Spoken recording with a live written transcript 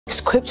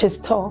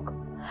Scriptures talk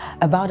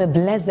about a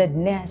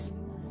blessedness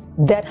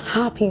that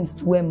happens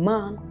to a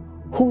man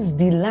whose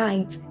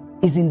delight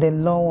is in the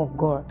law of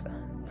God.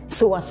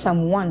 So as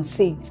Psalm 1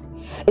 says,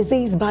 it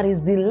says, but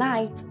his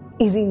delight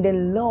is in the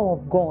law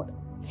of God,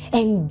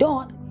 and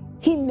doth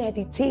he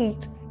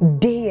meditate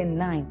day and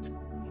night.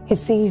 He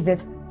says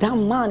that that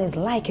man is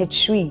like a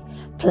tree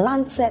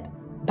planted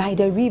by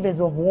the rivers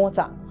of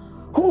water,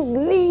 whose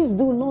leaves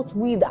do not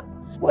wither,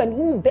 and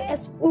who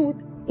bears fruit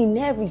in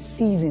every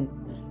season.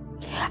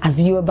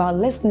 As you're about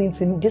listening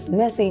to this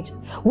message,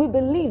 we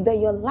believe that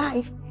your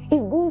life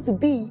is going to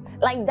be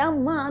like that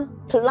man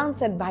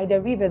planted by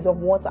the rivers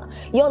of water.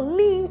 Your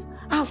leaves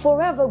are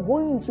forever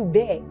going to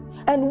bear.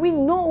 And we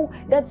know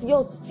that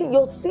your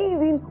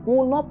season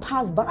will not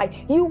pass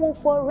by. You will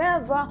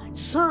forever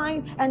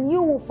shine and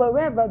you will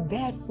forever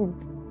bear fruit.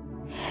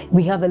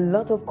 We have a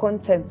lot of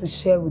content to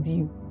share with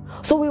you.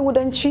 So we would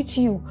entreat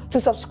you to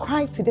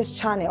subscribe to this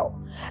channel,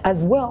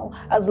 as well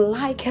as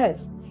like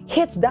us.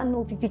 Hit that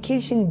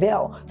notification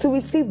bell to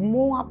receive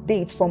more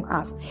updates from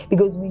us,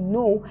 because we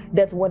know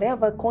that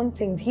whatever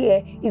content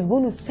here is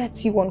going to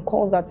set you on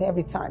course at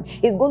every time.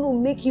 It's going to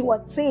make you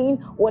attain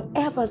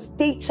whatever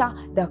stature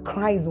that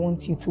Christ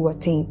wants you to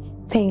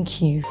attain. Thank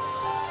you.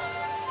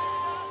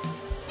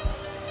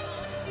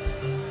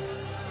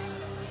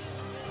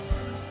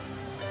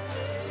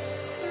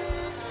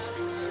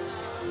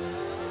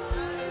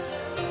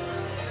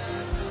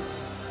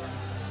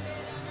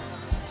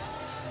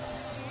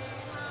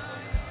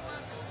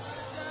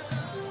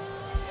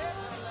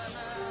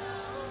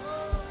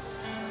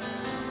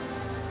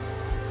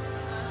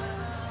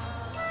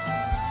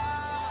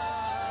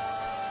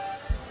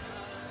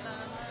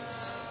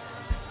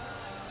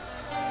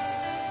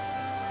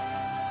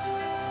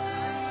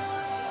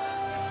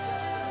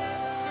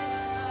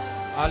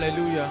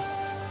 Hallelujah.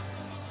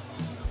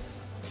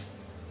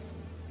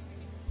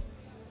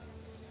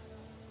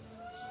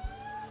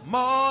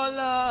 More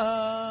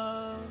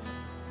love,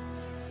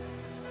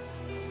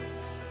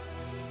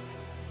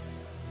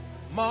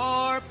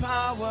 more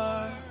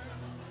power,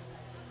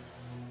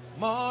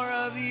 more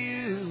of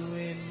you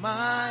in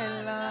my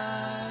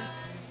life.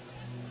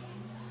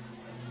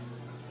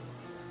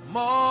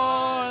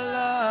 More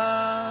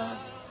love,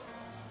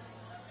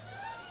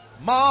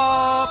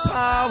 more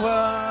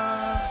power,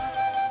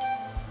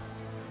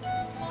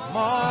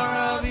 more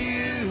of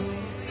you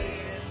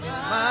in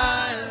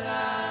my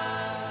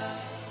life.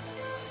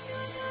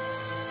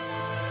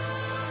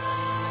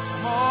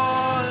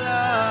 More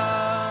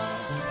love,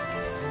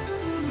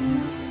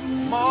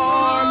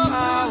 more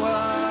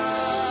power,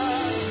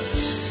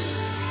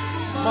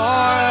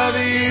 more of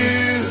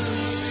you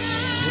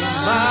in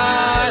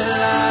my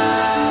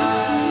life.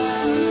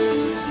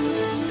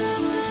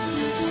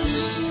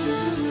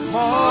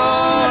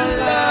 More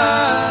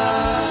love,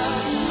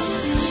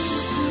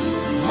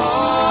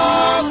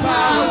 more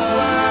power,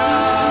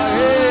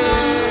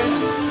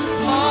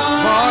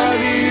 more of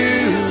you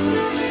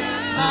in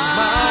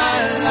my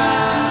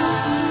life.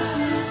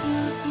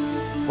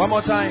 One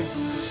more time.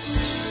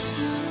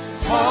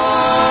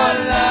 More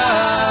love,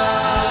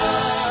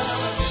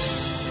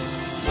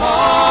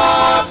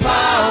 more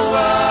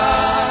power,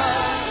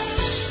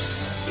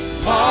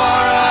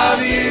 more of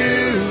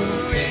you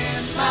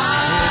in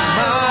my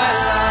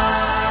life.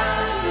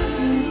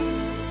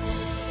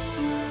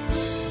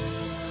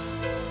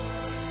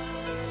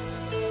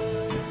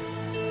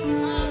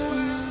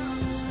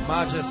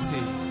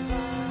 Majesty,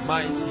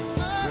 mighty,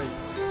 great.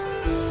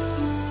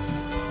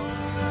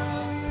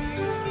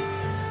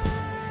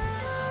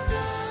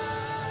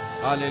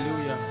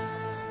 Hallelujah.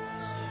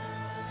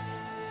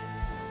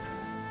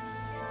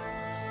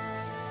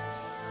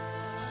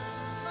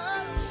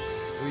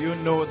 Do you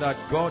know that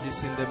God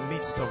is in the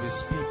midst of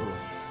his people?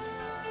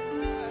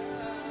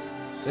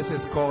 This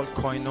is called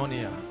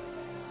koinonia.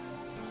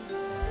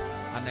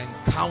 An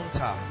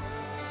encounter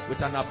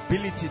with an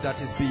ability that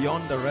is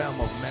beyond the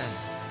realm of man.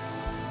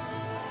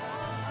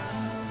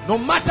 No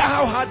matter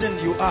how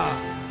hardened you are,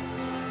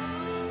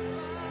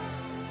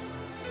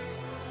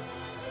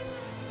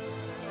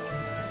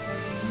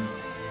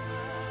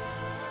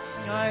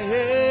 I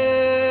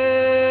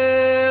hail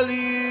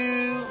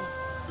you,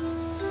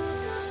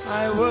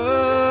 I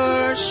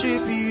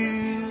worship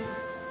you,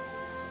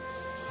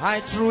 I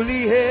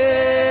truly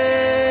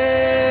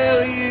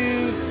hail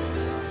you,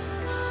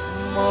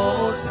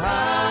 Most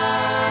High.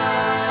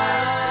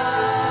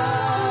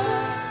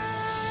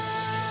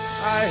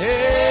 I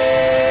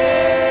hail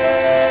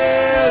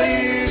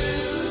you,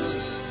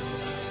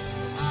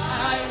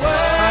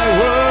 I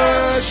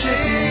worship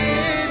you.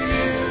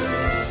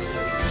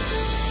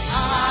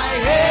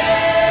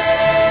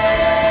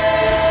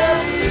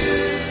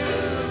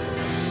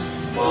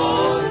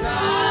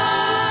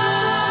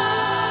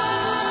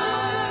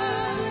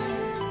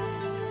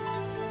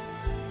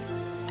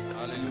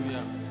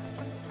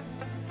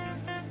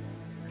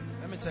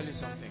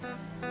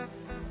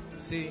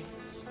 See,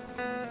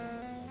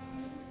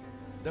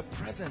 the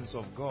presence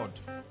of God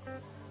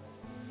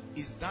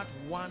is that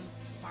one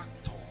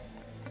factor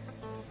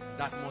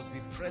that must be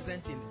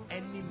present in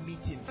any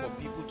meeting for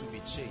people to be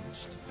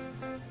changed.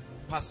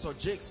 Pastor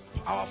Jakes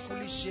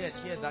powerfully shared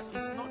here that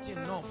it's not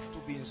enough to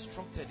be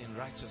instructed in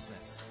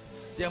righteousness.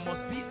 There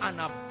must be an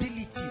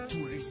ability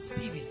to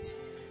receive it.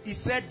 He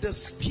said the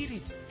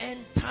Spirit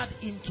entered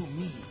into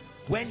me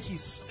when he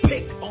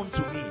spake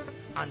unto me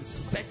and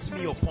set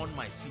me upon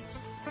my feet.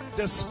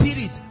 The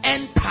Spirit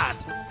entered.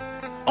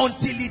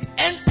 Until it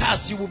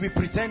enters, you will be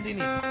pretending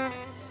it.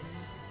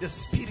 The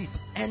Spirit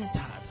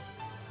entered.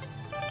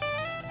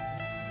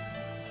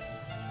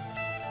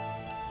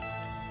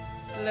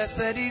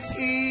 Blessed is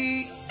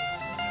he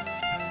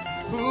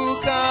who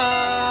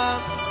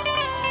comes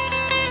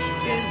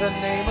in the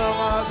name of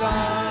our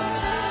God.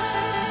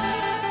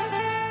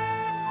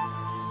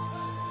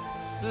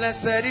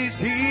 Blessed is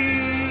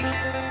he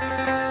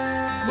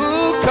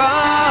who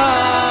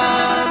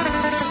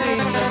comes in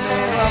the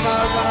name of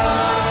our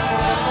God.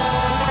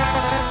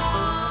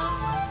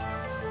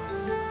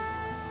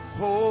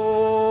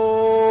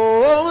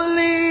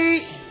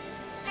 Holy,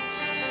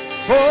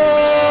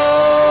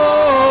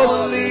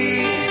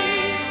 holy,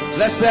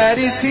 blessed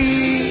is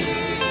he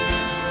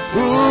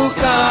who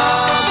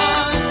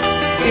comes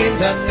in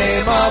the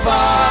name of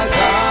our God.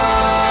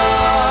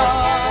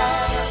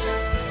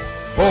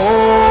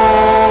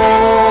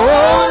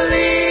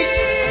 Holy,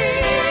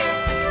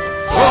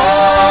 holy,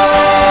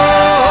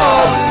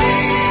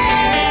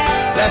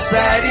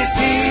 blessed is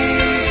he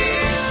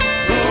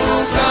who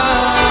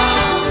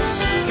comes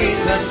in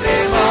the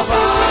name of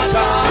our God.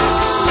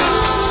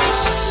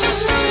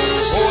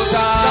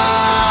 Hosanna,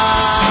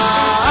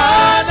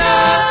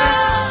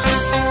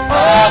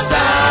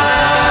 Hosanna,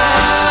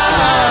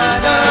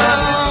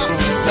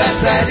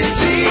 blessed is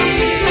he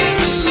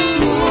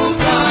who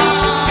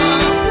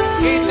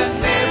comes in the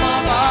name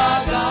of our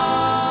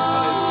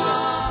God.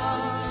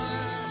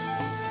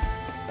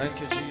 Thank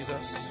you,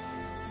 Jesus.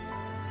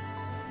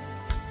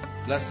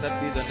 Blessed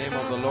be the name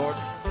of the Lord.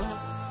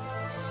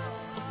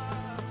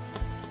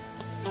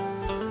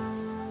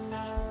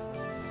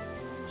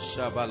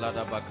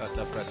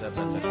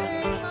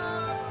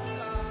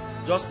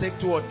 Just take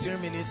 2 or 3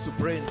 minutes to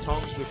pray in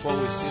tongues before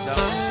we sit down.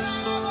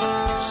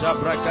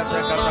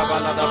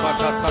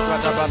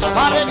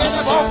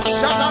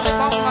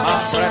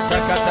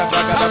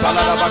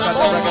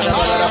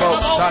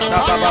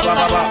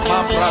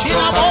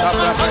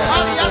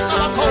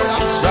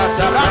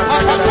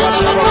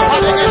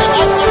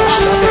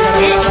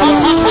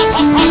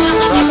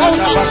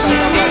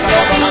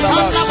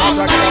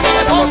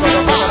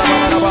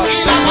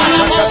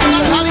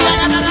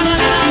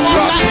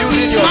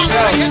 Building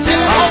yourself.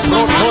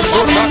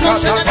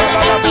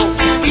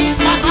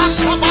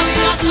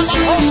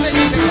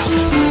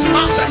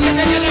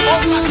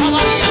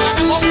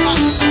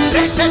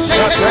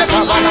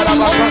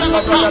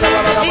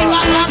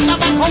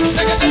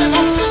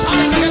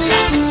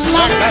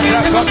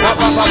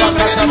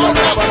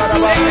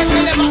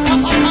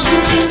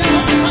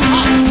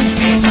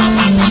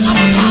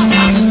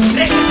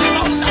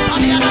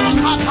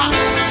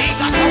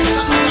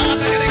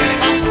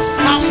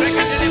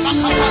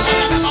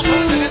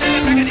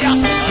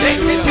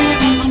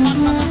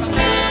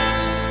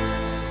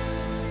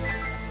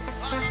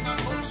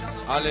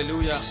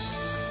 Hallelujah.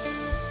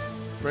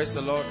 Praise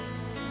the Lord.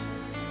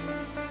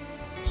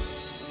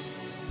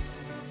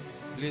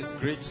 Please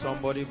greet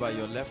somebody by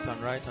your left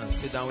and right and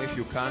sit down if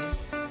you can.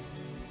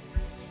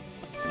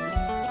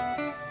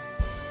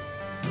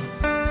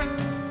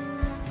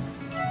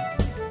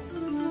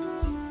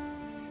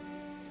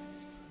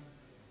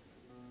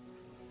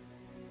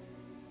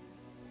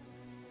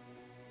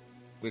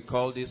 We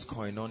call this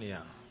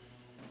koinonia.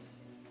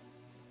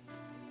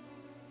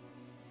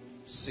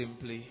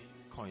 Simply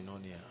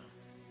koinonia.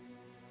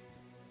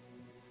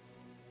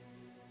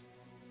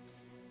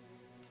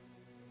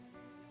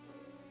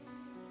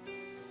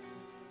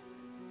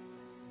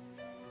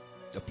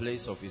 The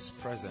place of his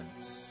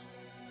presence.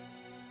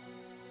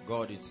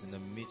 God is in the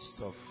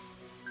midst of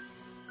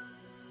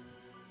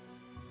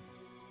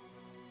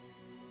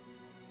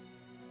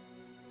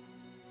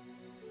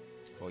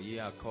for ye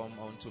are come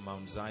unto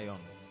Mount Zion,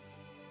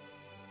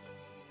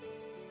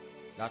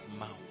 that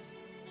mount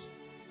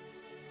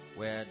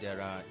where there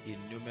are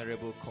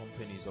innumerable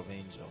companies of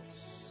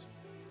angels,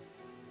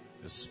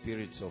 the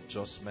spirits of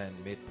just men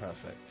made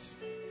perfect,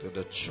 to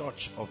the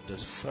church of the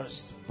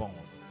firstborn,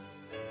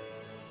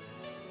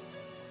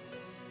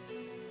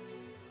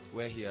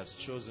 where he has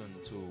chosen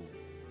to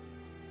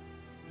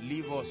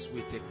leave us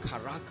with a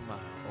charagma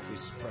of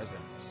his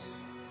presence.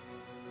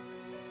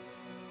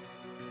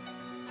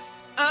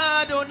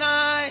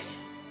 Adonai,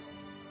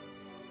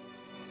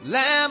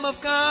 Lamb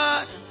of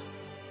God,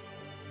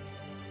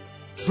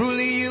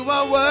 truly you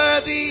are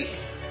worthy,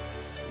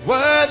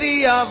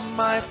 worthy of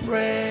my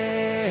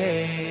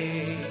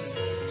praise.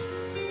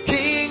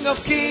 King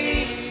of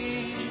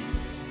kings,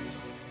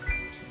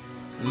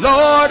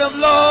 Lord of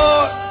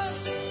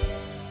lords,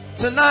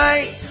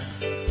 tonight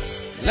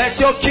let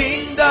your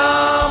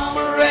kingdom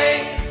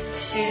reign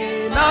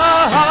in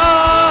our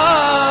hearts.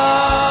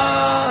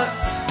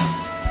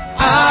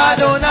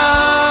 Adonai,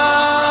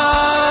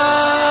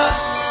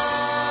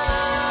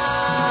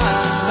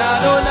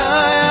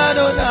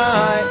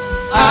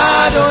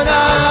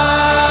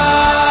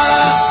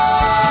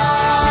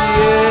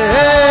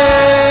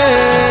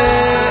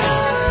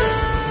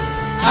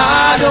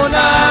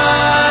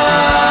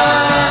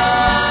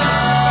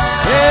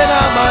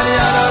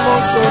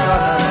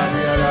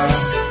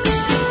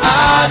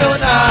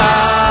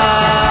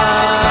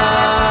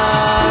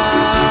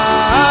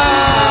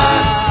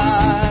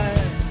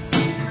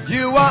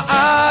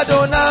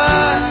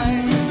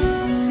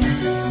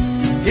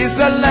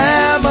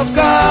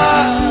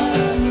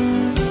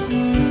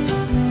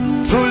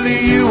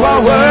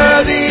 are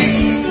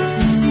worthy,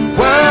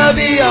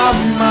 worthy of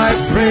my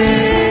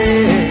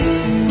praise.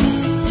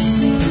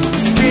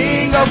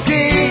 King of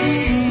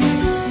kings,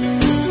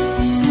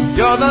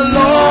 you're the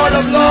Lord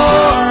of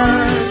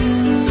lords.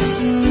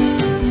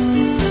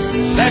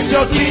 Let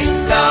your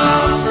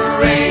kingdom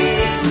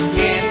reign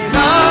in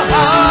our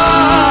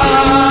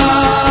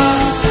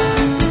hearts.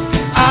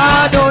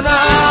 Adonai,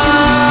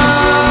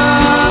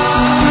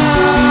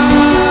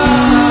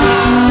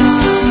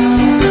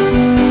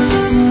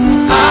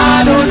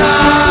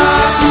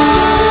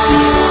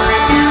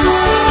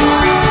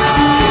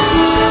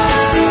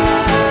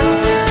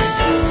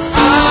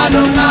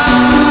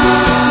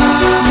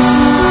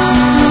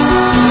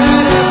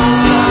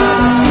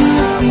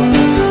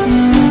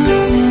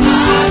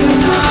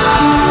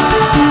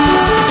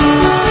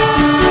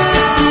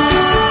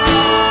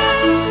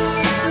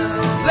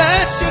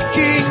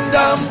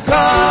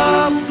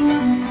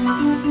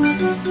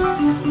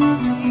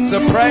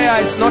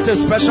 prayer is not a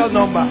special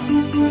number.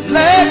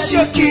 Let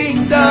your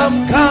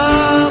kingdom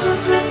come.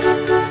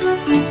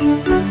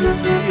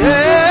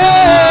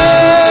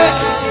 Yeah.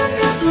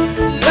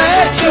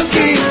 Let your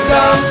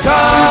kingdom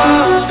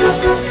come.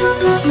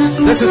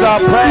 This is our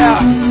prayer.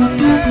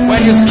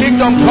 When his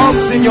kingdom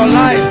comes in your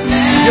life,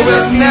 you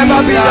will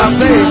never be the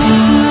same.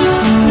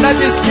 Let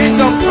his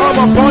kingdom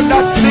come upon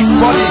that sick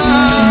body.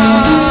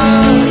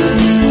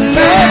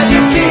 Let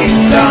your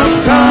kingdom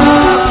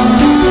come.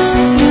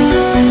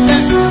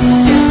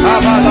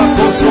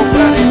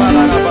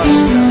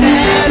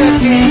 Let the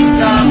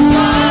kingdom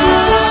come.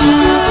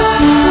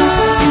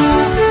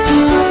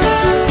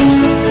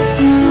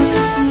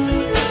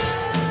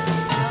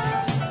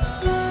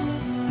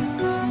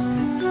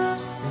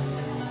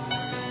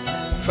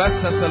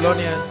 1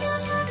 Thessalonians.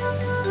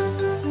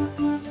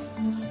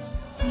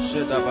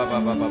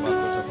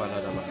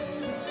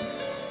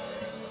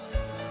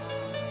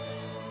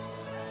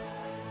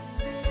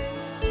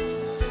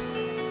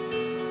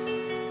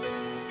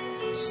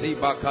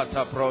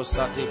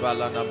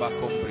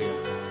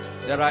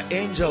 There are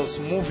angels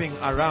moving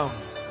around,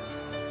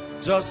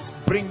 just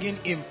bringing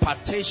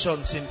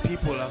impartations in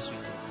people as we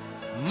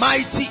go.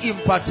 Mighty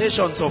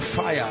impartations of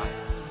fire.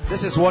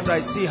 This is what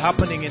I see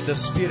happening in the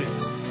spirit.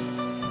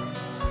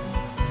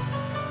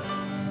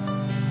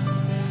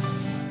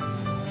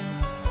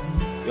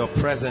 Your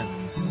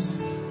presence.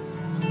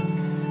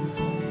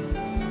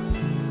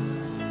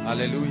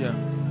 Hallelujah.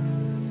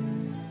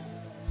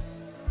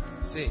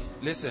 See,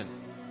 listen.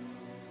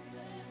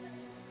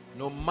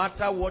 No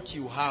matter what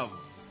you have,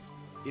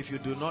 if you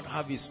do not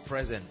have his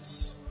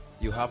presence,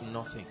 you have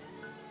nothing.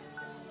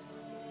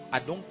 I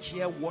don't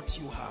care what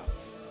you have.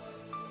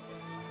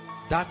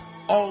 That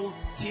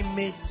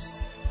ultimate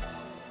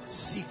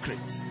secret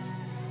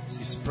is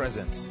his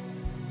presence.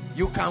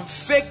 You can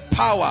fake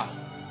power,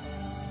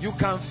 you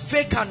can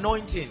fake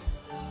anointing,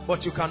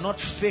 but you cannot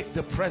fake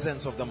the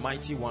presence of the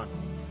mighty one.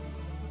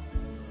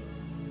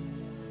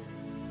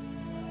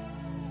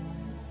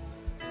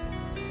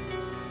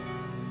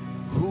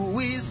 Who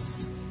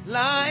is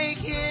like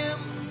him?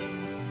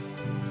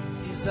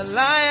 He's the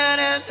Lion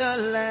and the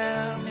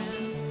Lamb.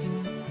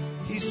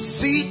 He's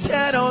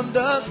seated on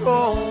the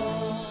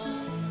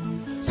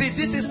throne. See,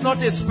 this is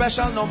not a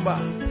special number.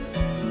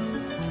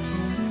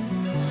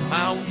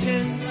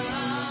 Mountains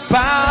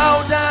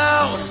bow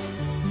down,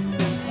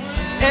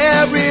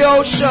 every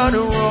ocean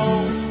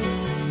roll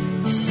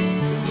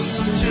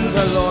to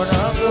the Lord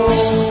of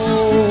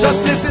Lords.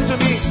 Just listen to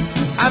me.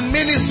 I'm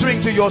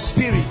ministering to your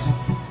spirit.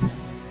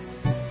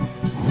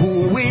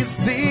 Who is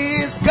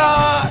this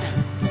God?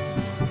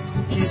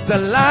 He's the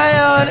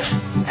Lion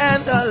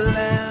and the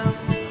Lamb,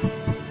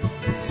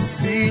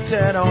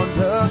 seated on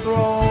the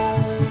throne.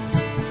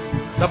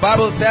 The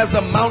Bible says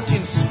the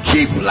mountains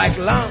keep like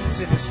lambs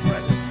in his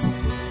presence.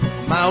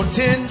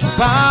 Mountains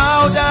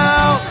bow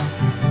down,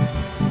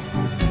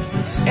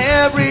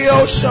 every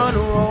ocean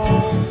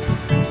roll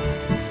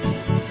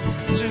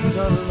to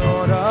the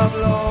Lord of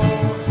Lords.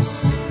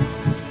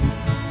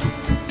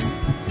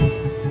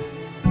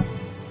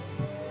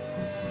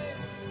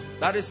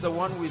 That is the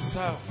one we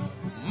serve.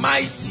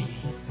 Mighty.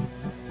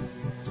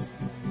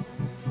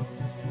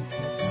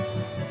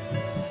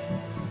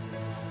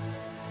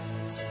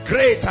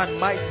 Great and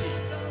mighty.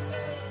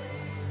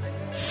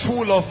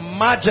 Full of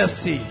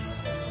majesty.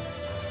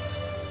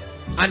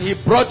 And he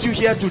brought you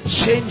here to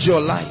change your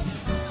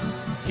life.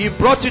 He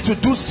brought you to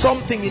do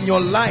something in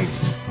your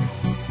life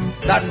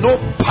that no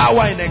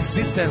power in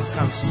existence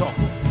can stop.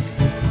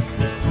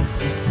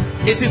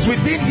 It is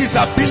within his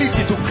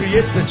ability to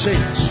create the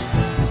change.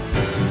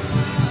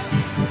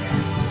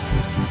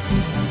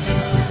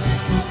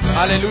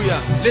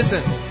 Hallelujah.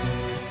 Listen.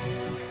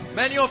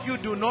 Many of you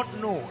do not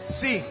know.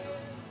 See,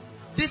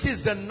 this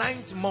is the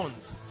 9th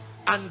month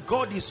and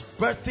God is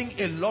birthing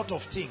a lot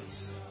of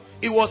things.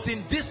 It was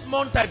in this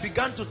month I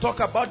began to talk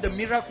about the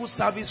miracle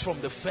service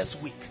from the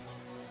first week.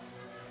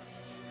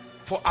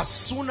 For as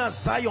soon as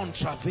Zion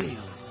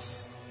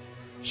travails,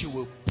 she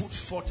will put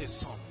forth a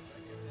son.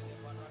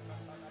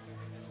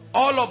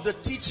 All of the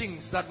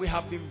teachings that we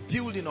have been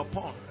building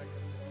upon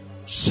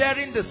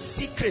sharing the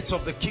secrets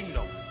of the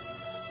kingdom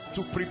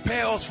to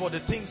prepare us for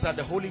the things that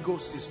the Holy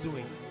Ghost is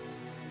doing.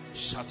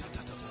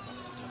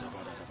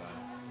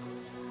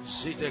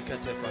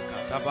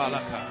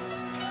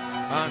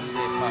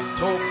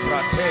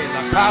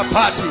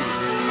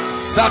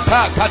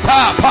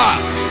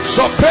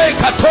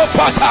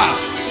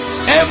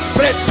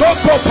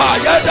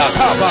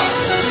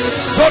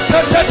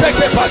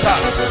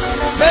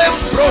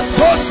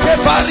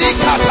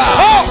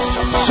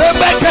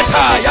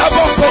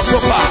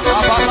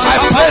 I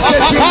place a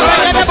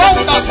demand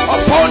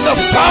upon the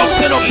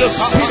fountain of the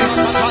Spirit.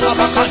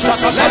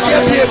 Let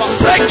there be a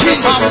breaking,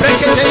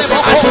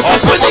 an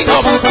opening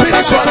of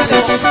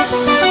spirituality.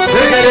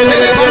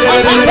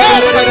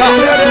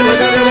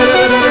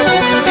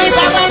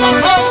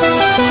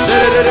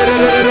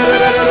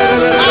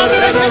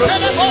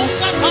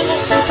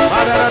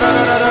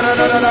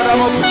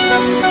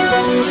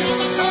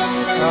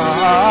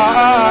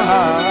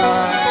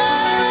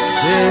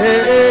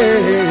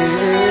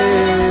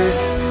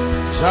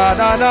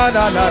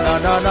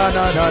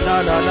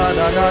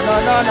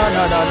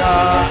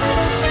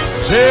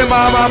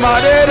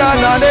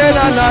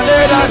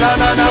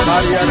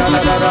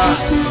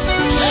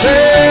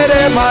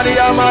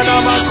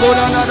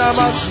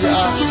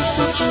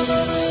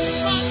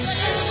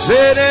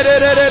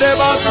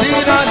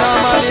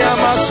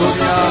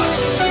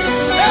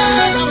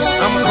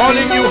 I'm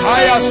calling you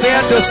higher,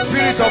 said the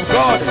Spirit of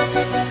God.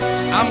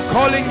 I'm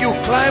calling you,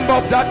 climb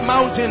up that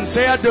mountain,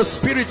 said the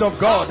Spirit of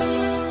God.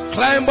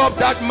 Climb up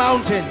that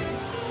mountain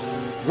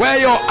where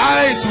your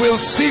eyes will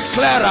see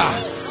clearer.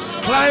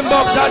 Climb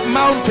up that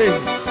mountain.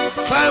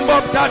 Climb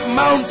up that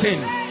mountain.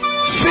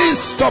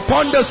 Feast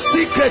upon the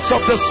secrets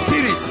of the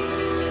Spirit.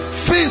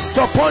 Feast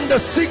upon the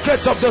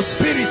secrets of the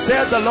Spirit,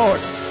 said the Lord.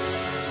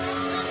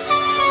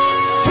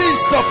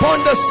 Feast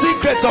upon the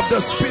secrets of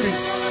the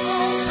Spirit.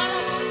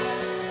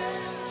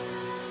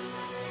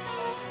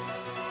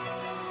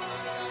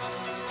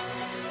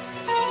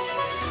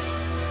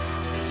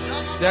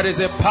 There is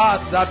a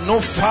path that no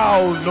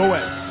fowl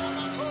knoweth.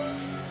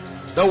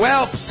 The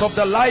whelps of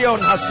the lion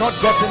has not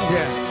gotten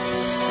there.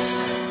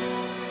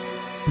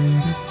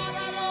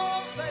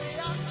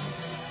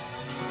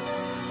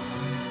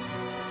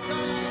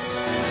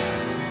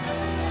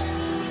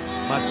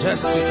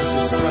 Majestic is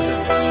His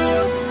presence.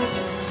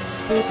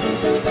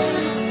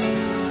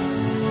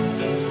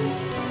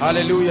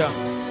 Hallelujah.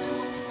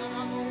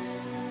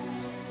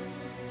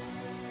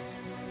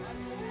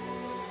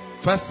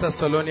 First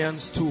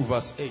Thessalonians 2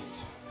 verse 8.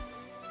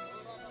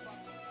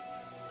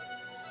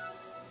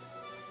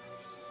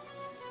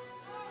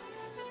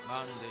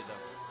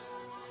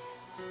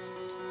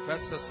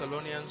 First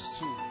Thessalonians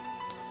 2.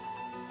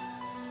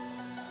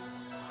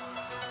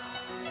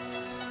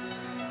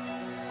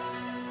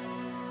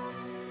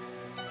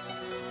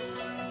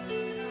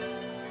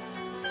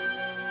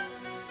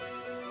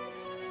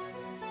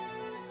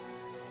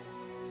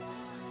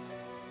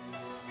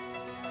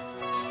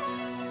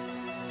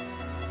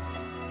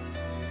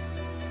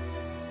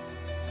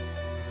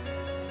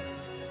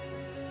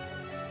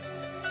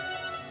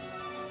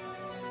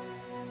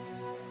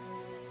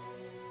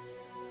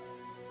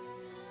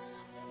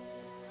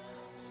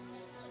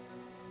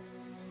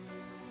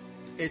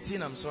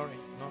 I'm sorry,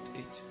 not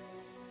 8.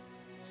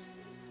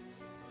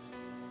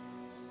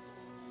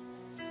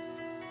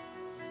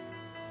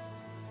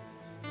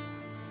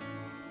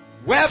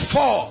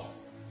 Wherefore,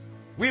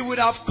 we would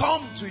have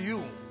come to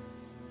you,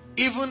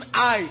 even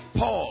I,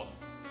 Paul,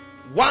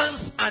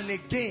 once and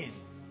again,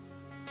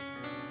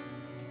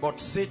 but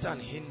Satan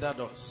hindered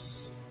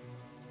us.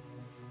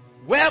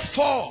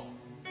 Wherefore,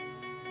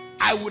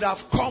 I would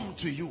have come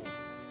to you.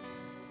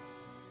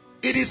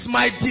 It is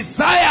my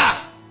desire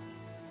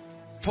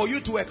for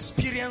you to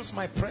experience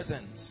my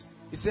presence.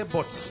 He said,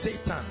 but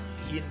Satan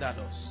hindered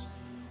us.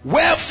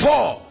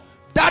 Wherefore,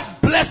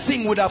 that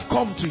blessing would have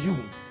come to you.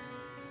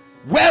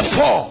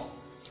 Wherefore,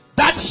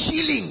 that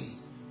healing,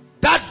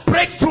 that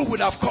breakthrough would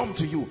have come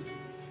to you.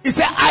 He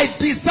said, I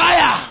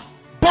desire,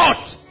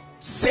 but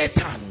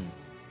Satan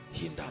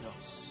hindered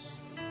us.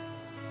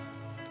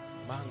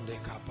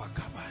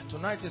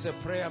 Tonight is a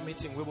prayer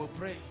meeting. We will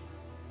pray.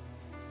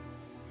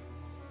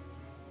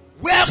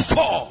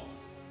 Wherefore,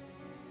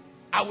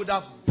 I would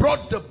have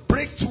brought the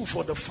breakthrough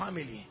for the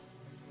family.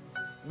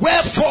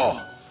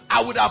 Wherefore,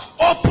 I would have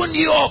opened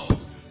you up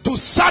to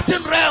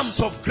certain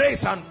realms of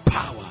grace and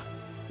power.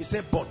 He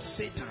said, but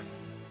Satan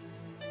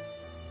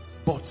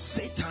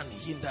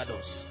hindered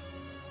us.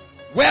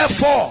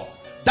 Wherefore,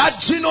 that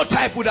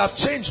genotype would have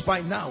changed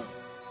by now.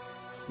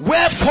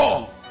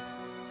 Wherefore,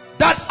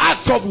 that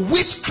act of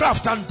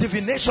witchcraft and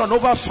divination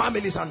over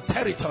families and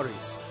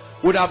territories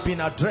would have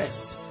been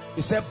addressed.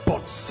 He said,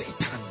 but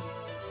Satan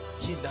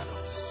hindered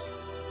us.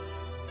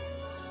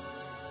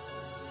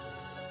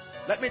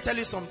 Let me tell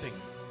you something.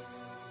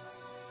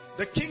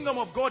 The kingdom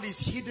of God is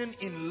hidden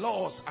in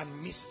laws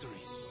and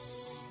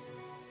mysteries.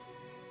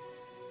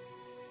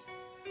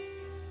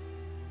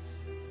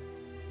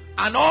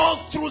 And all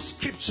through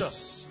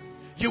scriptures,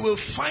 you will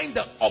find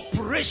the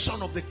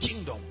operation of the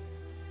kingdom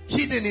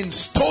hidden in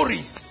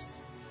stories,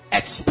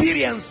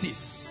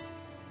 experiences,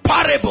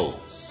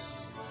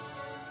 parables.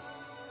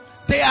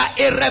 They are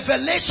a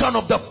revelation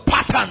of the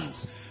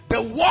patterns,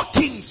 the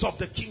workings of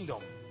the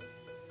kingdom.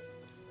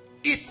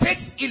 It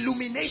takes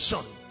illumination.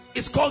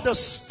 It's called the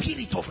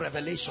spirit of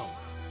revelation.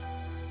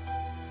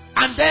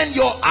 And then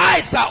your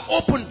eyes are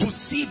open to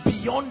see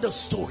beyond the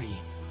story.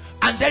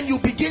 And then you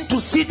begin to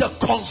see the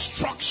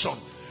construction,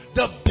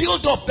 the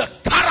build-up, the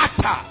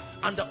character,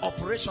 and the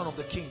operation of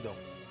the kingdom.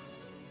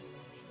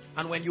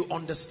 And when you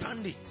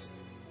understand it,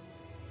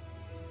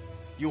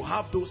 you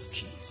have those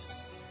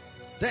keys,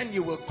 then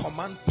you will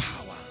command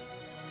power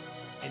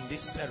in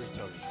this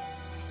territory.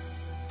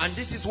 And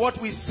this is what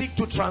we seek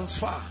to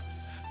transfer.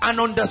 An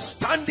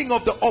understanding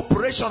of the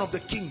operation of the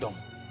kingdom.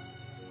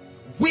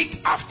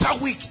 Week after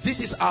week,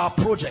 this is our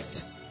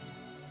project.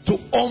 To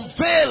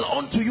unveil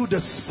unto you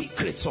the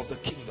secrets of the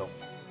kingdom.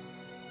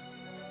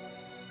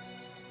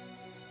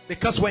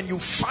 Because when you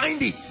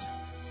find it,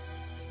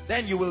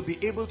 then you will be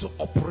able to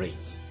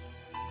operate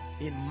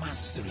in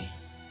mastery.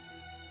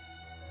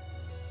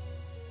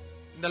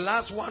 In the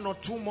last 1 or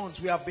 2 months,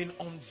 we have been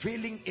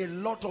unveiling a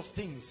lot of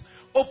things,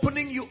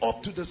 opening you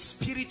up to the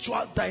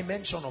spiritual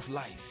dimension of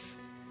life.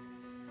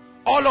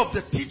 All of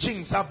the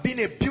teachings have been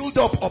a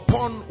build-up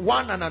upon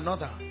one and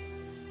another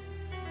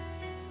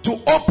to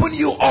open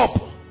you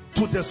up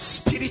to the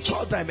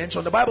spiritual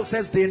dimension. The Bible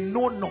says they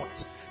know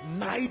not,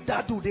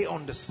 neither do they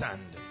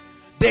understand.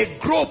 They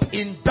grope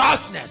in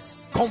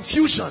darkness,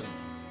 confusion,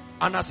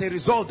 and as a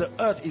result the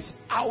earth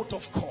is out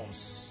of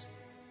course.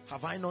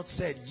 Have I not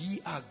said ye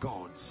are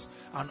gods,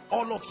 and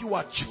all of you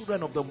are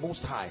children of the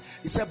Most High?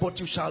 He said, but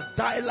you shall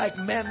die like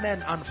men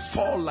and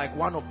fall like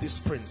one of these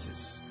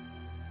princes.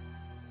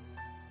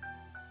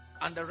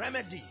 And the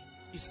remedy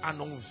is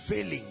an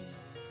unveiling.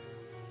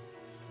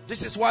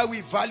 This is why we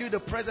value the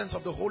presence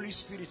of the Holy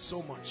Spirit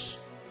so much.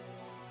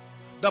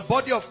 The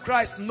body of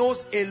Christ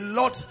knows a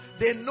lot.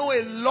 They know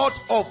a lot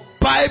of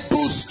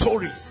Bible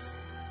stories.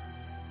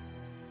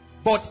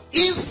 But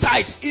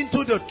insight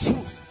into the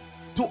truth,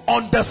 to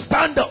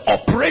understand the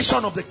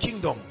operation of the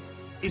kingdom,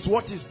 is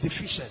what is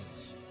deficient.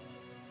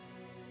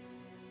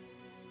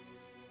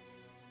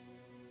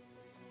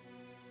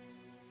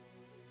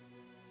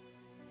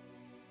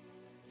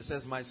 It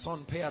says, my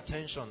son, pay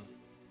attention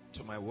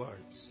to my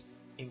words.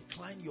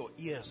 Incline your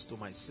ears to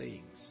my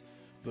sayings.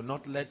 Do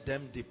not let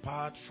them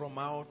depart from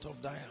out of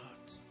thy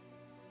heart.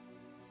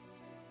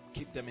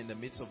 Keep them in the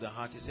midst of the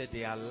heart. He said,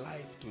 they are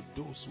life to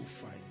those who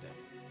find them,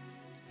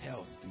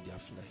 health to their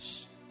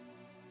flesh.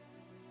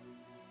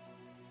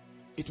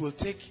 It will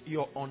take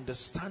your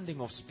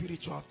understanding of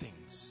spiritual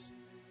things.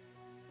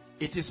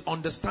 It is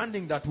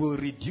understanding that will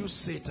reduce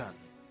Satan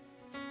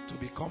to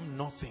become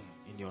nothing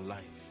in your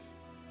life.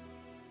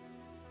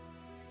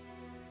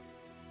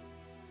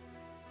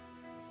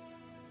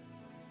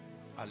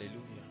 Hallelujah.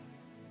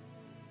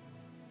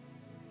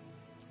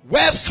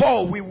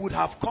 Wherefore we would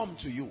have come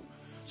to you.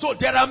 So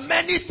there are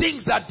many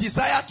things that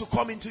desire to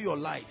come into your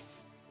life.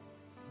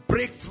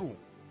 Breakthrough,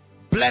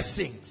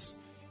 blessings,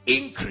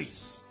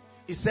 increase.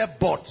 He said,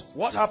 but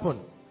what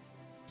happened?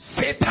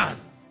 Satan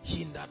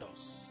hindered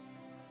us.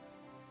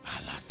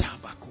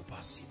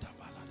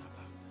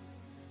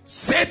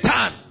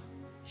 Satan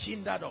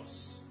hindered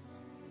us.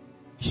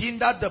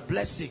 Hindered the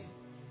blessing.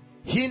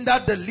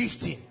 Hindered the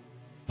lifting.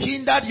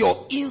 Hindered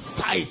your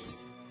insight,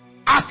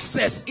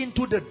 access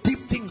into the deep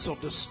things of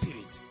the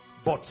spirit.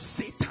 But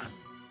Satan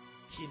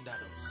hindered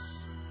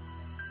us.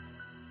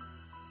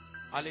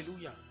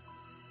 Hallelujah.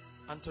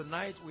 And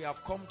tonight we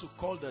have come to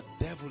call the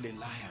devil a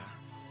liar.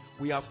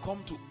 We have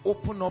come to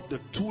open up the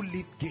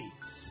 2-leaf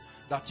gates,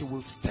 that you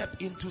will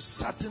step into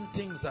certain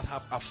things that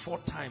have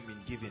aforetime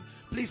been given.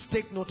 Please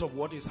take note of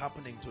what is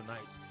happening tonight.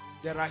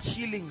 There are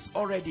healings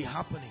already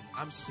happening.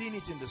 I'm seeing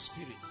it in the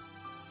spirit.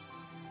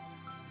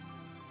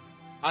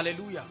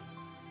 Hallelujah.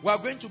 We are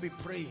going to be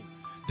praying.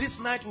 This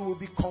night we will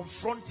be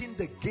confronting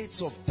the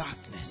gates of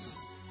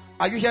darkness.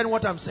 Are you hearing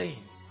what I'm saying?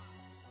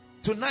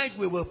 Tonight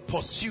we will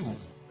pursue,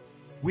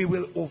 we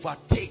will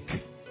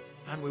overtake,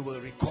 and we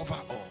will recover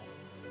all.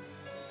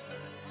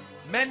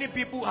 Many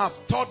people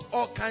have taught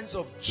all kinds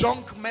of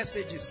junk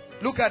messages.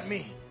 Look at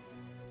me.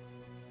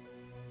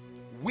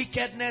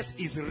 Wickedness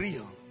is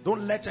real.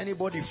 Don't let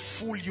anybody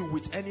fool you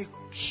with any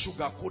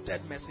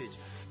sugar-coated message.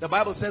 The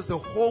Bible says the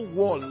whole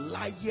world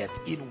lieth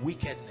in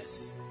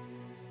wickedness.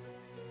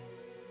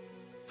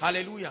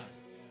 Hallelujah.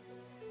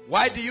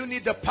 Why do you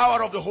need the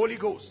power of the Holy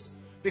Ghost?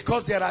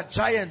 Because there are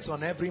giants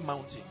on every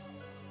mountain.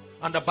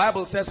 And the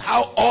Bible says,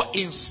 how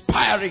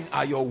awe-inspiring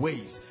are your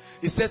ways.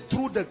 It said,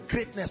 through the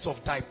greatness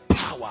of thy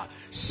power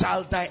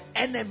shall thy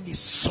enemies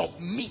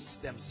submit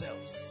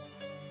themselves.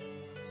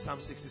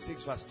 Psalm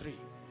 66 verse 3.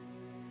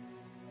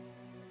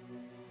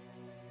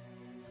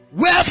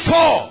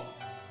 Wherefore,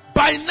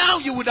 by now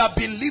you would have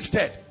been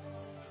lifted.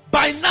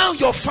 By now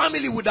your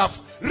family would have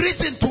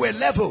risen to a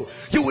level.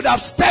 You would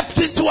have stepped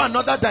into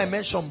another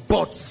dimension.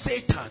 But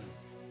Satan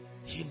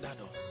hindered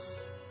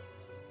us.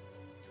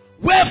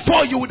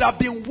 Wherefore you would have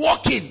been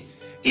walking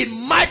in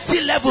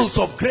mighty levels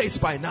of grace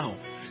by now.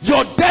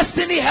 Your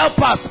destiny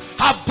helpers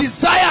have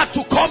desire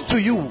to come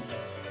to you,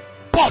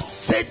 but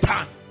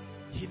Satan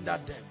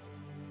hindered them.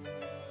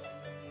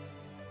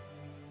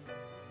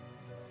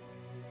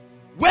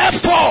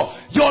 Wherefore,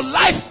 your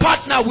life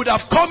partner would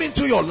have come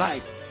into your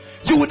life.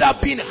 You would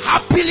have been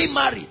happily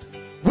married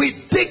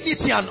with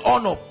dignity and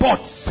honor,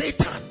 but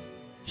Satan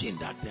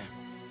hindered them.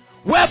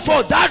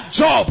 Wherefore, that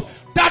job,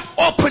 that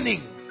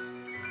opening,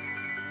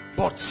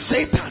 but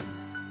Satan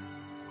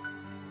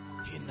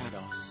hindered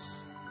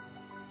us.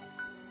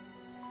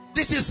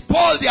 This is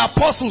Paul the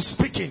apostle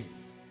speaking.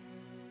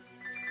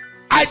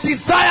 I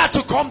desire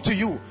to come to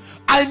you.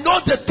 I know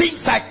the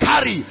things I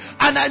carry,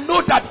 and I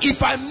know that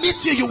if I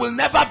meet you, you will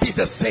never be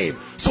the same.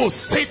 So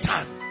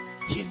Satan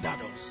hindered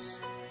us.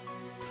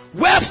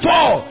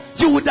 Wherefore,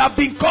 you would have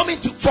been coming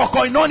for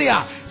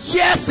koinonia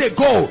years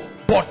ago,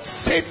 but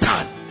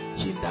Satan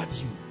hindered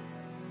you.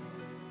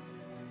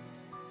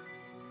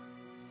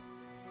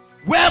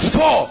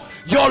 Wherefore,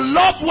 your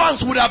loved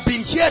ones would have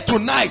been here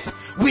tonight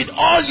with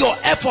all your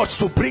efforts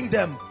to bring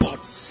them,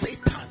 but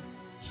Satan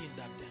hindered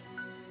them.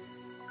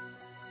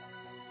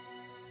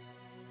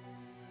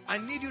 I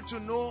need you to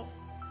know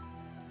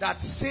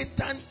that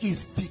Satan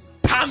is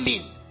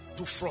determined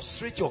to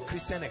frustrate your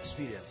Christian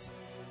experience.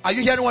 Are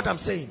you hearing what I'm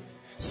saying?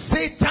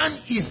 Satan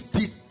is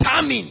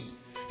determined.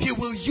 He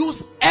will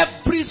use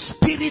every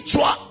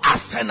spiritual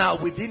arsenal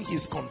within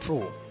his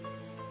control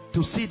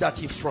to see that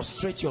he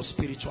frustrates your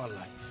spiritual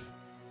life.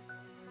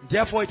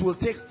 Therefore, it will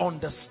take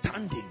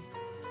understanding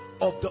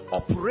of the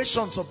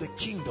operations of the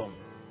kingdom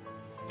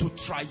to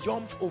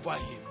triumph over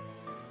him.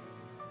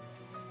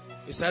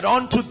 He said,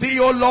 unto thee,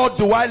 O Lord,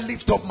 do I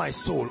lift up my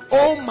soul.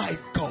 Oh my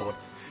God.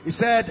 He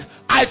said,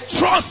 I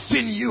trust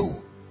in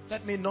you.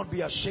 Let me not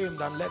be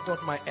ashamed, and let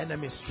not my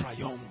enemies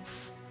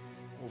triumph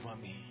over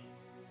me.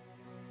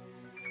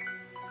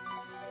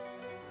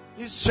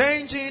 He's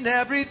changing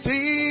everything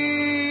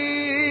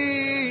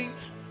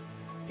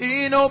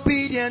in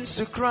obedience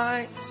to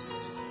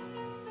Christ.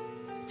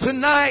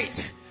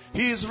 Tonight,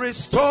 he's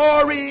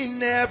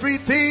restoring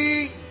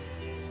everything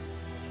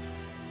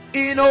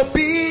in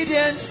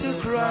obedience to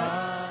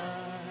Christ.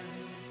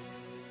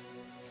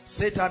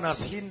 Satan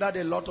has hindered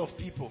a lot of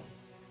people.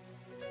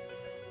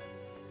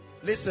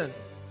 Listen,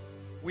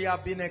 we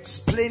have been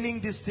explaining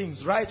these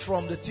things right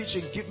from the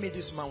teaching, Give Me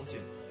This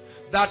Mountain.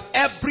 That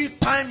every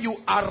time you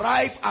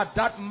arrive at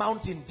that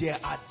mountain, there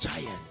are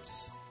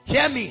giants.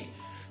 Hear me.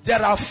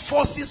 There are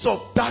forces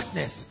of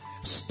darkness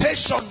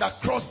stationed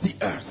across the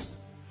earth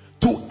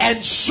to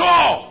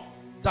ensure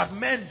that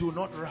men do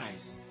not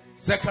rise.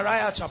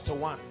 Zechariah chapter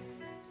 1.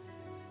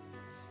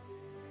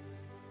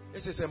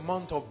 This is a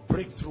month of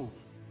breakthrough.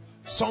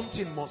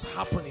 Something must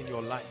happen in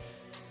your life.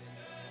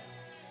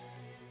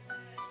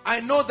 I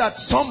know that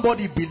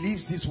somebody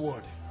believes this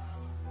word.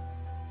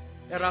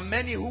 There are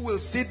many who will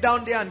sit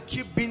down there and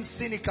keep being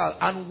cynical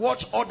and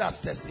watch others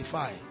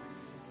testify.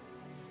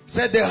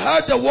 Said they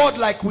heard the word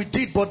like we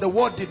did, but the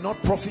word did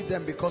not profit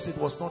them because it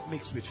was not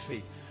mixed with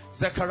faith.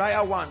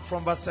 Zechariah 1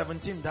 from verse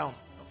 17 down.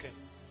 Okay.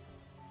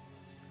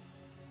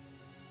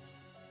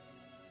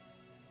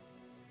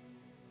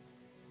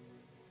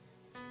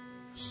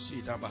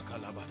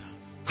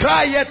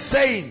 Cry yet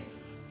saying,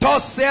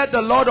 thus saith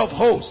the Lord of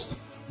hosts,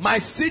 my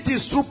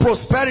cities through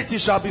prosperity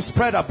shall be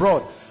spread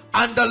abroad,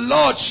 and the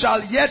Lord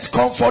shall yet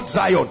comfort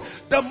Zion.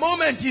 The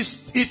moment it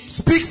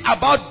speaks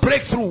about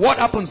breakthrough, what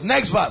happens?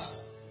 Next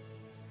verse.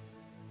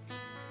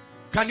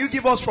 Can you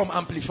give us from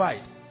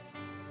Amplified?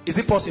 Is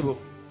it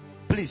possible?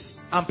 Please,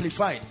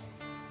 Amplified.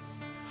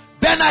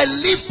 Then I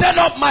lifted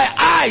up my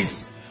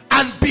eyes,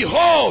 and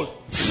behold,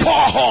 4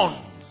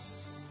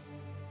 horns.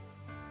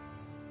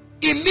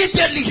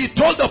 Immediately he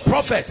told the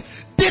prophet,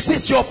 this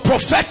is your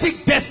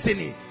prophetic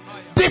destiny.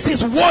 This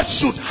is what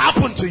should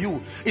happen to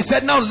you. He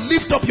said, now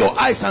lift up your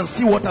eyes and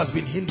see what has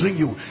been hindering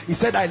you. He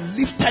said, I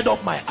lifted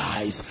up my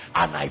eyes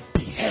and I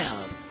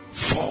beheld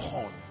 4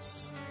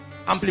 horns.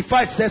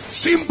 Amplified says,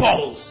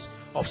 symbols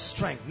of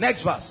strength.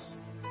 Next verse.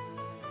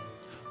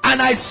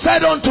 And I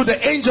said unto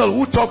the angel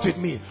who talked with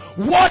me,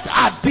 what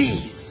are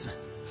these?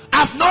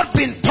 I've not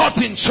been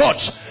taught in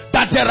church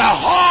that there are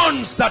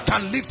horns that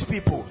can lift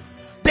people.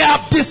 They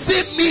have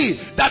deceived me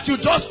that you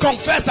just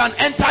confess and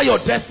enter your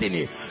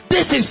destiny.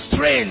 This is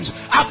strange.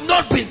 I've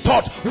not been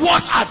taught.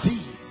 What are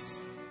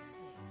these?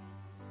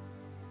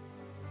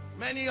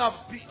 Many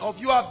of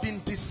you have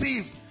been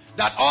deceived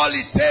that all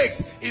it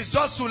takes is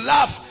just to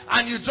laugh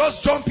and you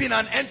just jump in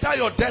and enter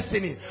your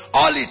destiny.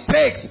 All it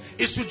takes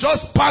is to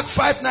just pack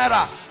 5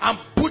 naira and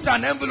put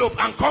an envelope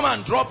and come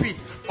and drop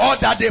it. Or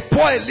that they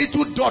pour a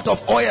little dot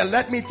of oil.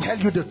 Let me tell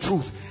you the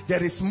truth.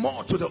 There is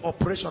more to the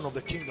operation of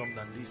the kingdom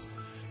than this.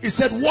 He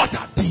said, what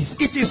are these?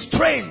 It is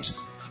strange.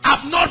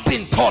 I've not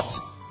been taught.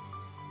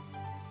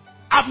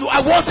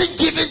 I wasn't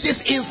given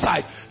this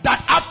insight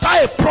that after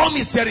a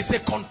promise there is a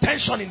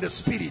contention in the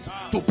spirit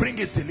to bring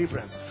its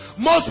deliverance.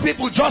 Most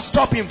people just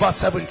stop in verse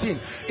 17.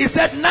 He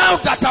said, now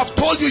that I've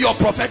told you your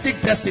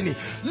prophetic destiny,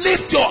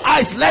 lift your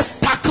eyes, let's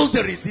tackle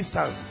the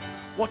resistance.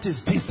 What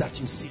is this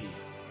that you see?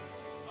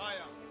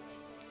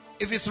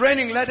 If it's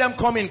raining, let them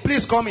come in.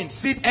 Please come in.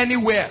 Sit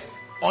anywhere.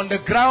 On the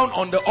ground,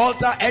 on the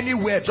altar,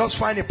 anywhere. Just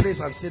find a place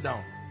and sit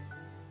down.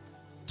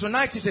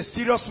 Tonight is a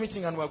serious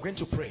meeting and we're going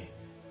to pray.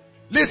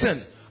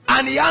 Listen.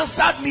 And he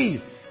answered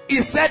me. He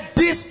said,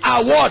 these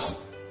are what?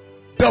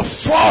 The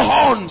four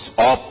horns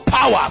or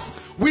powers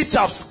which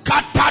have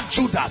scattered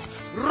Judas.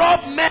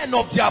 Rob men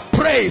of their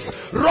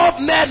praise.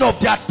 Rob men of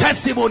their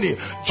testimony.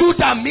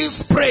 Judah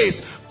means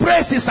praise.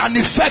 Praise is an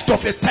effect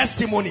of a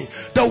testimony.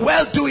 The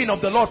well-doing of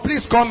the Lord.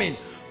 Please come in.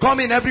 Come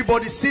in,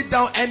 everybody. Sit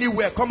down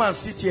anywhere. Come and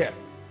sit here.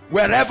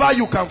 Wherever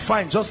you can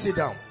find, just sit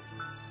down.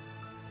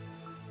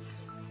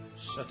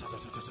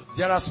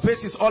 There are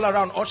spaces all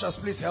around. Ushers,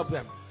 please help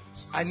them.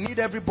 I need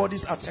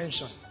everybody's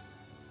attention.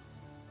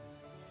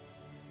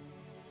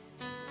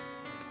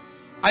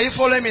 Are you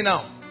following me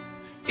now?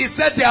 He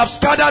said they have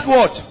scattered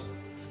what?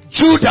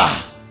 Judah,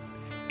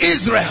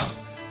 Israel,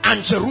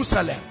 and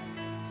Jerusalem.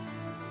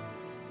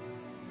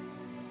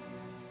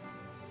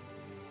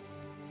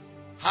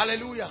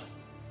 Hallelujah.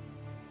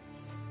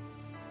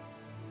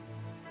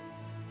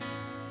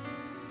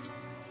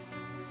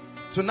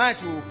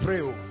 Tonight we will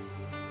pray.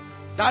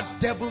 That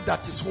devil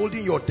that is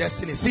holding your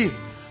destiny. See,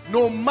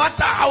 no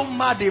matter how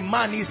mad a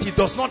man is, he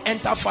does not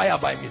enter fire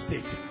by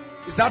mistake.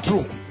 Is that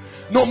true?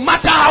 No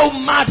matter how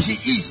mad he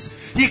is,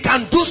 he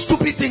can do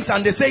stupid things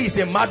and they say he's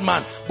a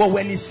madman. But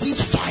when he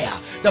sees fire,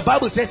 the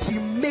Bible says he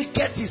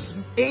maketh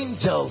his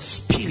angels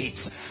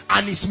spirits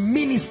and his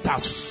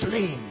ministers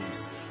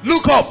flames.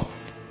 Look up.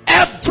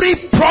 Every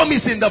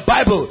promise in the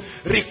Bible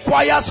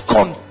requires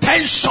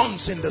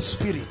contentions in the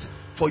spirit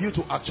for you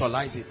to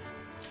actualize it.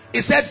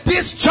 He said,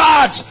 this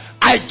charge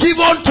I give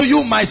unto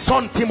you, my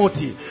son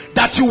Timothy,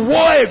 that you war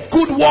a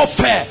good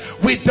warfare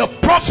with the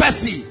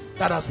prophecy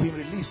that has been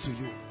released to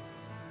you.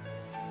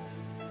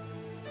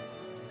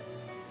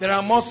 There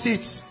are more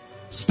seats.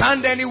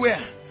 Stand anywhere.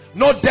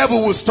 No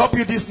devil will stop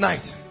you this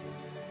night.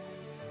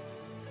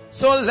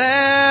 So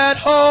let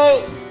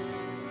hope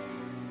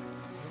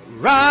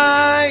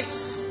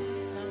rise.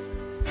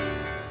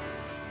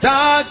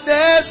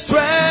 Darkness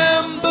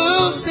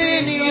trembles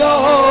in your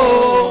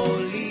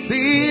holy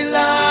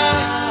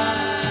light.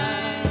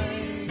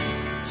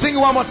 Sing it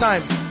one more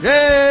time.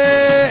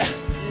 Yeah.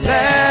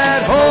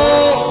 Let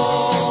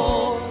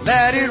hope,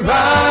 let it rise.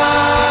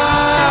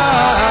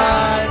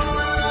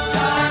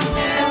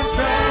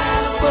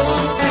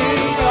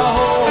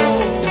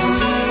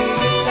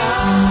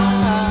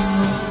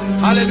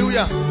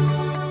 Hallelujah.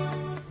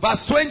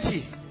 Verse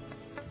 20.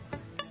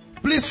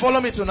 Please follow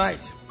me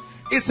tonight.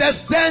 It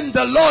says, then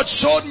the Lord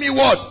showed me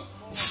what?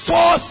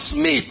 4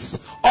 smiths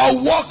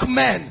or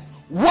workmen,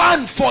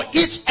 one for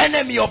each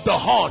enemy of the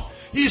horn.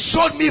 He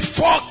showed me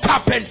 4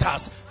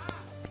 carpenters.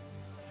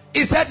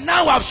 He said,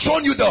 now I've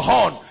shown you the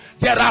horn.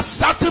 There are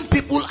certain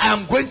people I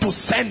am going to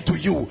send to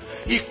you.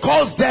 He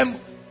calls them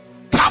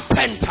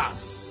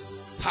carpenters.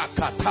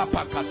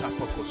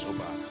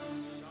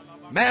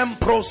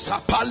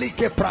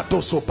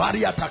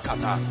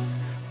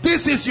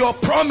 This is your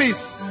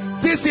promise.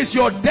 This is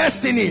your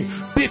destiny.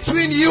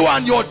 Between you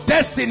and your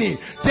destiny,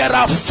 there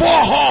are 4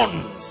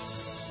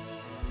 horns.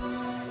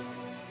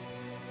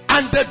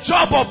 And the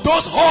job of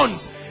those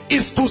horns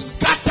is to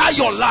scatter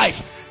your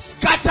life,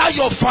 scatter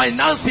your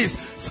finances,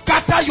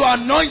 scatter your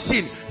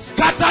anointing,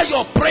 scatter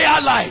your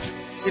prayer life.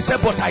 He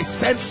said, but I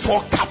sent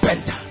 4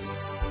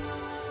 carpenters,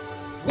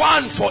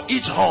 one for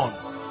each horn.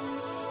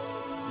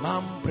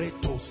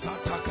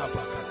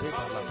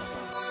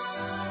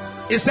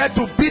 He said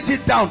to beat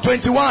it down.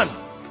 21.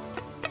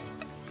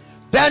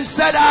 Then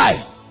said I,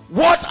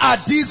 what are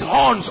these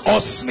horns or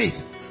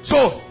smith?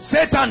 So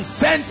Satan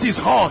sends his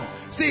horn.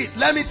 See,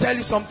 let me tell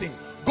you something.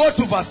 Go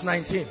to verse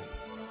 19.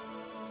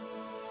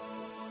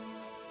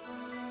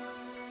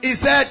 He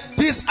said,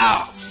 these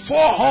are 4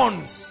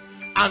 horns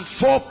and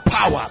 4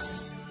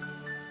 powers.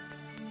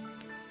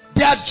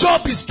 Their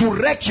job is to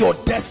wreck your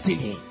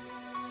destiny.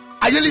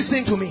 Are you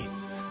listening to me?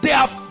 They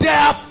are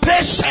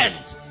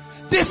patient.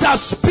 These are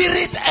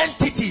spirit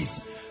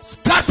entities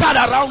scattered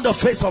around the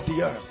face of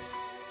the earth.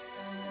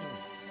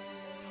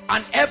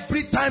 And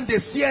every time they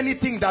see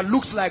anything that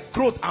looks like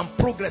growth and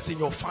progress in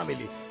your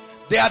family,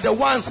 they are the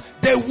ones,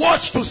 they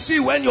watch to see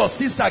when your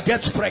sister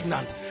gets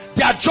pregnant.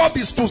 Their job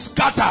is to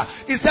scatter.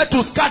 He said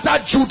to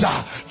scatter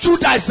Judah.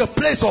 Judah is the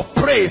place of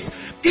praise.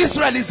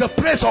 Israel is the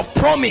place of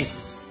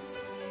promise.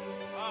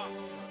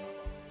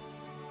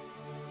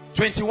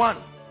 21.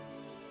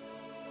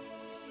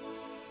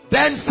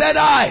 Then said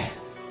I,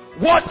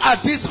 what are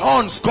these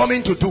horns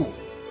coming to do?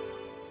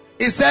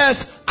 He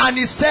says, and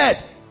he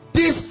said,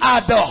 these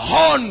are the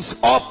horns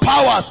or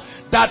powers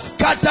that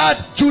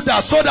scattered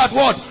Judah, so that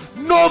what?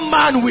 No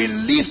man will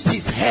lift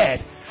his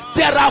head.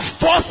 There are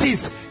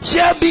forces,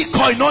 hear me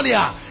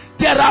koinonia,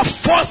 there are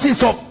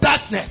forces of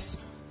darkness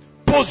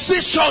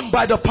positioned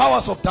by the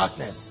powers of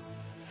darkness.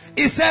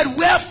 He said,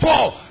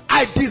 wherefore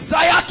I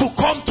desire to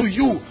come to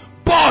you,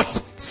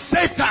 but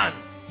Satan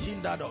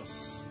hindered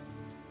us,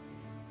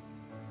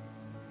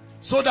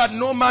 so that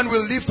no man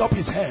will lift up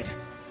his head.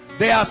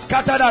 They are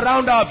scattered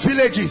around our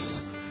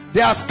villages.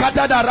 They are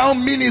scattered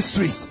around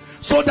ministries.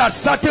 so that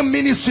certain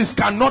ministries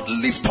cannot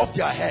lift up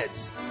their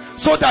heads,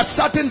 so that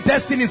certain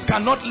destinies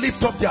cannot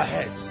lift up their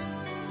heads.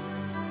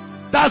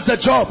 That's the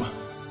job.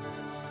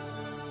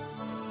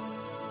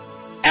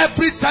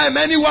 Every time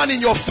anyone in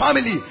your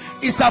family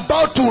is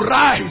about to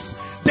rise,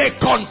 they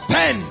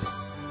contend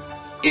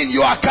in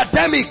your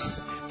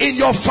academics, in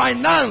your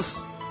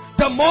finance.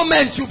 The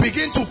moment you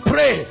begin to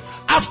pray,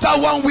 after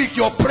 1 week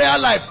your prayer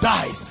life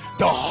dies.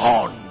 The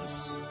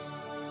horns.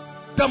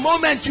 The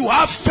moment you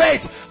have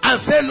faith and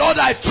say, Lord,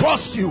 I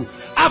trust you,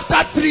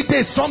 after 3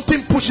 days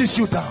something pushes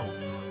you down.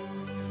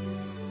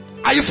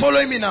 Are you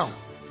following me now?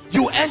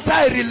 You enter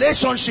a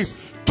relationship,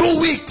 2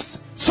 weeks,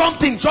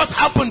 something just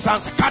happens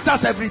and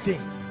scatters everything.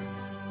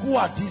 Who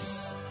are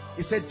these?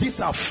 He said, these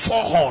are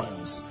 4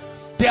 horns.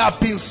 They have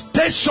been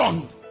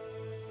stationed,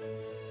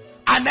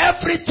 and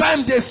every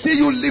time they see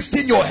you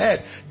lifting your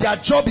head, their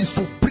job is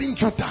to bring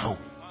you down.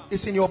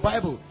 It's in your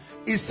Bible.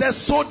 It says,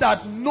 so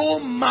that no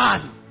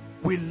man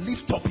will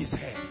lift up his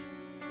head.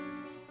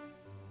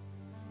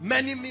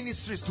 Many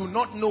ministries do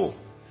not know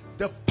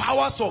the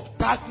powers of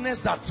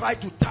darkness that try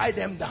to tie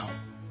them down.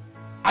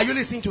 Are you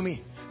listening to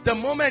me? The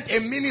moment a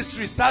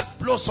ministry starts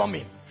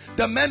blossoming,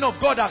 the men of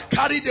God are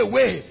carried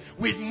away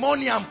with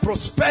money and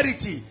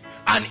prosperity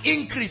and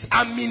increase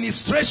and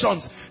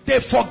ministrations. They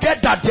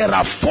forget that there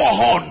are 4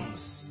 horns.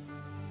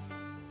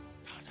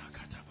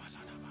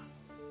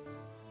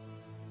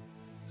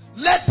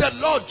 Let the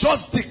Lord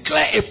just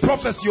declare a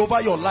prophecy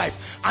over your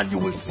life, and you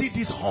will see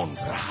these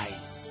horns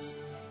rise.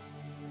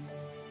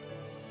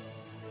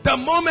 The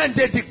moment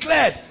they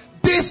declared,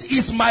 this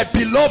is my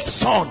beloved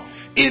son,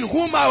 in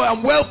whom I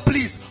am well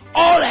pleased,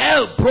 all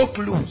hell broke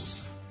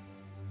loose.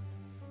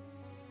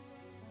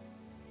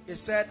 He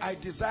said, I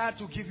desire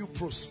to give you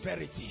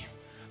prosperity,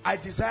 I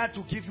desire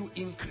to give you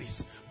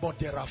increase, but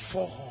there are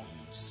 4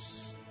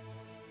 horns.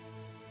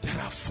 There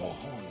are 4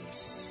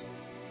 horns.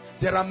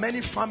 There are many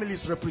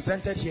families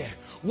represented here.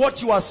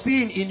 What you are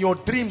seeing in your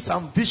dreams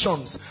and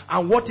visions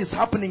and what is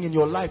happening in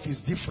your life is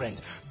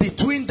different.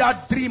 Between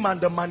that dream and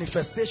the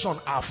manifestation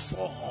are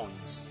 4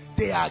 horns.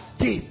 They are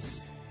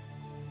gates.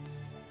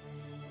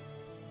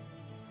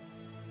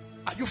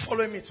 Are you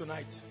following me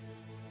tonight?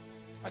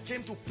 I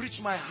came to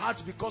preach my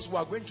heart because we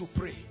are going to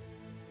pray.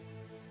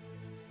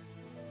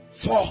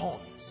 4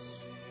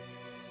 horns.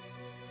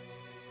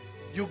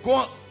 You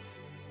go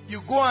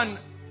and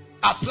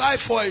apply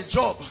for a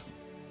job.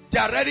 They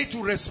are ready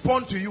to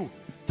respond to you.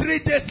 3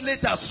 days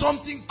later,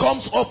 something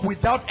comes up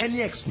without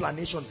any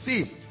explanation.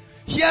 See,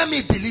 hear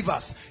me,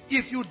 believers.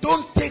 If you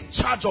don't take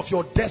charge of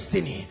your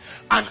destiny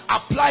and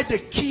apply the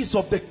keys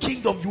of the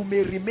kingdom, you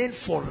may remain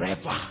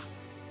forever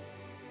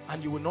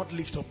and you will not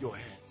lift up your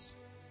hands.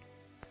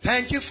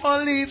 Thank you for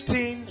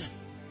lifting.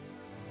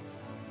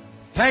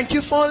 Thank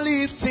you for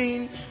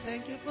lifting.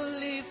 Thank you for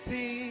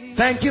lifting.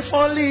 Thank you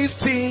for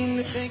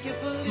lifting. Thank you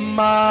for lifting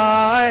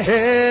my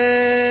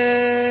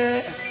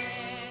head.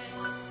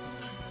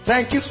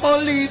 Thank you for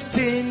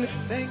lifting.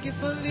 Thank you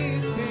for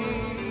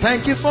lifting.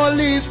 Thank you for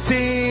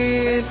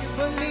lifting. Thank you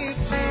for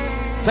lifting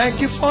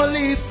Thank you for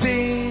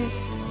lifting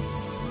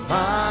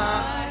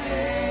my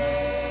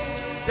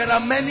head. There are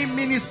many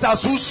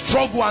ministers who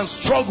struggle and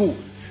struggle.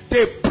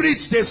 They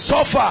preach, they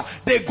suffer,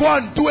 they go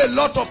and do a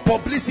lot of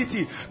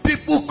publicity.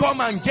 People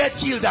come and get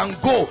healed and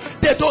go.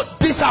 They don't.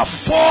 These are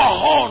 4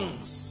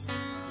 horns.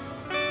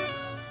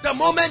 The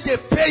moment they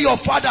pay your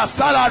father's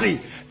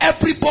salary,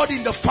 everybody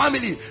in the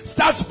family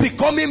starts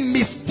becoming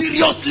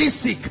mysteriously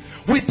sick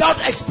without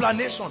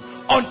explanation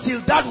until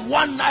that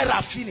 1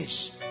 naira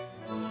finish.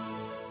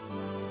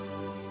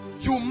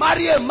 You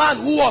marry a man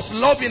who was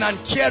loving and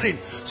caring,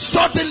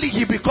 suddenly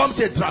he becomes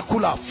a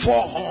Dracula.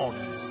 4 horns.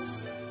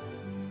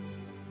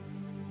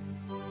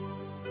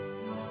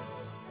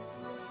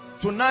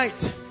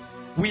 Tonight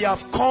we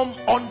have come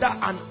under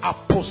an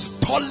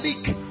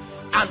apostolic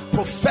and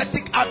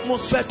prophetic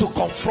atmosphere to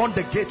confront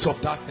the gates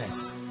of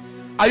darkness.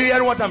 Are you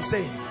hearing what I'm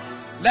saying?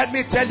 Let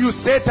me tell you,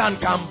 Satan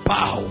can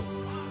bow.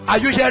 Are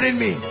you hearing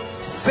me?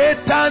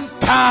 Satan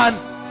can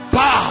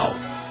bow.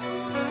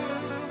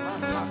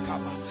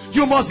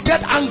 You must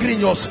get angry in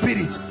your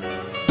spirit.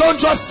 Don't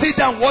just sit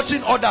down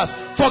watching others.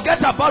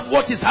 Forget about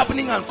what is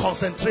happening and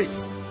concentrate.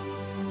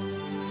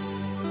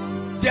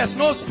 There's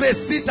no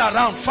space. Sit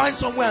around. Find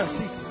somewhere and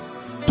sit.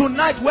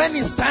 Tonight, when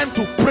it's time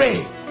to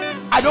pray,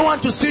 I don't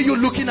want to see you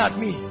looking at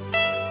me.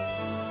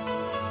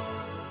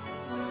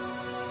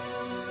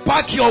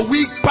 Pack your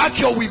wig, pack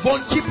your weave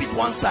on, keep it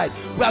one side.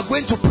 We are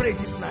going to pray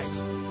this night.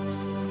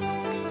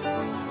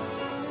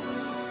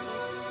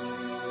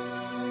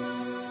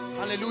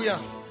 Hallelujah.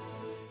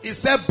 He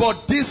said,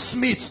 but these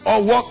smiths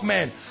or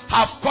workmen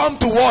have come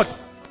to what?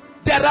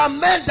 There are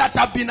men that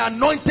have been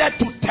anointed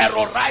to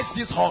terrorize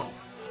this horn.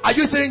 Are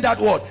you saying that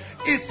word?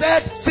 He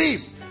said,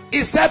 see, he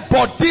said,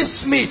 but these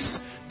smiths,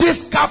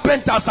 these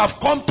carpenters have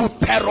come to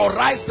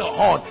terrorize the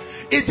horn.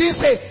 It didn't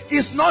say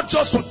it's not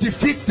just to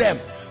defeat them,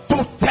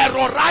 to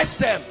terrorize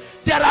them.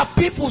 There are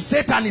people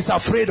Satan is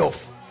afraid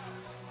of.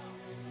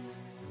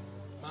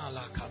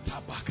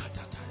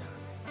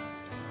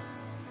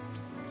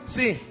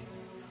 See,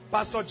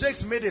 Pastor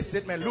Jakes made a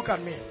statement. Look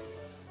at me.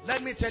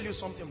 Let me tell you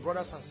something,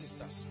 brothers and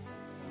sisters.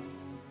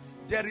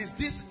 There is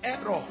this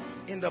error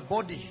in the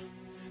body.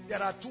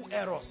 There are two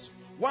errors.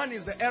 One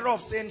is the error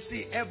of saying,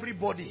 see,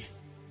 everybody,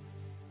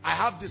 I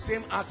have the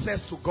same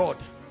access to God.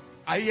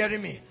 Are you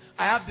hearing me?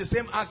 I have the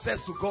same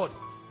access to God.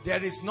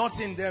 There is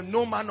nothing there.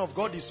 No man of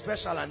God is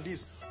special and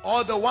this.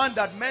 Or the one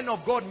that men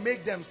of God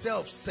make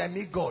themselves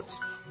semi-gods.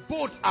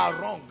 Both are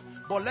wrong.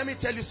 But let me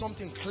tell you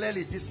something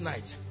clearly this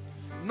night.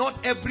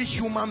 Not every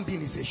human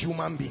being is a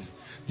human being.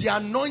 The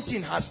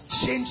anointing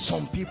has changed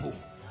some people.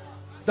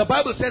 The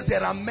Bible says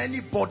there are many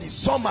bodies.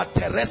 Some are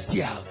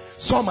terrestrial,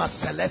 some are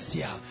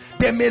celestial.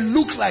 They may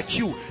look like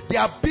you.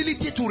 The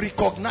ability to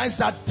recognize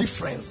that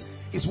difference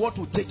is what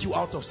will take you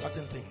out of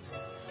certain things.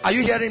 Are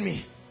you hearing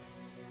me?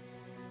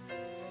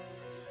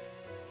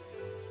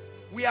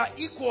 We are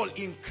equal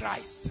in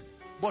Christ,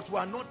 but we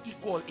are not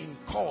equal in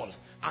call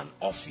and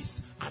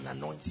office and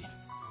anointing.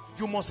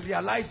 You must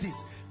realize this.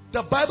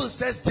 The Bible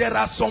says there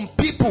are some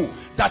people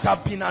that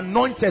have been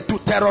anointed to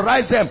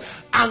terrorize them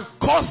and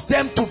cause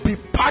them to be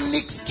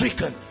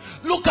panic-stricken.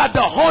 Look at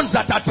the horns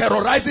that are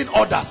terrorizing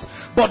others.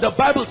 But the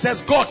Bible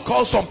says God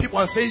calls some people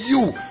and say,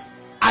 you,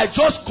 I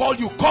just call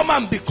you, come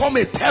and become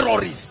a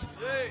terrorist.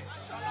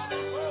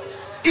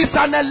 It's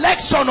an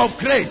election of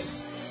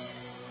grace.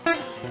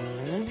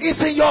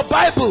 It's in your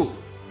Bible.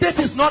 This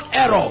is not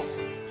error.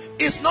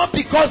 It's not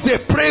because they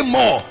pray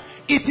more.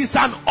 It is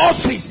an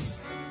office.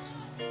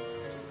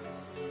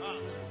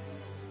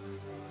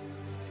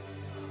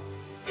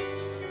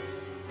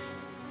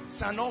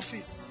 An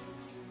office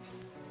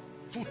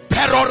to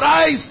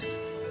terrorize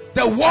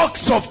the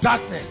works of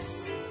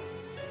darkness.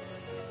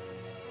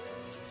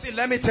 See,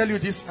 let me tell you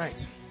this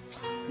night,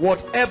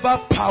 whatever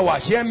power,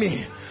 hear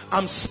me,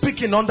 I'm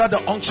speaking under the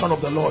unction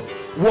of the Lord.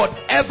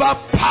 Whatever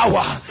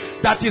power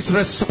that is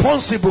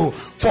responsible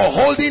for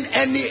holding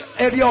any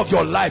area of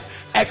your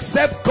life,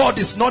 except God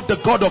is not the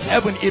God of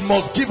heaven, it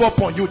must give up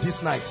on you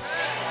this night.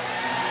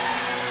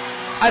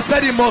 I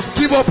said it must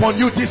give up on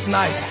you this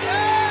night.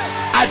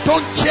 I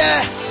don't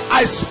care.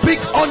 I speak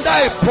under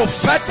a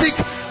prophetic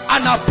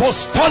and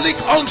apostolic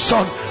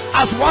unction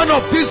as one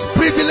of these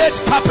privileged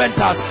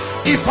carpenters.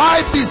 If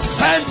I be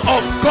sent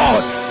of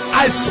God,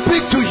 I speak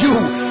to you.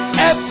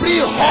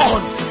 Every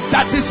horn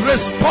that is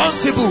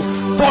responsible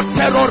for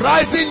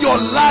terrorizing your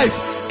life,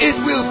 it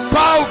will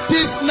bow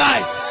this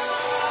night.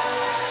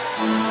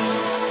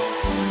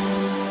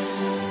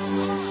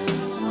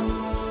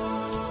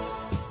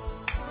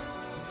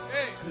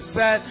 He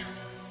said,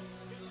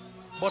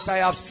 but I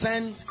have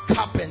sent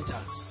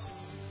carpenters.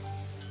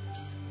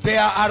 They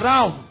are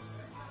around,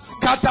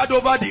 scattered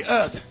over the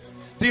earth.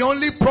 The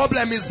only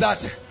problem is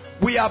that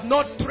we have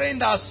not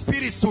trained our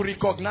spirits to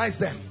recognize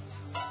them.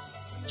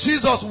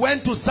 Jesus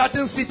went to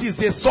certain cities,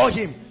 they saw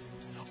him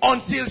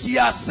until he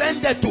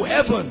ascended to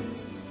heaven,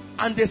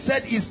 and they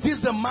said, is this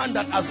the man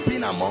that has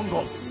been among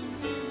us?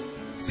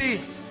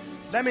 See,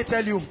 let me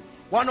tell you,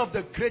 one of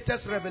the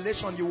greatest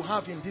revelations you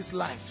have in this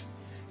life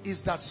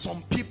is that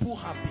some people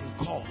have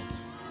been called.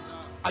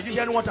 Are you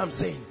hearing what I'm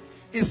saying?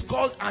 It's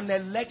called an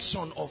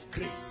election of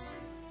grace.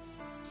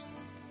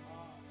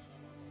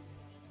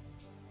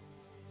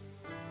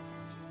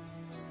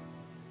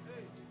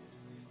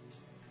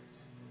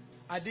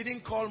 I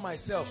didn't call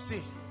myself.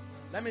 See,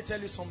 let me tell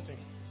you something.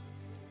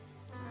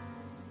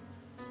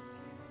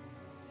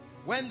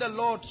 When the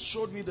Lord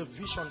showed me the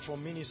vision for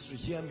ministry,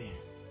 hear me.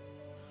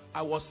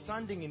 I was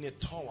standing in a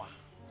tower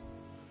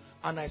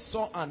and I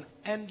saw an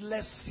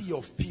endless sea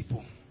of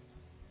people.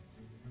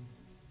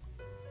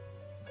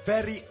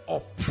 Very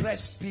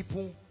oppressed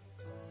people,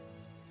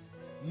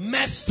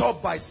 messed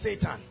up by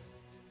Satan.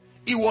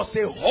 It was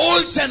a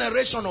whole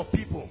generation of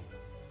people.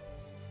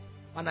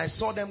 And I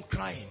saw them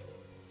crying.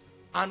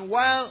 And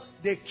while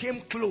they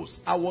came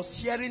close, I was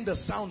hearing the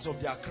sounds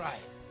of their cry.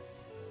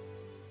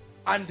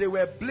 And they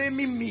were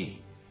blaming me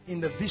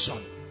in the vision.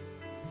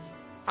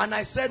 And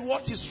I said,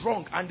 what is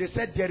wrong? And they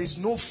said, there is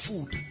no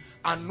food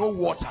and no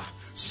water.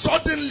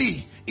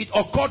 Suddenly, it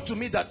occurred to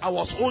me that I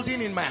was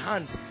holding in my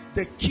hands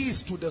the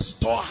keys to the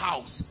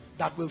storehouse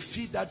that will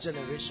feed that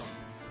generation.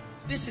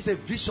 This is a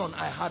vision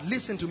I had.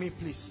 Listen to me,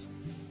 please.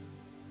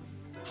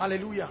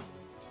 Hallelujah.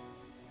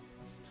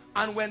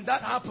 And when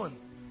that happened,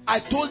 I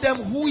told them,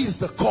 who is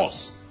the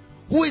cause?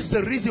 Who is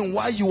the reason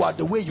why you are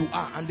the way you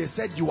are? And they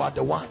said, you are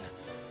the one.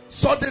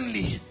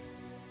 Suddenly,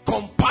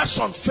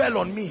 compassion fell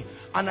on me.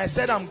 And I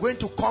said, I'm going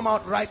to come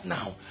out right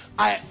now.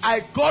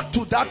 I got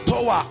to that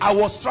tower. I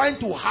was trying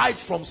to hide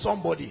from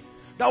somebody.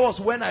 That was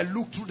when I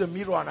looked through the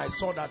mirror and I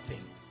saw that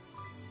thing.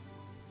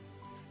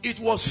 It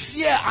was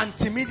fear and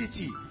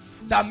timidity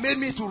that made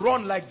me to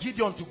run like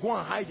Gideon to go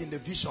and hide in the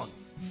vision.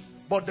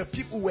 But the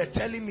people were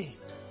telling me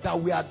that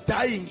we are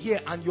dying here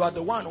and you are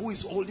the one who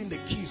is holding the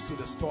keys to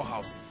the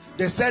storehouse.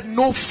 They said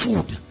no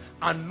food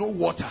and no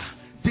water.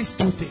 These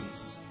two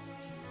things.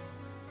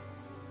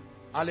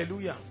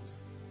 Hallelujah.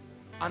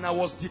 And I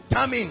was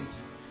determined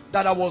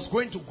that I was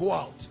going to go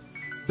out.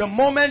 The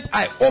moment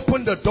I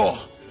opened the door,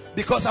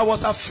 because I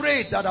was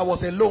afraid that I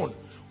was alone.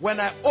 When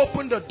I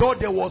opened the door,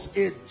 there was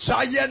a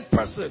giant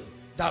person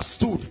that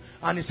stood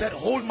and he said,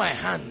 hold my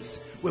hands.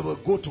 we will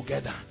go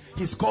together.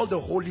 He's called the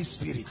Holy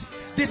Spirit.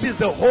 This is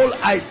the whole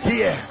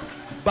idea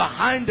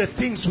behind the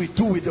things we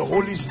do with the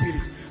Holy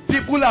Spirit.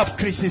 People have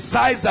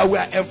criticized that we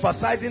are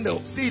emphasizing the...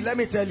 See, let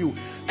me tell you,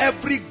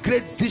 every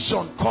great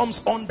vision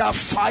comes under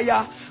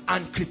fire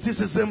and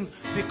criticism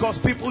because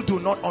people do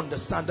not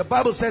understand. The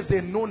Bible says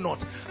they know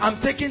not. I'm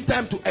taking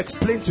time to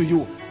explain to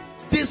you.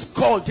 This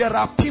call, there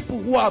are people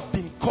who have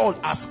been called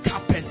as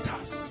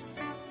carpenters.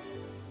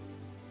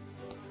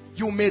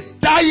 You may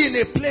die in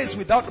a place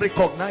without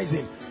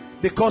recognizing,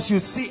 because you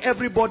see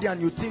everybody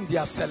and you think they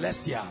are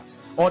celestial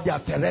or they are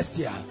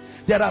terrestrial.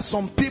 There are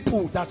some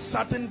people that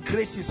certain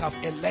graces have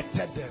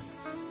elected them.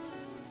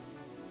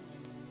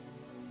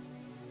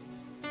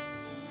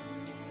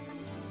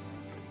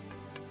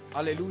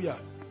 Hallelujah.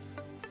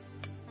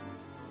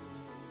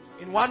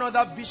 In one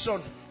other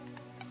vision,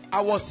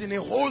 I was in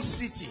a whole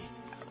city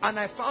and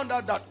I found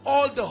out that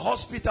all the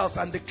hospitals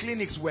and the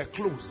clinics were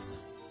closed.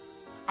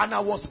 And I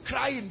was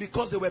crying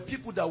because there were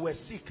people that were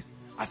sick.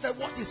 I said,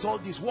 what is all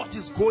this? What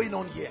is going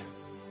on here?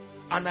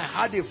 And I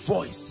heard a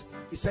voice.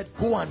 He said,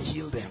 go and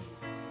heal them.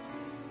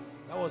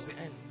 That was the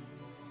end.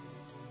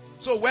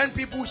 So when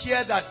people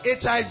hear that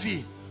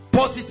HIV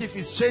positive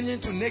is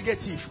changing to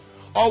negative,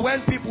 or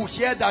when people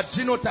hear that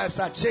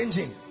genotypes are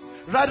changing,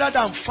 rather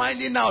than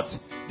finding out,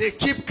 they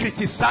keep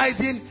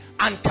criticizing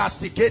and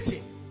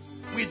castigating.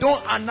 We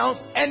don't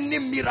announce any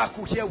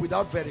miracle here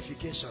without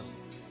verification.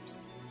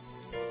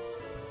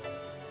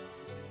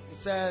 He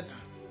said,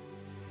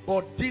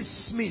 but these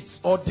smiths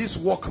or these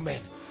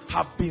workmen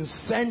have been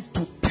sent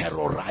to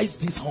terrorize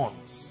these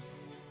horns.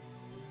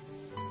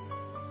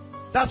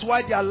 That's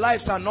why their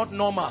lives are not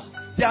normal.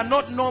 They are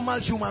not normal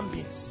human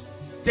beings.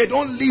 They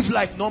don't live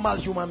like normal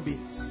human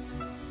beings.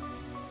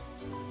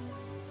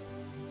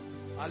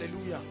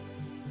 Hallelujah.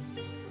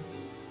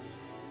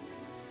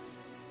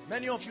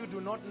 Many of you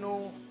do not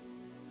know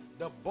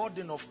the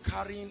burden of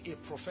carrying a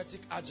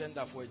prophetic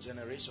agenda for a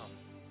generation.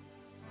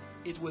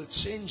 It will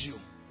change you.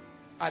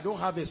 I don't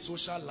have a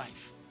social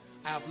life.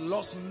 I have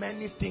lost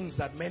many things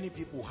that many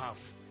people have.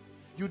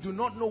 You do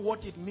not know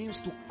what it means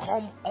to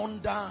come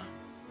under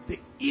the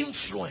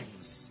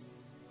influence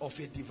of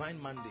a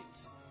divine mandate.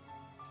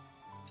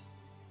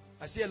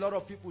 I see a lot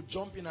of people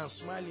jumping and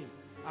smiling.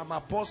 I'm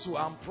apostle,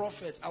 I'm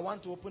prophet, I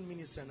want to open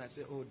ministry, and I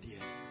say, oh dear.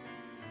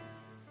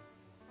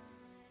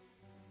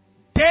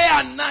 Day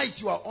and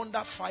night you are under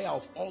fire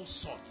of all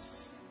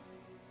sorts.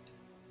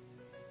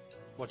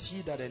 But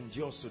he that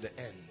endures to the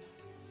end.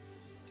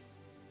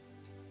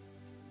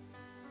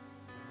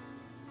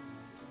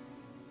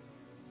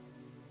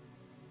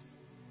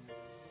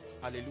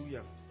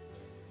 Hallelujah.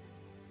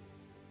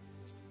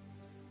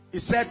 He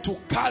said to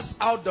cast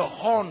out the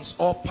horns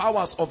or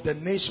powers of the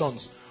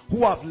nations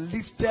who have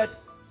lifted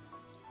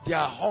their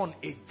horn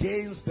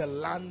against the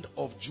land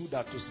of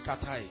Judah to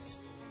scatter it.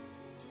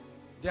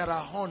 There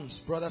are horns,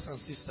 brothers and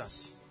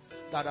sisters,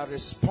 that are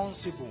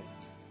responsible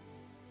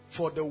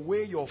for the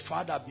way your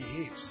father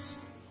behaves,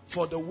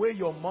 for the way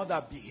your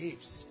mother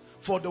behaves,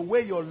 for the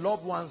way your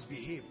loved ones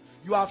behave.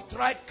 You have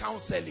tried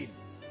counseling.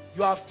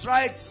 You have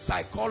tried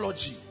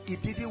psychology.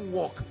 It didn't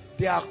work.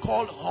 They are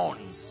called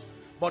horns.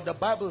 But the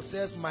Bible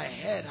says, my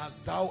head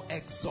hast thou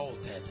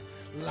exalted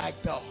like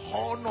the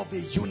horn of a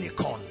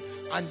unicorn,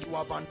 and you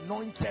have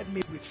anointed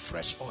me with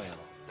fresh oil.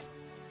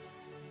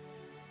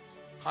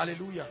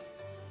 Hallelujah.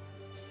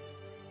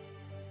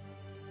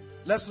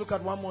 Let's look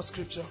at one more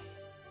scripture.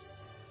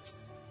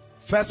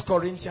 1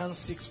 Corinthians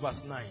 6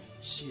 verse 9.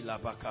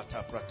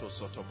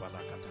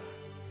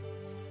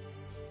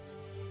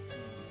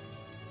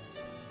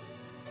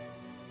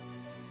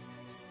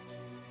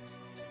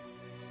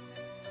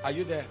 Are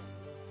you there?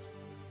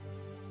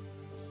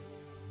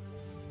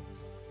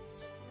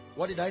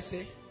 What did I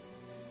say?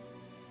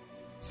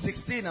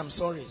 16, I'm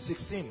sorry.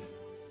 16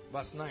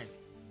 verse 9.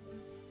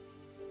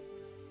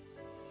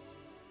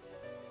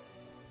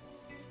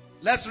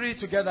 Let's read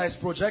together. It's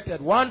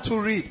projected. 1,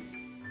 2, read.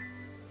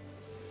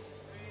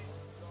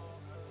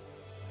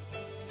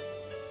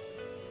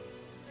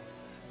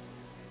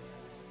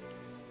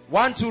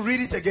 Want to read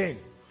it again.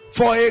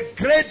 For a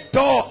great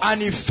door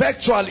and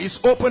effectual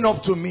is opened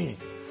up to me,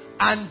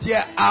 and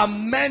there are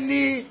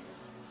many.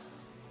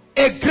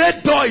 A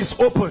great door is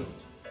opened.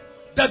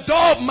 The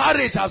door of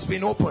marriage has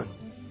been opened.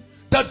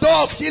 The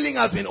door of healing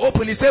has been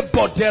opened. He said,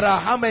 but there are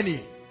how many?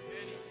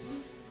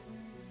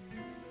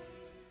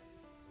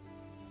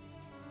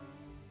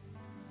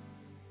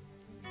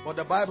 But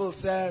the Bible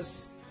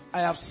says, I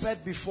have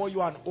set before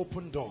you an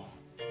open door.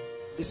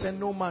 He said,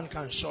 no man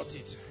can shut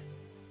it.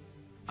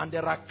 And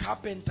there are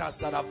carpenters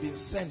that have been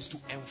sent to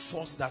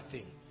enforce that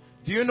thing.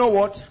 Do you know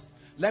what?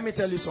 Let me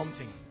tell you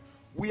something.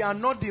 We are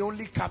not the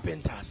only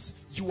carpenters.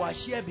 You are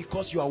here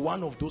because you are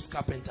one of those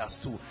carpenters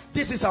too.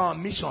 This is our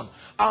mission.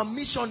 Our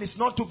mission is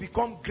not to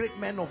become great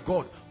men of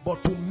God,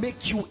 but to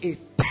make you a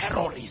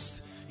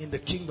terrorist in the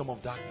kingdom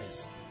of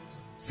darkness.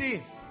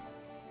 See,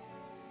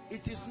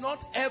 it is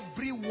not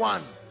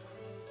everyone,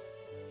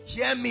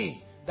 hear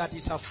me, that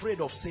is afraid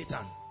of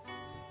Satan.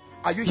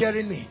 Are you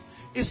hearing me?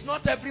 It's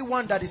not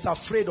everyone that is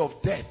afraid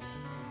of death.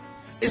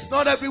 It's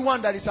not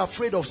everyone that is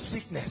afraid of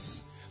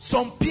sickness.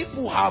 Some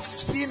people have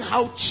seen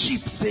how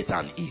cheap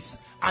Satan is,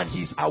 and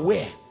he's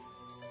aware.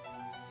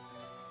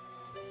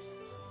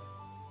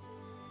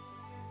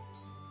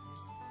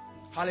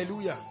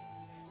 Hallelujah.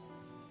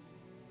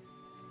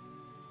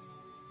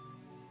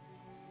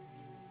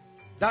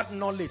 That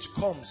knowledge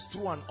comes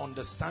through an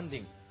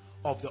understanding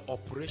of the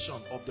operation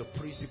of the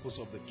principles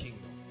of the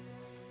kingdom.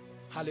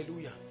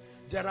 Hallelujah.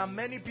 There are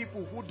many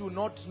people who do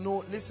not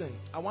know. Listen,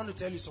 I want to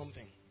tell you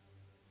something.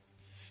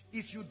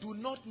 If you do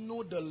not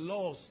know the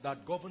laws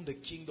that govern the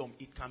kingdom,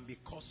 it can be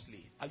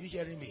costly. Are you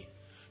hearing me?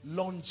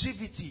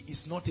 Longevity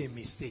is not a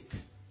mistake.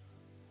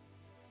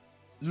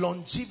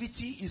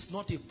 Longevity is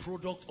not a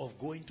product of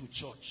going to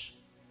church.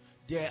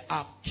 There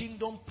are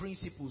kingdom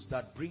principles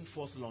that bring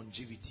forth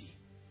longevity.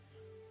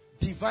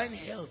 Divine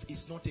health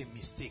is not a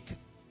mistake.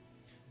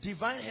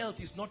 Divine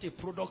health is not a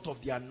product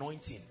of the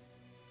anointing.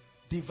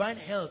 Divine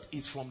health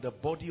is from the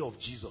body of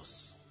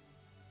Jesus.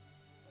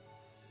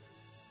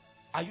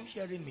 Are you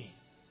hearing me?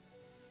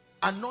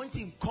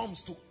 Anointing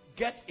comes to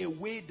get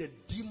away the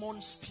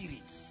demon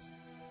spirits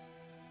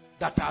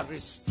that are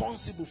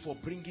responsible for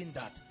bringing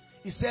that.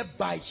 He said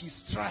by his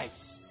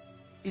stripes.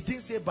 It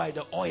didn't say by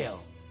the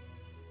oil.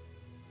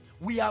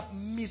 We have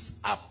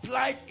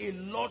misapplied a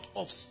lot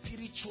of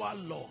spiritual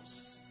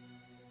laws.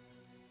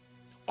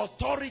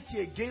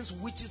 Authority against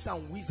witches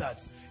and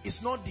wizards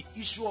is not the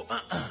issue of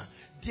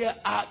there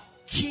are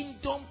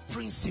kingdom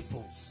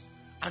principles,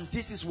 and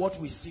this is what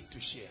we seek to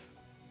share.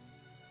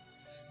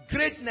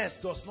 Greatness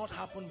does not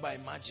happen by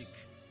magic.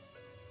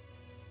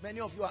 Many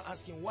of you are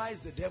asking, why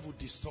is the devil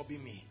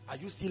disturbing me? Are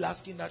you still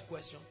asking that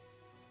question?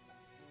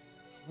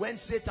 When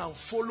Satan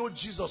followed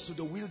Jesus to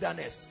the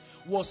wilderness,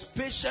 was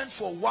patient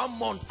for 1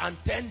 month and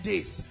 10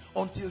 days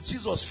until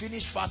Jesus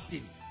finished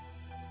fasting.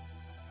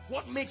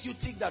 What makes you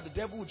think that the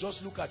devil will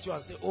just look at you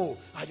and say, oh,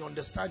 I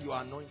understand you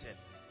are anointed?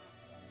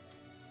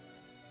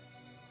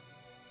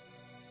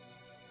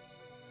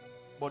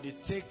 But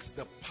it takes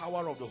the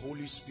power of the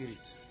Holy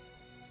Spirit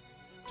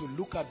to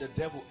look at the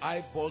devil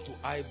eyeball to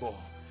eyeball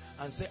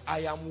and say, I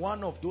am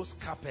one of those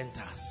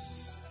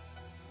carpenters.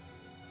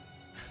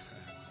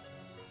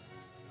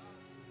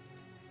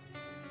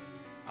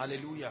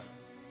 Hallelujah.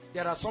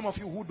 There are some of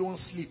you who don't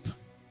sleep.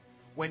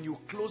 When you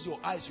close your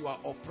eyes, you are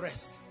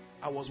oppressed.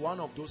 I was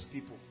one of those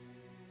people.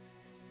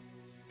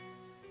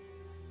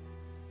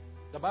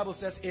 The Bible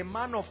says, a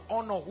man of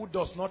honor who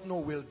does not know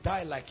will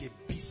die like a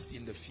beast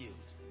in the field.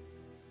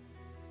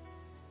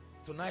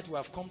 Tonight we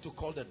have come to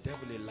call the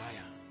devil a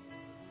liar.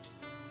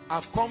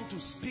 I've come to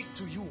speak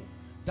to you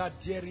that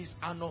there is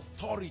an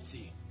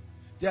authority.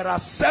 There are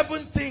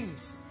 7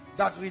 things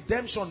that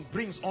redemption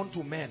brings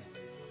unto men.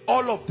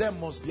 All of them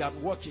must be at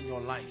work in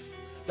your life.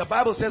 The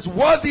Bible says,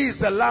 worthy is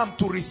the Lamb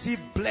to receive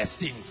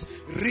blessings,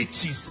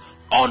 riches,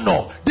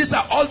 honor. These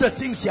are all the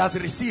things he has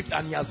received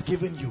and he has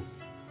given you.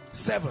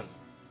 7.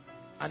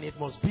 And it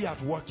must be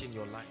at work in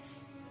your life.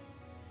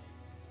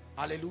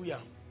 Hallelujah.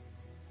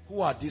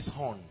 Who are these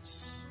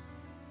horns?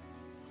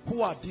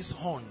 Who are these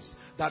horns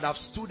that have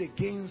stood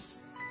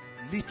against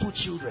little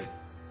children?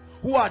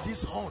 Who are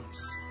these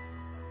horns?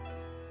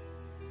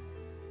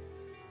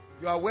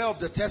 You are aware of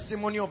the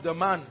testimony of the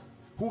man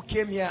who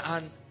came here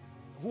and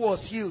who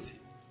was healed,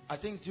 I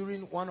think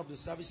during one of the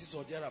services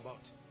or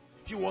thereabout.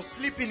 He was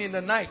sleeping in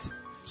the night.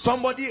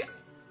 Somebody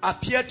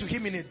appeared to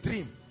him in a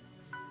dream.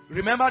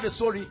 Remember the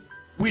story?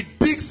 With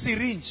big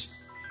syringe,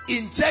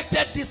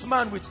 injected this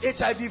man with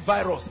HIV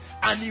virus,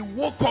 and he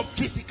woke up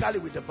physically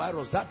with the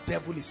virus. That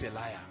devil is a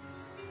liar.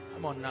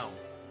 Come on now.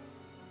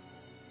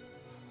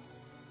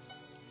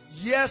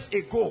 Years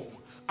ago,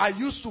 I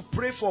used to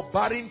pray for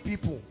barren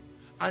people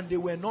and they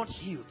were not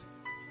healed.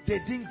 They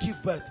didn't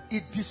give birth.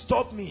 It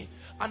disturbed me.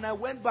 And I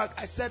went back.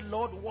 I said,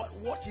 Lord,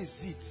 what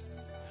is it?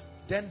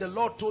 Then the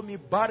Lord told me,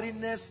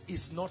 barrenness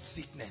is not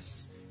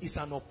sickness. It's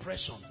an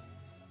oppression.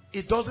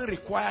 It doesn't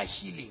require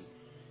healing.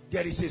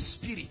 There is a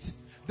spirit.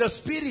 The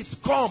spirits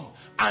come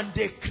and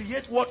they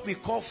create what we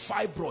call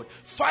fibroid.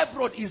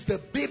 Fibroid is the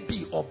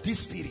baby of these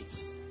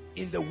spirits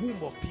in the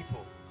womb of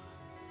people.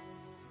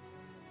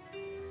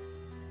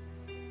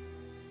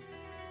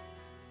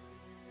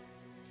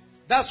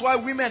 That's why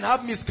women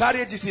have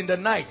miscarriages in the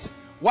night.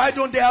 Why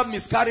don't they have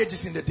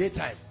miscarriages in the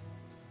daytime?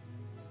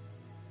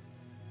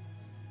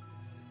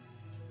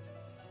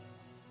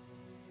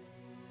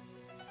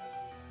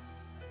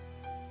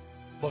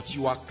 But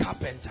you are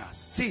carpenters.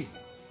 See,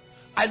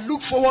 I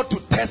look forward to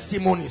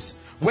testimonies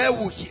where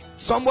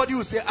somebody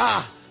will say,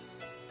 I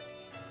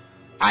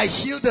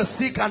healed the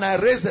sick and I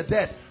raised the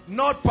dead.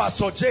 Not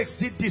Pastor Jakes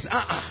did this.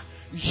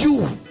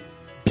 You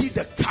be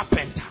the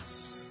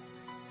carpenters.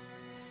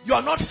 You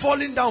are not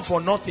falling down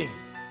for nothing.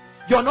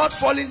 You are not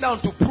falling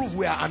down to prove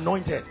we are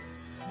anointed.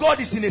 God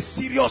is in a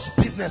serious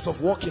business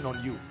of working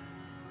on you.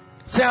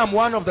 Say, I'm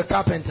one of the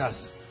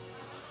carpenters.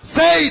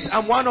 Say it,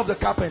 I'm one of the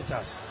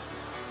carpenters.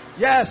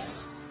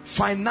 Yes,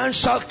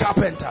 financial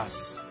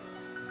carpenters.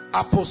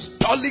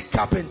 Apostolic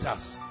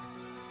carpenters.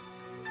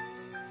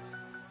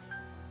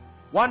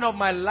 One of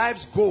my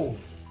life's goal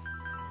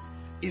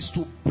is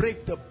to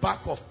break the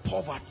back of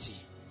poverty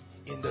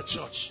in the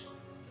church.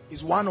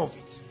 Is one of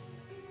it.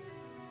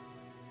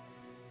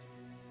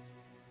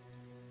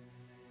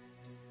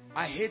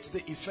 I hate the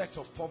effect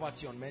of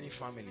poverty on many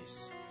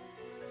families.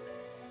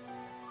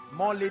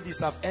 More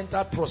ladies have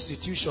entered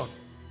prostitution.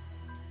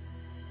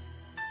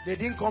 They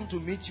didn't come to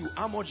meet you.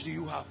 How much do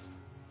you have?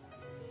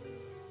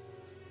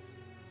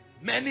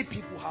 Many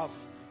people have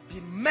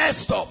been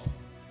messed up.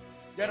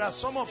 There are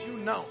some of you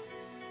now,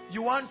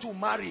 you want to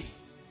marry,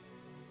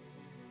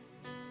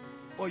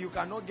 or you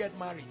cannot get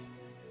married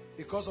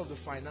because of the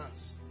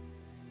finance.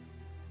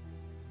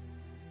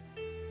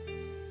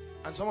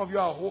 And some of you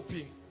are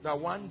hoping that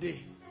one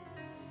day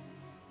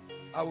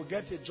I will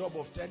get a job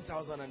of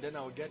 10,000 and then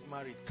I will get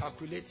married.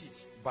 Calculate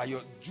it by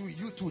you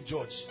two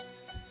judge.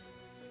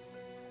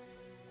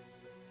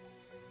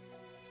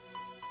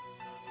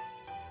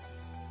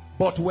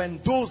 But when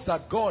those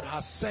that God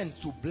has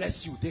sent to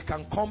bless you, they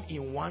can come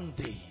in one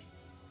day.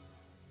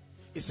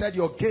 He said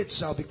your gates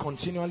shall be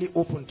continually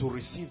open to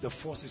receive the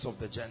forces of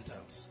the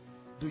Gentiles.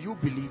 Do you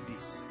believe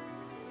this?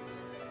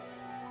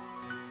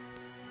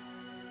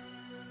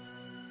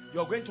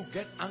 You're going to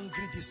get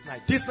angry this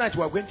night. This night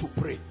we are going to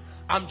pray.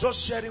 I'm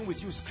just sharing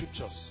with you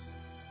scriptures.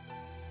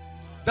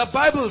 The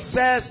Bible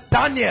says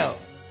Daniel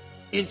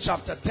in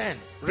chapter 10.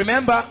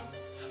 Remember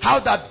how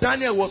that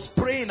Daniel was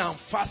praying and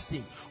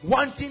fasting,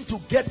 wanting to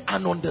get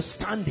an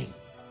understanding.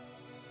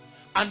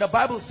 And the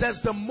Bible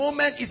says the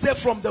moment, he said,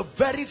 from the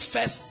very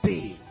first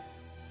day.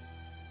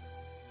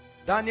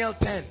 Daniel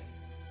 10.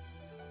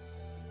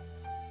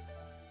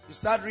 You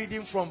start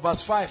reading from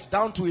verse 5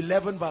 down to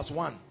 11 verse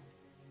 1.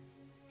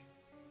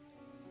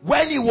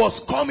 When he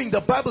was coming,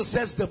 the Bible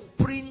says the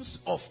prince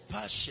of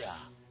Persia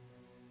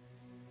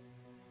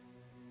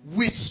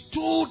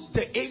withstood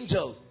the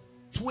angel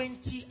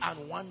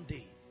 21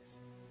 days.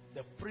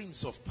 The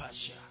prince of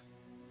Persia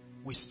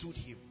withstood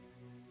him.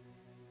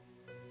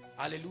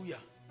 Hallelujah.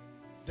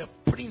 The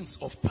prince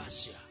of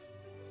Persia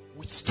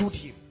withstood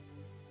him.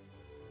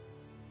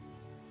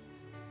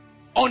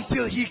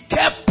 Until he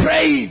kept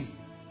praying.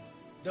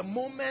 The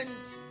moment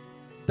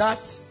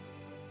that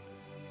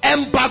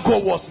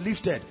embargo was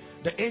lifted,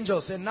 the angel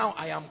said, now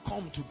I am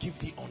come to give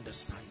thee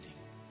understanding.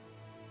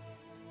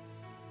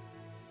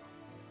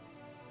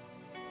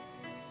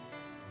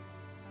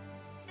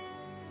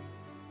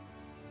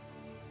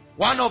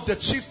 One of the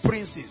chief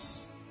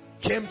princes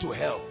came to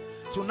help.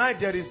 Tonight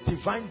there is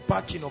divine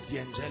backing of the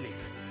angelic.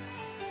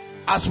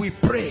 As we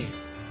pray,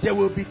 there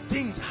will be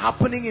things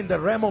happening in the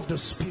realm of the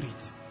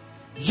spirit.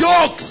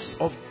 Yokes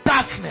of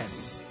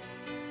darkness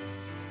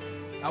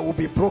that will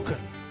be broken.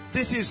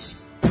 This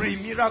is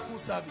pre-miracle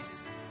service.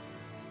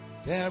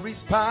 There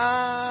is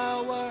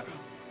power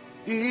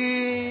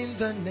in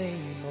the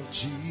name of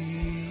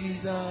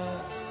Jesus.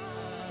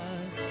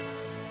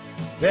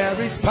 There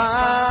is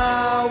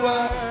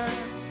power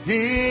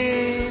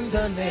in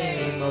the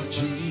name of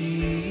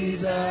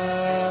Jesus.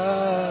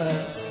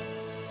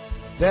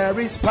 There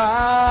is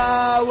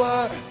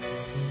power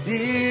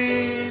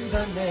in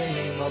the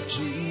name of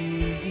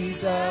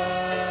Jesus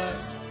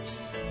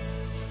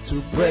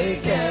to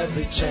break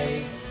every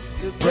chain,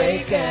 to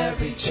break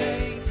every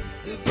chain,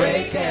 to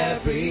break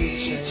every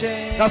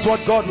chain. That's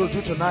what God will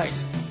do tonight.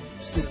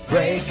 To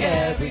break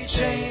every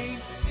chain,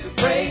 to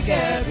break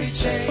every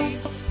chain,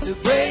 to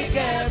break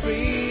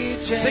every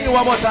chain. Sing it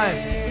one more time.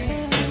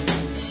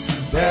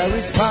 There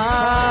is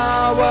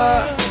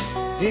power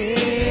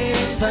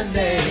in the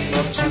name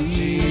of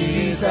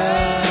Jesus.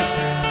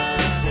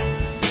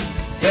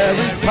 There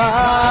is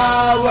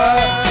power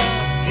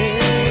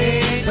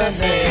in the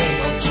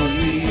name of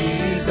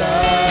Jesus.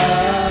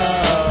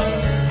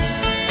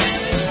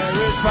 There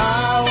is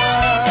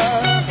power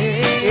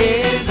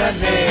in the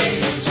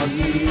name of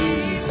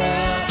Jesus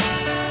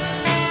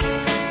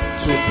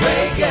to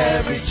break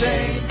every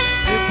chain,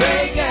 to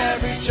break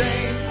every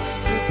chain,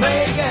 to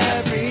break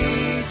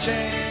every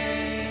chain.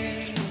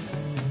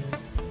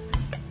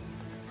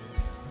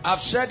 I've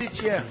shared it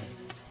here.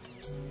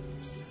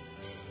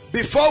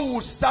 Before we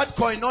would start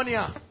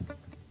Koinonia,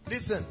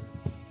 listen,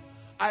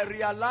 I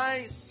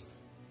realized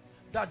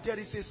that there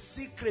is a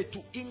secret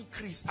to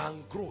increase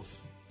and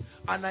growth.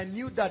 And I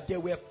knew that there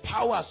were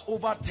powers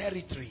over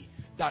territory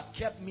that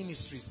kept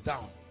ministries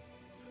down.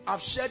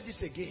 I've shared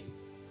this again.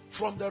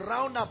 From the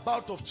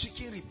roundabout of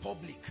Chicken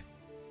Republic,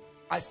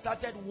 I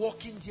started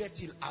walking there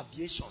till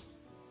aviation,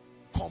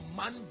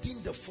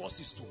 commanding the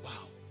forces to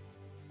bow.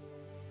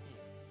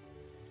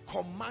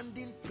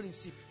 Commanding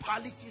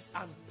principalities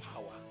and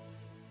power.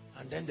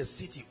 And then the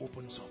city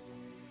opens up.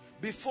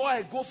 Before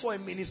I go for a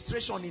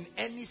ministration in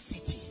any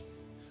city,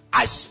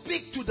 I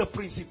speak to the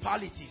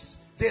principalities.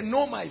 They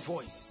know my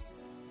voice.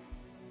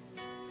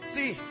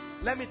 See,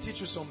 let me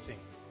teach you something.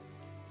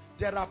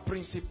 There are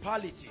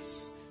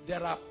principalities,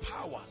 there are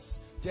powers,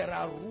 there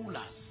are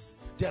rulers,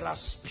 there are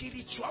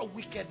spiritual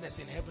wickedness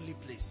in heavenly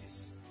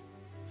places.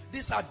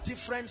 These are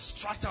different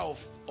strata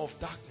of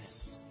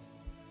darkness.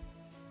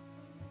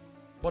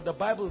 But the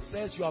Bible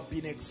says you have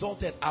been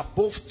exalted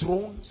above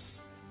thrones,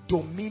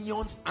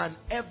 dominions, and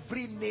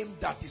every name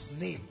that is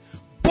named,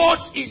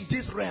 both in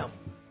this realm,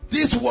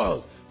 this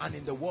world, and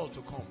in the world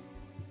to come.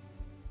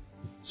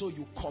 So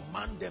you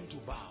command them to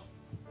bow.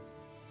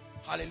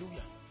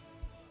 Hallelujah.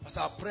 As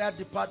our prayer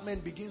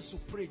department begins to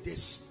pray, they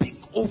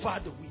speak over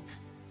the week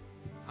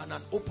and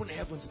an open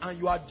heavens, and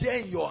you are there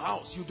in your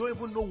house. You don't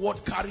even know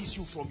what carries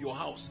you from your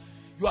house.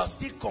 You are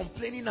still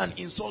complaining and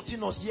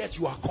insulting us, yet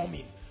you are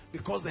coming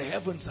because the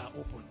heavens are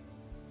open.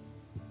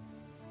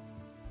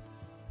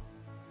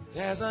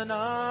 There's an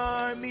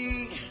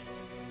army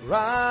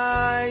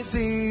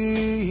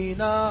rising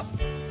up.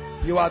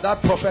 You are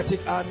that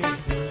prophetic army.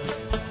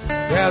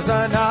 There's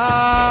an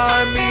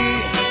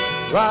army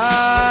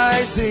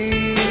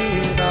rising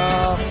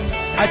up.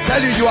 I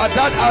tell you, you are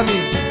that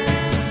army.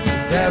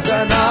 There's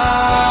an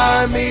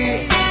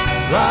army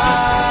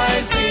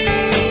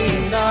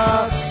rising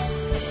up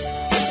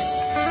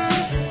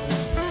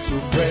to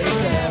break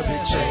every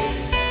chain,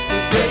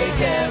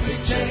 break every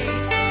chain,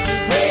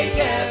 break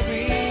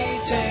every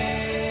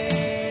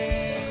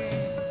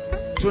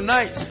chain.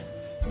 Tonight,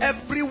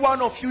 every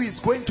one of you is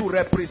going to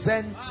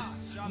represent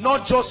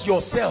not just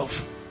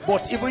yourself,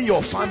 but even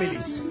your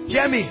families.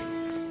 Hear me.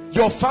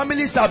 Your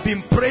families have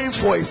been praying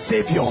for a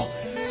savior.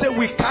 Say,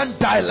 we can't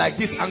die like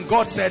this. And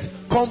God said,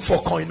 come for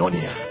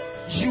koinonia.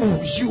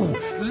 You,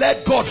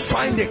 let God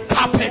find a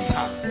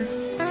carpenter.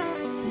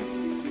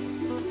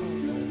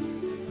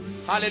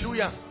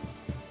 Hallelujah.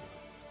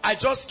 I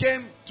just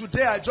came,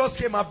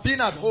 I've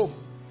been at home.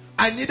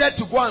 I needed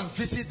to go and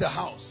visit the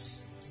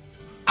house.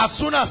 As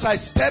soon as I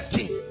stepped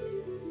in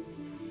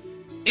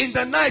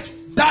the night,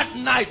 that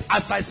night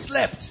as I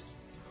slept,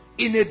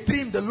 in a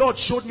dream, the Lord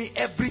showed me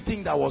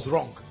everything that was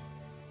wrong.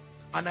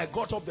 And I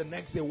got up the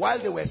next day while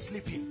they were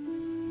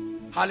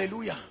sleeping.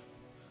 Hallelujah.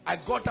 I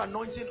got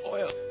anointing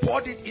oil,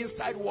 poured it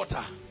inside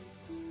water,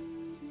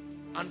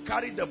 and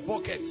carried the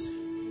bucket.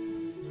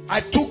 I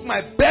took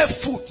my bare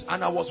foot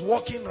and I was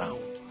walking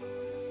around.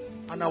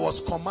 And I was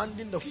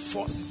commanding the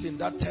forces in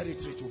that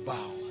territory to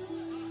bow.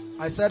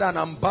 I said, an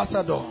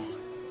ambassador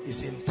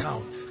is in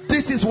town.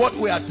 This is what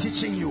we are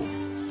teaching you.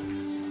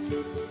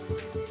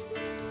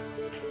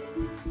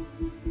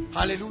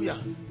 Hallelujah.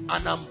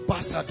 An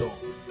ambassador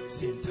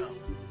is in town.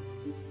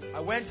 I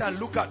went and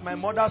looked at my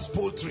mother's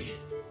poultry.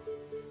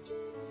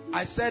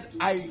 I said,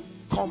 I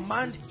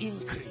command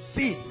increase.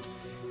 See,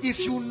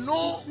 if you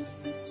know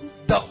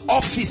the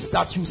office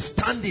that you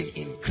stand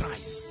in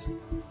Christ,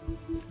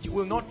 you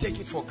will not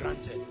take it for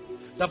granted.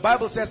 The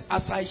Bible says,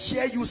 as I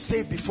hear you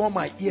say before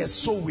my ears,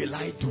 so will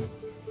I do.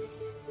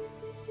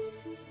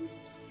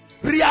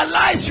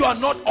 Realize you are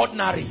not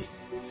ordinary.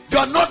 You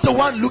are not the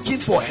one looking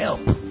for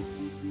help.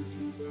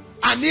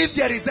 And if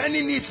there is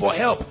any need for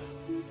help,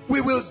 we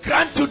will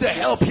grant you the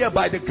help here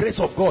by the grace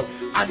of God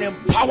and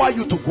empower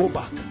you to go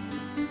back.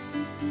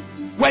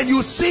 When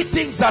you see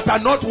things that are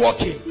not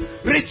working,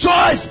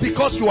 rejoice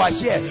because you are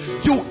here.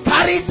 You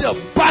carry the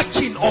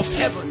backing of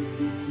heaven.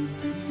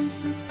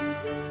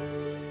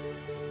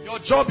 Your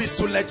job is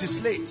to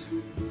legislate.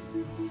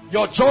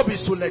 Your job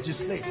is to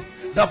legislate.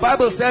 The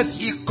Bible says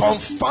he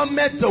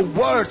confirmed the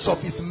words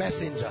of his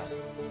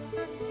messengers.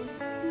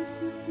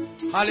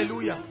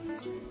 Hallelujah.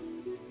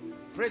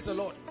 Praise the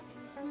Lord.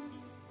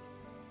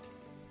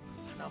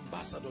 An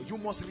ambassador, you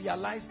must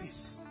realize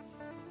this,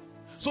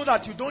 so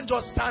that you don't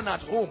just stand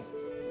at home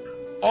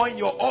or in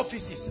your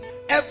offices.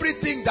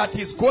 Everything that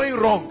is going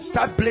wrong,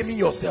 start blaming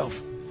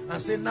yourself and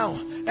say, now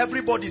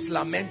everybody's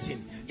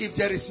lamenting. If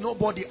there is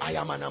nobody, I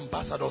am an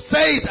ambassador.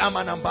 Say it, I'm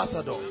an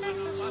ambassador.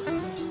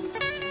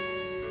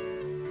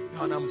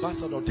 You're an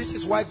ambassador. This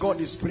is why God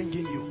is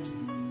bringing you,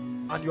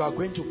 and you are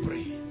going to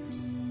pray.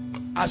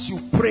 As you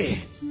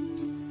pray,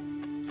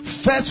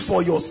 first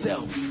for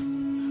yourself,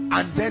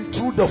 and then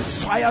through the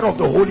fire of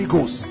the Holy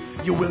Ghost,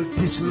 you will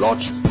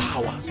dislodge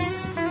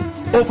powers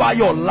over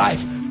your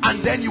life,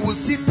 and then you will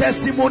see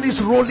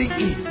testimonies rolling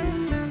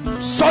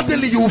in.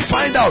 Suddenly you will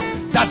find out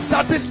that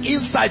certain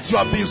insights you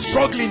have been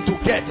struggling to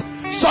get,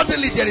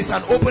 suddenly there is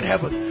an open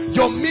heaven.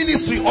 Your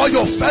ministry or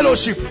your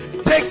fellowship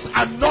takes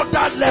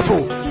another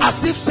level,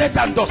 as if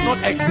Satan does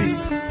not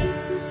exist.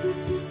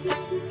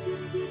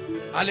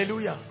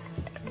 Hallelujah.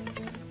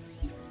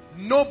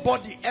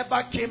 Nobody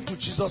ever came to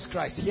Jesus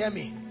Christ. Hear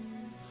me.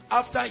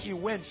 After he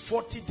went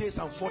 40 days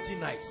and 40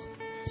 nights,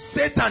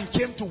 Satan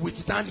came to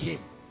withstand him,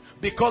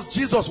 because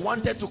Jesus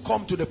wanted to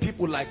come to the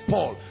people like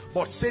Paul,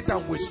 but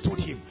Satan withstood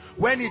him.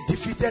 When he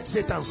defeated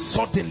Satan,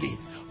 suddenly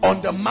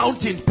on the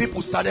mountain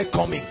people started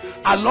coming.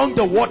 Along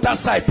the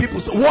waterside, people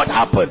said, what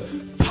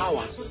happened?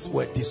 Powers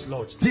were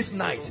dislodged. This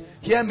night,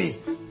 hear me,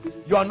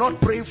 you are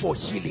not praying for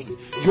healing.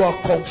 You are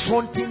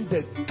confronting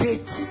the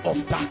gates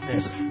of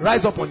darkness.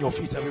 Rise up on your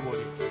feet,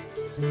 everybody.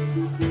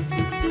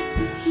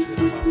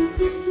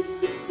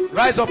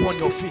 Rise up on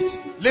your feet.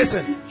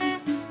 Listen.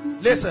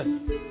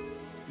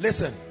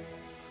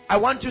 I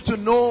want you to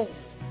know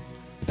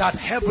that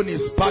heaven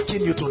is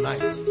backing you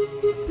tonight.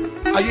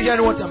 Are you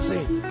hearing what I'm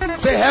saying?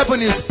 Say,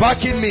 heaven is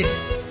backing me.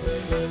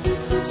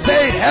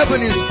 Say it,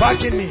 heaven is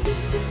backing me.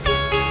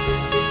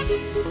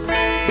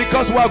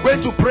 Because we are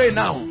going to pray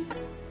now,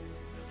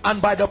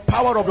 and by the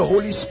power of the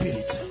Holy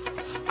Spirit,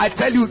 I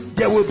tell you,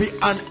 there will be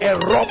an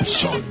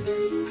eruption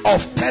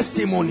of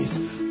testimonies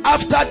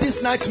After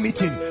this night's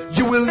meeting,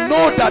 you will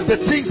know that the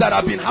things that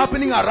have been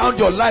happening around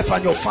your life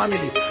and your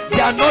family, they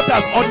are not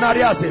as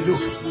ordinary as they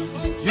look.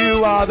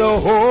 You are the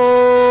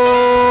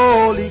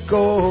Holy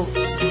Ghost.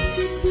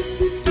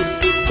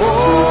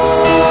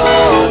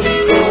 Holy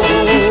Ghost.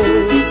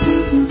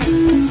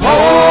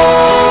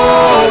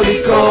 Holy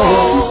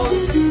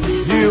Ghost.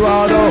 You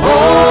are the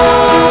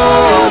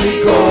Holy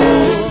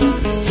Ghost.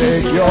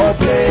 Take your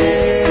place.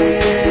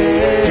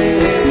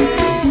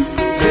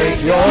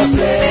 Take your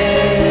place.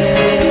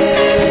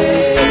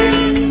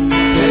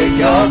 Take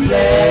your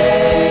place.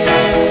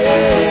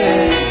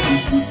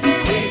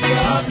 Take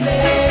your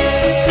place.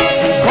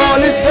 Call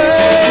his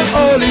name,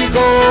 Holy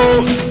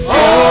Ghost.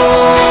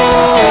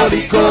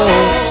 Holy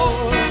Ghost.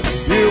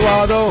 You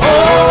are the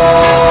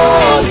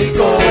Holy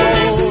Ghost.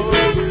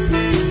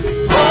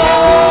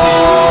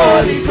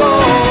 Holy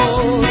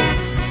Ghost.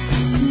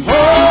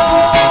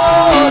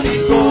 Holy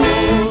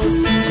Ghost.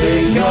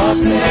 Take your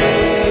place.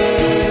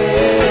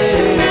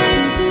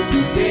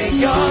 Take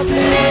your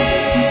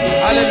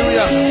place.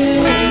 Hallelujah.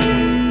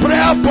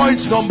 Prayer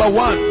point number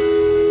 1.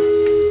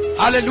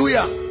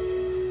 Hallelujah.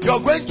 You're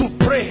going to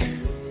pray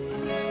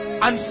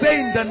and say,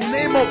 in the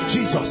name of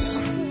Jesus,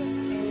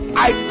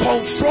 I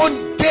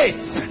confront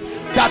gates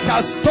that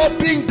are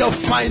stopping the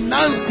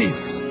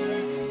finances,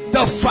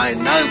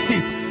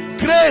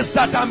 grace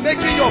that are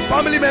making your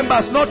family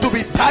members not to be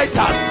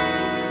tithers,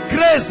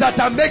 grace that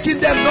are making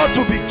them not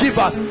to be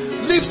givers.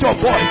 Lift your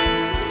voice.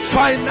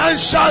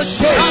 Financial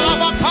gates.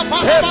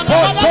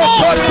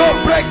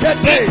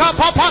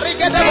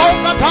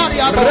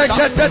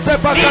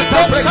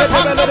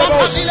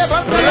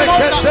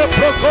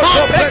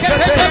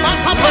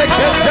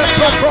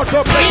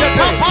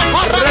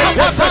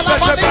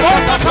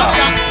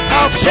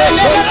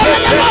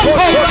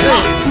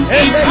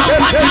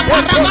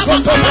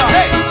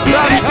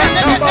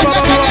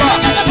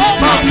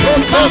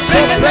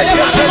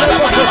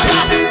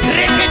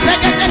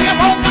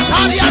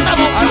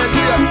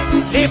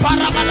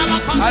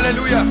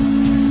 Hallelujah.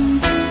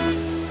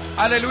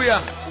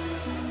 Hallelujah.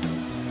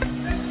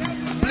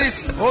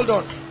 Please hold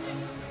on.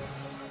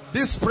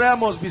 This prayer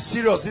must be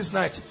serious this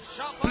night.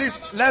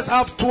 Please, let's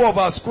have 2 of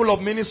our School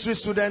of Ministry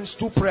students,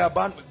 2 prayer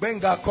band.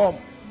 Benga, come.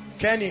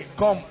 Kenny,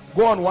 come.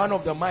 Go on one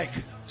of the mic.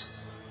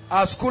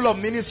 Our School of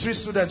Ministry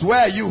students,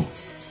 where are you?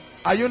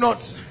 Are you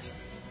not?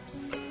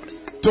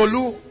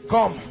 Tolu,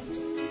 come.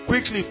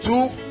 Quickly,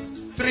 2,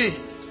 3.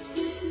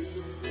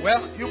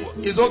 Well,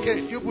 it's okay.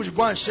 You push,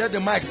 go and share the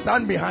mic.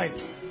 Stand behind.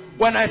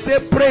 When I say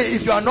pray,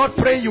 if you are not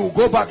praying, you will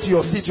go back to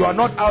your seat. You are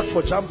not out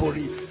for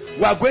jamboree.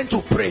 We are going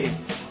to pray.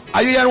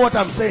 Are you hearing what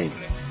I'm saying?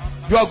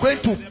 You are going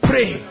to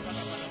pray.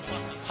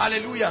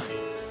 Hallelujah.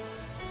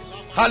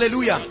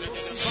 Hallelujah.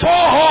 4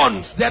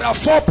 horns. There are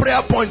 4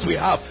 prayer points we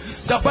have.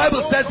 The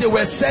Bible says they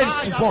were sent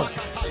to form.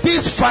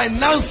 This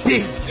finance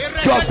thing,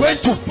 you are going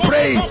to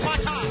pray it.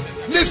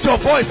 Lift your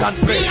voice and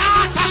pray.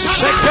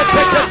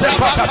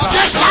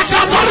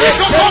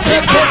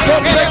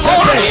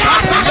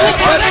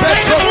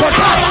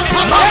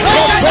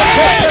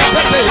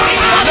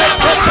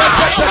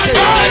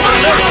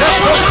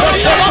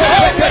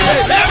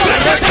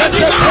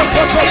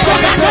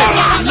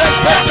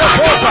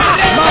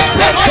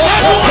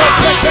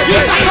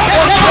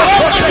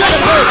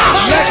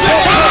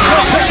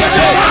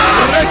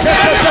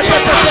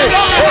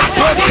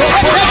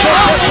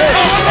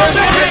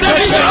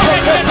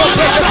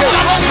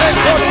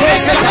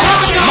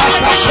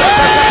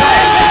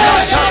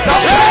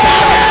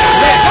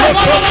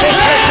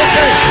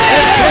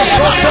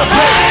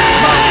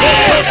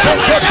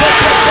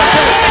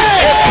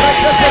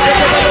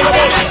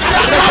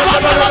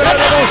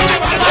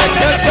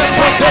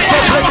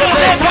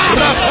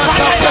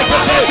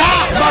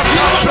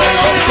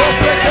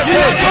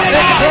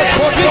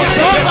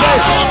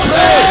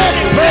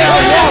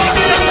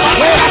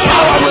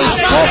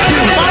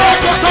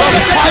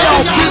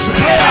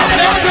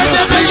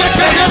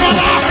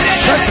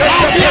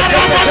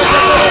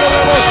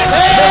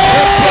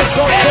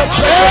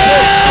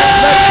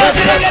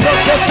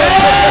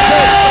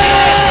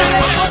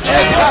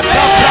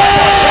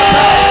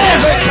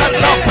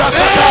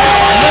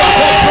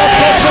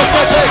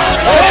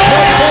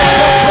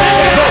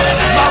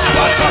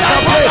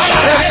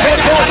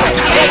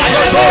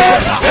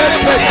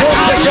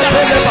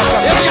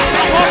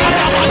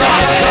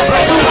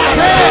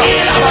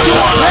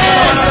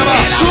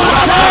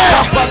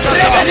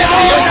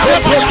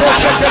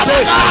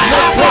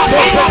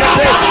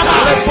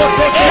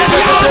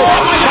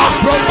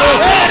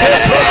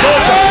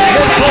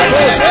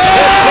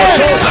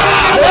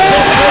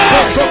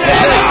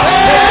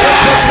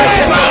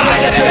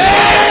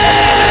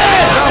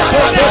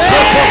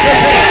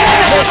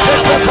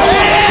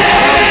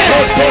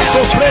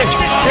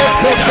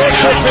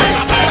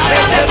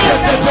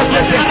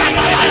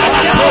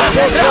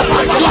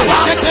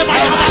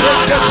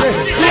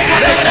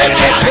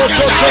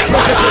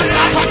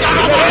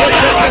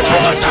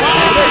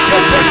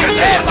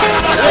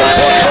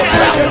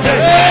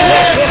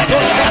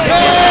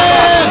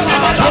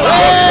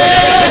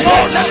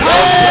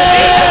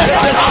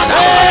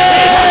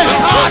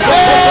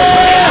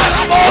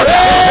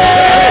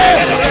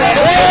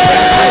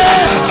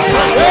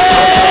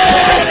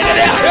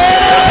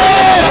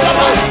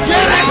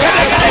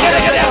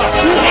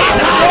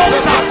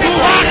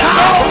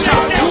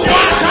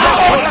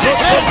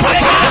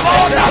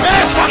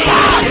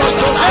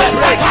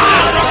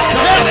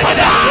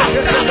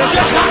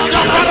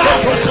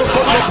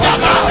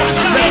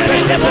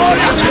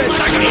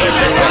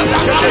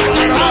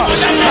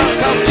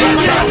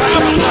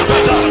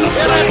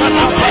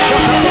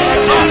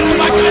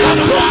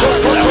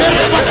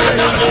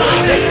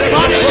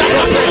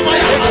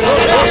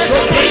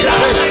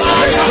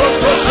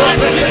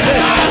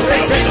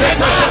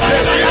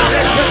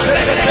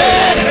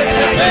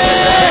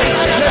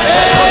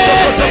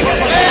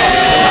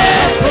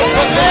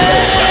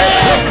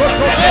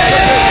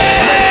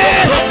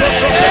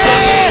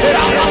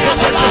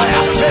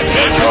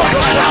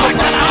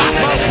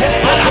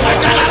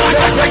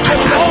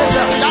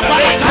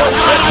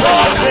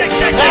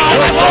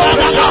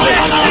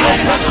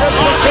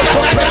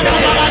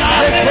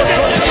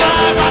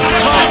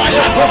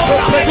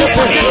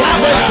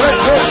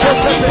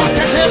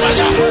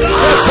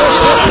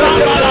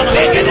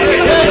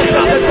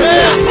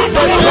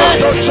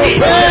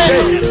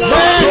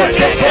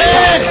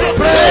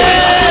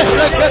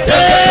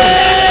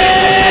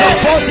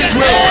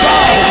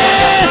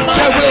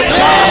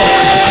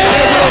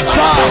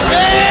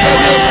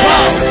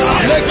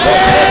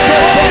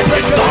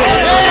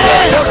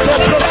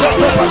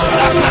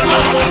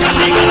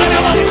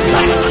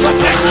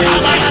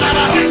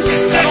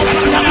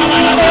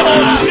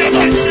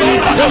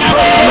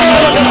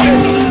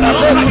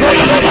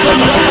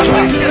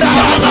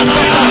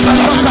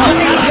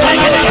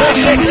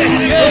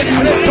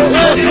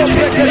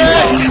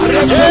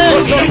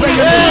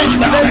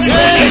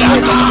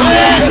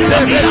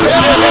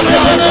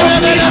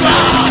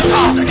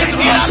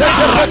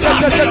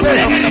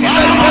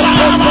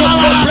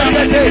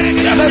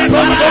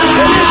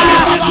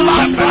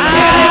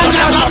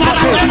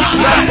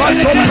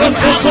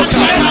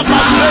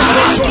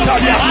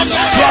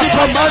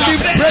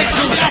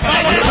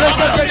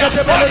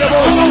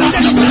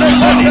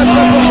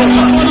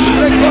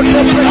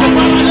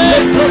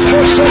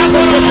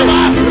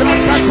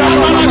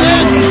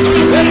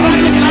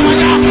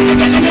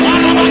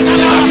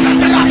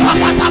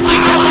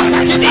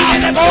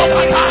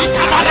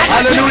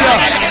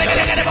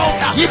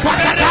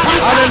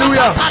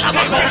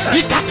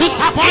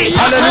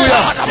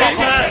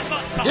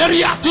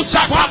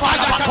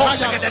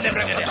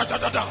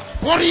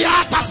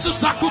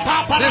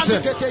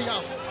 Listen,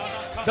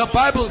 the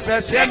Bible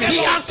says, hear me.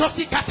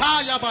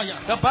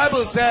 The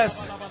Bible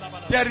says,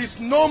 there is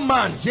no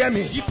man, hear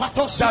me,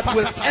 that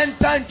will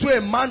enter into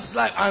a man's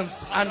life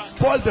and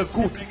spoil the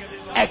goods,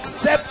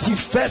 except he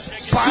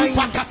first bind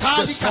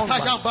the strong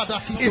man.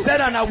 He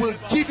said, and I will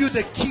give you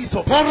the keys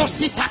of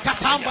peace.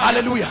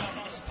 Hallelujah.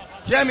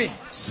 Hear me.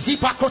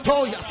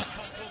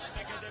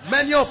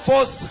 Many of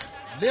us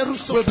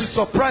will be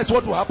surprised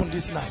what will happen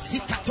this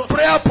night.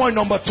 Prayer point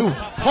number 2.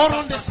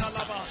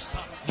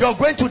 You're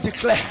going to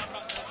declare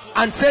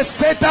and say,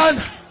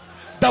 Satan,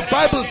 the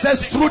Bible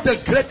says, through the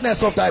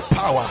greatness of thy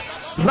power,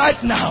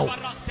 right now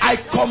I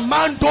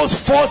command those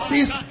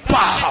forces,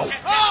 bow.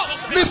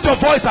 Lift your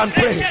voice and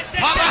pray.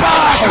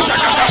 Bow.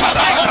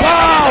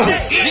 Bow.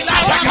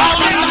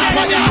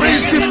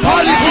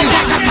 Principalities,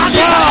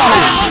 bow.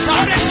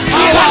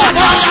 Powers,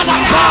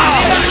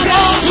 bow.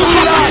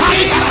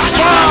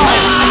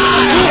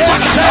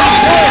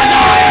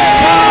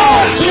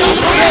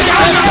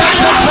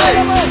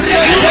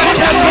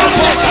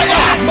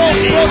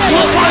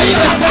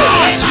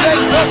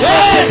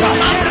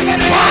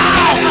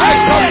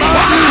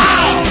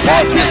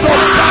 Forces of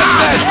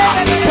darkness,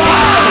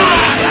 bow.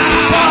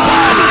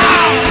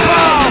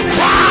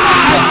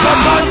 I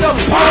command the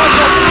powers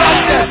of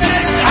darkness.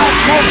 I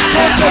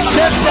confront the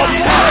gates of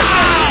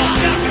life.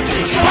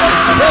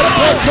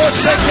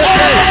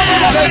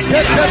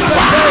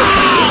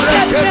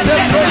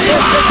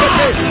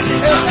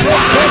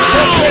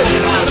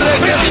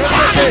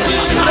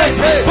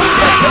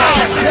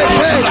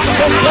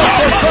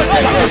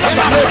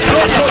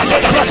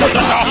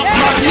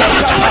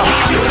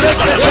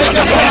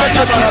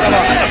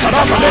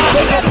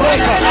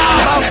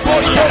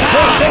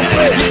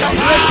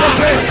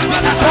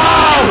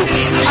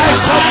 I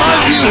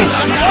command you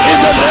in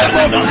the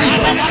name of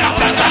Jesus.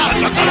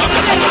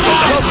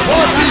 The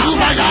forces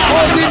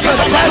holding the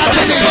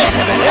destiny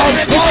of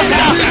God's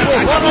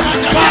people,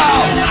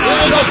 bow.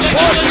 The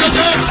forces,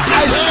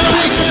 I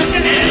speak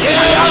in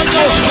the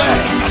atmosphere.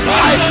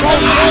 I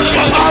confront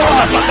the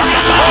powers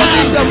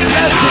holding the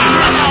blessings,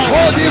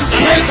 holding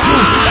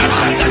breakthroughs.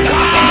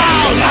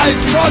 I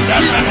judge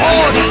this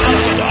horn.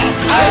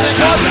 I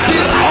judge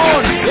this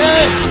horn.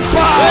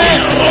 Bow.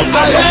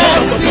 I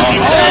judge this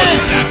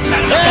horn.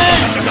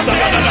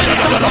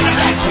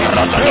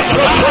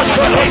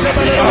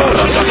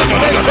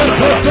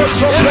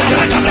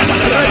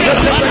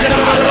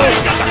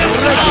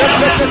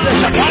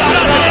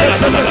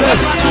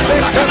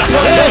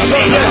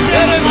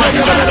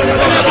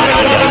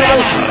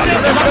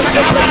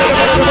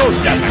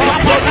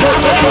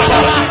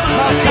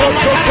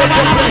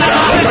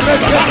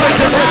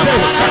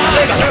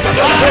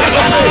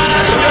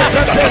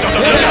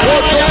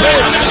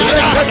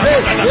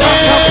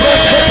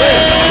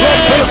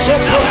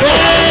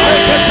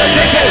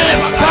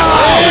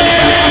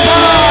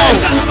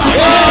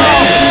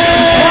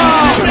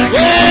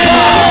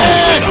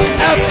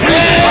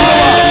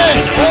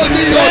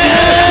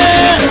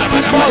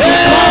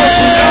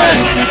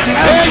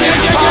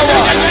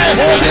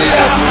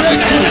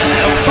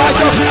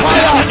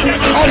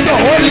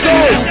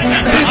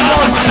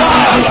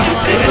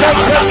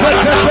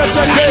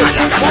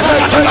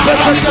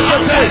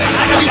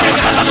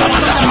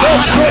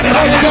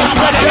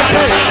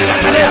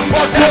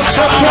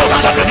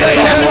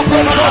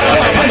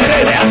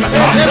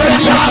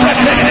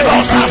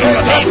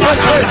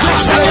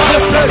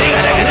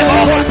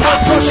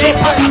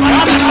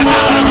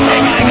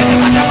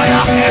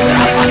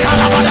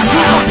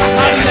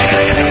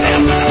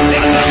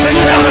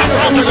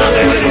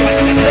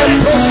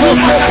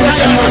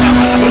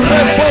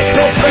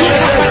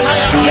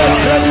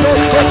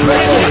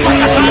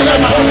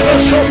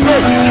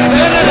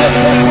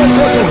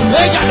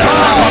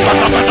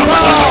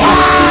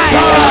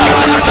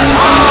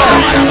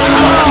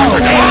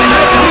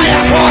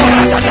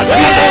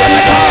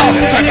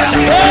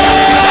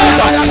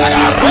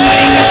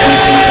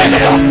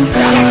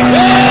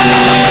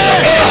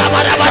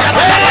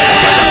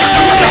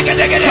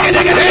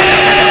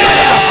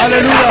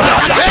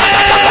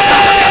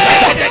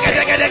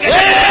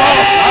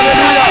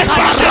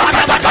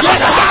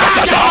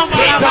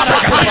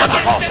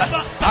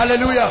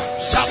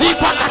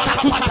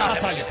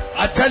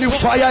 I tell you,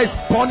 fire is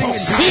burning in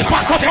this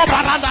house.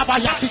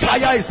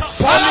 Fire is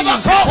burning in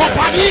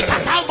this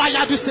house.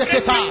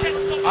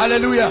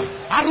 Hallelujah.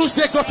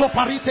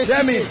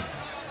 Hear me.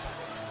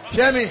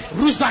 Hear me.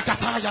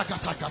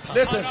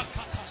 Listen.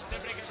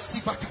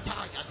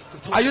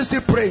 Are you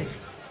still praying?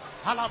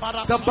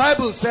 The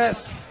Bible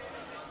says,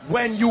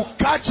 when you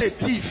catch a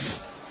thief,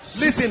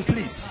 listen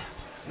please,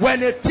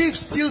 when a thief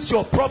steals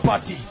your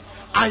property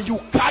and you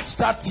catch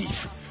that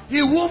thief,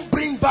 he won't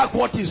bring back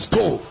what he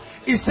stole.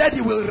 He said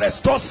he will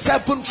restore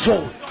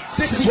sevenfold.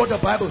 This is what the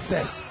Bible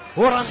says.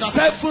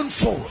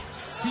 Sevenfold.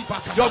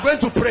 You're going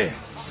to pray.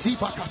 See,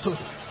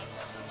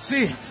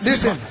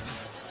 listen.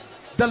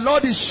 The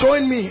Lord is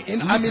showing me,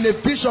 I'm in a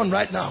vision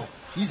right now.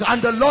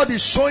 And the Lord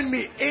is showing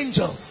me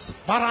angels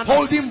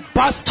holding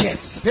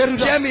baskets. Hear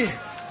me.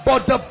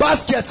 But the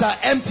baskets are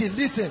empty.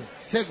 Listen.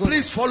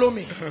 Please follow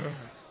me.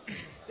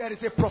 There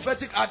is a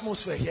prophetic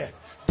atmosphere here.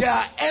 There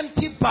are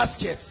empty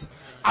baskets.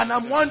 And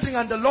I'm wondering,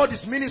 and the Lord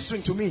is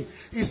ministering to me.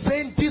 He's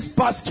saying this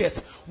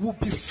basket will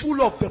be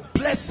full of the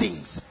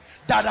blessings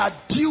that are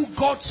due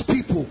God's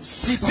people.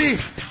 See,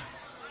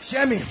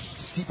 hear me.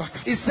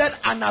 He said,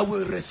 and I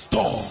will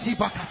restore.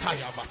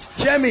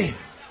 Hear me.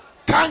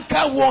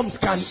 Canker worms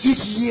can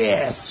eat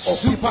years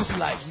of people's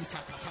lives.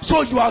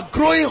 So you are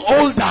growing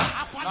older,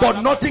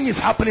 but nothing is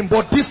happening.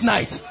 But this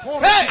night,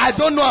 hey, I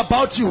don't know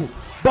about you,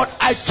 but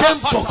I came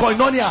to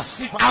Koinonia.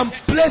 I'm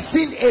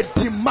placing a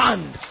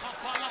demand.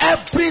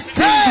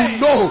 Everything you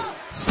know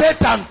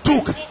Satan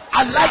took,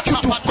 I'd like you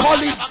to call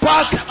it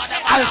back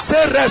and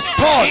say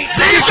restore.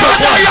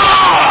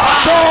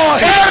 Joy.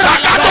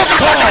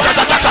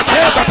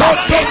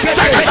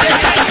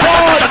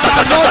 God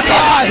cannot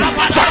lie.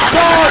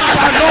 God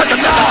cannot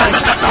lie.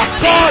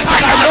 God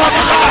cannot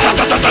lie.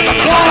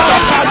 God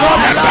cannot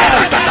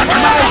lie.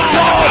 My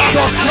God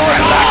does not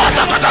lie.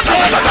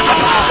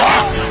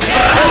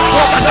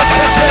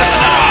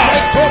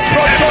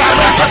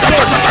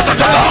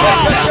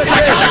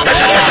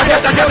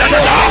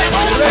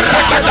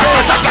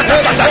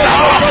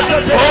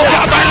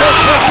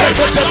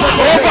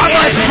 Over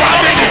my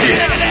family,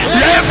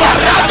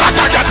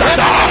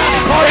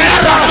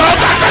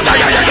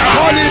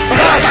 call it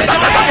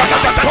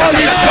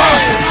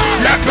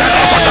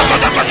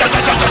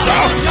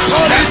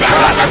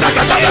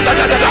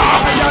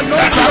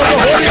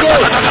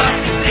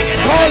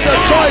Call the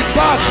joy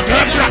back.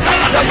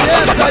 The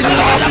years that you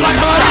have been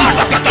married,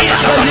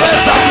 the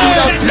years that you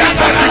have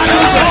been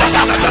children,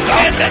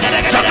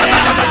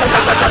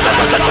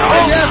 the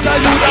years that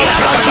you have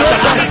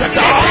graduated,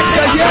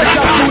 the years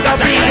that you have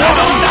been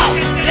working.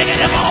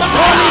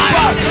 Call it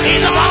back.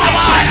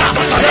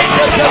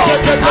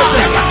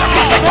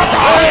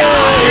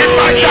 In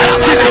my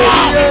destiny,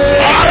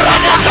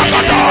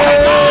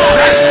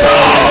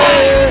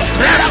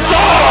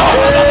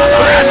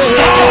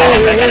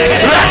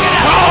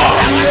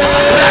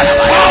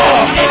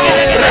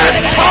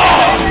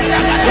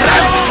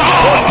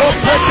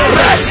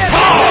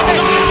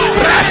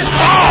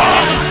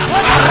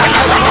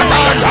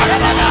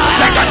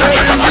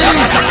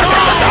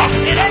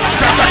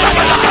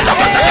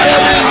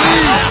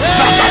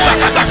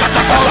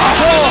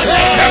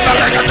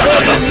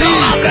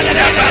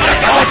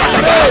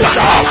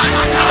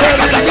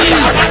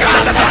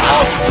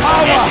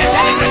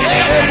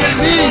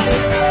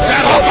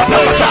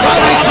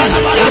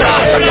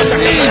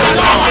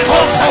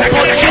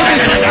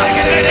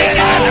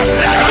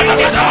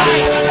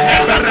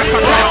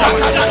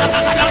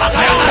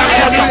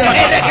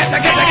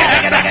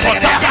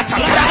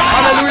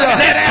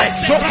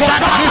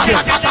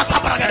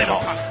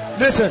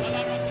 listen.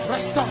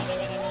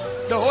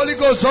 The Holy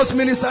Ghost just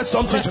ministered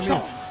something to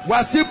me. We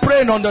are still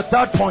praying on the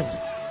third point.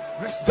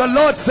 The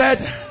Lord said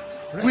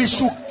we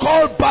should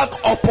call back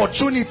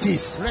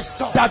opportunities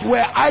that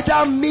were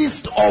either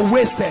missed or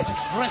wasted.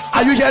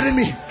 Are you hearing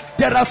me?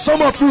 There are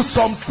some of you,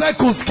 some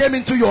circles came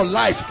into your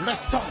life.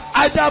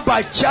 Either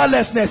by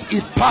carelessness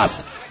it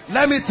passed.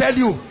 Let me tell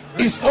you,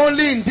 it's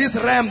only in this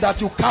realm that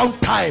you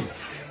count time.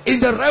 In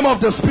the realm of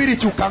the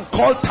spirit, you can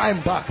call time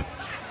back.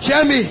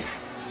 Hear me.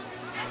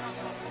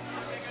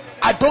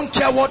 I don't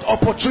care what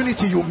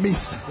opportunity you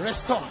missed.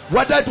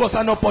 Whether it was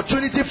an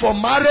opportunity for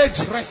marriage,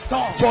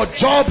 for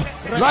job,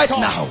 right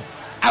now,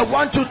 I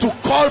want you to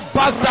call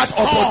back that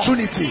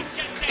opportunity.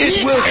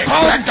 It will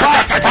come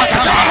back.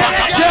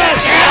 Yes.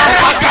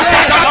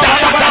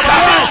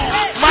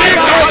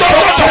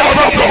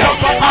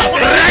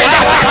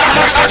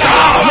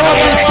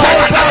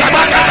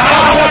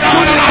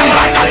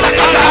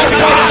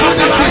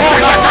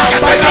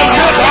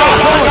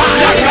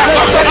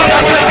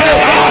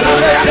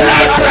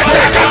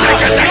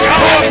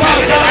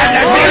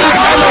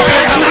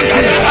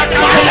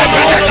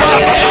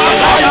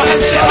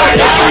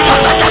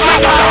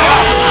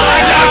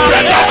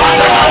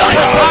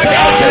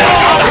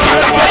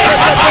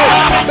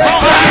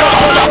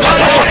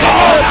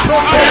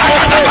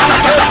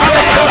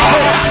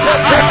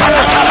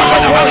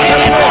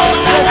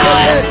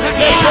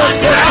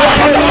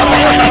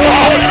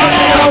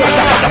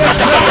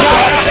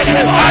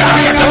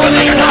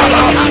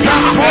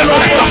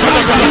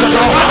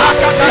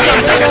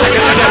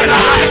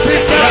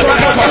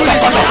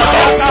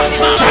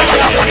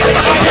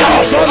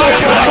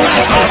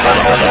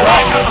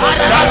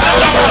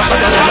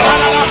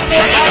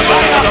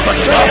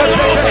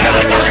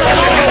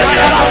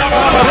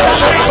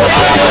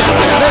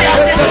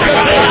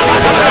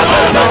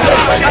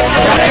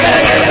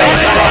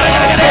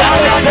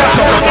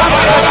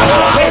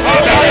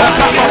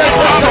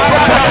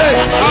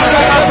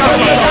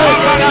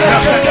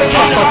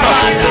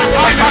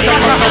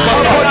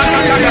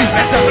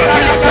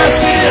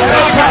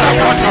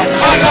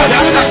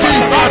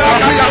 opportunities that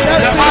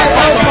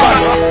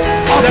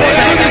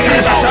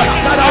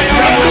have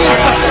been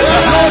missed.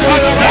 Lord, we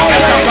call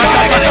them back.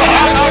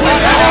 We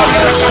call them back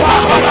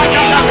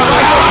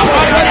by your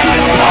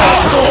prophetic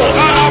power.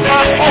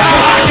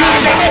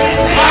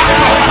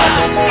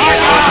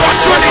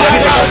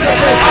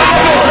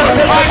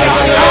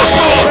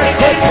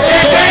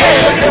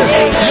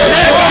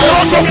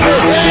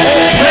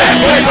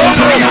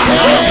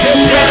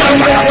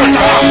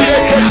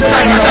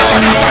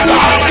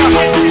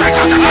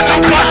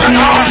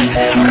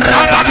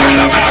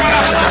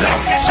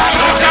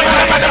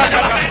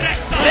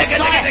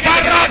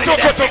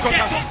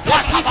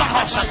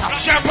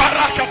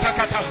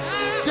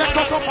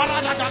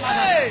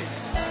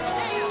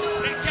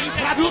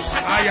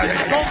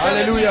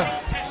 Hallelujah.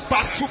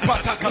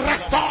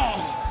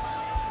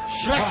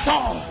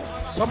 Restore.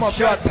 Some of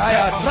you are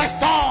tired.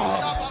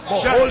 Restore.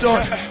 But hold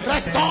on.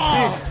 Restore.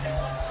 See,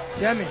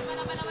 hear me.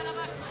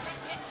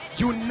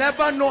 You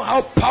never know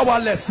how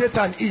powerless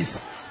Satan is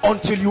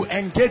until you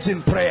engage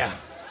in prayer.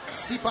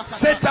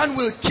 Satan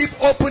will keep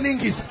opening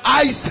his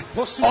eyes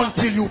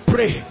until you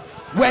pray.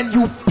 When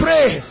you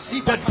pray,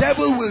 the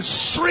devil will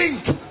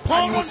shrink and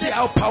you will see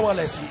how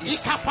powerless he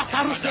is.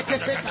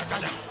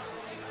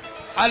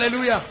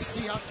 Hallelujah.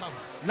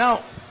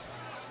 Now,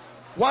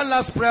 one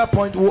last prayer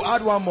point. We'll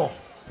add one more.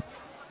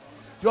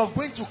 You're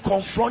going to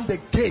confront the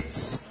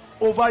gates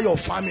over your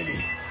family.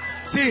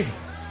 See,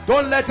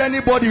 don't let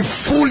anybody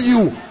fool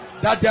you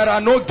that there are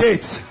no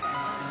gates.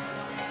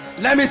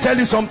 Let me tell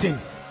you something.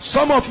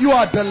 Some of you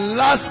are the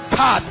last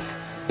card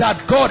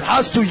that God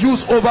has to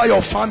use over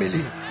your family.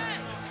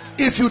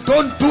 If you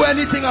don't do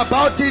anything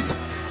about it,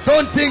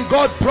 don't think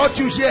God brought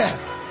you here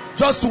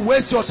just to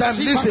waste your time.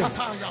 Listen.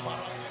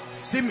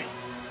 See me.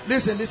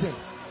 Listen.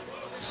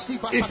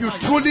 If you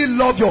truly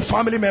love your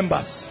family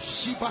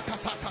members,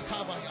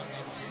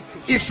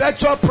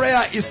 effectual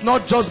prayer is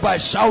not just by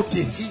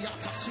shouting.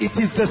 It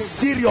is the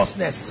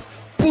seriousness.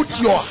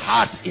 Put your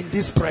heart in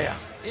this prayer.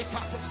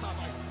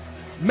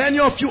 Many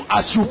of you,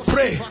 as you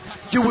pray,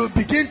 you will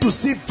begin to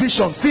see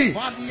vision. See,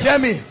 hear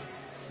me.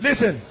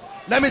 Listen.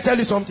 Let me tell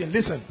you something.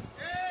 Listen.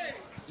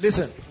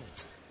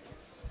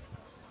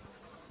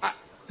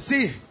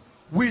 See,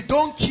 we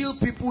don't kill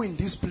people in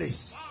this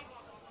place.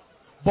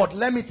 But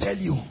let me tell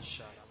you,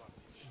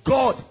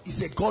 God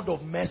is a God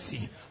of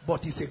mercy,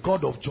 but He's a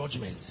God of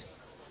judgment.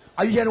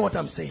 Are you hearing what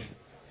I'm saying?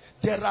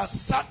 There are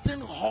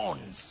certain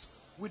horns.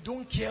 We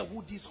don't care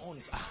who these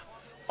horns are.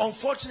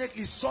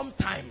 Unfortunately,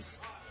 sometimes,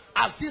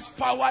 as this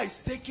power is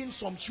taken,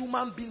 some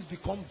human beings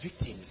become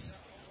victims.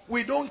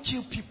 We don't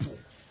kill people.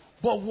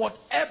 But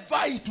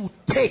whatever it will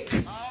take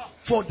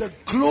for the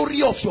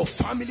glory of your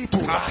family to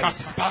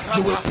rise,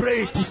 you will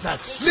pray it this night.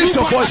 Lift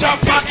your voice.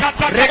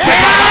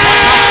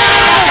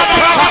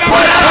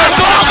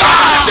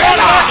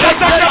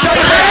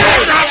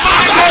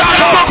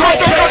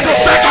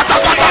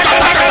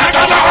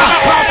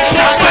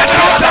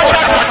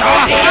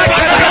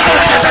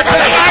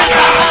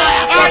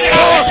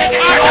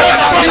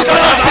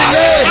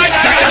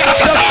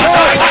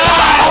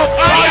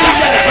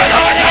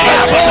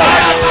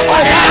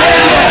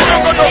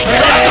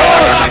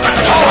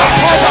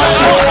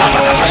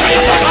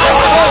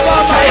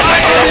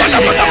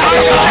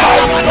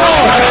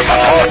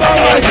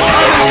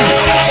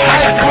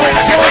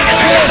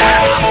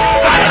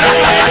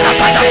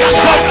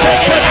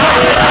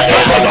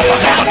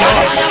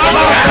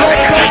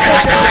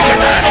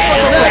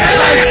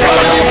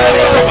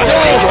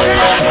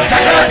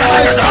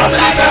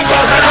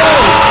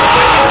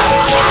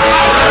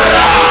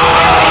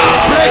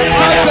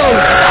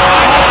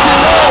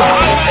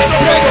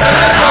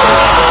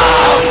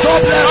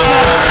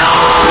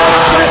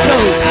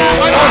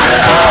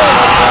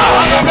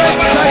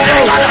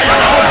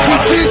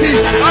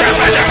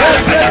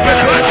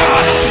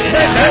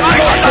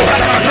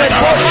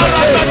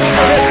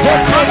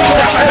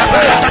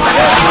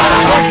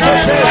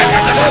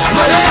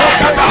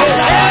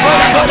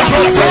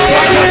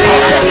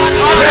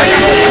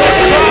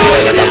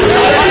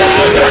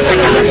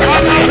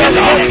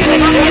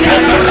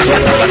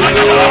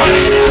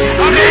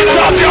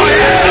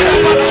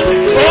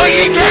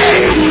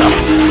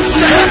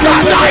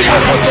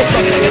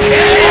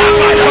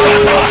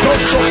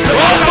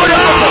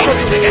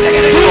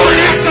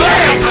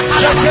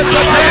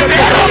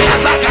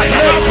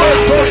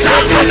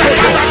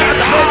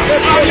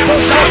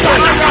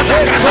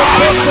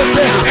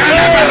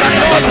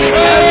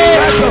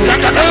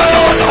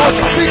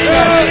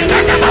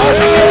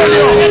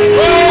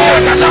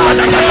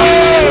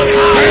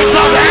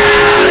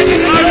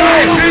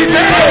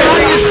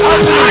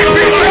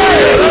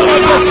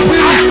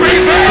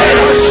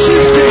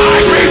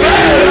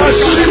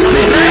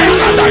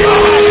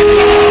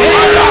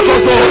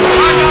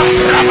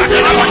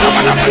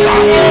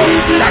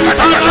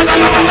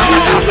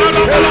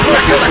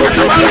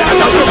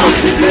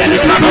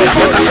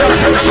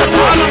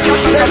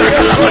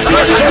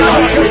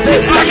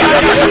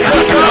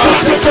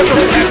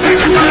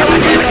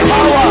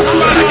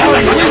 Power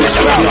on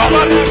witchcraft,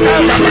 power on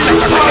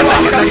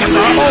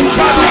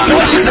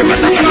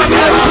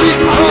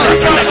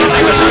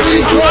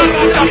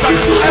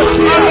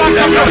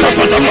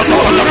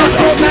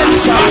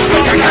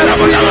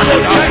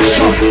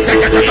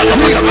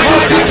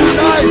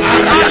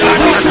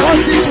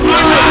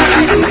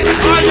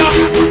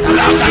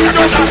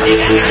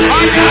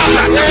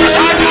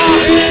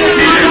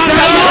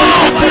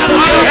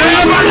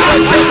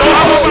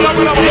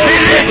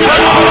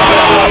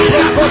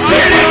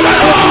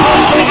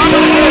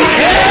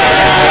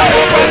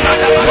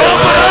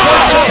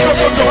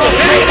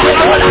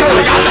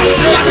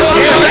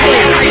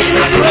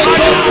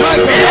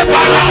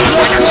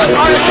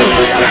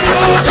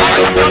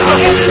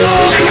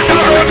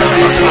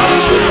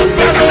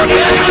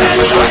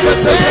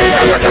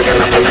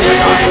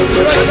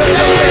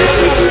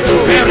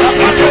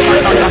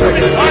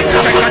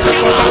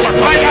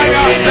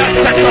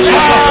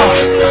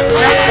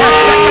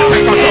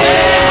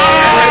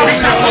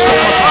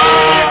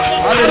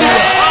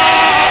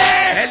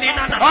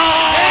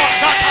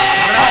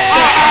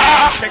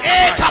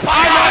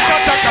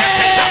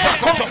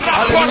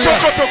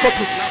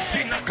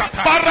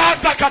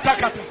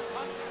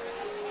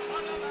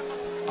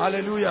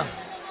Hallelujah.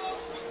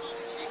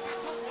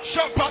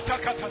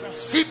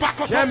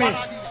 Hear me.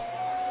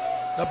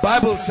 The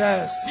Bible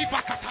says,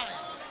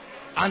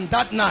 and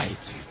that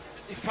night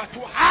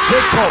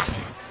Jacob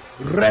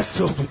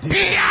wrestled with this.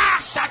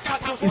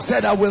 He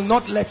said, I will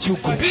not let you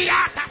go.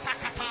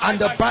 And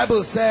the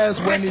Bible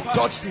says, when he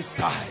touched his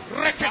thigh,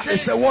 he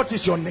said, what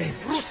is your name?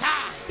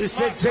 He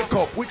said,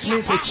 Jacob, which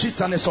means a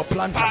cheat and a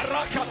supplanter.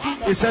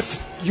 He said,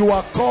 you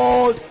are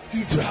called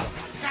Israel,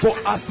 for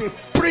as a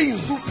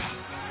prince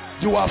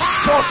you have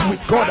fought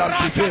with God and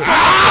prevailed. And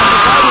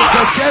the Bible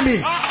says, hear me,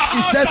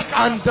 he says,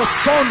 and the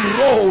sun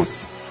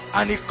rose,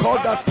 and he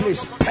called that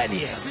place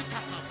Peniel.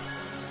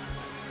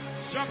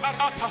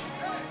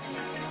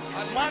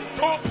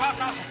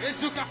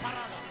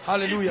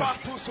 Hallelujah.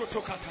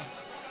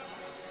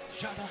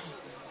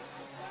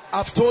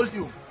 I've told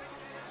you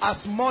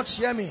as much,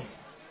 hear me,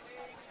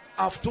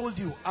 I've told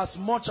you as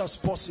much as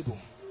possible,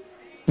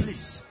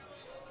 please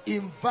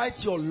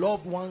invite your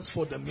loved ones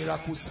for the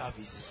miracle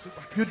service.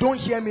 You don't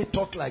hear me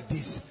talk like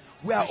this.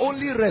 We are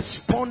only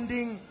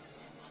responding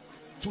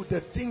to the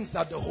things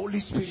that the Holy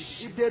Spirit,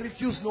 if they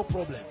refuse, no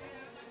problem.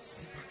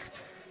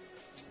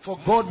 For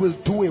God will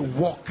do a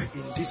work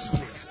in this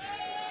place.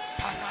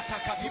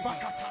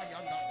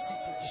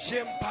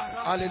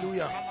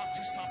 Hallelujah.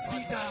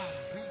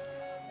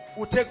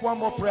 We'll take one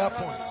more prayer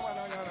point.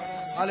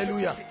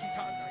 Hallelujah.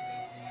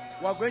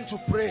 We are going to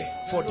pray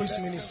for this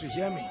ministry.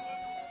 Hear me.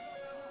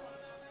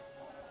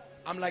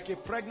 I'm like a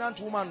pregnant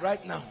woman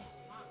right now,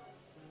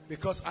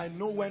 because I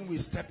know when we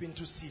step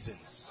into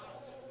seasons,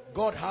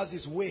 God has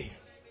his way.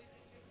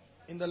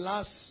 In the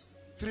last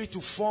 3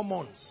 to 4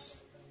 months,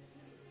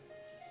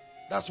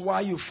 that's why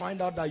you find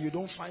out that you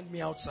don't find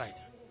me outside.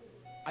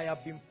 I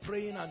have been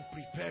praying and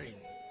preparing,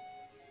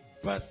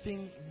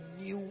 birthing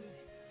new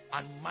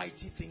and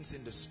mighty things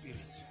in the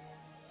spirit.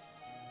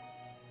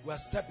 We are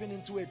stepping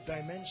into a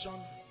dimension.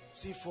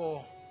 See,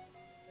 for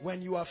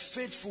when you are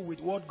faithful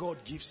with what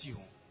God gives you,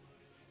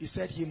 he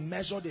said he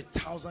measured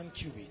 1,000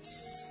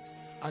 cubits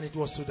and it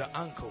was to the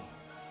ankle.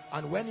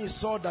 And when he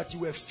saw that you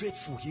were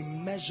faithful, he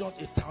measured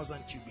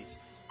 1,000 cubits.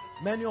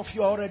 Many of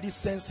you are already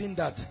sensing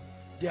that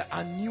there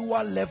are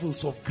newer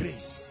levels of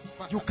grace.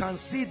 You can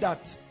see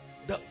that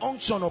the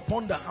unction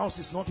upon the house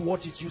is not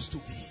what it used to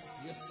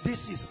be.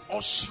 This is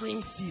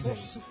ushering season.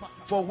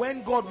 For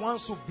when God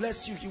wants to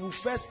bless you, he will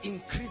first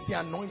increase the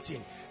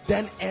anointing,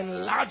 then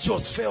enlarge your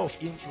sphere of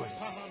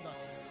influence.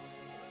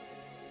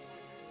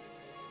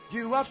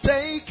 You have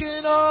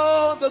taken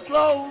all the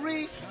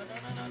glory.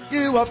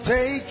 You have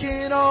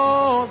taken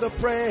all the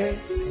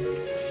praise.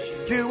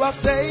 You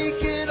have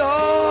taken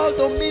all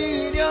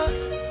dominion.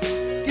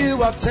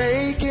 You have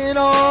taken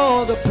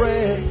all the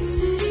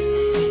praise.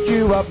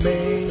 You have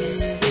made.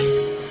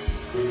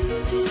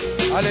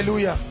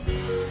 Hallelujah.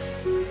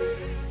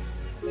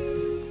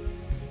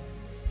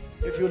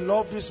 If you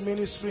love this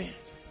ministry,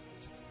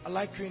 I'd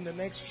like you in the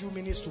next few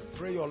minutes to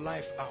pray your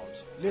life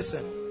out.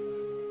 Listen.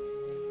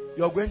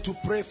 You're going to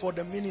pray for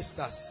the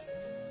ministers.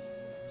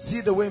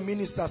 See the way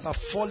ministers are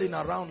falling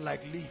around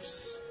like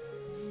leaves.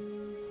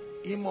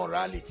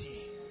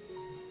 Immorality.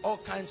 All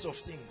kinds of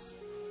things.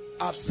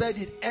 I've said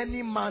it,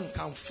 any man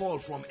can fall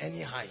from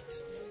any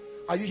height.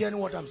 Are you hearing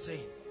what I'm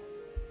saying?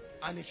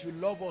 And if you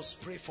love us,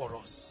 pray for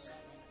us.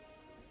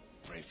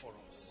 Pray for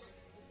us.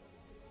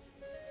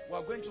 We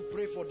are going to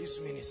pray for this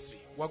ministry.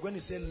 We are going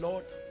to say,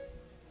 Lord,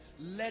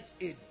 let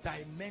a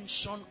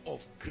dimension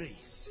of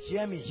grace,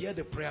 hear me, hear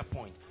the prayer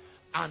point,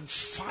 and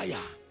fire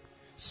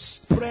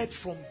spread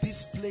from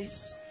this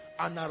place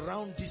and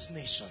around this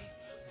nation.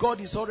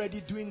 God is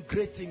already doing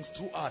great things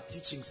through our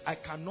teachings. I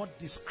cannot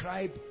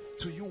describe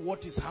to you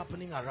what is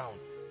happening around.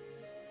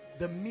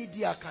 The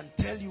media can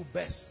tell you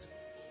best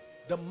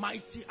the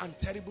mighty and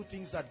terrible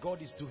things that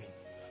God is doing.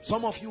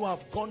 Some of you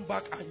have gone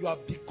back and you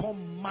have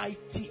become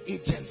mighty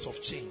agents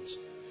of change.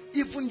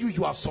 Even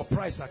you are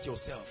surprised at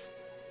yourself.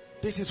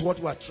 This is what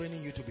we are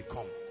training you to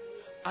become.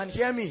 And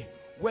hear me,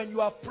 when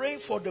you are praying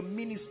for the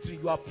ministry,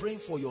 you are praying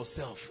for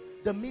yourself.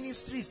 The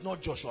ministry is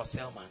not Joshua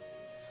Selman.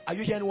 Are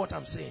you hearing what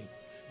I'm saying?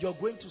 You're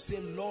going to say,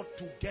 Lord,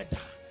 together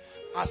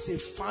as a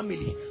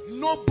family,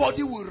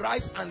 nobody will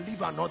rise and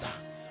leave another.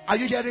 Are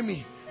you hearing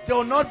me? There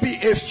will not be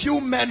a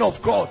few men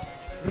of God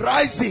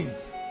rising,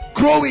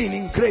 growing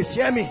in grace.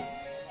 Hear me?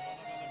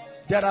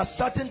 There are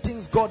certain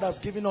things God has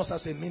given us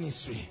as a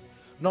ministry.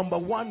 Number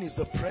one is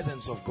the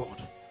presence of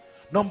God.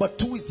 Number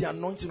two is the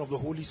anointing of the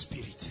Holy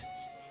Spirit.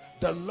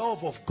 The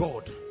love of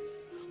God.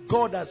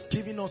 God has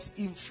given us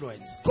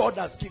influence. God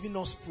has given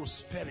us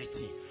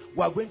prosperity.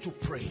 We are going to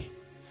pray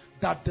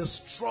that the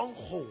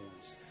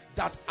strongholds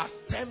that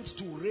attempt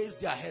to raise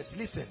their heads,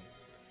 listen,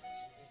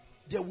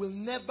 there will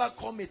never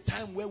come a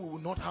time where we will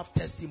not have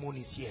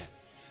testimonies here.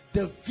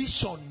 The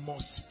vision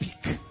must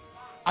speak.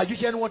 Are you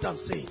hearing what I'm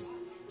saying?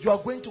 You are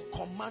going to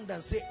command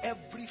and say,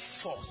 every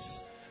force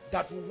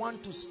that will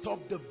want to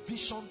stop the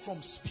vision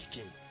from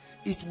speaking,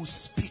 it will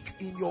speak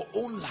in your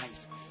own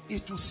life.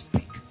 It will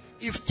speak.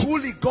 If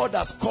truly God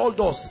has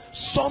called us,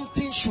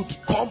 something should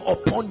come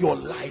upon your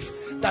life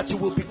that you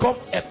will become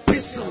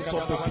epistles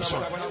of the vision.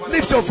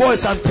 Lift your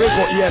voice and pray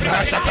for ear.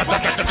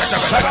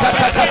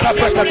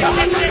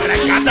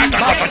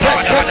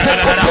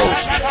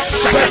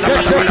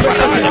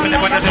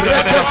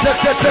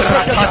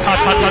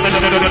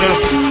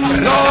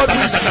 Lord,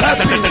 we step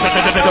into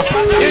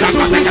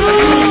this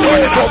new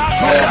wave of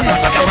glory,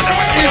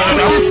 into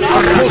this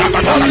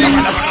apostolic,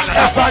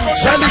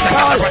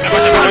 evangelical,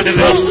 and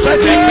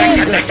prophetic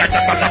season.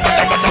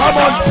 Come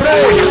on,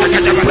 pray.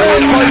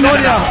 Pray,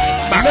 Koinonia.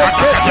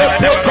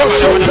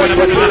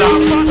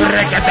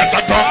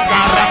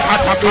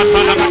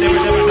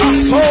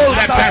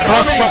 Souls are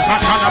coming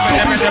to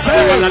be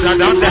saved.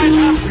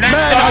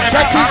 Men are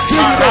getting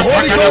filled with the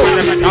Holy Ghost.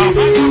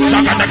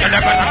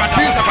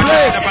 This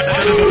place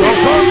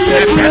becomes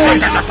a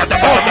place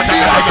of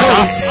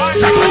miracles,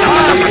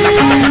 signs,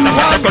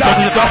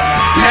 wonders.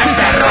 This is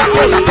an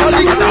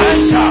apostolic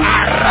center,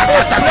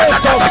 a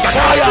place of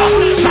fire,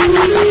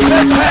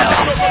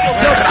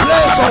 the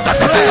place of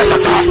prayer,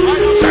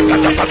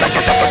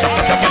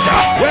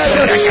 where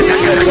the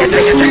secrets of the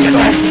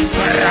kingdom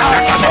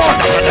are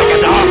taught.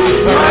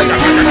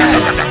 Mighty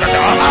men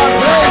are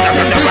raised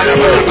in this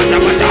place.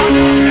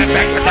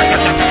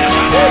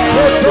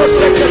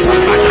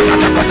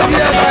 Here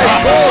I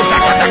go,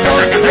 from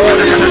glory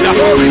to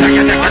glory,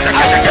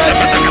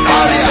 affecting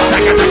Maria,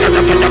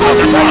 affecting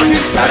Kaduna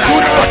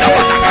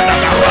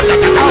State,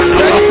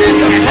 affecting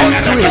the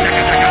country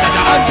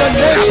and the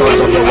nations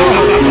of the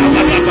world.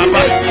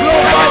 A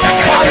global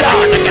fire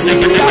that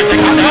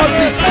cannot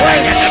be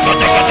quenched.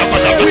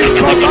 We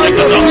command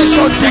the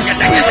vision to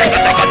speak.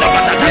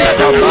 We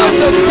command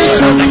the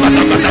vision to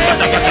speak.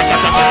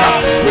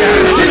 We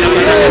receive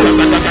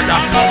grace,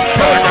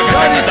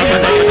 prosperity,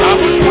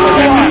 power,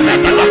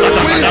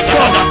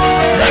 wisdom,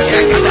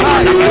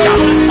 insight,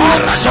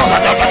 action,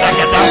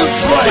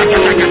 influence.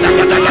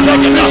 The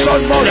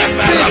vision must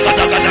speak.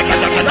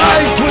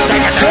 Lives will be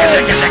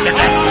changed.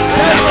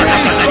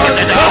 Destinies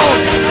transformed.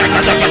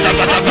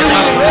 We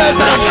will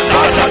raise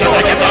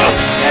ambassadors,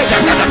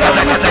 equip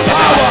them with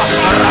power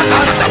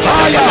and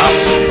fire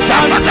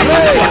and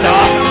grace.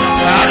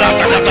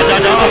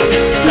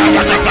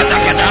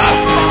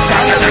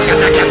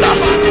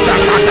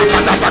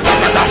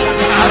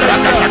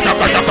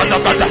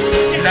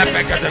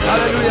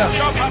 Hallelujah.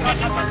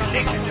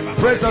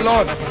 Praise the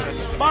Lord.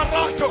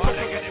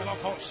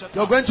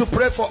 You're going to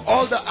pray for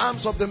all the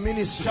arms of the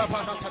ministry.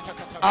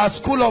 Our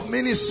school of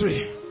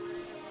ministry,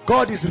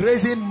 God is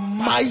raising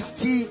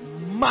mighty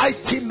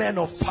men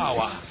of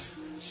power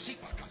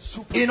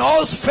in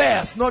all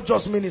spheres, not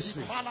just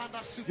ministry.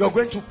 You're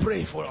going to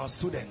pray for our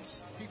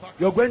students.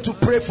 You're going to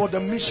pray for the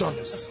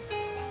missions.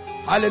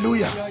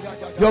 Hallelujah.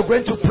 You're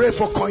going to pray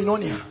for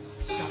Koinonia.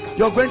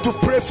 You're going to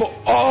pray for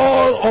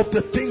all of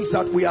the things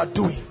that we are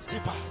doing.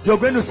 You're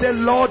going to say,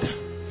 Lord,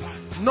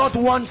 not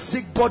one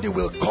sick body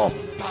will come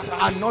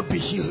and not be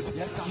healed.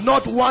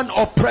 Not one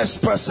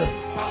oppressed person.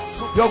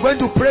 You're going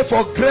to pray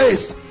for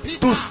grace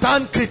to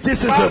stand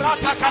criticism,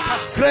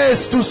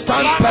 grace to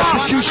stand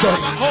persecution,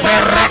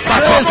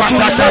 grace to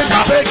remain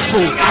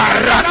faithful,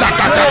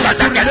 grace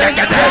to remain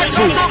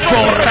faithful,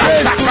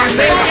 grace to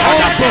remain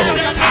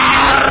humble.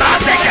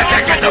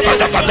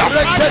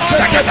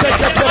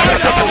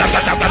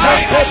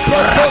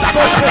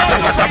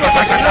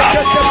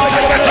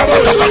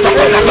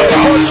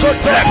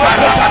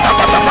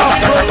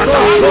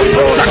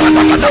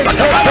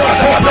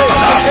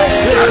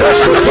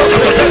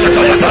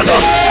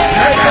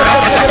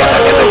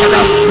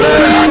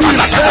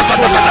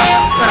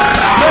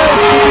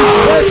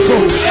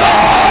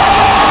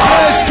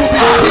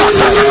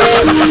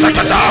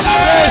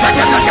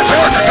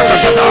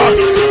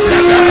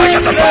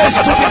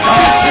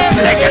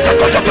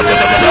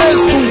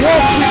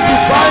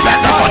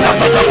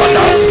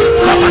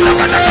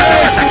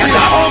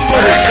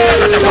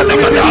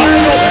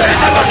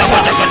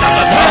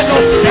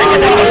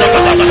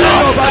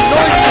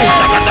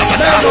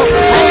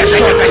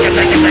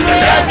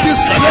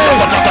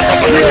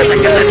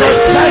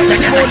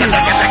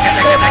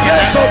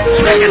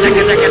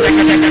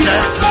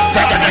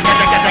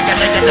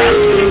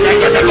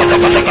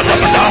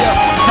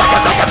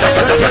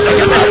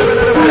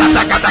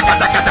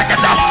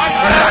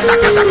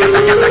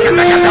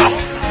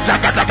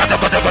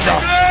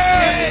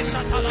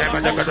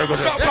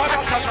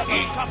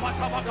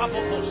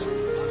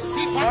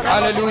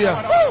 Hallelujah.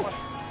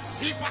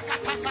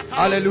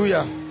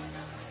 Hallelujah.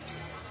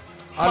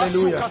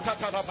 Hallelujah.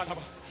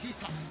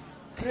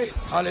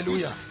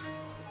 Hallelujah.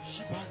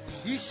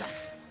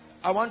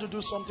 I want to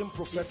do something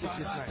prophetic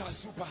this night.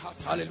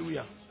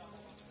 Hallelujah.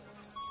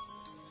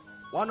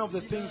 One of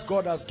the things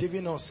God has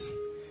given us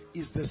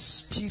is the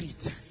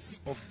spirit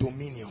of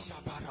dominion.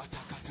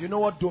 You know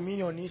what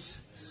dominion is?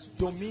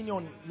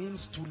 Dominion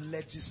means to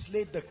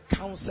legislate the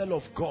counsel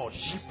of God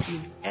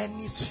in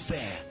any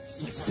sphere,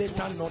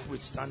 Satan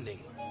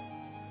notwithstanding.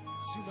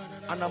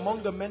 And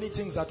among the many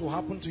things that will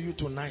happen to you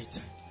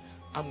tonight,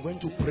 I'm going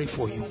to pray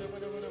for you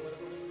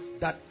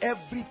that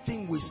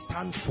everything we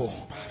stand for,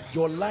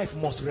 your life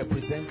must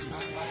represent it.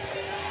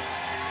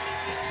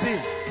 See,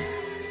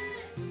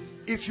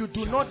 if you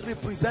do not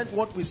represent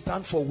what we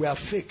stand for, we are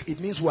fake. It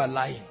means we are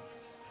lying.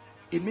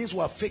 It means we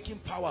are faking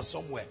power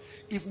somewhere.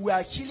 If we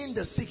are healing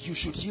the sick, you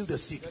should heal the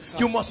sick.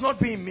 You must not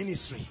be in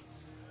ministry.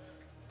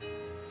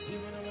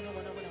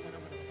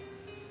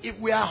 If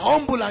we are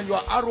humble and you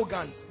are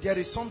arrogant, there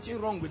is something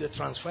wrong with the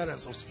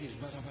transference of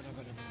spirits.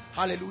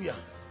 Hallelujah.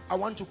 I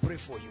want to pray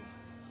for you.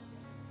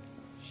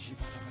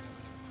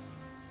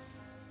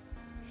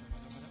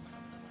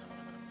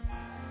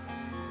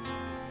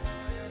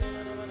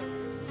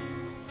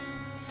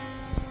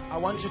 I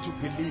want you to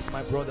believe,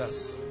 my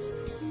brothers.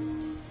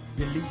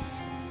 Believe.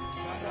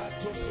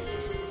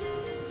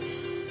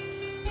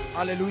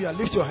 Hallelujah.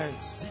 Lift your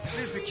hands.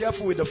 Please be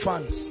careful with the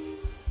fans.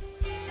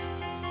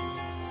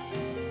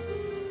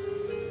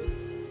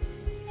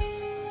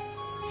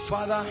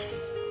 Father,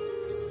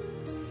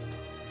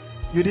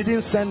 you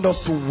didn't send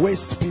us to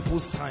waste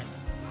people's time.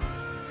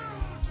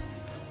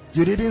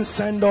 You didn't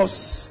send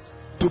us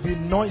to be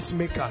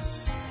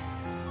noisemakers.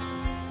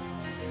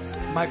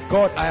 My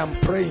God, I am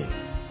praying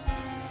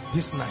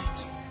this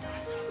night.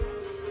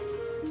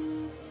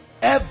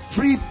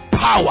 Every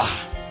power,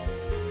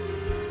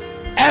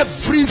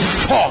 every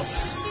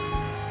force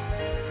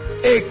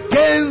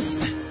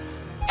against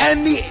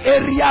any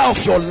area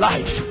of your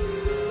life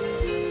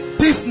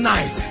this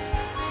night,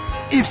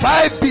 if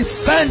I be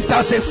sent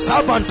as a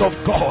servant of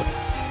God,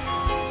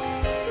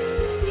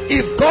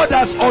 if God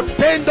has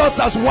ordained us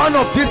as one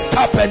of these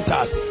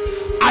carpenters,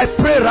 I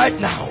pray right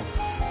now,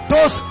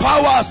 those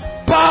powers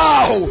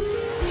bow,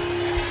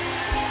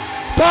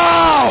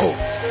 bow,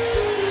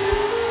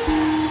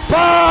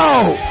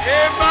 bow,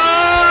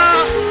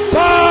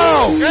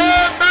 bow.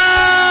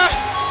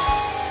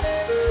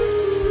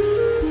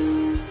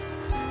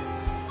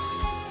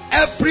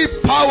 Every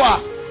power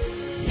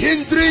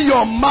hindering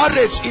your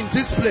marriage in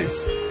this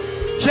place,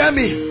 hear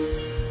me,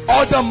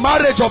 or the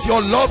marriage of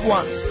your loved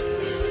ones,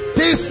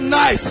 this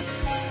night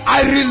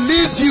I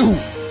release you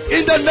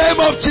in the name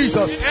of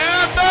Jesus.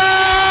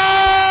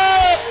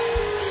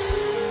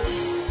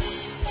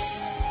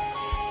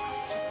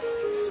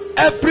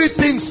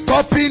 Everything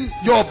stopping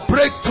your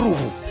breakthrough,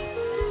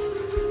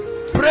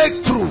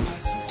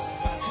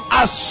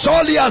 as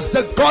surely as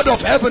the God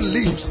of heaven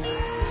lives,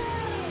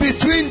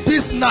 between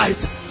this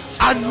night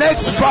and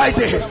next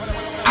Friday,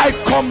 I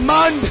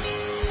command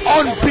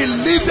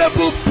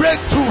unbelievable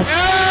breakthrough.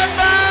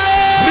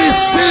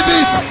 Receive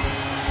it.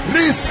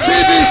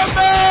 Receive it.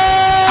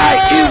 I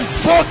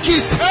invoke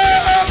it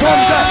from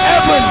the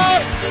heavens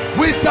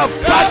with the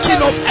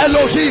backing of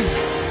Elohim.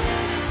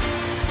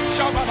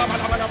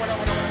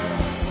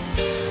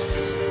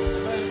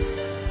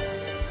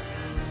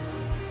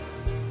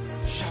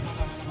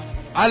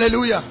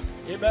 Hallelujah.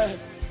 Amen.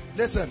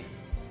 Listen.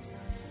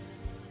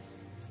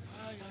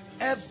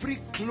 Every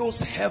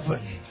closed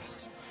heaven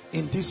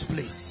in this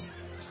place,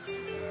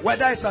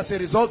 whether it's as a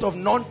result of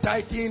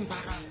non-tithing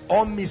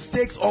or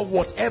mistakes or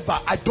whatever,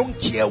 I don't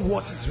care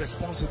what is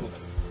responsible.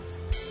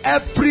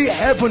 Every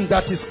heaven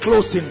that is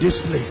closed in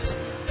this place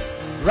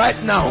right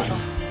now,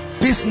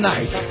 this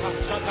night,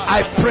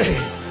 I pray,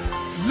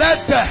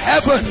 let the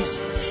heavens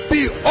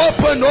be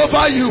open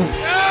over you.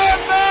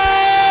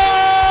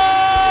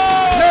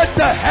 Let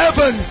the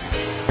heavens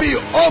be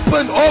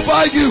open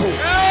over you.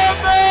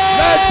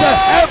 Let the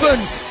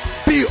heavens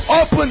be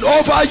open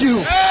over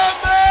you.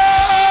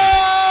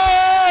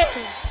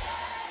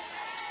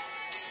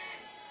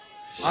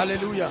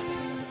 Hallelujah.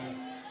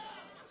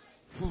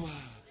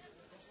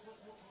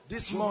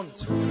 This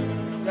month,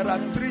 there are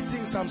 3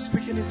 things I'm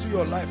speaking into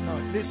your life now.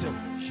 Listen.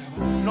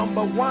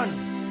 Number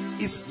 1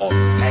 is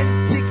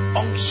authentic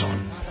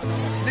unction.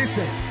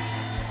 Listen.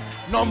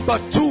 Number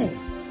 2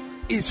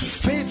 is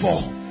favor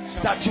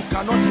that you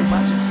cannot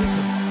imagine.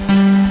 Listen.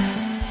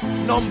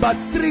 Number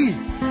 3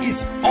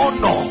 is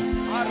honor.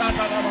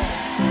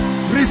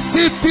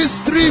 Receive these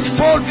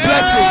 3-fold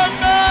blessings.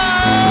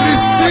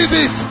 Receive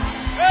it.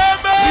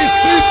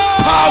 Receive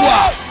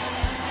power.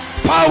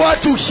 Power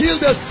to heal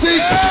the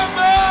sick.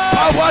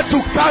 Power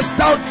to cast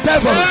out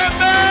devils.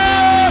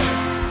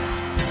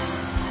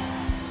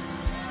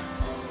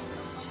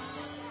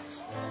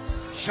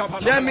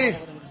 Hear me.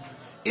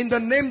 In the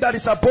name that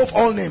is above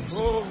all names,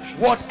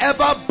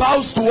 whatever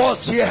bows to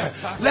us here,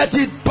 let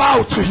it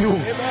bow to you.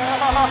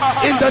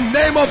 In the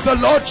name of the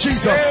Lord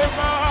Jesus.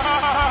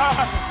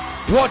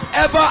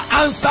 Whatever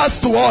answers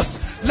to us,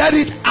 let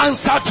it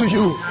answer to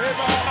you.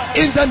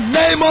 In the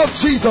name of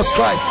Jesus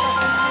Christ.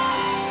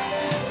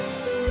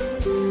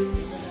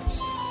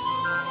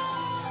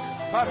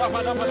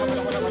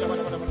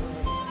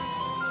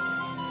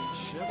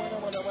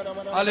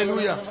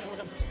 Hallelujah.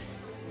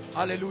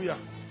 Hallelujah.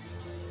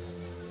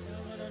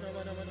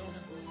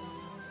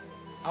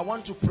 I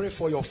want to pray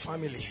for your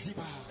family.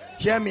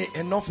 Hear me,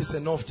 enough is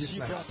enough this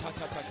night.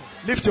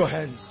 Lift your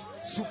hands.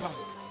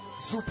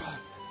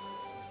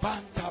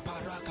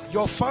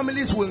 Your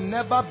families will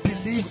never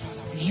believe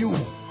you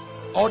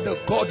or the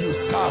God you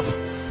serve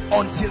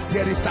until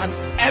there is an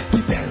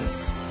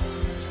evidence.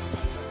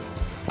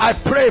 I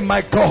pray,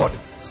 my God,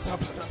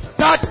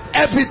 that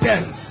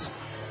evidence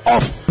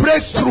of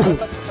breakthrough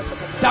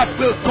that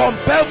will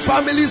compel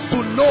families to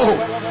know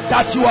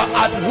that you are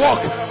at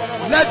work.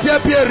 Let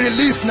there be a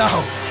release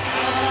now.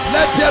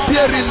 Let there be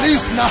a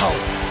release now.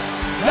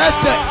 Let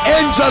the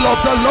angel of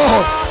the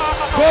Lord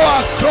go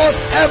across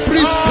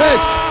every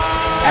state,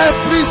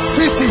 every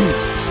city.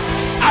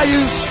 I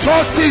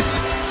instruct it.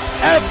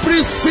 Every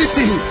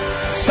city,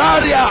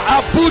 Zaria,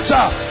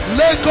 Abuja,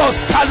 Lagos,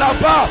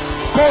 Calabar,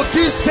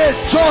 Kogi State,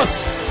 Jos,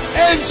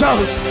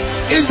 angels,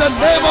 in the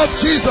name of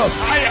Jesus,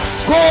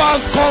 go and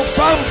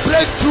confirm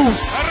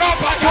breakthroughs.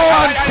 Go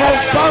and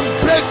confirm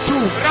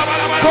breakthroughs.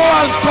 Go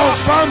and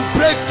confirm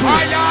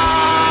breakthroughs.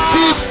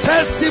 Give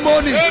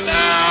testimonies.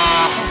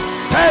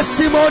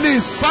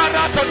 Testimonies.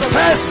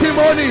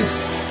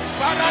 Testimonies.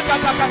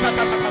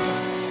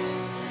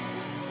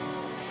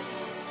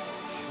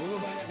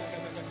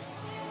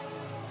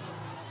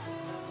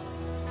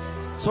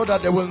 So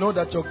that they will know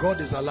that your God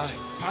is alive.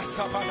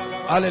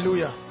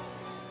 Hallelujah.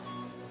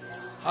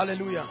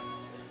 Hallelujah.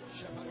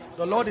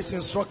 The Lord is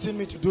instructing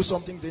me to do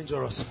something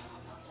dangerous.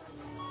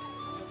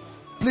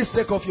 Please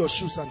take off your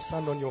shoes and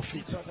stand on your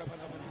feet.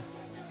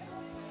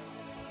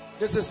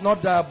 This is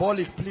not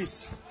diabolic,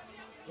 please.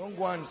 Don't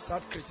go and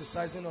start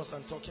criticizing us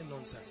and talking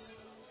nonsense.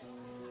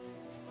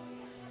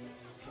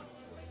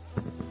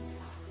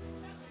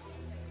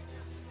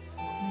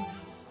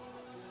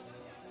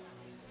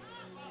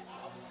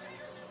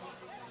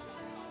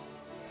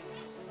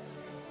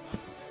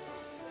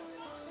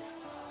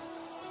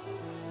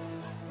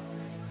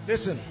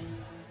 Listen,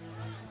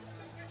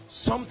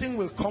 something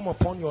will come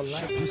upon your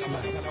life this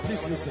night.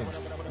 Please listen.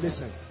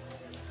 Listen.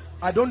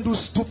 I don't do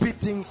stupid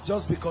things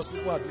just because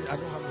people are doing. I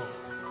don't have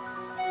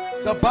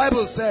no. The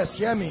Bible says,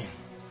 hear me.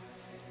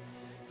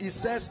 It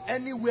says,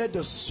 anywhere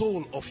the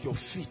sole of your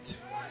feet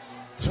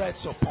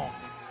treads upon,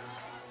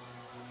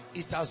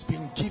 it has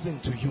been given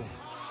to you.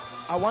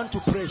 I want to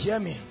pray. Hear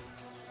me.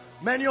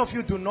 Many of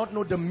you do not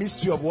know the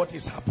mystery of what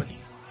is happening,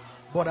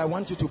 but I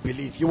want you to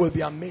believe. You will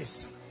be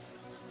amazed.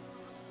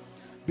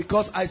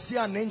 Because I see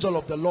an angel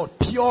of the Lord,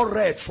 pure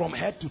red from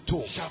head to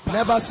toe.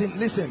 Never seen,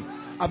 listen,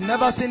 I've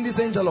never seen this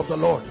angel of the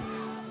Lord.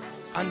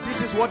 And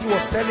this is what he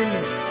was telling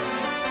me.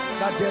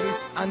 That there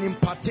is an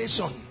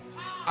impartation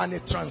and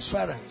a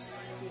transference.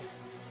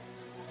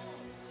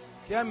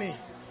 Hear me.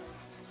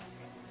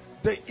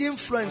 The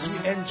influence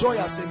we enjoy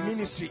as a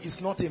ministry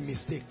is not a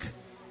mistake.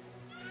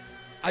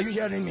 Are you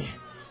hearing me?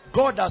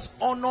 God has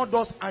honored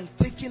us and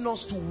taken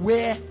us to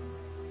where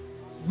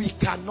we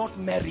cannot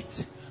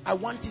merit. I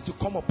want it to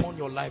come upon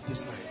your life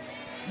this night.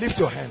 Lift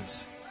your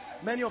hands.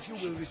 Many of you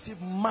will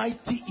receive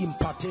mighty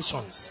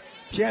impartations.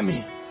 Hear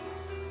me.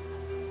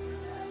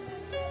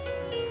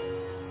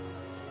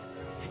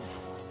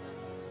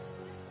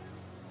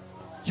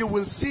 You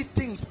will see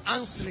things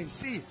answering.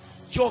 See,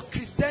 your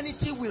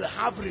Christianity will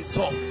have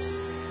results.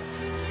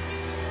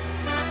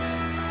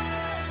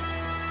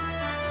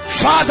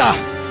 Father,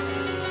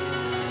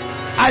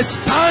 I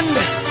stand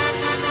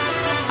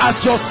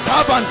as your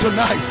servant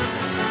tonight,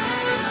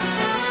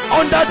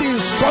 under the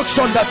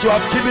instruction that you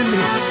have given me.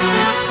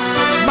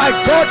 My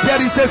God, there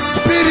is a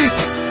spirit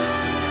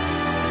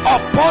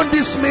upon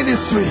this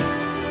ministry,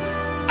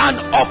 an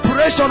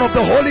operation of the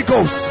Holy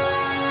Ghost,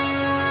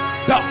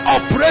 the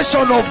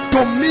operation of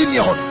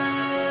dominion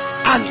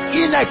and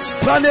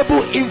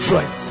inexplainable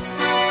influence.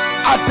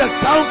 At the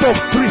count of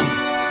 3,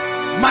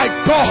 my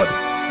God,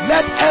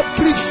 let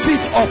every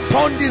feet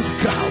upon this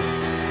ground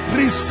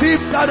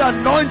receive that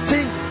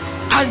anointing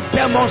and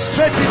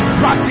demonstrate it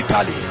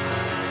practically.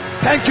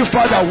 Thank you,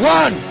 Father. 1,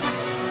 2, 3.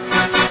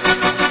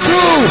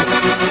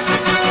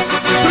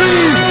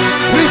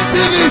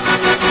 Receive it.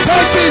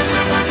 Take it.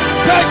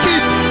 Take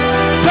it.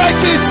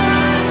 Take it.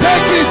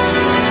 Take it.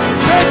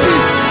 Take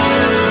it.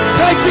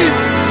 Take it.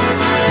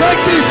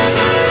 Take it.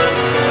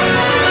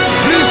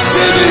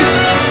 Receive it.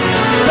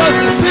 The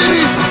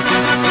spirit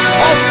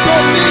of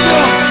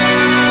dominion.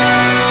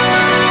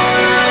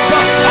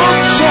 The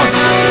unction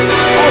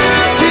of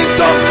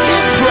kingdom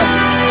influence.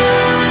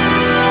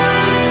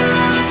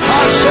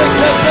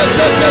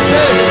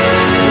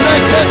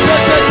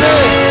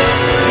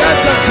 Let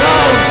the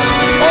ground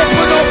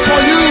open up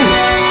for you.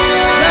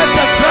 Let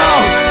the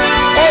ground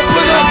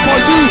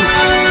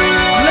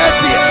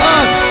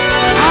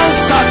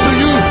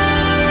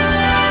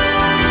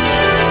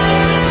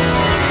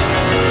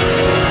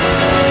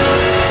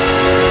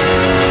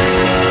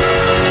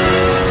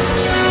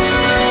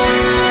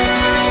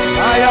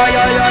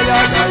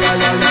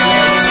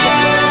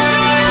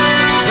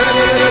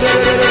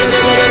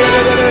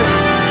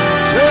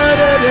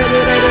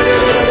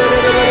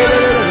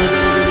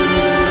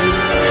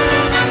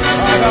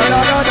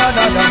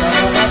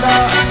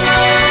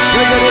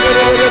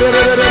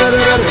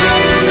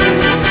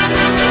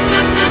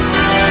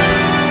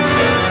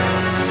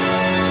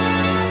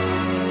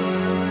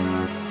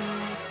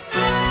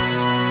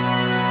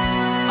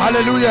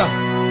Hallelujah.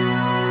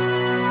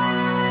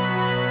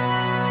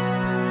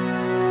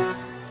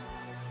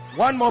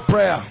 One more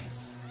prayer.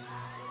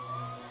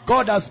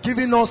 God has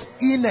given us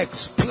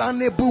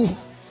inexplainable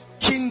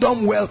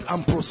kingdom wealth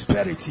and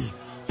prosperity.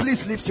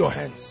 Please lift your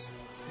hands.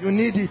 You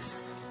need it.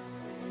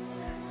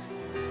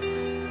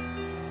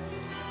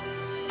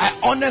 I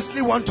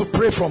honestly want to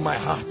pray from my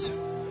heart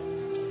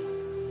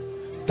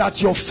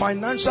that your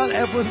financial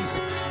heavens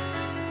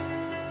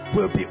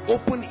will be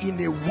open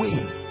in a way.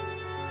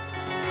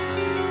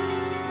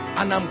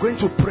 And I'm going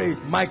to pray.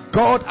 My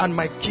God and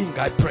my King,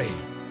 I pray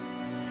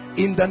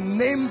in the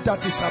name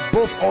that is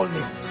above all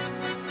names,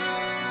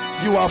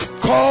 you have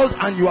called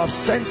and you have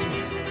sent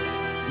me.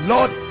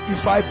 Lord,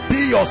 if I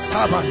be your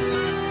servant,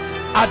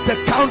 at the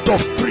count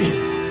of 3,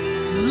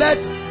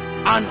 let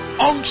an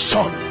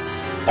unction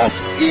of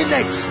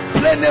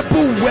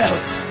inexplainable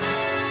wealth,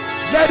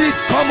 let it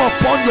come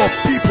upon your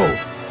people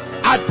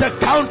at the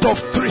count of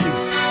 3. 1,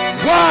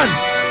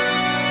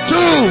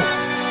 2,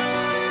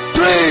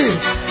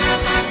 3.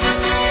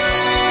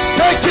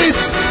 Take it,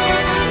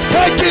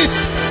 take it,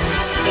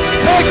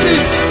 take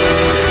it,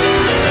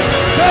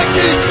 take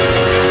it.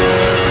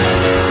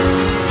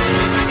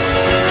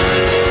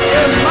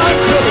 A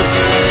mantle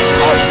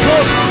of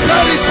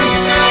prosperity,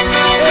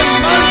 a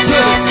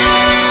mantle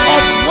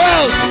of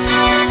wealth,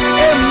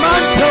 a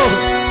mantle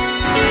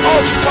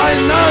of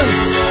finance.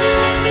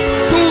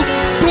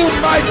 Do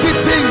mighty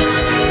things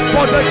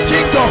for the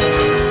kingdom,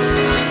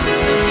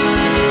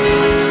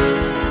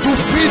 to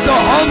feed the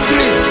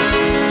hungry,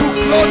 to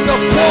clothe the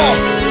poor,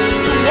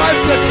 to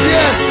wipe the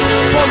tears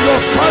from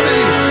your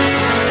family.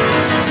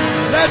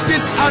 Let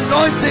this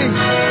anointing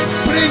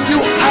bring you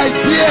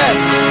ideas.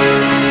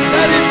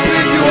 Let it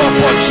bring you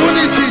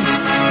opportunities.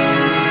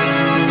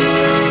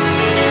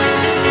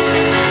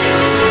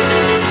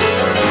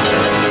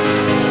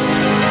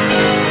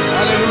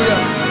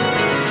 Hallelujah.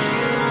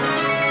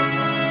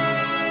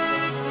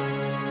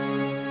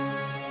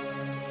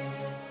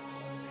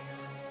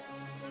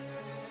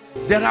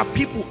 There are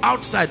people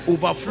outside,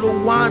 overflow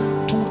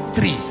 1, 2,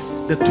 3.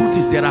 The truth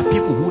is, there are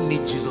people who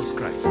need Jesus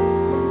Christ.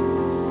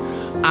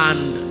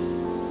 And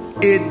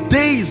a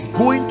day is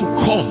going to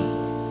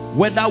come,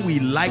 whether we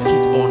like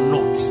it or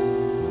not.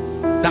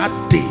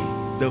 That day,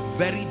 the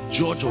very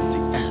judge of the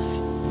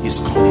earth is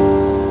coming.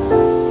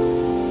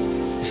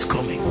 Is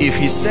coming. If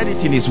he said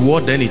it in his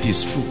word, then it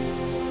is true.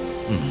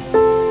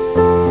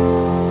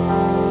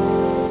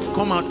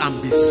 Come out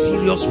and be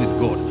serious with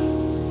God.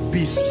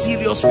 Be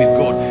serious with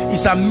God.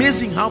 It's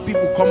amazing how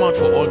people come out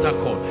for altar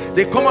call.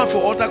 They come out for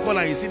altar call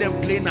and you see them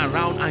playing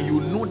around and you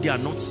know they are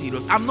not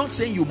serious. I'm not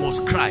saying you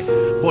must cry,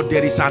 but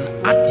there is an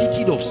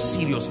attitude of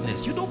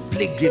seriousness. You don't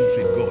play games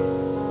with God.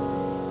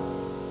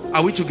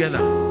 Are we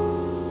together?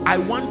 I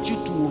want you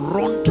to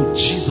run to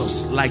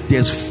Jesus like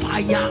there's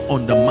fire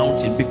on the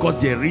mountain, because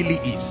there really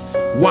is.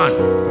 1,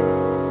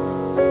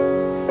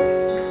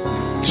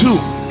 2.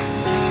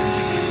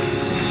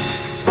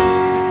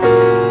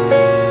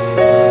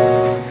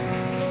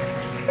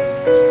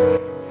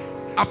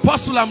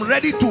 Apostle, I'm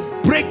ready to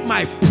break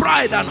my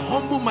pride and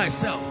humble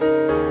myself.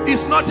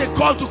 It's not a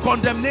call to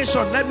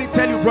condemnation. Let me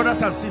tell you,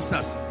 brothers and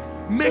sisters,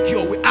 make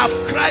your way. I've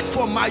cried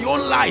for my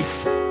own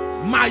life.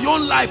 My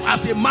own life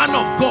as a man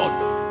of God.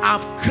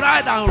 I've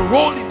cried and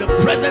rolled in the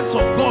presence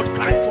of God,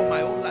 crying for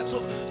my own life.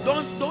 So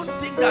don't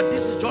think that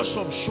this is just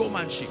some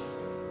showmanship.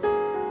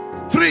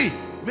 3,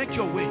 make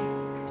your way.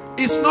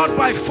 It's not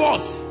by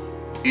force.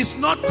 It's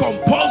not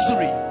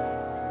compulsory.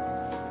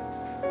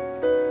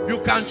 You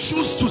can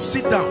choose to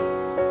sit down.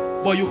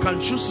 But you can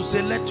choose to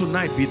say, let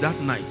tonight be that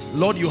night.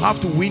 Lord, you have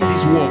to win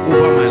this war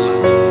over my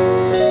life.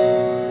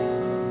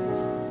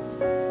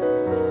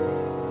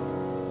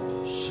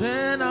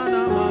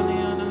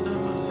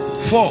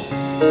 4.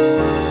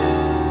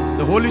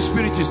 The Holy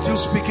Spirit is still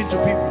speaking to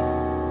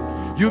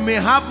people. You may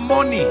have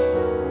money.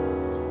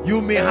 You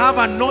may have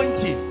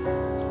anointing.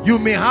 You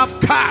may have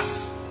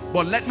cars.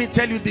 But let me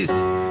tell you this.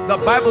 The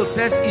Bible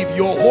says, if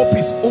your hope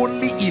is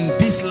only in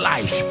this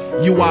life,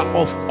 you are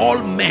of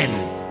all men,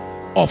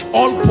 of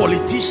all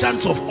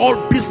politicians, of all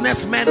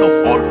businessmen,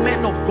 of all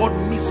men of God,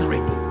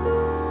 miserable.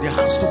 There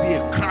has to be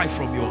a cry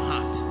from your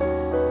heart.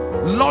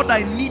 Lord,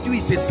 I need you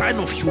is a sign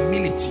of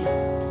humility.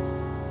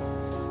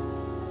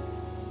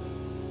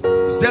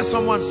 Is there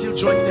someone still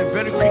joining them?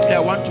 Very quickly, I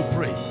want to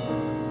pray.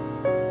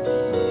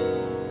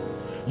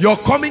 Your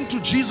coming to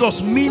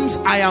Jesus means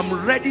I am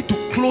ready to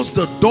close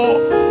the door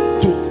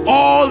to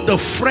all the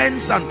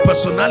friends and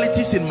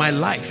personalities in my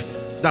life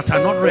that are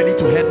not ready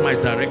to head my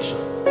direction.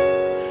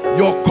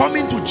 Your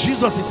coming to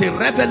Jesus is a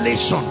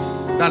revelation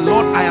that,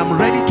 Lord, I am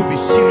ready to be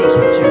serious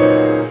with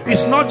you.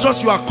 It's not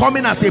just you are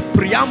coming as a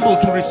preamble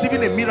to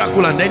receiving a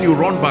miracle and then you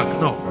run back.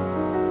 No.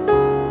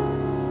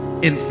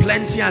 In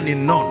plenty and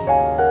in none,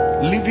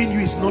 leaving you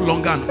is no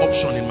longer an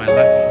option in my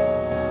life.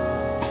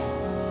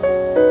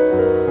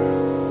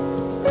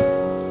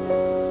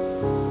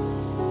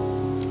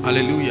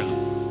 Hallelujah.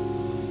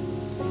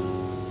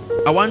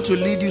 I want to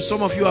lead you.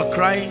 Some of you are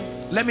crying.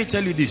 Let me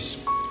tell you this.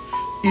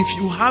 If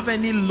you have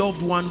any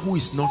loved one who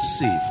is not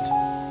saved,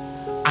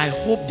 I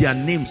hope their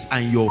names are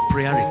in your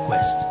prayer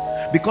request.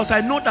 Because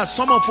I know that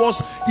some of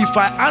us, if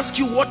I ask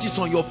you what is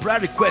on your prayer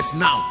request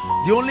now,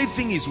 the only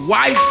thing is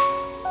wife,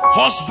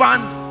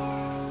 husband,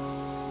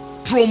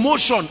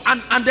 promotion,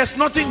 and there's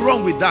nothing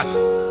wrong with that.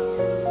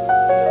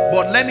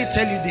 But let me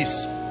tell you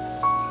this,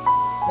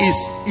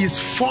 is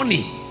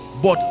funny,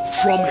 but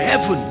from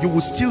heaven you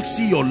will still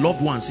see your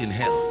loved ones in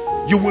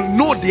hell. You will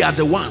know they are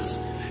the ones.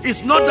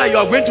 It's not that you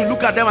are going to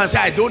look at them and say,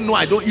 I don't know,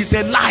 I don't. It's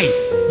a lie.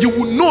 You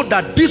will know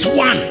that this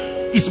one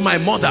is my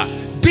mother,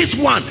 this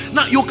one.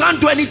 Now you can't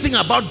do anything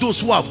about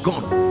those who have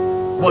gone,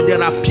 but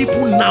there are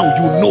people now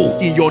you know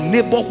in your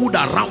neighborhood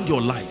around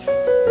your life.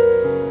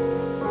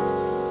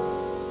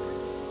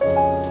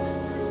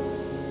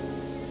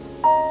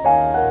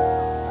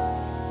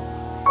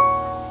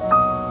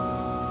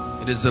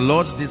 It is the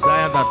Lord's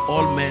desire that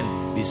all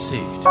men be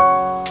saved.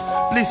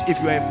 Please,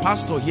 if you are a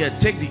pastor here,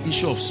 take the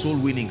issue of soul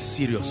winning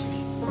seriously.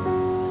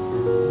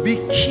 Be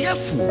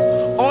careful.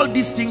 All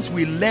these things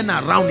we learn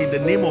around in the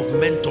name of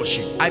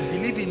mentorship, I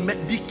believe in.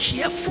 Be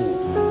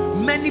careful.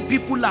 Many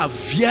people are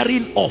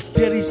veering off.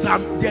 There is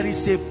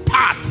a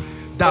path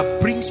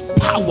that brings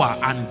power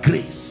and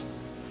grace.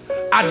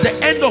 At the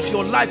end of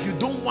your life, you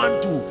don't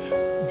want to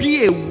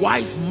be a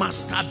wise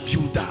master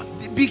builder.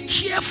 Be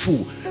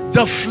careful.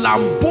 The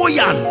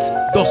flamboyant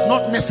does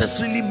not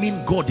necessarily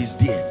mean God is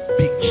there.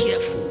 Be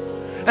careful.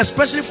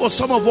 Especially for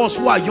some of us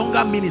who are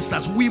younger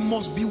ministers, we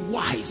must be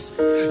wise.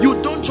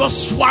 You don't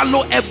just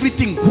swallow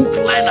everything hook,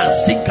 line and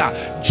sinker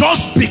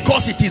just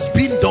because it is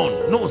being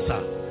done. No,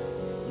 sir.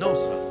 No,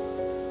 sir.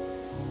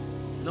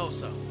 No,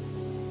 sir.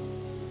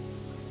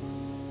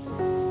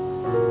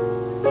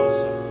 No,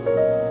 sir.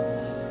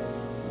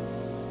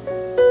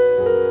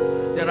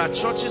 There are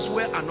churches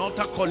where an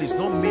altar call is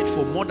not made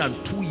for more than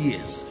 2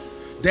 years.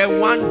 Then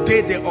one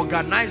day they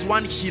organize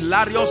one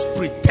hilarious,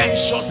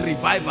 pretentious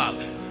revival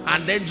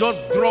and then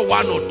just draw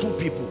 1 or 2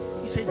 people.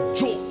 It's a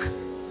joke.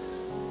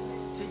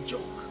 It's a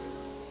joke.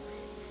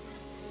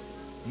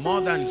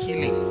 More than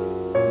healing,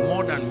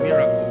 more than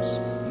miracles,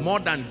 more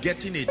than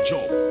getting a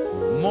job,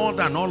 more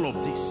than all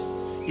of this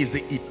is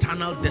the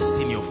eternal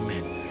destiny of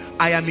men.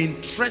 I am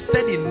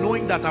interested in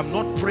knowing that I'm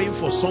not praying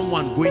for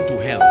someone going to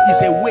hell.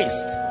 It's a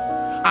waste.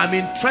 I'm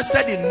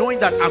interested in knowing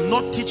that I'm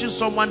not teaching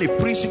someone a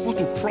principle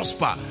to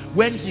prosper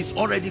when he's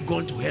already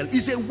gone to hell.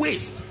 It's a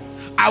waste.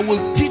 I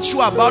will teach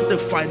you about the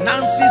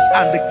finances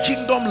and the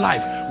kingdom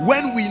life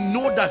when we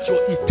know that your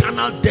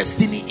eternal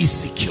destiny is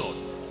secured.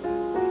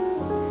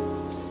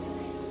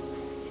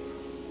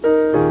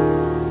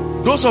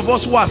 Those of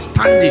us who are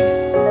standing,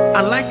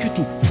 I'd like you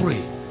to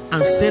pray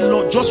and say,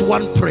 Lord, just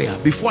one prayer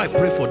before I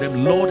pray for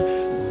them. Lord,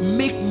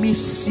 make me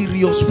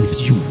serious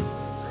with you.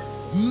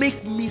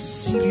 Make me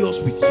serious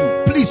with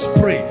you. Please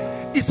pray.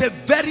 It's a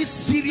very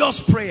serious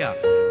prayer.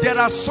 There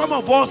are some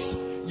of us,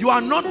 you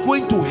are not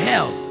going to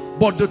hell,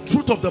 but the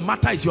truth of the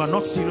matter is you are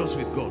not serious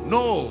with God.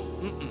 No.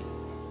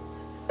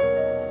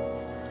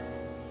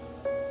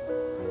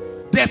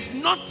 There's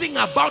nothing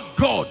about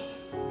God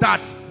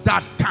that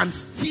can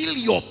steal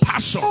your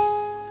passion.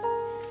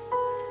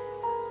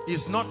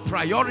 It's not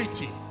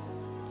priority.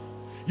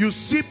 You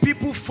see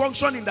people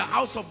function in the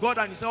house of God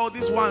and you say, oh,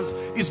 these ones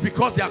is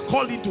because they are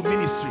called into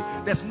ministry.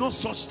 There's no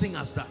such thing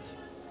as that.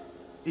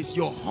 It's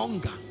your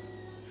hunger.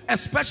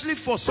 Especially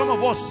for some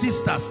of us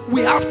sisters,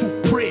 we have to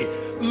pray,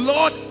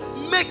 Lord,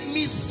 make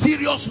me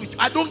serious with you.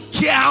 I don't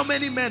care how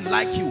many men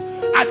like you.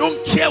 I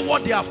don't care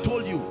what they have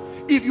told you.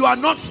 If you are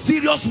not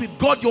serious with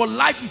God, your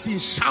life is in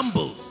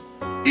shambles.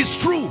 It's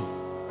true.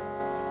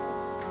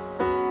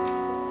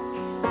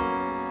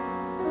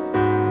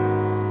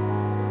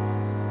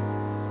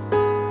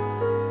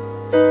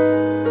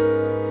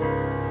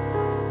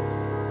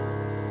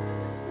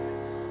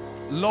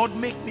 Lord,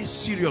 make me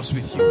serious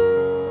with you.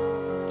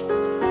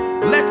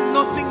 Let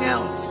nothing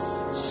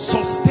else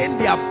sustain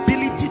the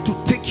ability to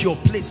take your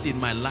place in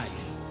my life.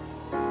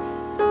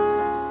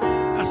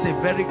 That's a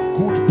very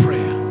good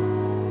prayer.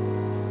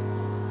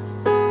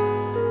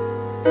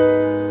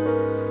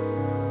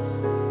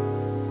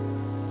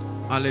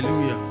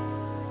 Hallelujah.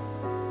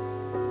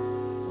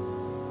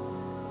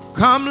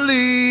 Come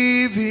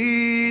live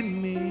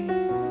in me,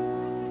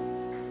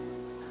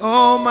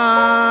 oh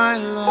my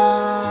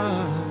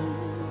Lord.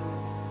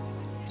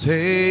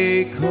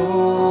 Take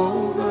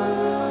over.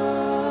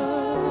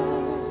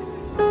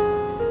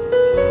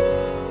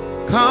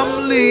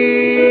 Come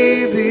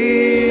live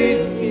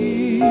in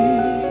me,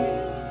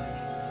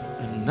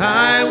 and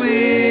I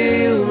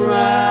will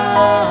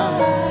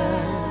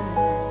rise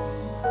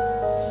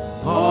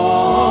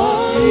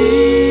on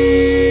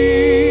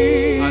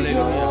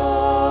Hallelujah.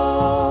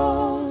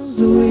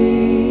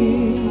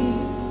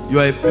 You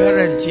are a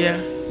parent here.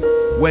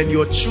 When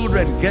your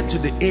children get to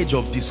the age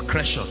of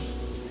discretion,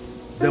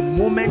 the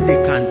moment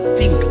they can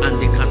think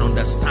and they can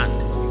understand,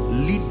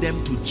 lead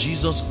them to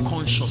Jesus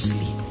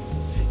consciously.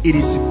 It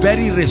is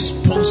very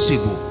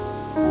responsible.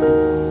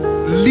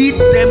 Lead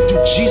them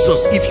to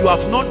Jesus. If you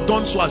have not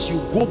done so, as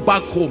you go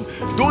back home,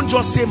 don't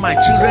just say my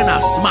children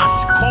are smart.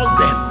 Call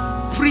them,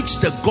 preach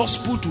the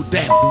gospel to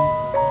them.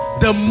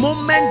 The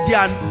moment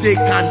they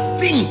can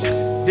think,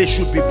 they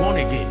should be born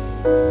again.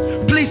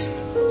 Please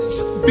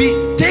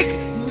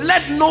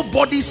let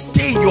nobody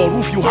stay in your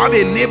roof. You have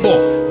a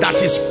neighbor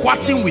that is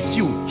squatting with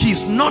you.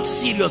 He's not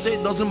serious.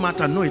 It doesn't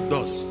matter. No, it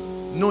does.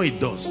 No, it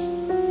does.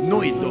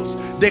 No, it does.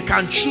 They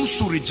can choose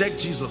to reject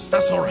Jesus.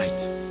 That's all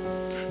right.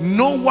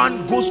 No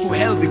one goes to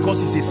hell because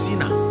he's a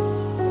sinner.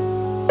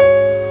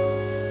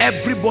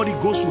 Everybody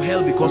goes to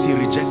hell because he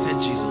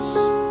rejected Jesus.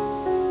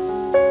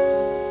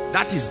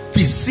 That is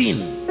the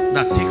sin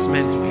that takes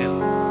men to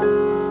hell.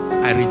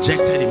 I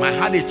rejected him. I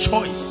had a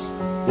choice,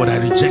 but I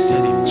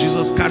rejected him.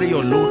 Jesus, carry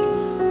your load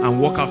and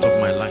walk out of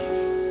my life.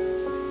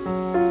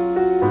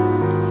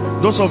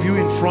 Those of you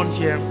in front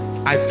here,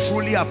 I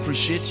truly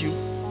appreciate you.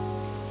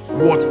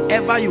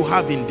 Whatever you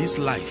have in this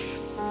life,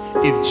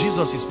 if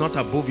Jesus is not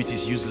above it,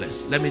 is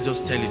useless. Let me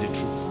just tell you the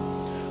truth.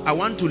 I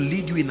want to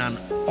lead you in an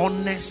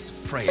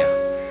honest prayer.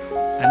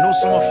 I know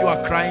some of you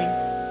are crying.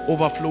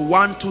 Overflow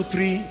 1, 2,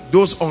 3.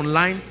 Those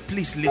online,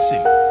 please listen.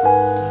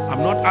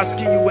 I'm not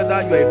asking you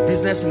whether you're a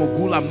business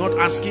mogul. I'm not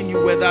asking you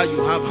whether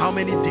you have how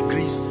many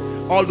degrees.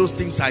 All those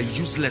things are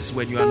useless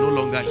when you are no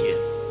longer here.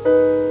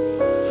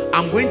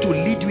 I'm going to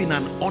lead you in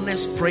an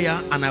honest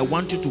prayer, and I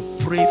want you to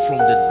pray from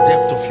the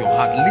depth of your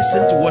heart.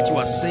 Listen to what you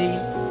are saying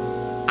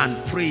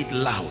and pray it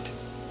loud.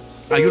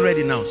 Are you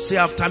ready now? Say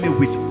after me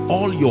with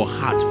all your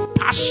heart,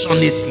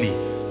 passionately.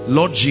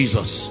 Lord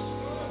Jesus,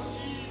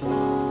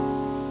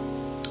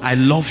 I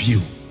love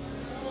you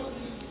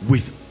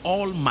with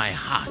all my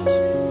heart.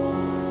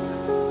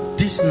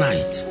 This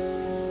night,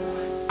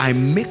 I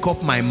make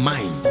up my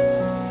mind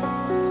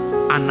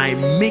and I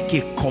make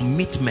a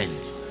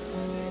commitment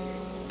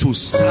to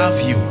serve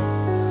you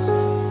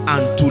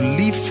and to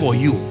live for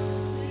you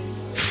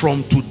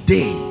from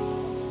today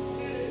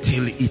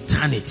till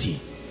eternity.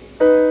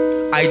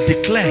 I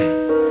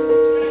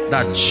declare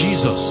that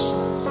Jesus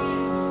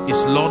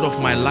is Lord of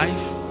my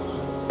life.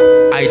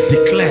 I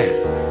declare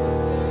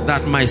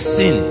that my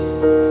sins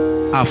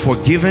are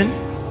forgiven.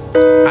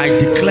 I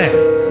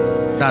declare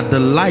that the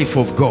life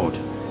of God,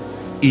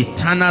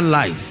 eternal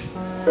life,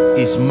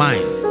 is mine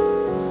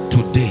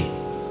today.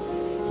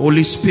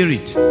 Holy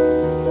Spirit,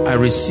 I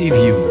receive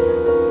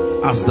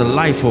you as the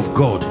life of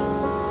God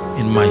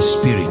in my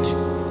spirit.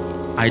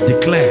 I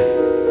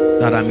declare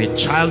that I'm a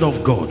child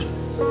of God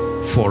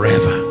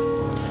forever.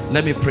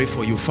 Let me pray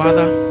for you.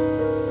 Father,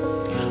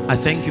 I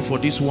thank you for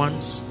these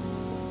ones.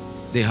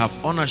 They have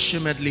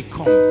unashamedly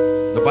come.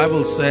 The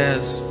Bible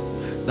says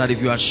that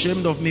if you are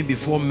ashamed of me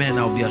before men,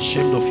 I'll be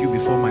ashamed of you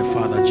before my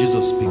Father.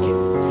 Jesus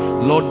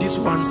speaking. Lord, these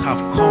ones have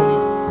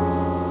come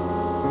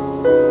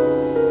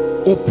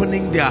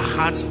opening their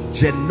hearts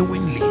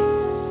genuinely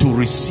to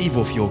receive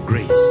of your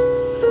grace.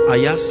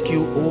 I ask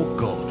you, oh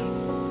God,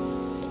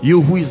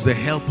 you who is the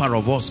helper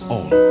of us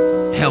all,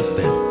 help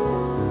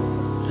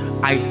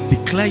them. I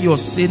declare your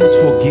sins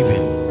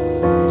forgiven.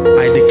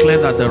 I declare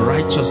that the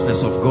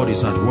righteousness of God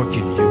is at work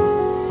in you.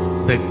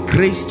 The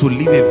grace to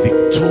live a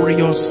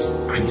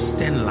victorious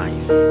Christian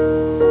life,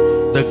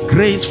 the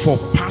grace for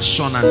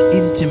passion and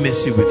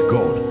intimacy with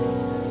God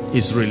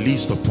is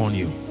released upon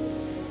you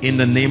in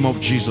the name of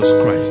Jesus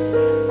Christ.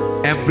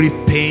 Every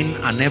pain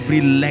and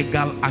every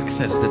legal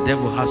access the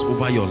devil has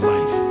over your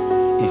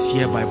life is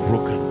hereby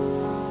broken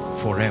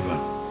forever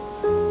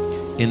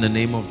in the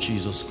name of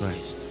Jesus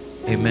Christ.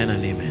 Amen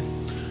and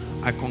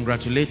amen. I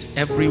congratulate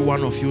every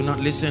one of you. Now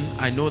listen,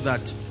 I know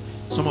that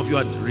some of you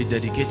are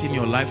rededicating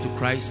your life to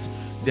Christ.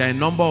 There are a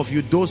number of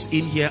you, those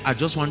in here, I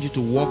just want you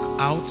to walk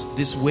out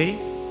this way,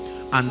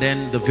 and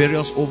then the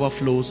various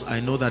overflows,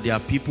 I know that there are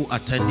people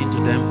attending to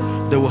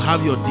them. They will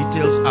have your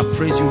details. I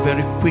praise you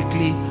very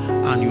quickly,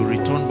 and you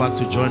return back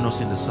to join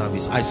us in the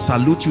service. I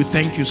salute you.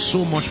 Thank you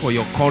so much for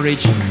your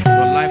courage. Your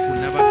life will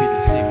never be the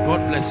same.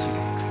 God bless you.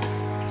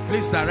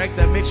 Please direct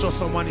them. Make sure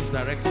someone is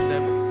directing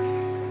them.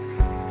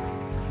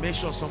 Make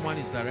sure someone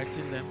is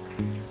directing them.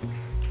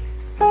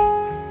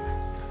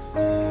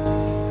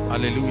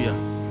 Hallelujah.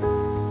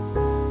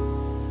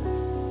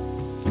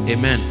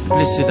 Amen.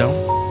 Please sit down.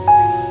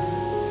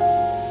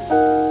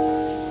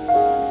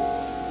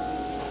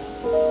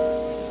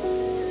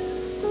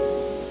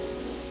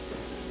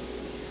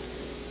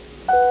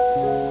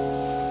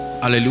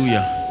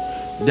 Hallelujah.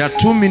 There are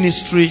two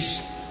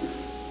ministries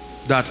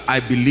that I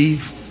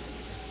believe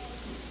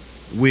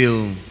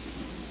will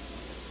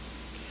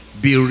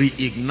be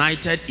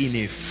reignited in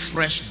a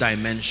fresh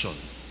dimension.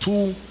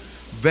 Two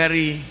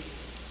very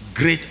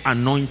great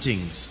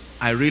anointings,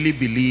 I really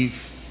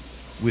believe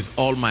with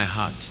all my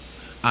heart,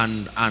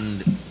 and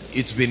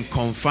it's been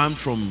confirmed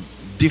from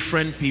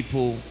different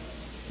people,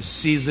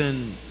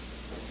 seasoned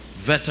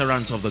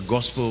veterans of the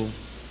gospel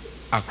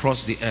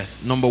across the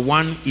earth. Number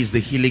one is the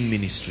healing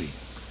ministry.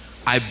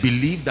 I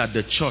believe that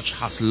the church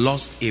has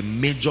lost a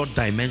major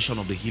dimension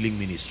of the healing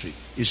ministry.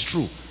 It's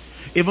true.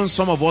 Even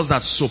some of us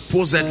that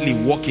supposedly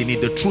walk in it,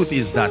 the truth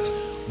is that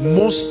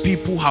most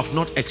people have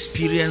not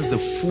experienced the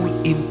full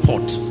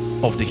import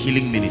of the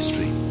healing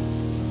ministry.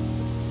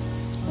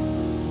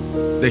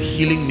 The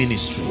healing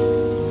ministry.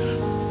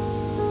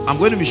 I'm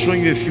going to be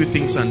showing you a few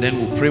things, and then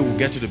we'll pray. We'll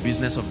get to the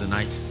business of the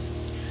night.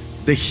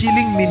 the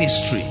healing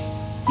ministry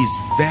is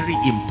very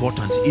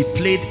important. It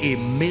played a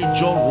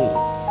major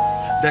role.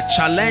 The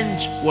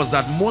challenge was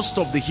that most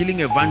of the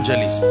healing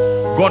evangelists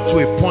got to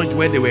a point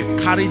where they were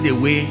carried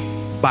away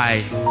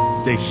by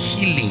the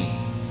healing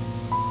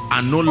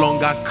and no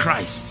longer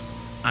Christ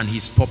and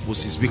his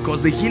purposes,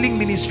 because the healing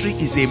ministry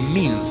is a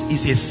means,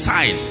 is a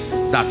sign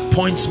that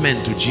points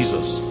men to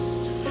Jesus.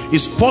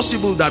 It's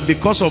possible that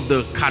because of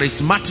the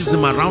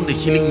charismatism around the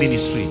healing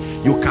ministry,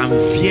 you can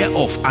veer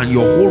off and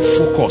your whole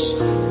focus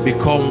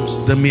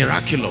becomes the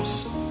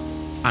miraculous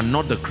and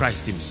not the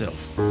Christ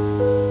himself.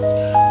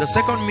 The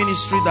second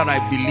ministry that I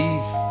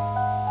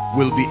believe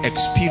will be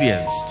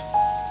experienced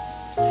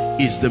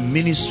is the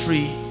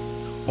ministry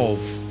of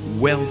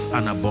wealth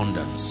and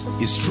abundance.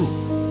 It's true.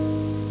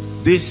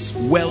 This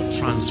wealth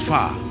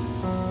transfer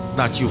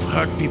that you've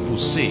heard people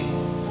say,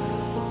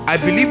 I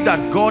believe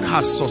that God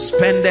has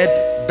suspended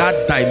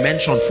that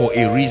dimension for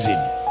a reason,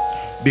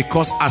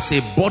 because as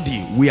a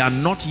body we are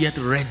not yet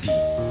ready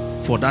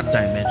for that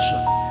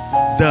dimension.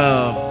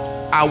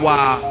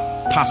 Our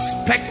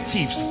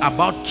perspectives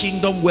about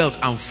kingdom wealth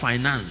and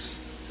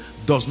finance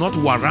does not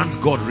warrant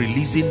God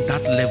releasing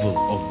that level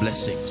of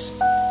blessings,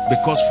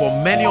 because for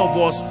many of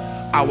us,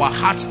 our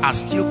hearts are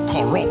still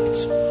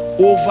corrupt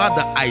over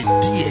the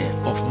idea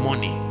of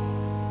money.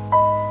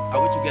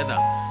 Are we together?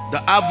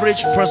 The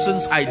average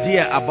person's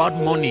idea about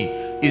money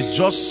is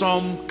just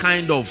some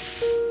kind of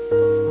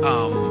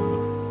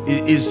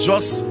is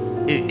just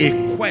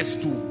a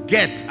quest to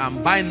get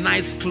and buy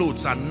nice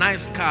clothes and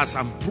nice cars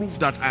and prove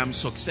that I am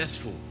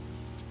successful.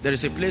 There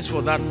is a place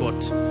for that, but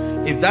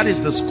if that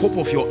is the scope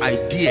of your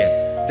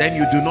idea, then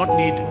you do not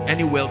need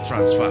any wealth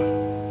transfer.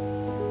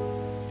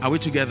 Are we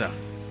together?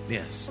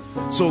 Yes.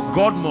 So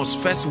God must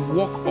first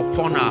walk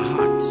upon our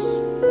hearts.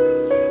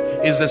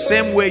 It's the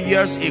same way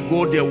years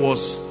ago there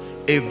was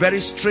a very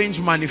strange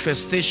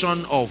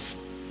manifestation of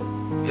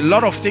a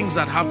lot of things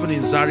that happened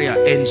in Zaria.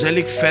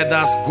 Angelic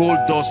feathers, gold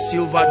dust,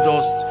 silver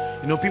dust.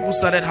 You know, people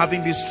started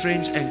having these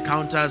strange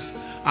encounters.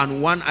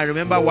 And I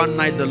remember one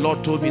night the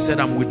Lord told me, he said,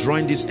 I'm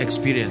withdrawing this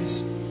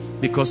experience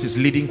because it's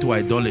leading to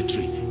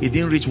idolatry. It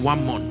didn't reach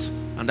 1 month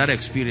and that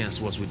experience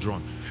was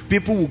withdrawn.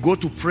 People will go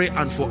to pray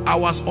and for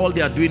hours all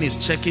they are doing is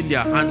checking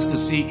their hands to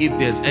see if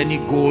there's any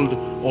gold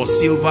or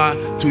silver,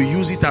 to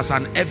use it as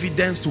an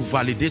evidence to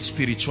validate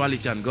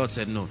spirituality. And God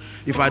said, no,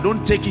 if I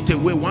don't take it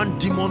away, one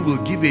demon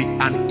will give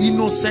an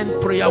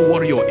innocent prayer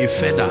warrior a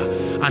feather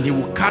and he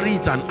will carry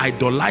it and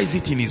idolize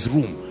it in his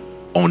room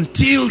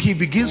until he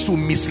begins to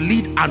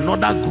mislead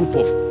another group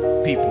of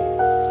people.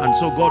 And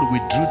so God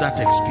withdrew that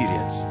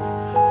experience.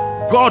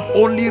 God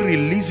only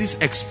releases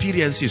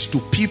experiences to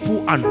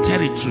people and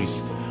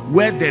territories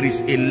where there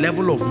is a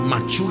level of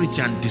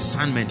maturity and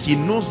discernment. He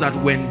knows that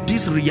when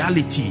this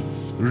reality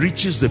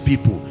reaches the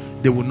people,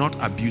 they will not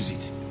abuse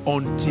it.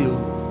 Until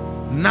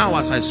now,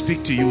 as I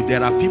speak to you,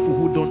 there are people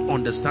who don't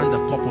understand the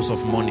purpose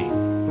of money,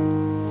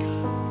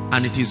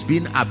 and it is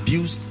being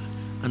abused.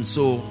 And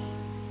so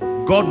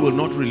God will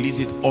not release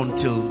it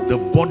until the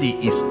body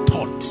is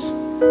taught.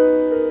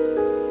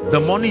 The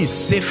money is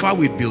safer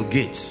with Bill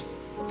Gates,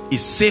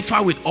 is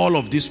safer with all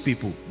of these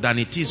people than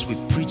it is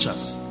with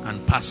preachers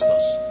and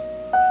pastors,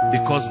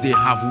 because they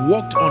have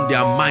worked on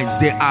their minds.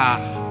 They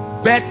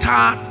are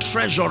better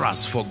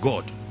treasurers for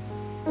God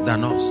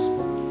than us.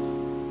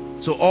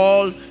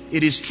 So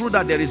it is true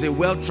that there is a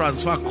wealth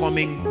transfer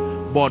coming,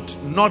 but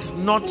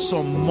not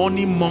some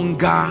money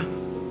monger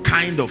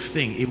kind of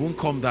thing. It won't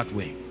come that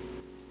way.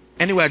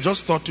 Anyway, I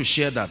just thought to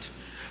share that.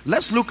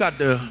 Let's look at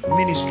the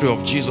ministry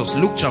of Jesus.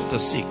 Luke chapter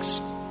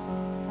 6.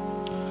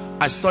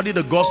 I study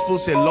the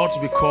Gospels a lot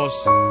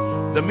because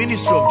the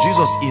ministry of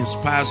Jesus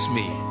inspires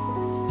me.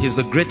 He's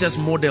the greatest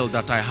model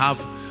that I have,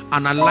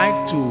 and I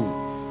like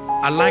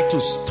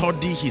to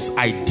study his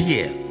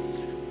idea.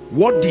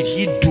 What did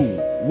he do?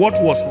 What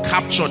was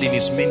captured in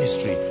his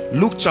ministry?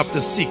 Luke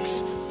chapter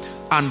 6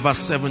 and verse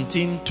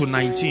 17 to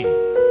 19.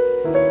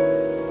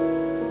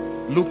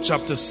 Luke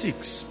chapter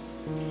 6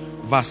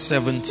 verse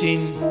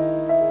 17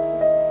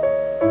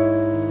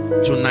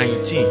 to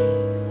 19.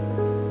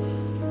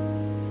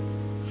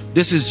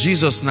 This is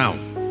Jesus now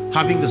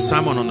having the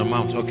Sermon on the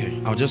Mount.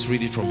 Okay, I'll just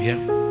read it from here.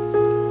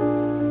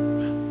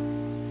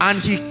 And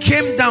he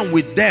came down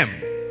with them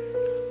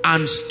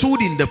and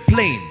stood in the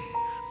plain,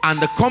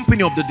 and the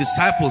company of the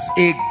disciples,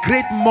 a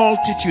great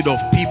multitude of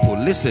people,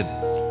 listen,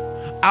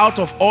 out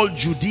of all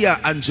Judea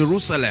and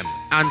Jerusalem,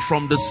 and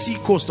from the sea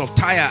coast of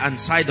Tyre and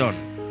Sidon,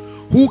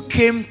 who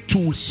came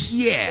to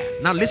hear.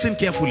 Now listen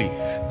carefully.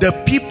 The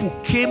people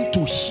came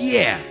to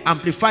hear.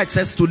 Amplified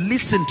says to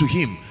listen to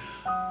him.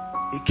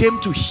 He came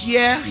to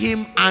hear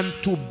him and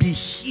to be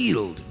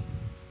healed.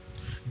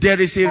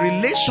 There is a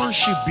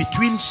relationship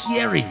between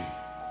hearing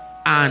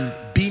and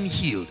being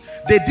healed.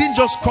 They didn't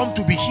just come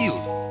to be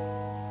healed.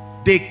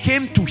 They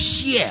came to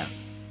hear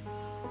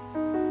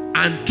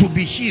and to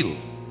be healed.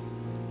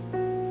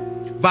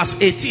 Verse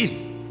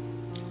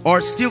 18,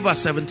 or still verse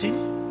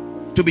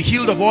 17, to be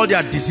healed of all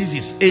their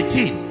diseases.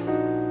 18,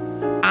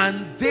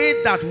 and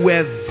they that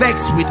were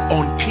vexed with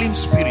unclean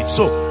spirits.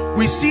 So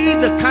We see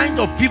the kind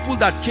of people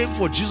that came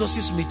for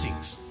Jesus's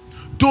meetings.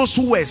 Those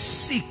who were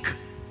sick.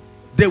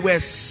 They were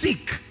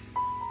sick,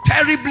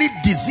 terribly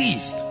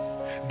diseased.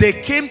 They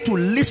came to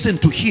listen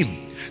to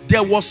him.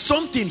 There was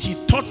something he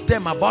taught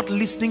them about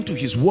listening to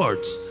his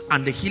words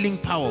and the healing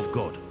power of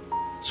God.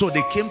 So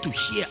they came to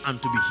hear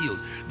and to be healed.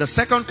 The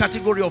second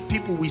category of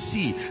people we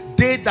see,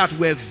 they that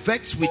were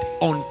vexed with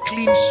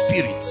unclean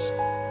spirits,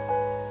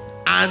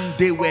 and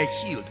they were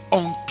healed.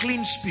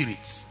 Unclean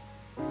spirits.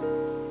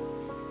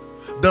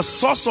 The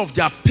source of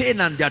their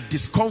pain and their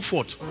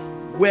discomfort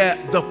were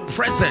the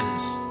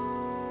presence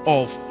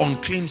of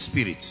unclean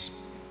spirits.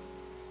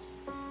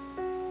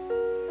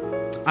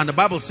 And the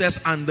Bible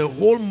says, and the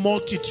whole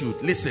multitude,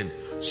 listen,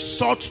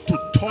 sought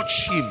to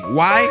touch him.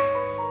 Why?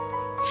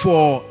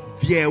 For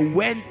there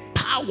went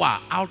power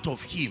out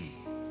of him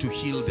to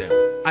heal them.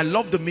 I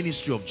love the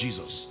ministry of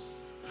Jesus.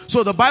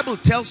 So the Bible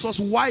tells us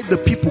why the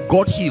people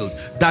got healed.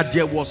 That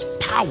there was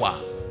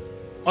power.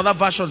 Other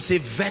versions say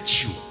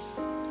virtue.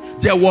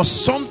 There was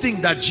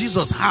something that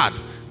Jesus had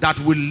that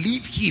will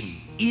leave him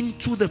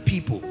into the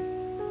people.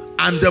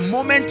 And the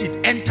moment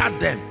it entered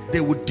them, they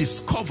would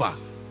discover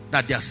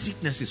that their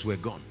sicknesses were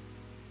gone.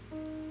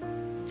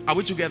 Are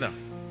we together?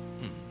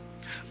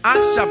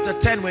 Acts chapter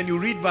 10, when you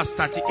read verse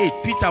 38,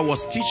 Peter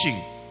was teaching.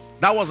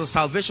 That was the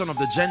salvation of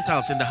the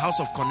Gentiles in the house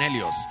of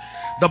Cornelius.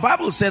 The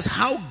Bible says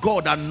how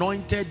God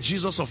anointed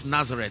Jesus of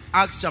Nazareth.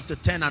 Acts chapter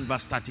 10 and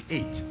verse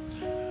 38.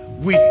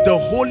 With the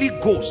Holy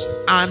Ghost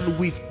and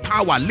with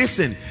power.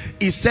 Listen,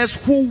 it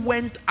says who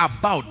went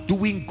about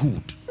doing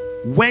good.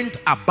 Went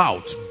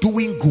about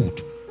doing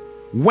good.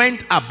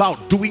 Went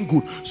about doing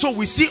good. So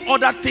we see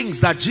other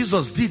things that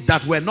Jesus did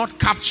that were not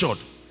captured.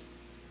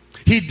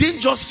 He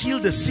didn't just heal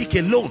the sick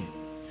alone.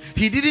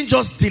 He didn't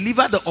just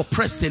deliver the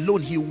oppressed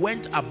alone. He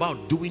went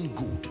about doing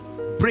good.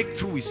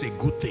 Breakthrough is a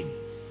good thing.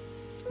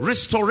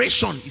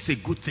 Restoration is a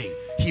good thing.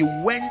 He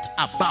went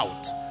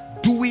about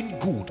doing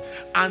good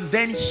and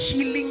then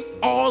healing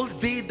all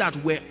they that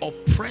were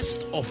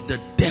oppressed of the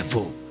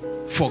devil,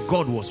 for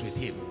God was with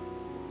him.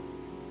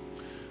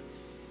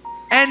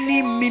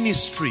 Any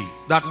ministry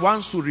that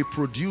wants to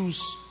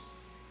reproduce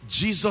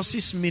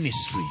Jesus's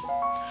ministry,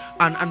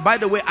 and by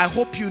the way, I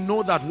hope you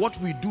know that what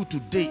we do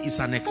today is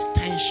an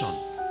extension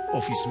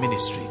of his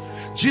ministry.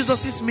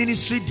 Jesus's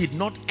ministry did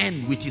not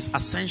end with his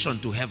ascension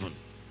to heaven.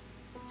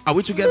 Are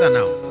we together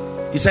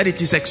now? He said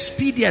it is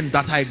expedient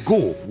that I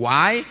go.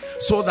 Why?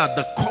 So that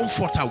the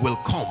comforter will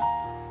come.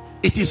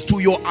 It is to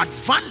your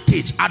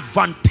advantage,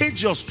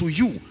 advantageous to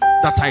you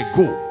that I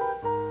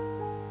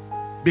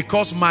go.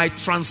 Because my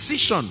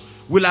transition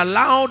will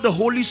allow the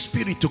Holy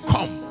Spirit to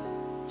come.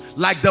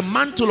 Like the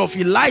mantle of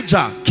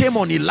Elijah came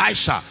on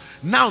Elisha.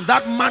 Now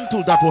that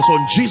mantle that was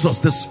on Jesus,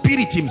 the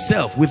Spirit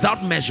himself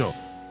without measure,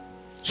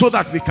 so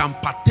that we can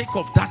partake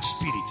of that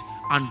Spirit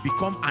and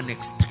become an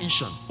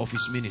extension of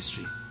his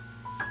ministry.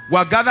 We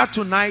are gathered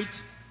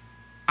tonight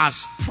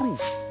as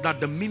proof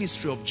that the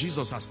ministry of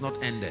Jesus has not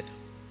ended.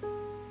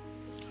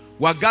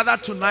 We are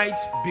gathered tonight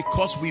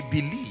because we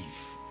believe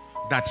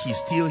that he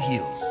still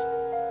heals.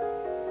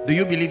 Do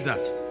you believe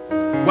that?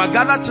 We are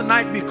gathered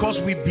tonight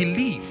because we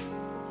believe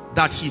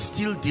that he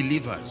still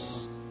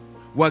delivers.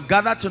 We are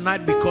gathered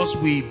tonight because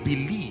we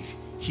believe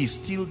he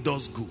still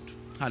does good.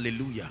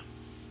 Hallelujah.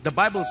 The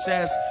Bible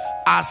says,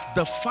 as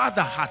the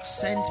Father had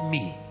sent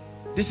me,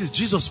 this is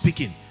Jesus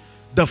speaking,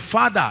 the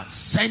Father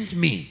sent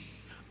me,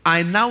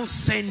 I now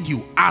send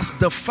you. As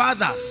the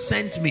Father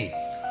sent me,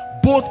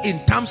 both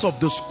in terms of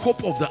the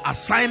scope of the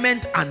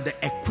assignment and the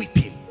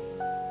equipping.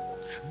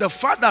 The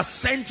Father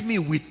sent me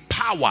with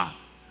power,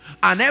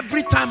 and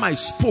every time I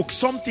spoke,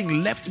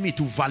 something left me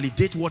to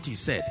validate what he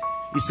said.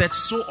 He said,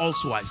 so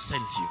also I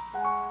sent you.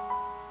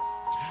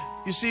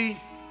 You see,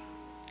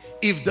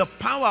 if the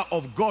power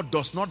of God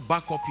does not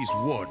back up his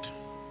word,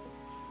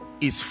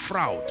 it's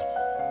fraud.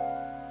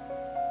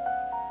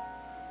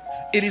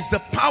 It is the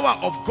power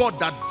of God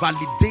that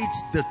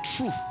validates the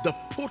truth, the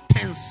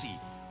potency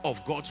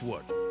of God's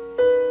word.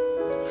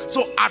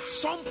 So at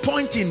some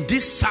point in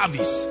this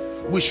service,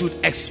 we should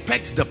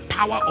expect the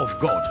power of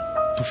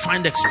God to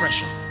find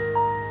expression.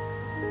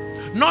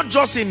 Not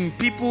just in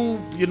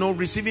people, you know,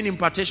 receiving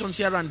impartations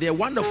here and there,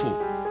 wonderful.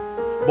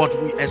 But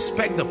we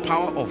expect the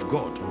power of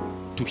God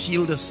to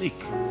heal the sick.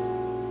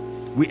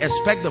 We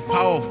expect the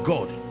power of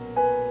God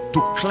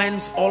to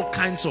cleanse all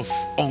kinds of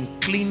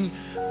unclean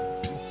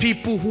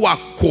people who are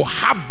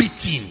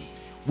cohabiting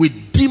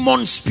with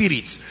demon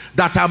spirits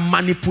that are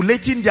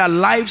manipulating their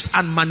lives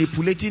and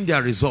manipulating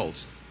their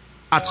results.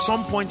 At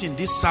some point in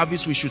this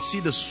service, we should see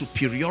the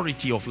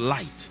superiority of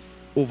light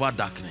over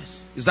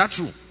darkness. Is that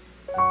true?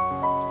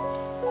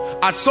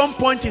 At some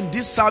point in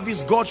this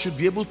service, God should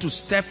be able to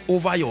step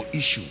over your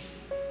issue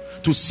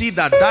to see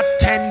that that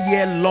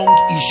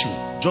 10-year-long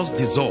issue just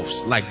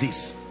dissolves like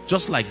this,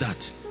 just like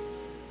that.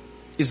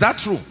 Is that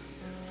true?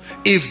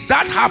 If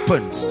that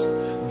happens,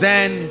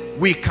 then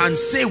we can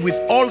say with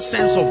all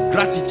sense of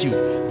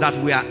gratitude that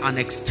we are an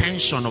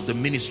extension of the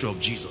ministry of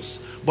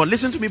Jesus. But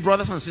listen to me,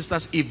 brothers and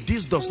sisters, if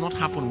this does not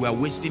happen, we are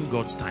wasting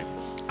God's time,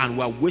 and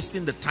we are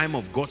wasting the time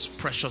of God's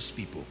precious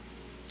people.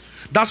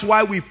 That's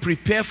why we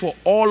prepare for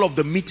all of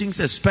the meetings,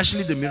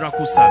 especially the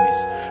miracle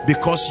service,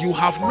 because you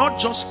have not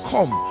just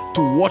come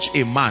to watch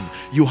a man,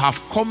 you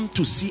have come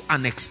to see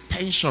an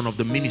extension of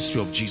the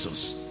ministry of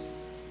Jesus.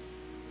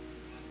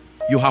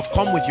 You have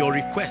come with your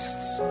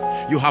requests,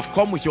 you have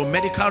come with your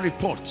medical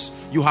reports,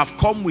 you have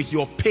come with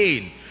your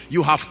pain,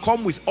 you have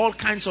come with all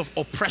kinds of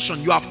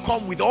oppression, you have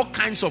come with all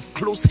kinds of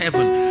closed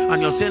heaven,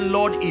 and you're saying,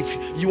 Lord,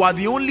 if you are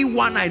the only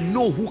one I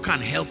know who can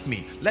help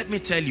me, let me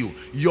tell you,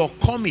 your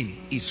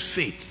coming is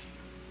faith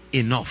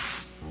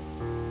enough.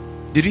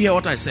 Did you hear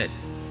what I said?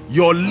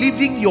 Your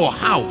leaving your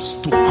house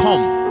to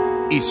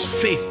come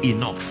is faith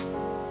enough.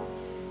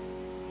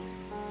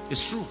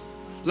 It's true.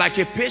 Like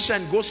a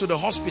patient goes to the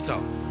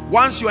hospital.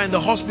 Once you are in the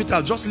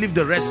hospital, just leave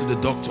the rest to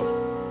the doctor.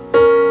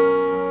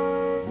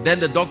 Then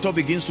the doctor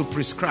begins to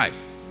prescribe.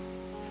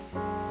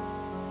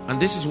 And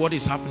this is what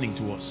is happening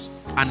to us.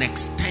 An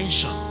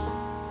extension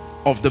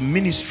of the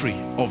ministry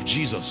of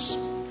Jesus.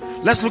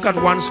 Let's look at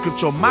one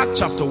scripture. Mark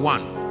chapter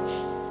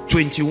 1,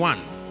 21.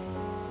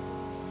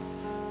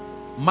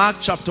 Mark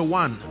chapter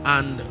 1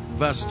 and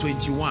verse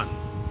 21.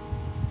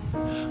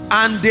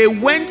 And they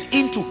went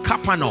into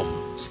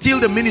Capernaum, still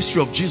the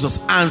ministry of Jesus,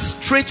 and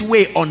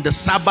straightway on the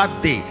Sabbath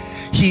day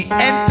he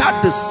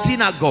entered the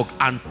synagogue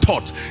and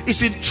taught.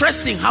 It's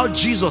interesting how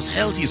Jesus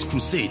held his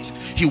crusades.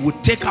 He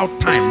would take out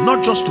time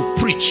not just to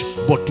preach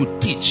but to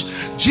teach.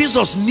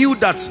 Jesus knew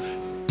that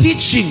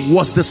teaching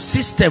was the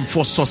system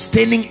for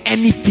sustaining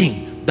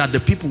anything that the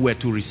people were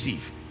to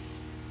receive.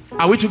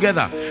 Are we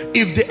together?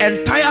 If the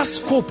entire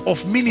scope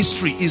of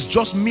ministry is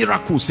just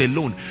miracles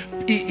alone,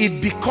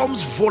 it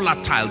becomes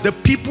volatile. The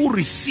people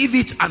receive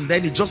it and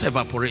then it just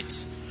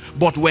evaporates.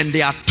 But when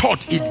they are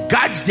taught, it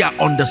guides their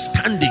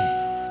understanding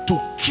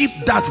to keep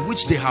that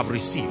which they have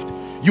received.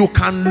 You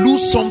can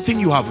lose something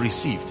you have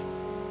received.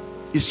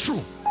 It's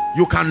true.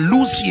 You can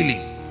lose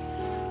healing.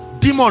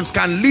 Demons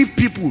can leave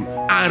people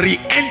and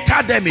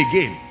re-enter them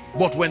again.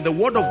 But when the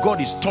word of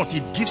God is taught,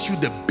 it gives you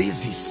the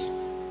basis.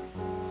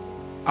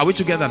 Are we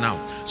together now?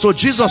 So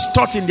Jesus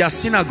taught in their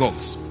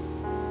synagogues.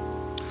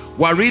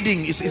 We're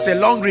reading, it's a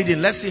long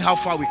reading. Let's see how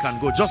far we can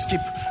go. Just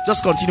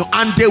continue.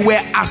 And they were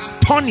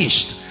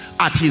astonished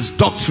at his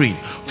doctrine,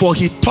 for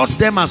he taught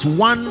them as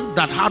one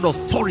that had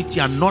authority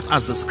and not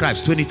as the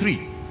scribes.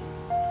 23.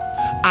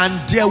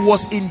 And there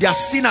was in their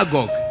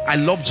synagogue, I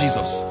love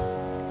Jesus.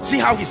 See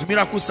how his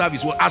miracle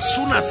service was. As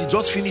soon as he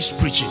just finished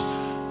preaching,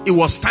 it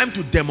was time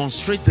to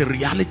demonstrate the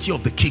reality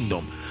of the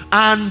kingdom.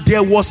 And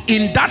there was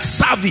in that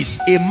service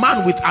a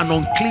man with an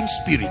unclean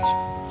spirit,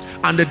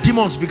 and the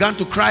demons began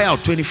to cry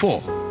out.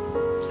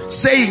 24,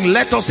 saying,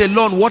 let us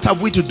alone, what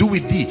have we to do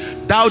with thee,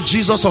 thou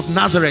Jesus of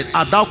Nazareth?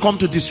 Art thou come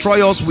to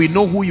destroy us? We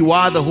know who you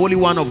are, the Holy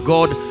One of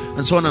God,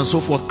 and so on and so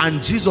forth.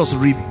 And Jesus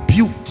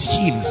rebuked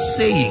him,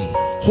 saying,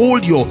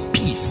 hold your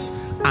peace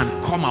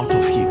and come out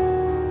of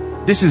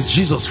him. This is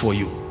Jesus for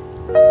you.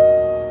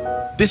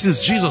 This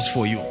is Jesus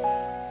for you.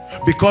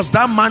 Because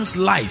that man's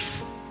life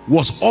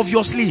was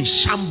obviously in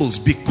shambles,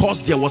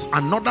 because there was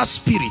another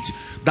spirit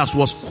that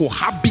was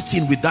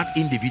cohabiting with that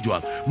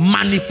individual,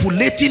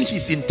 manipulating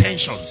his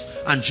intentions.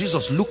 And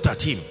Jesus looked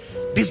at him.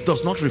 This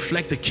does not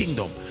reflect the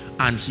kingdom.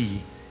 And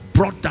he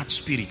brought that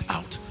spirit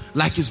out.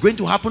 Like it's going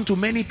to happen to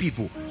many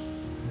people.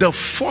 The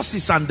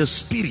forces and the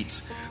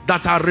spirits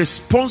that are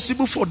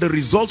responsible for the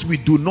results we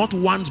do not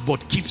want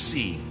but keep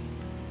seeing.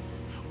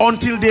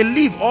 Until they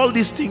leave, all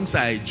these things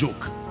are a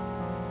joke.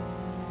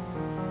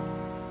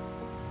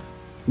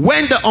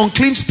 When the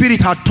unclean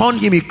spirit had torn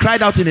him, he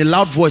cried out in a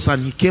loud voice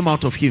and he came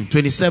out of him.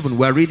 27,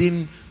 we're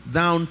reading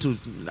down to,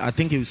 I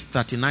think it was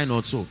 39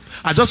 or so.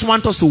 I just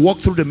want us to walk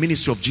through the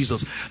ministry of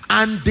Jesus.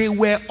 And they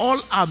were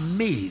all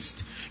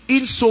amazed,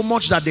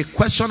 insomuch that they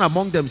questioned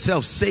among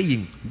themselves,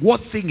 saying,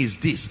 what thing is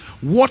this?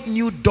 What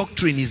new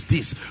doctrine is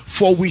this?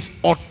 For with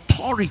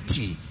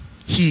authority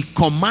he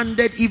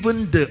commanded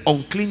even the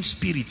unclean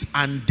spirits,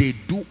 and they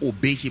do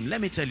obey him.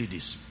 Let me tell you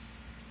this.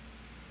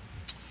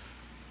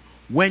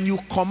 When you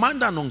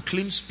command an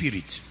unclean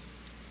spirit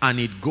and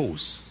it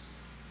goes,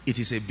 it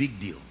is a big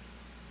deal.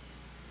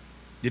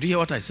 Did you hear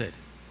what I said?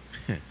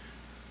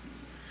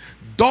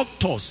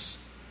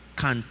 Doctors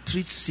can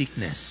treat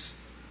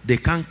sickness. They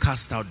can't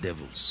cast out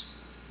devils.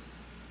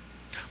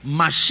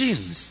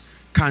 Machines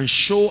can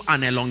show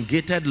an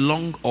elongated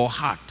lung or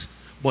heart,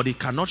 but it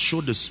cannot show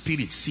the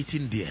spirit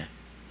sitting there.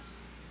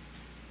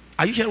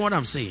 Are you hearing what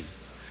I'm saying?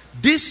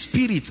 These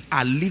spirits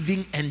are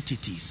living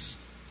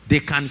entities. They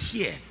can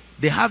hear.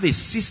 They have a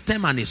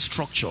system and a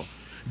structure.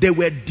 They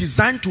were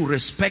designed to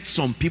respect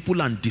some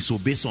people and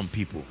disobey some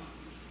people.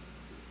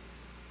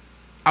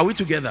 Are we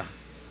together?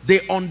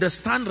 They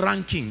understand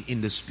ranking in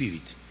the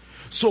spirit.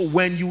 So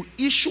when you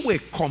issue a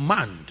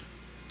command,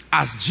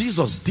 as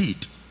Jesus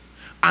did,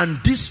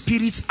 and these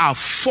spirits are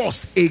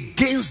forced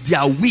against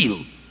their will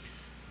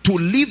to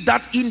leave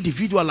that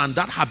individual and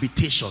that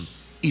habitation,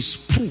 is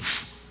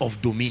proof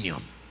of dominion.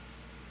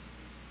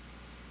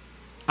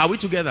 Are we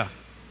together?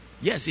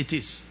 Yes, it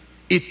is.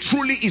 It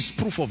truly is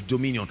proof of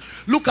dominion.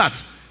 Look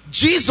at,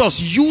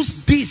 Jesus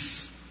used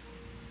this.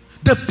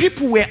 The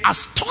people were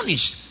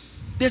astonished.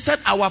 They said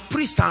our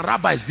priests and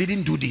rabbis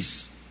didn't do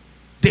this.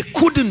 They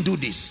couldn't do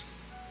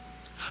this.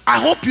 I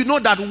hope you know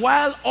that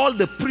while all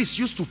the priests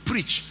used to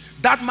preach,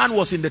 that man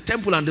was in the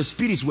temple and the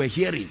spirits were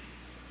hearing.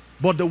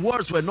 But the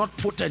words were not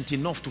potent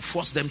enough to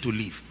force them to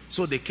leave.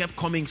 So they kept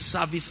coming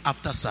service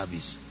after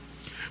service.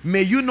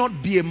 May you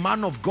not be a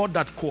man of God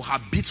that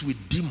cohabits with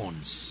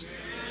demons.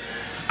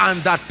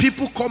 And that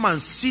people come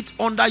and sit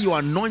under your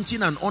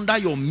anointing and under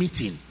your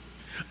meeting.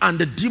 And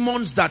the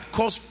demons that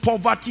cause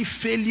poverty,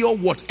 failure,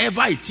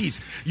 whatever it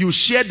is, you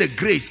share the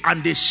grace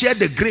and they share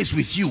the grace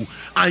with you.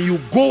 And you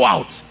go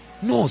out.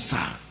 No,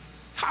 sir.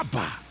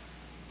 Haba.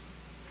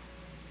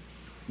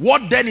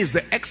 What then is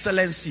the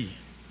excellency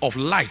of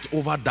light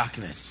over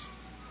darkness?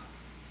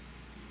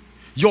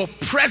 Your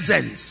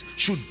presence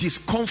should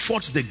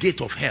discomfort the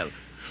gate of hell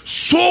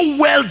so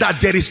well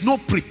that there is no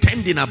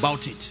pretending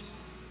about it.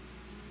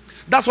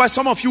 That's why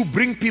some of you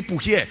bring people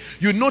here.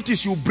 You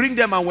notice you bring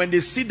them, and when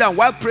they sit down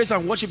while praise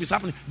and worship is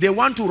happening, they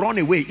want to run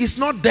away. It's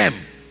not them.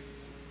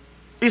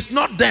 It's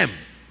not them.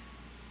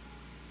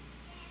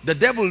 The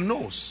devil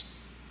knows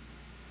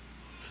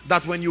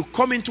that when you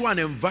come into an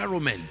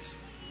environment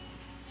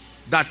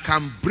that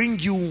can bring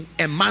you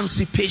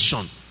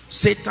emancipation,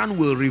 Satan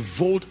will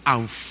revolt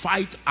and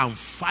fight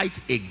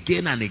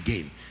again and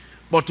again.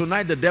 But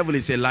tonight the devil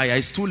is a liar.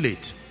 It's too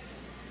late.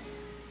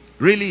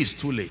 Really, it's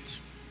too late.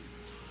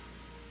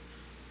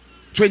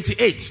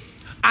 28.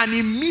 And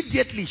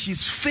immediately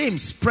his fame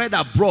spread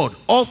abroad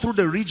all through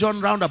the region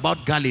round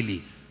about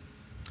Galilee.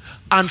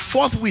 And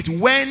forthwith,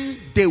 when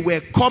they were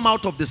come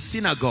out of the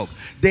synagogue,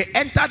 they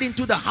entered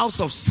into the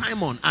house of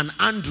Simon and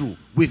Andrew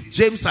with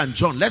James and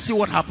John. Let's see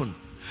what happened.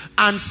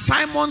 And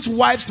Simon's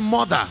wife's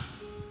mother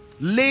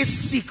lay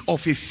sick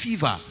of a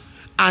fever,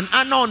 and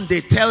anon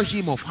they tell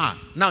him of her.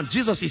 Now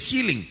Jesus is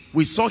healing.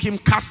 We saw him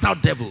cast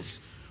out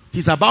devils.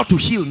 He's about to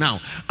heal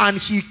now. And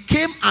he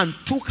came and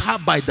took her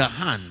by the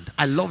hand.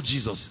 I love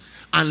Jesus.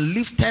 And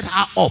lifted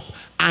her up.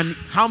 And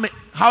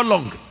how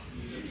long?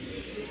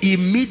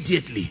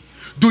 Immediately.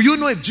 Do you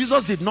know if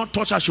Jesus did not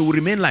touch her, she would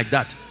remain like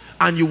that?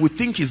 And you would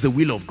think it's the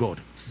will of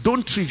God.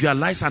 Don't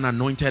trivialize an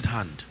anointed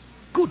hand.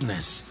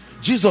 Goodness.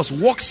 Jesus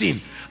walks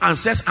in and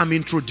says, I'm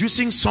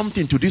introducing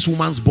something to this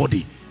woman's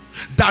body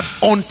that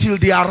until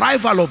the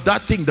arrival of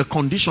that thing, the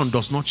condition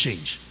does not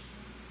change.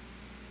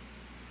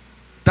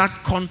 That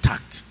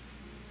contact.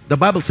 The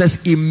Bible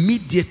says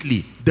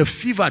immediately the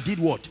fever did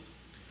what?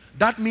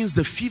 That means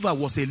the fever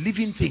was a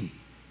living thing.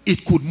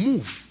 It could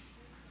move.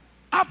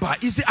 Abba,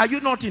 are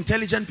you not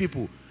intelligent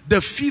people? The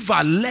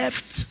fever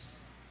left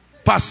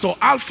Pastor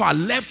Alpha,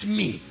 left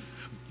me.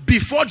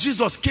 Before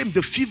Jesus came,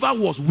 the fever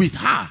was with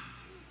her.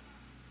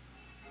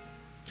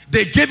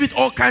 They gave it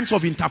all kinds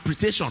of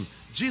interpretation.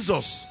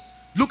 Jesus,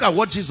 look at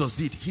what Jesus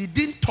did. He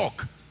didn't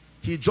talk.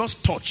 He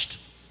just touched.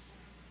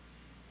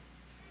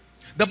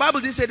 The Bible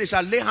didn't say they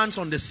shall lay hands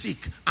on the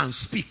sick and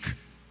speak.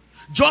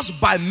 Just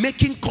by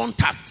making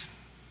contact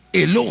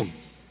alone.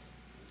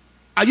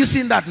 Are you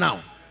seeing that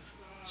now?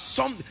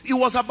 It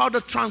was about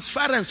the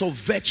transference of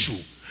virtue.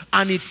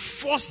 And it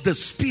forced the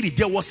spirit.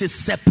 There was a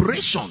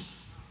separation.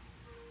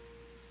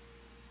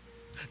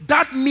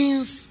 That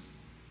means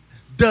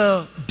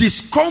the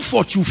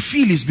discomfort you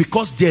feel is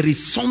because there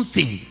is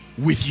something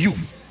with you.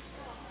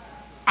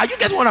 Are you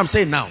getting what I'm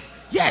saying now?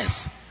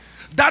 Yes.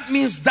 That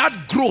means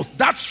that growth,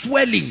 that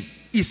swelling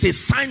is a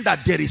sign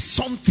that there is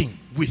something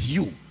with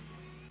you.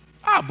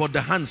 But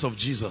the hands of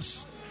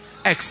Jesus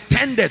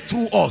extended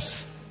through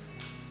us.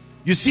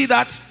 You see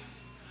that?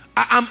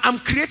 I'm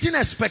creating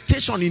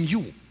expectation in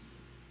you.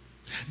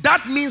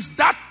 That means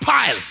that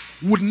pile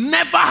would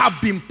never have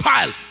been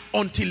piled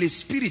until a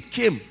spirit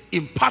came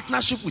in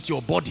partnership with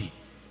your body.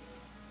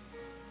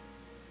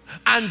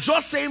 And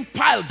just saying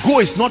pile go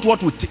is not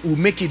what will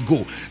make it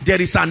go.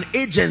 There is an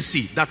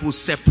agency that will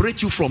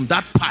separate you from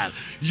that pile.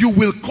 You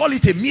will call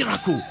it a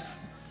miracle.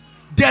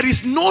 There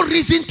is no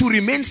reason to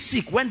remain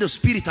sick when the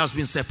spirit has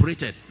been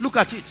separated. Look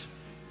at it.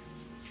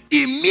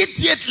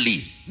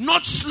 Immediately,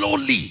 not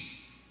slowly.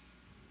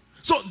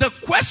 So the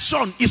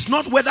question is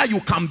not whether you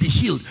can be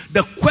healed.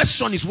 The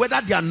question is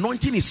whether the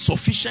anointing is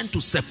sufficient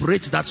to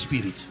separate that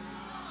spirit.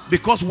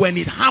 Because when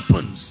it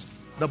happens,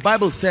 the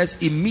Bible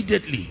says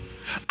immediately.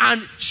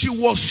 And she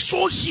was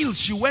so healed,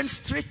 she went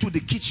straight to the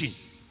kitchen.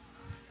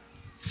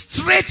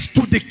 Straight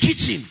to the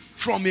kitchen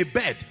from a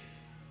bed.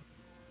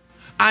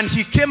 And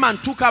he came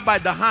and took her by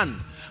the hand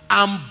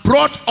and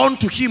brought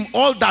unto him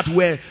all that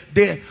were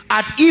there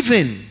at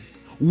even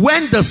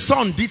when the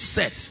sun did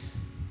set.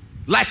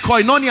 Like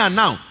koinonia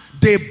now,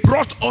 they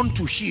brought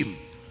unto him.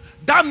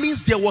 That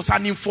means there was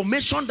an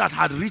information that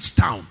had reached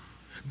town.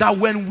 That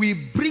when we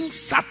bring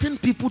certain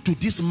people to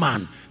this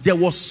man, there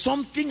was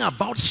something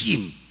about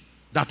him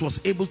that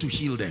was able to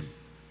heal them.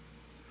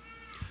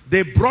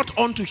 They brought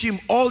unto him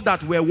all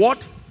that were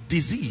what?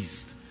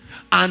 Diseased.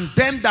 And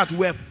them that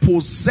were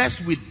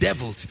possessed with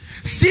devils.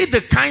 See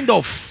the kind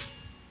of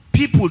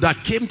people that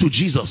came to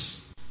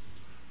Jesus.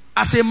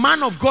 As a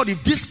man of God,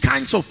 if these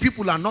kinds of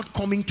people are not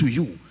coming to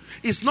you,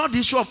 it's not the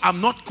issue of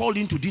I'm not called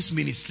into this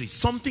ministry.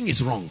 Something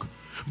is wrong.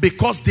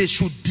 Because they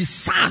should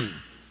discern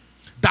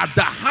that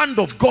the hand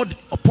of God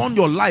upon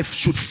your life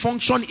should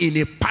function in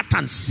a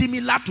pattern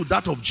similar to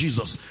that of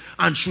Jesus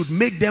and should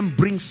make them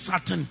bring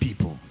certain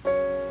people.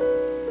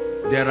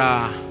 There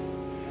are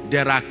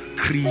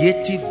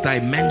creative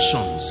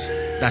dimensions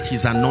that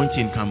his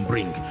anointing can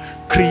bring.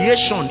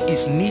 Creation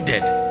is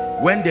needed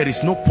when there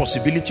is no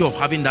possibility of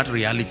having that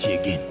reality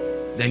again.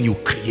 Then you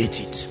create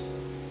it.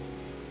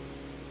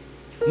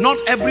 Not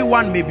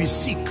everyone may be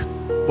sick,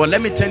 but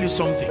let me tell you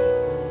something.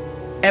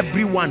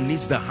 Everyone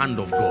needs the hand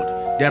of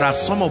God. There are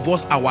some of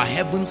us, our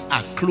heavens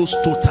are closed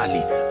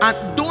totally.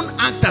 And don't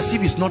act as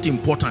if it's not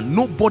important.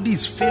 Nobody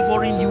is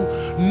favoring you.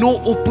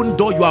 No open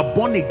door. You are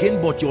born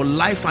again, but your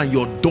life and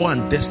your door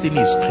and destiny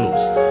is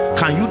closed.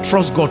 Can you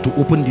trust God to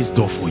open this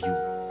door for you?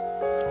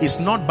 It's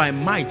not by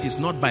might. It's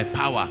not by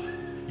power.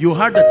 You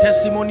heard the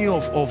testimony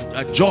of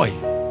Joy.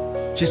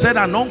 She said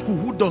an uncle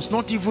who does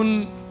not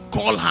even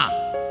call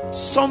her.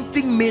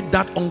 Something made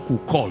that uncle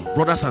call,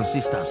 brothers and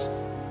sisters.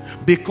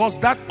 Because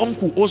that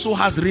uncle also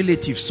has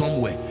relatives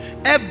somewhere.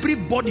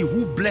 Everybody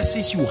who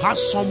blesses you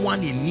has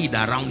someone in need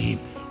around him.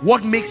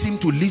 What makes him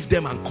to leave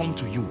them and come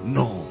to you?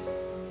 No.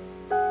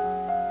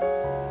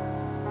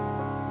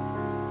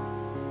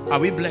 Are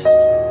we blessed?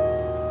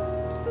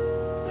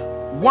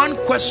 One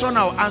question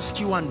I'll ask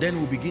you and then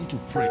we'll begin to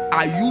pray.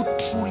 Are you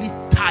truly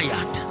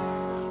tired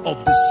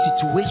of the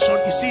situation?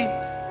 You see,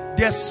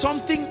 there's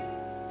something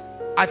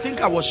I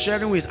think I was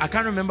sharing with, I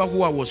can't remember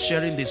who I was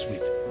sharing this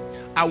with.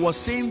 I was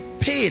saying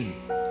pain.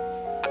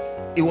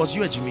 It was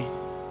you, Jimmy.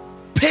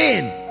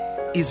 Pain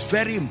is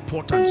very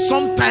important.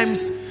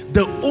 Sometimes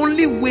the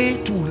only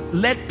way to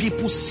let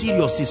people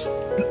serious is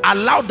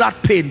allow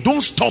that pain.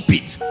 Don't stop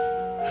it.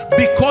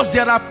 Because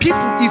there are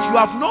people, if you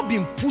have not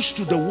been pushed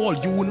to the wall,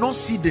 you will not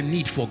see the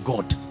need for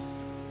God.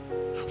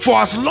 For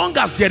as long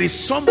as there is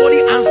somebody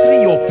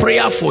answering your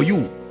prayer for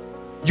you,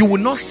 you will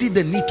not see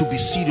the need to be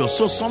serious.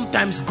 So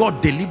sometimes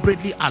God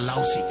deliberately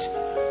allows it.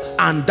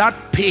 And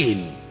that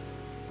pain,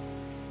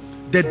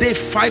 the day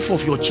 5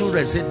 of your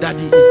children said,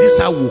 Daddy, is this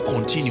how we'll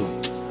continue?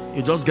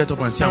 You just get up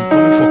and say, I'm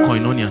coming for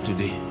koinonia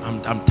today.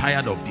 I'm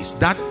tired of this.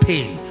 That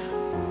pain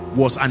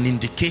was an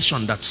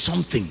indication that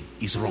something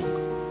is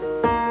wrong.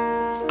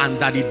 And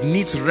that it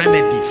needs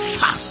remedy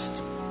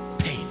fast.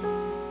 Pain.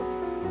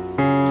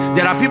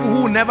 There are people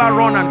who will never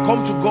run and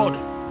come to God.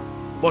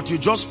 But you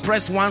just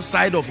press one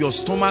side of your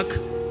stomach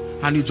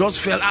and you just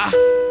felt,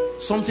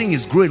 something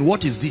is growing.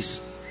 What is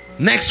this?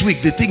 Next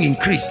week, the thing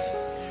increased.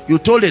 You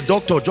told a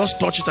doctor, just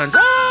touch it and say,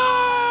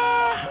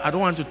 I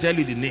don't want to tell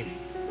you the name.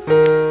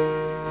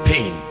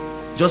 Pain.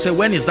 Just say,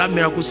 when is that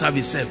miracle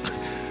service served?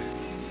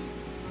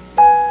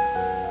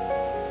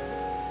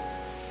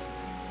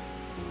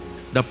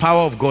 The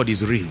power of God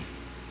is real.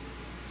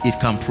 It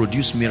can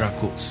produce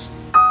miracles.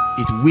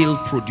 It will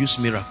produce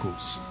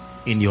miracles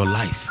in your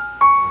life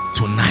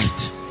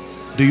tonight.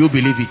 Do you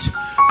believe it?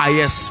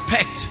 I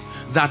expect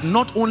that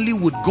not only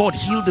would God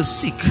heal the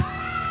sick,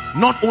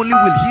 not only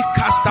will he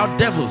cast out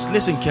devils,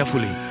 listen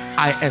carefully,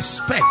 I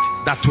expect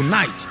that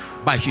tonight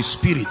by his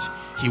spirit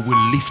he will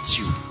lift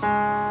you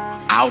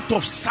out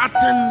of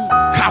certain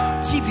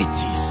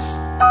captivities,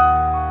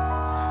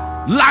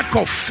 lack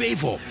of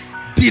favor,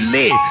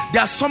 delay.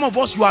 There are some of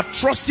us, you are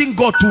trusting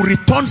God to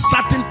return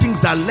certain things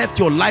that left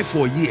your life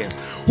for years.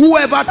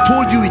 Whoever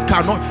told you it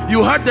cannot?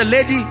 You heard the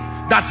lady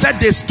that said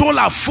they stole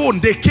her phone.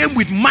 They came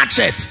with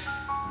machete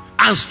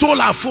and stole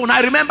her phone.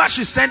 I remember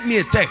she sent me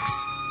a text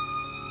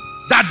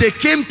that they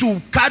came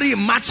to carry a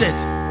machete.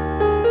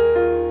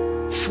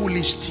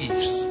 Foolish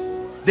thieves.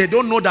 They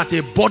don't know that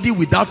a body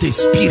without a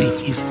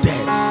spirit is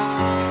dead.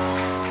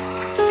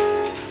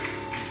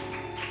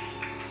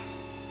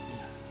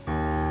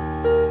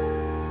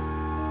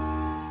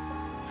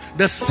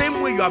 The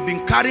same way you have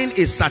been carrying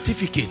a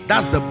certificate,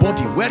 that's the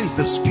body. Where is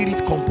the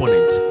spirit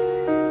component?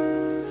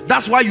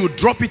 That's why you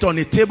drop it on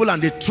a table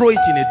and they throw it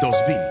in a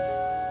dustbin.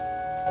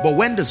 But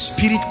when the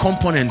spirit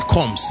component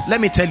comes,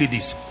 let me tell you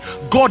this,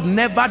 God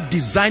never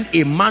designed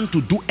a man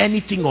to do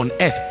anything on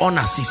earth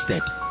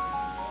unassisted.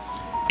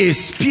 A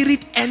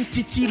spirit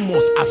entity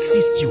must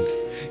assist you.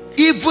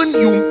 Even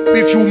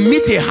if you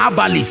meet a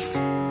herbalist,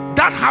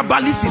 that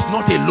herbalist is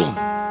not alone.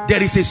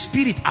 There is a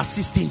spirit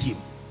assisting him.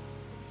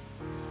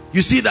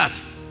 You see that?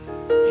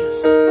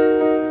 Yes.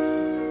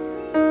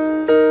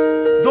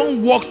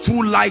 Don't walk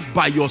through life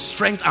by your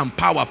strength and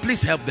power.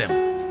 Please help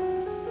them.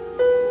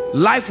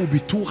 Life will be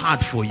too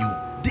hard for you.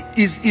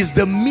 This is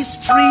the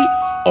mystery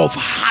of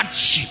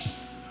hardship.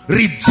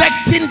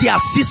 Rejecting the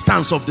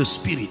assistance of the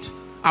spirit.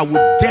 I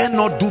would dare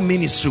not do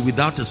ministry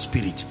without a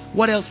spirit.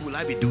 What else will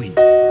I be doing?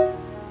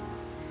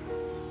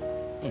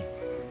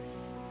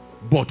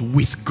 But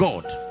with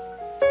God,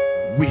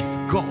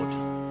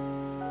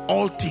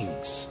 all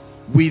things.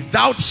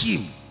 Without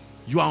him,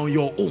 you are on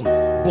your own.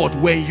 But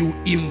when you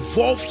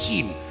involve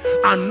him,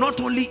 and not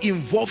only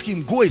involve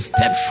him, go a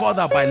step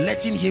further by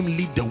letting him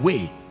lead the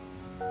way,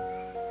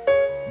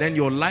 then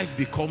your life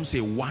becomes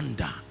a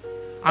wonder.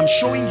 I'm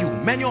showing you,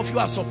 many of you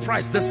are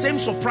surprised. The same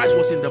surprise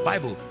was in the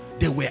Bible.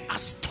 They were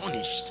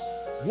astonished.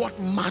 What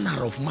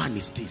manner of man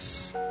is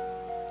this?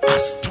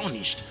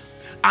 Astonished.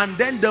 And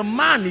then the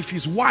man, if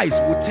he's wise,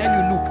 will tell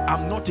you, look,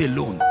 I'm not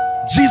alone.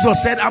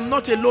 Jesus said, I'm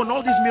not alone.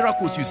 All these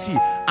miracles you see,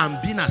 I'm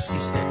being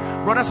assisted.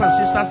 Brothers and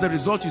sisters, the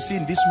result you see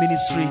in this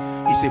ministry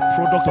is a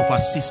product of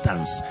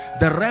assistance.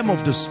 The realm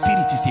of the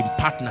spirit is in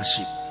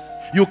partnership.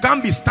 You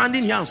can't be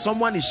standing here and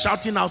someone is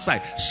shouting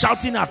outside,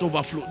 shouting at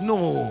overflow.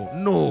 No,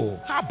 no.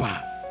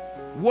 Haba.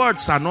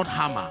 Words are not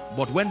hammer,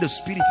 but when the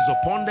spirit is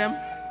upon them,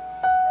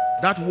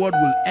 that word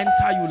will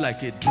enter you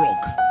like a drug,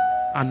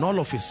 and all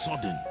of a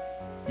sudden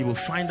you will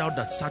find out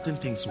that certain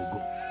things will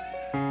go.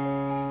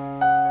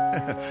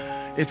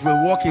 It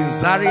will work in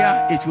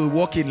Zaria, it will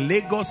work in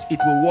Lagos, it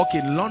will work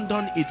in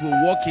London, it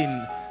will work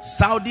in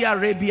Saudi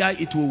Arabia,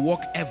 it will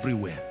work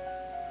everywhere.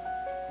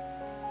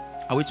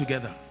 Are we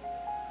together?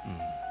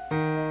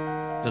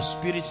 The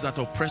spirits that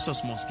oppress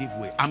us must give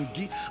way.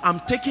 I'm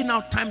taking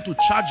out time to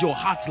charge your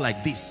heart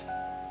like this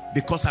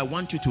because I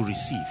want you to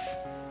receive.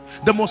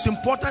 The most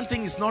important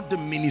thing is not the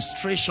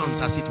ministrations,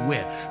 as it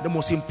were. The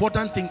most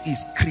important thing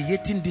is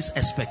creating this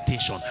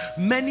expectation.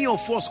 Many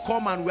of us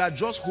come and we are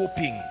just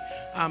hoping,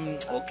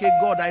 okay,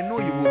 God, I know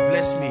you will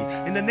bless me.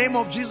 In the name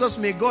of Jesus,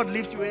 may God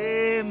lift you.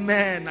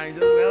 Amen. And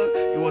well,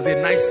 it was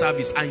a nice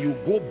service, and you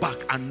go back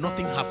and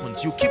nothing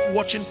happens. You keep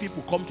watching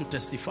people come to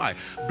testify.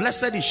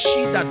 Blessed is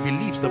she that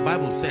believes, the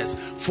Bible says,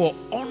 for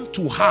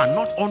unto her,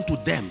 not unto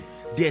them,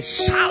 there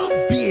shall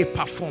be a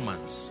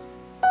performance.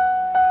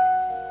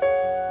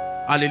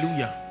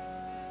 Hallelujah.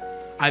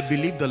 I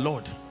believe the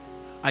Lord.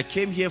 I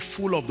came here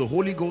full of the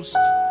Holy Ghost,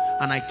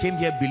 and I came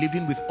here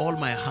believing with all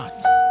my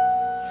heart.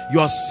 You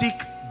are sick,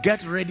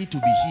 get ready to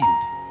be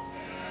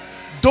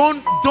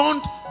healed.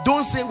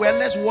 Don't say, well,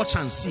 let's watch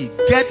and see.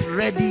 Get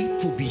ready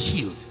to be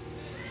healed.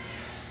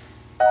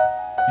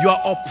 You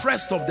are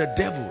oppressed of the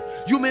devil.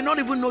 You may not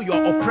even know you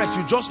are oppressed.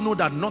 You just know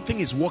that nothing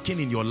is working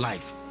in your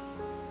life.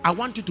 I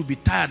want you to be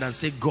tired and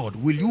say, God,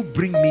 will you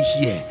bring me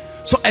here?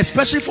 So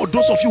especially for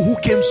those of you who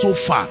came so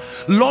far,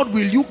 Lord,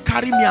 will you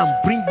carry me and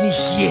bring me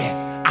here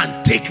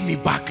and take me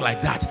back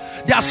like that?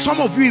 There are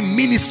some of you in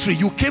ministry,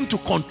 you came to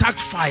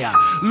contact fire.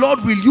 Lord,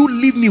 will you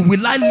leave me?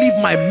 Will I leave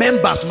my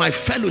members, my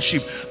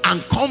fellowship,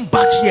 and come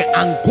back here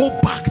and go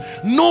back?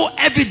 No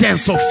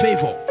evidence of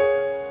favor.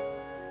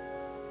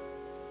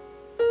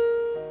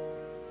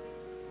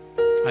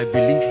 I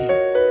believe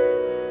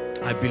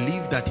him. I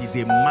believe that he's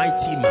a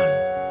mighty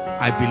man.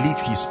 I believe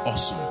he's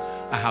awesome.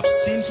 I have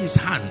seen his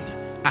hand.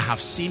 I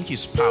have seen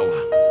his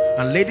power.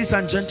 And ladies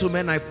and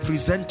gentlemen, I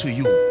present to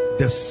you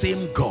the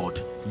same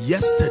God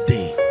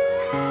yesterday,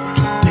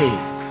 today,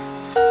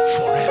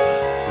 forever.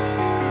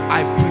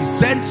 I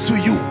present to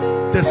you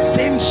the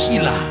same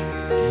healer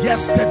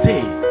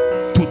yesterday,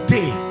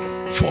 today,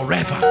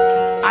 forever.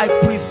 I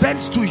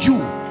present to you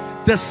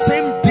the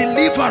same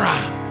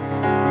deliverer.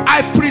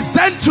 I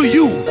present to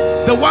you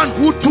the one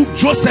who took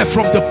Joseph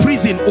from the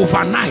prison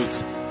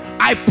overnight.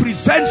 I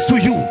present to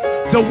you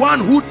the one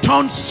who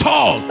turned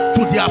Saul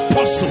to the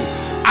apostle.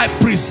 I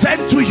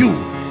present to you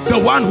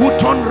the one who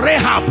turned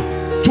Rahab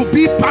to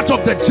be part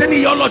of the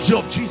genealogy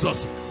of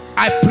Jesus.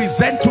 I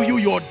present to you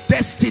your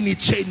destiny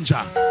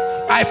changer.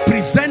 I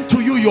present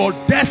to you your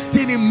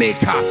destiny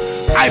maker.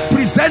 I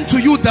present to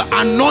you the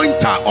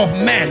anointer of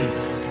men,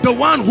 the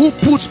one who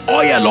puts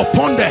oil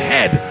upon the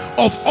head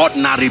of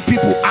ordinary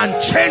people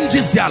and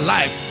changes their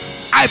life.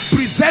 I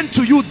present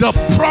to you the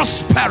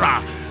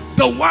prosperer,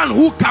 the one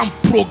who can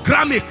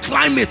program a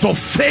climate of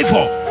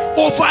favor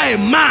over a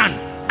man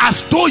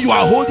as though you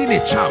are holding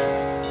a charm.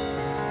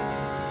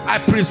 I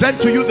present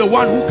to you the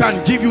one who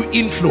can give you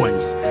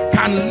influence,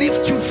 can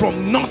lift you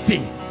from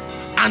nothing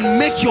and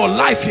make your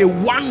life a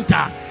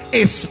wonder,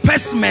 a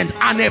specimen,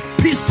 an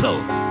epistle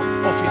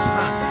of his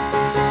hand.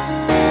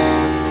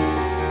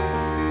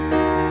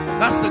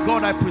 That's the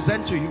God I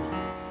present to you.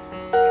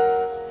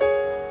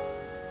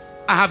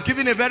 I have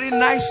given a very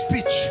nice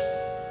speech.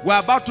 We're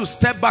about to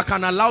step back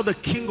and allow the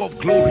King of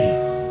Glory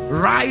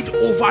ride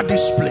over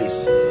this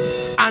place.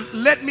 And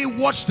let me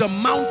watch the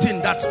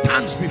mountain that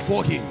stands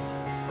before him.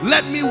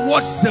 Let me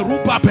watch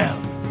Zerubbabel.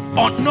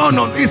 Oh,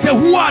 no. He said,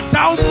 who art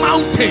thou,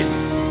 mountain?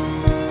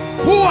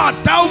 Who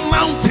art thou,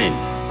 mountain?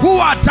 Who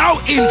art thou,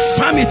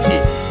 infirmity?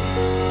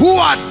 Who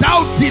art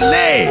thou,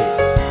 delay?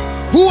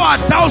 Who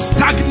art thou,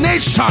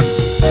 stagnation?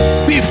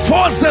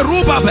 Before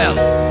Zerubbabel.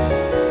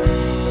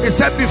 He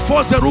said,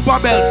 before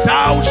Zerubbabel,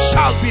 thou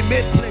shalt be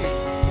made plain.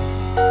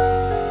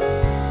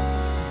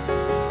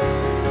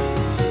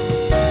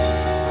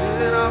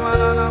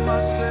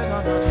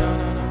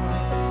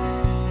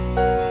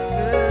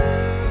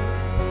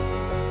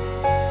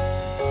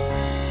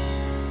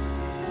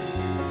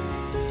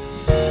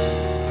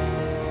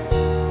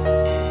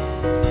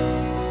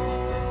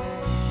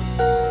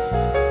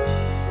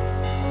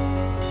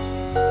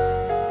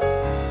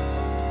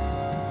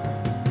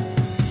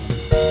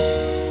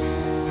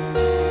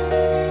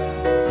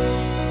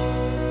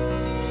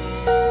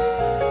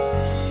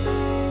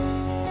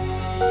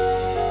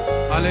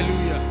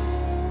 Hallelujah.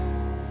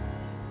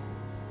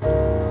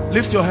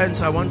 Lift your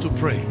hands. I want to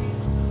pray.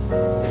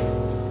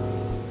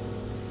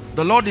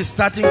 The Lord is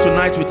starting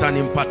tonight with an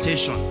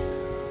impartation.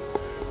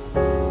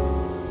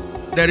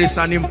 There is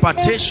an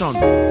impartation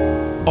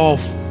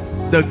of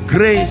the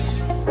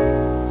grace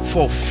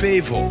for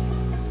favor.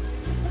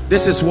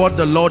 This is what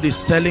the Lord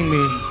is telling me.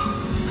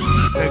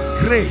 The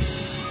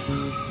grace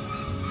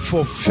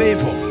for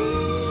favor.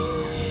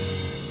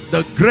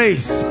 The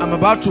grace, I'm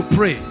about to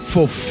pray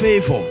for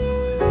favor.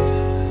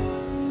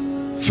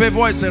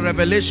 Favor is a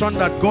revelation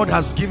that God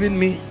has given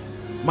me.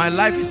 My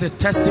life is a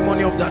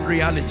testimony of that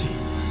reality.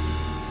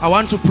 I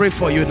want to pray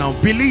for you now.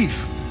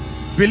 Believe.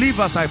 Believe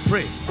as I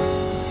pray.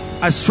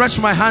 I stretch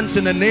my hands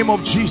in the name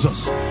of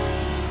Jesus.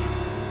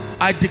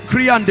 I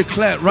decree and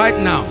declare right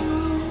now,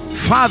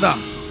 Father,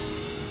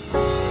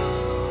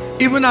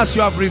 even as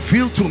you have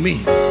revealed to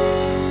me,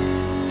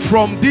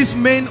 from this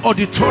main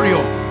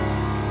auditorium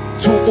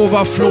to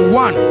overflow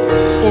 1,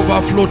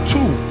 overflow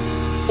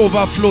 2,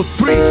 overflow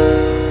 3,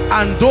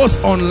 and those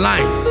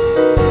online,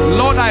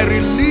 Lord, I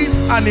release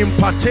an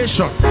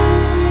impartation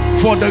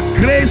for the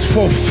grace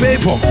for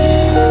favor.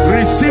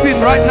 Receive it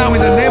right now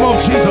in the name of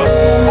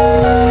Jesus.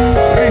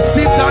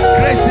 Receive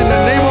that grace in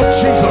the name of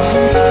Jesus.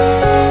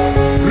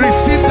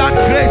 Receive that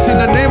grace in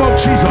the name of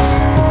Jesus.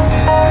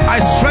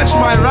 I stretch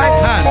my right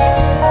hand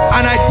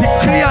and I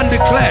decree and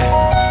declare,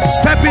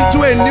 step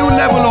into a new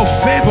level of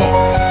favor.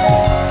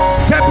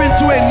 Step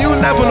into a new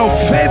level of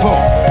favor.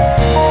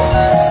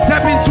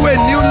 Step into a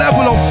new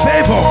level of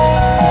favor.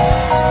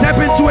 Step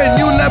into a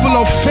new level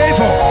of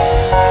favor.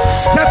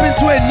 Step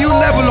into a new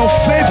level of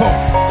favor.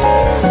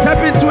 Step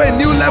into a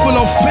new level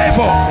of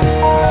favor.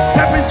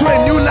 Step into a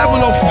new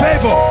level of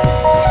favor.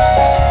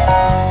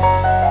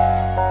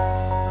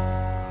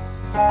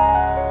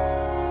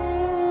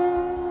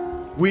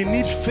 We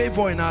need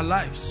favor in our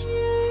lives.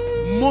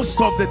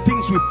 Most of the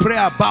things we pray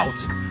about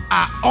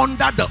are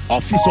under the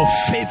office of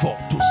favor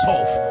to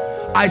solve.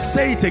 I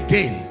say it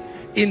again,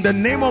 in the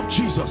name of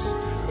Jesus,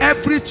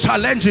 every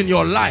challenge in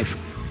your life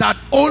that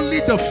only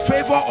the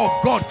favor of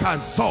God can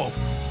solve,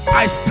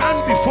 I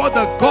stand before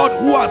the God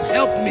who has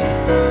helped me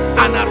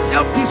and has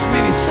helped this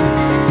ministry.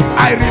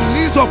 I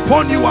release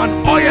upon you an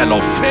oil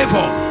of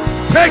favor.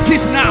 Take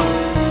it now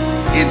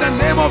in the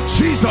name of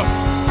Jesus.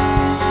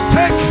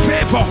 Take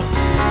favor.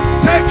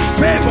 Take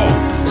favor.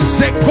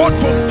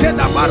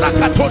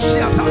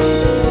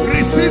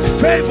 Receive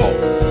favor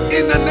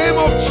in the name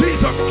of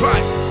Jesus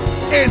Christ.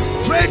 A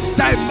strange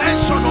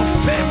dimension of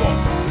favor.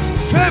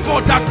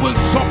 Favor that will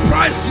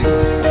surprise you.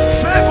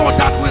 Favor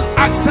that will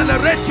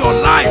accelerate your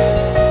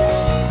life.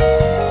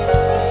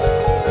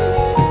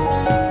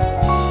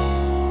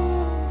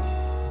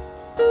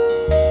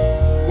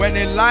 When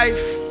a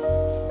life,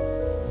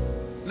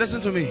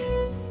 listen to me,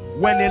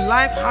 when a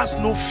life has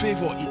no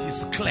favor, it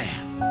is clear.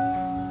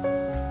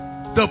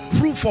 The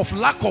proof of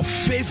lack of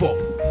favor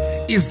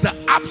is the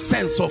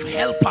absence of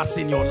helpers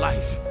in your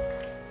life,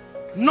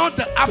 not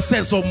the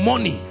absence of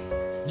money.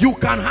 You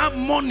can have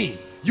money,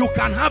 you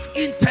can have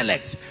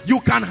intellect, you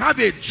can have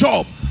a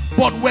job,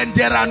 but when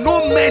there are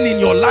no men in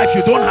your life,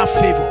 you don't have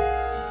favor.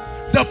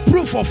 The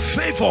proof of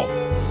favor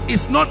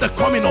is not the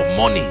coming of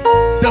money.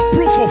 The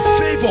proof of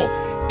favor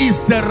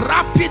is the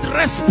rapid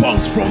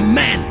response from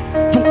men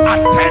to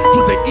attend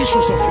to the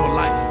issues of your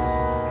life.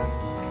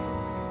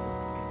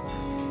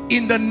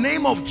 In the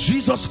name of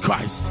Jesus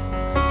Christ,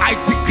 I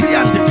decree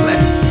and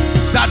declare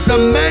that the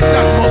men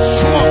that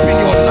must show up in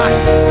your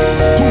life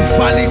to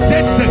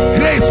validate the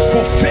grace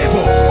for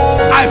favor,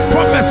 I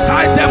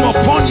prophesy them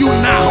upon you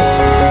now.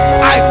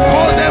 I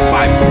call them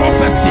by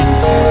prophecy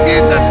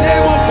in the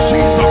name of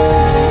Jesus,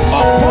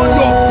 upon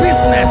your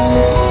business,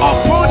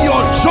 upon your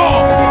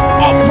job,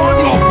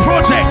 upon your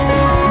projects.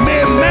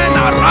 May men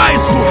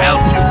arise to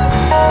help you.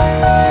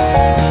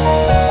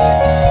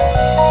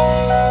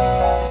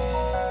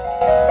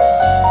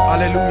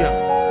 Hallelujah.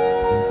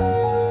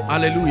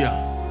 Hallelujah.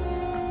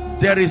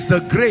 There is the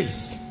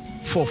grace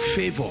for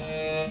favor.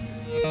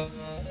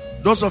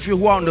 Those of you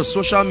who are on the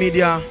social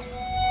media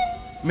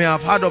may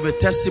have heard of a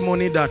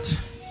testimony that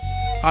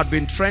had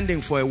been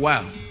trending for a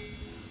while.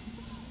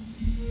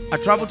 I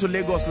traveled to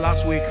Lagos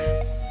last week,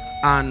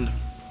 and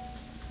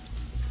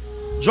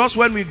just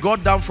when we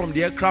got down from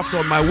the aircraft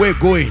on my way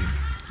going,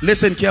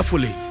 listen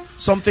carefully,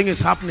 something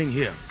is happening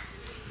here.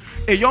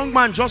 A young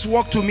man just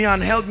walked to me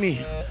and held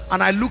me,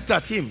 and I looked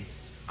at him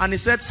and he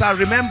said, "Sir,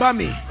 remember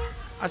me?"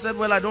 I said,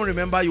 "Well, I don't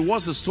remember you.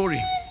 What's the story?"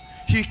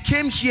 He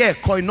came here,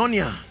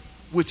 Koinonia,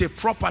 with a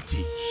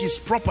property, his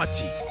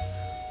property,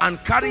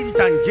 and carried it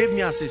and gave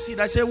me as a seed.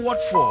 I said,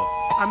 "What for?"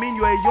 I mean,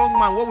 you're a young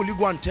man, what will you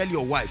go and tell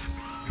your wife?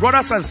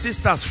 Brothers and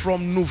sisters,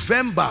 from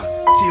November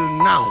till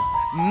now,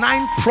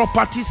 9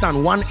 properties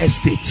and 1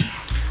 estate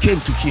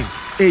came to him.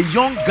 A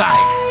young guy.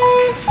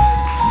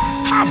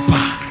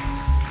 Abba.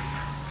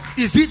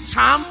 Is it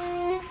charm?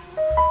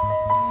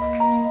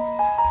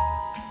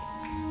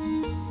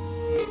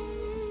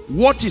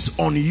 What is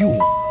on you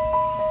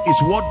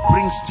is what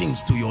brings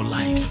things to your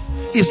life.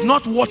 It's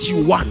not what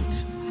you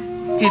want.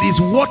 It is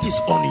what is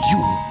on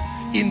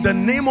you. In the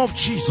name of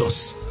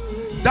Jesus,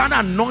 that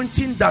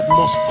anointing that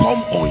must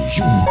come on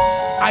you,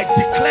 I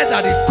declare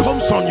that it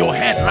comes on your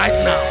head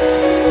right now.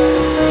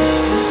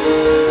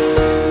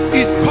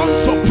 It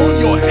comes upon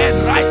your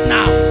head right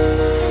now,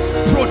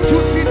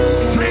 producing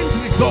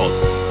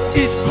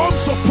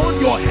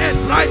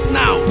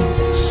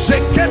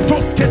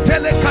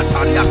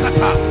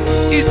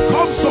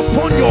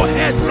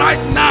uprooted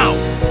right now.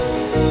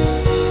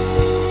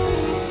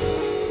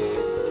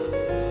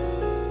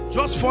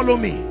 Just follow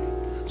me.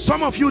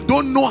 Some of you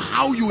don't know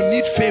how you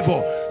need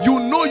favor. You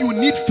know you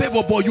need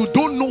favor, but you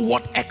don't know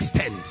what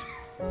extent.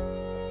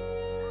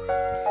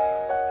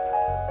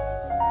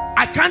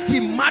 I can't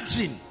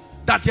imagine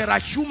that there are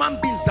human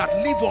beings that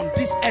live on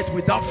this earth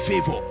without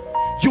favor.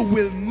 You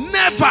will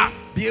never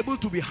be able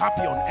to be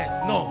happy on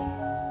earth. No.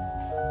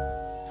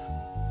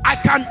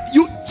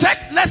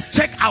 Let's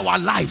check our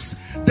lives.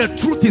 The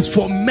truth is,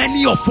 for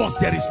many of us,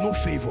 there is no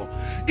favor.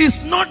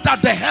 It's not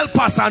that the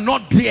helpers are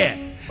not there.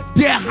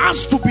 There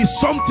has to be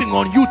something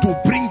on you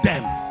to bring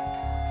them.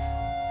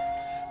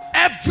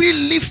 Every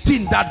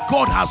lifting that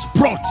God has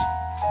brought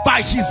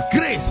by his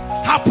grace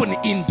happened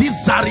in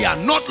this Zaria,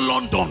 not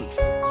London.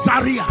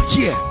 Zaria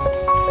here.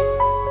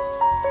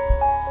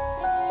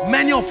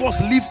 Many of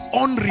us live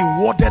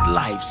unrewarded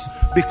lives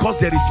because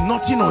there is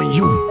nothing on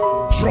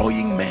you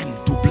drawing men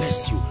to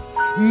bless you.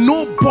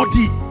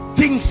 Nobody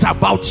thinks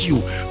about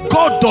you.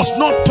 God does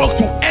not talk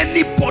to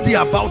anybody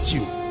about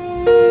you.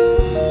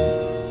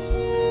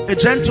 A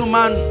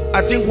gentleman,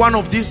 I think one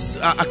of these,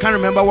 I can't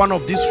remember, one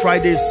of these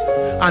Fridays,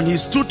 and he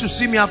stood to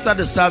see me after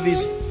the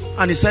service,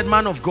 and he said,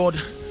 "Man of God,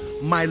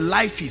 my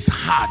life is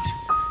hard.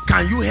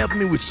 Can you help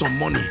me with some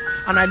money?"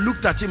 And I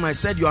looked at him, I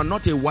said, "You are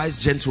not a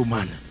wise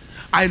gentleman.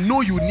 I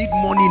know you need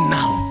money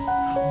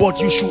now, but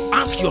you should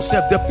ask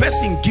yourself, the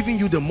person giving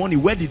you the money,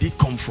 where did it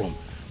come from?"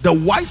 The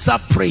wiser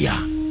prayer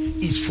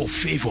is for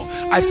favor.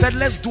 I said,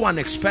 "Let's do an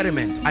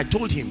experiment." I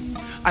told him,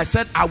 I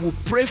said, "I will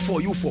pray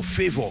for you for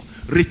favor.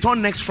 Return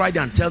next Friday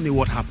and tell me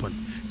what happened.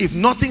 If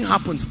nothing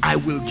happens, I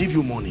will give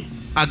you money."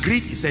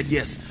 Agreed? He said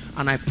yes.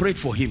 And I prayed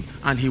for him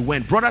and he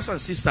went. Brothers and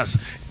sisters,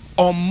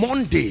 on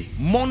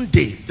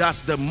Monday,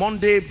 that's the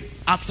Monday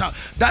after,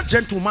 that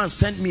gentleman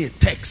sent me a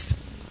text,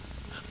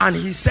 and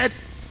he said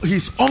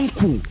his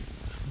uncle,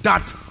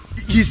 that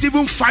he's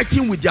even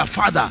fighting with their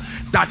father,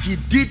 that he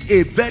did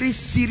a very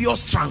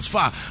serious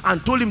transfer,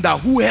 and told him that,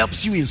 "Who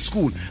helps you in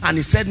school?" And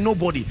he said,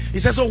 "Nobody." He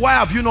said, "So why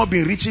have you not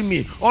been reaching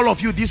me? All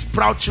of you, these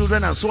proud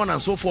children," and so on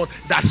and so forth,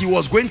 that he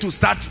was going to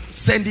start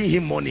sending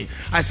him money.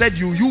 I said,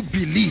 you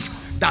believe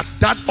that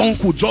that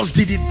uncle just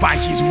did it by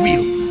his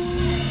will?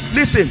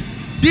 Listen,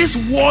 this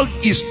world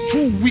is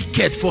too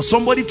wicked for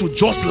somebody to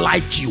just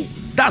like you.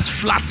 That's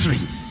flattery.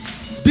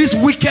 This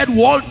wicked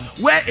world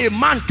where a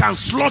man can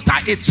slaughter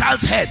a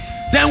child's head,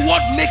 then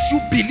what makes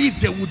you believe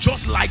they will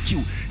just like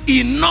you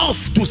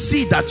enough to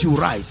see that you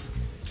rise?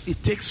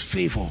 It takes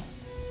favor.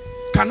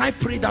 Can I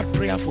pray that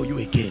prayer for you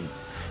again?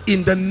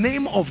 In the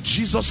name of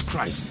Jesus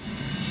Christ,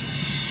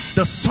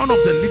 the Son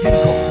of the living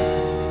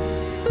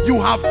God,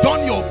 you have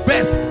done your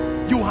best.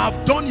 You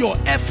have done your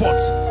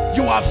efforts.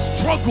 You have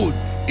struggled.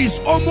 It's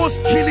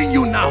almost killing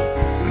you now.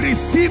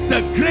 Receive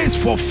the grace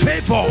for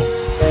favor.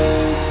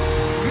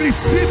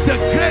 Receive the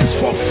grace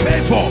for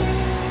favor.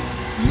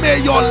 May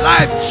your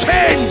life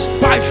change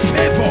by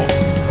favor.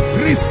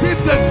 Receive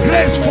the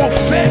grace for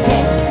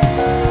favor.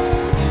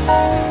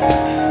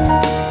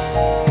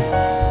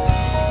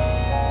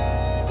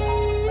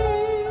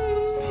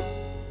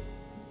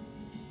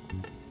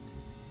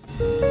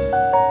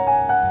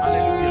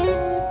 Hallelujah.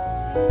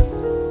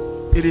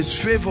 It is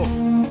favor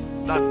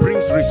that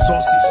brings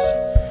resources.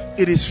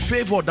 It is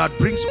favor that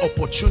brings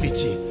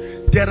opportunity.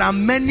 There are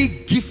many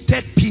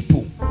gifted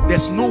people.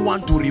 There's no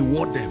one to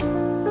reward them.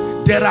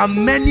 There are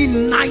many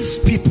nice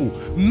people,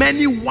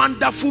 many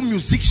wonderful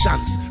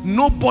musicians,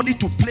 nobody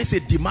to place a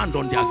demand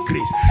on their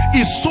grace.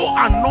 It's so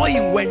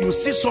annoying when you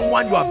see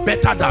someone you are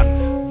better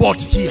than,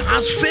 but he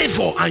has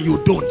favor and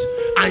you don't,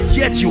 and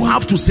yet you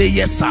have to say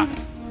yes, sir.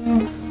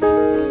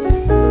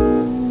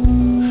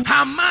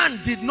 Haman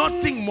did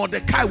not think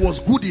Mordecai was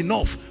good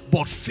enough,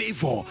 but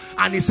favor.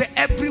 And he said,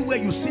 everywhere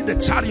you see the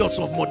chariots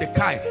of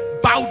Mordecai,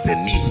 bow the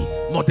knee.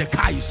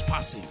 Mordecai is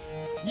passing.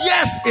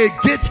 Yes, a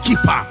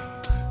gatekeeper.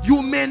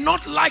 You may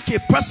not like a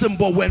person,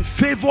 but when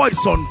favor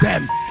is on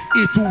them,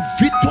 it will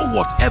veto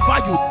whatever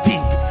you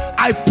think.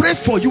 I pray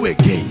for you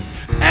again.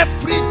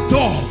 Every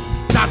door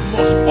that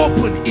must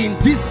open in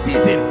this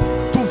season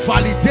to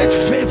validate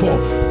favor,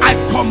 I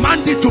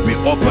command it to be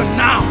open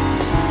now.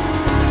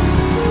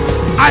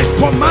 I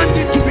command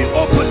it to be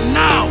open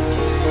now.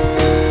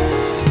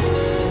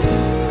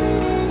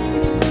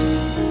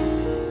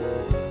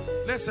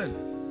 Listen,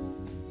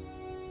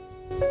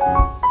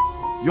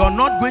 you're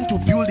not going to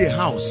build a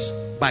house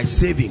by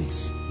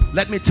savings.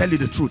 Let me tell you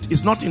the truth.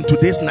 It's not in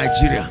today's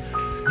Nigeria.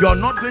 You're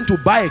not going to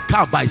buy a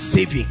car by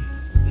saving.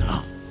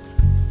 No.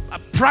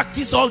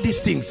 Practice all these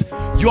things.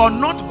 You're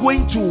not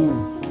going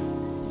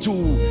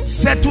to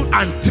settle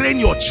and train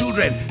your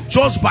children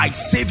just by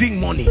saving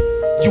money.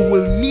 You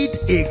will need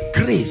a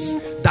grace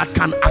that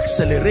can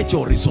accelerate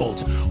your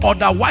results.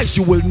 Otherwise,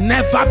 you will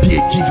never be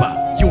a giver.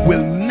 You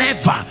will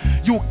never.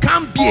 You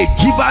can't be a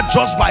giver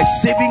just by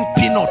saving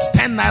peanuts,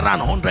 10 naira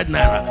and 100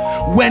 naira.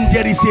 When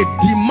there is a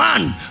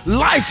demand,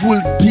 life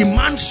will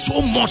demand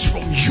so much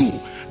from you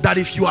that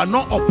if you are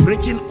not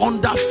operating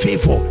under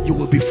favor, you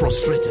will be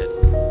frustrated.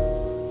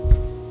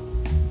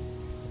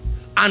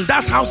 And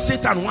that's how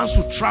Satan wants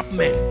to trap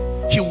men.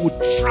 he would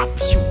trap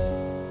you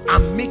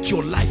and make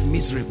your life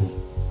miserable.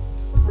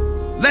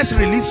 Let's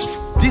release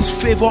this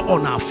favor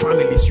on our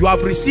families. You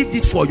have received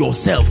it for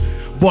yourself,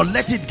 but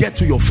let it get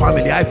to your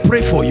family. I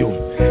pray for you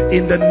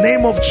in the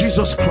name of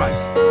Jesus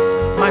Christ.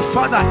 My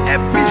Father,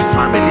 every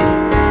family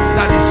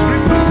that is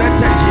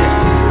represented here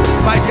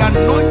by the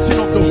anointing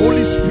of the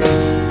Holy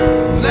Spirit,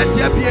 let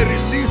there be a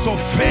release of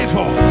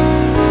favor.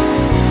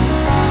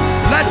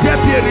 Let there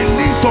be a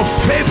release of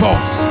favor.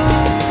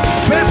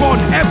 Favor on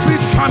every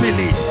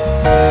family.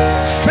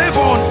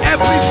 Favor on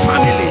every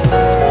family.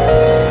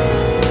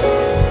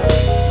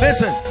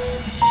 Listen,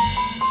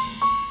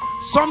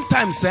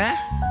 sometimes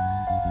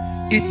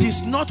it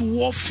is not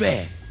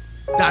warfare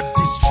that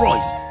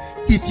destroys.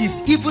 It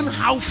is even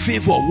how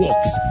favor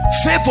works.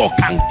 Favor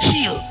can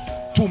kill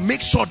to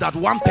make sure that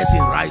one person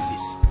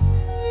rises.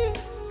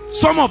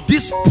 Some of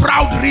these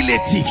proud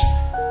relatives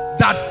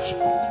that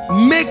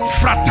make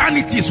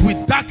fraternities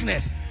with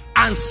darkness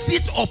and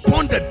sit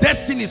upon the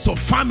destinies of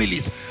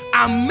families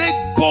and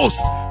make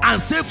boast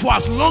and say, for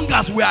as long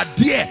as we are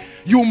there,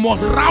 you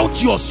must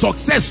route your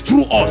success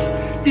through us.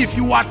 If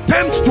you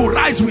attempt to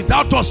rise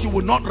without us, you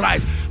will not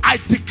rise. I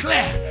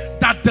declare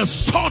that the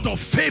sword of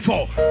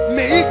favor,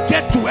 may it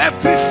get to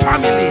every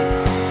family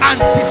and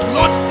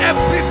dislodge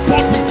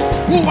everybody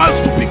who wants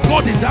to be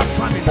God in that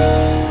family.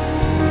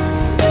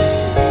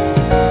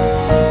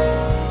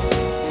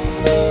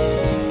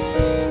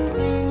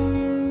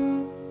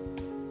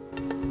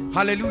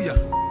 Hallelujah.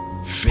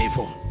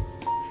 Favor.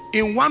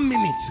 In 1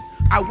 minute,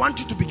 I want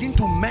you to begin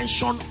to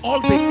mention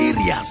all the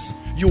areas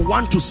you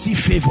want to see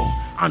favor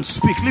and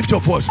speak. Lift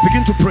your voice.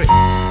 Begin to pray.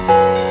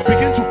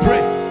 Begin to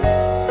pray.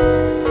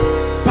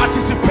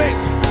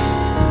 Participate.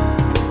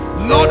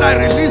 Lord, I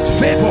release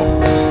favor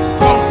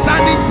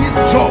concerning this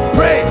job.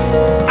 Pray.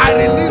 I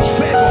release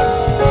favor.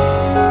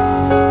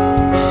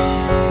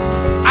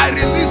 I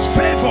release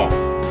favor.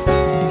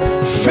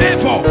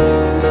 Favor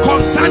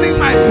concerning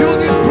my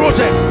building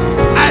project.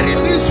 I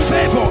release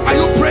favor. Are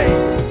you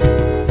praying?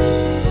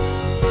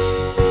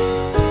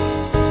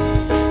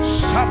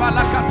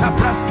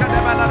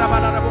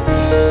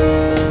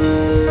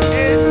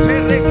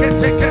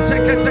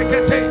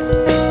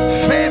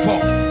 Favor.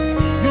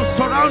 You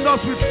surround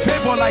us with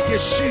favor like a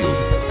shield.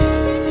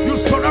 You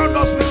surround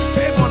us with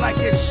favor like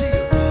a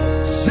shield.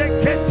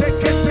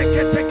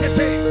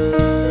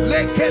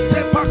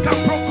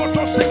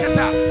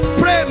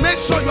 Pray. Make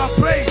sure you are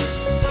praying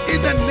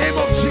in the name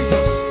of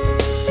Jesus.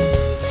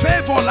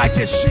 Favor like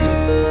a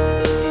shield.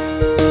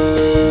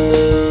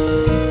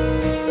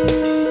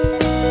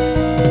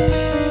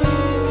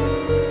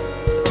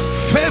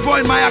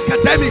 In my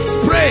academics,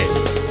 pray.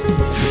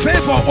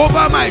 Favor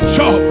over my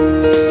job.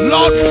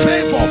 Lord,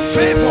 favor,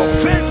 favor,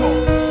 favor.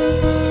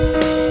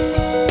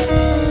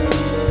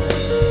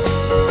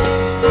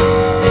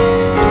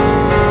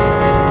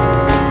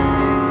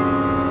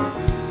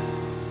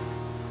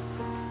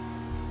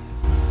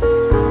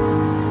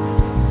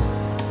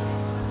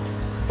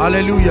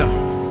 Hallelujah.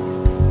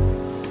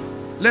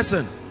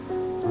 Listen,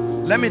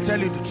 let me tell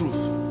you the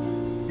truth.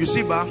 You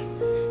see,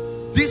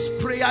 this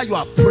prayer you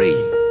are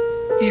praying,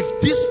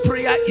 if this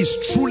prayer is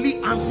truly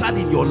answered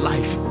in your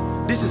life,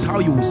 this is how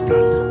you will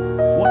stand.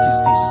 What is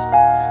this?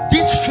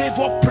 This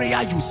favor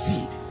prayer you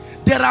see,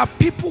 there are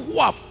people who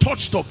have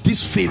touched of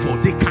this favor.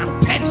 They can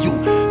tell you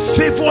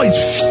favor is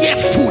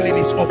fearful in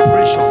its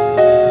operation.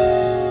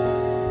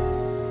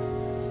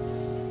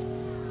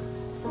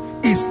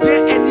 Is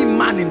there any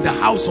man in the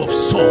house of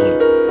Saul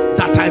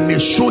that I may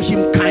show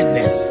him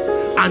kindness?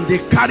 And they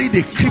carried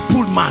a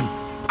crippled man.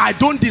 I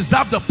don't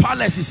deserve the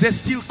palace. He said,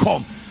 still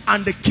come.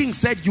 And the king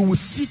said, you will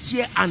sit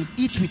here and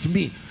eat with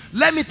me.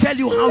 Let me tell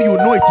you how you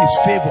know it is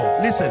favor.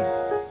 Listen,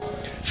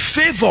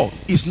 favor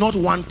is not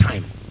one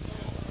time.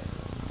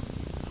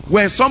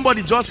 When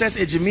somebody just says,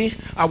 hey Jimmy,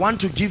 I want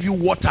to give you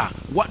water.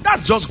 What?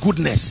 That's just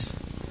goodness.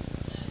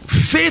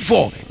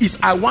 Favor is,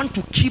 I want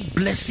to keep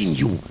blessing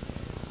you.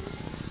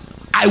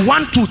 I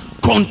want to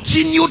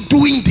continue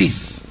doing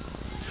this.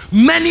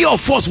 Many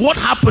of us, what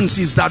happens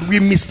is that we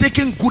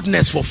mistaken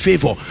goodness for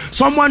favor.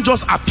 Someone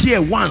just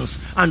appears once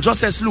and just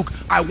says, look,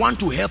 I want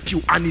to help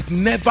you, and it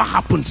never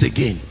happens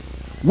again.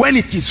 When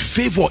it is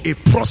favor, a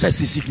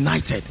process is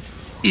ignited.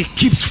 It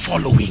keeps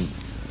following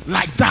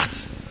like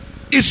that.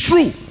 It's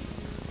true.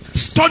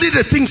 Study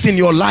the things in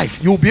your life.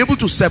 You'll be able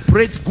to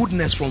separate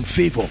goodness from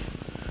favor.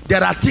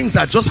 There are things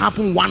that just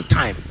happen one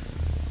time,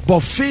 but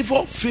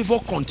favor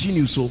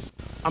continues. So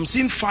I'm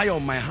seeing fire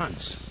on my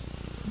hands.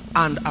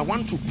 And I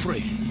want to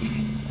pray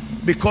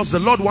because the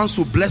Lord wants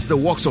to bless the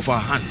works of our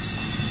hands.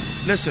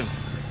 Listen,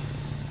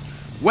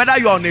 whether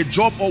you're on a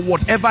job or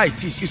whatever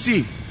it is, you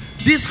see,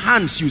 these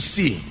hands you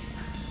see,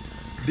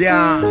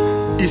 there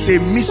is a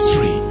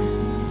mystery.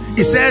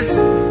 It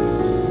says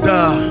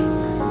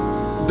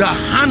the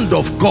hand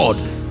of God,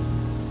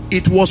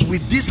 it was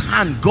with this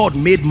hand God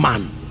made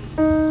man.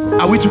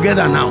 Are we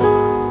together now?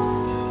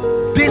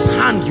 This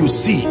hand you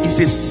see is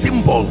a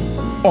symbol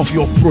of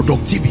your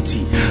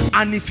productivity,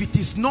 and if it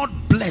is not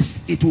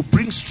blessed, it will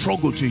bring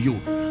struggle to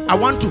you. I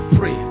want to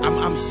pray.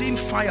 I'm seeing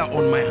fire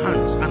on my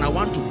hands, and I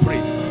want to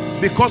pray.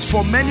 Because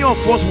for many of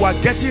us, we are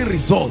getting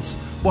results,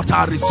 but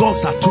our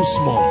results are too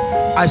small.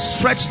 I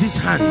stretch these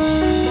hands.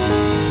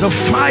 The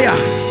fire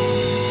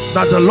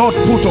that the Lord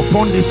put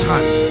upon this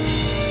hand,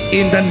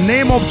 in the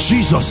name of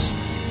Jesus,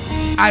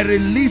 I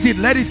release it.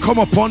 Let it come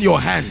upon your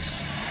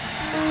hands.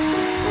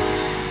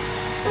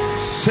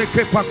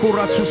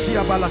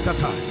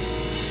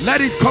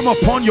 Let it come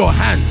upon your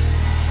hands,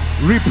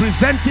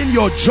 representing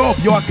your job,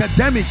 your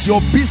academics,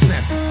 your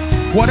business,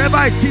 whatever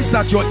it is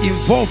that you're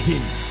involved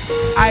in.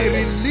 I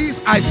release,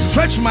 I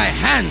stretch my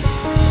hands.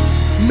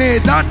 May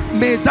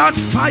that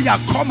fire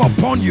come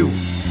upon you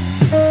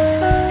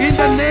in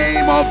the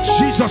name of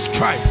Jesus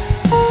Christ.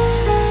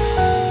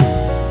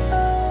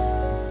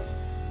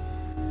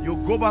 You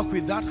go back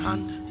with that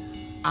hand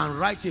and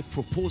write a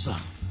proposal,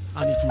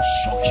 and it will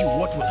shock you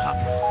what will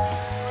happen.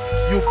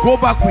 You go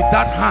back with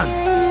that hand.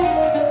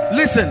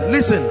 Listen,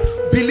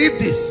 believe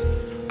this,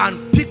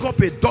 and pick up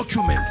a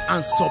document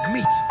and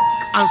submit,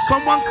 and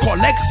someone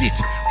collects it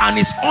and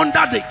is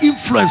under the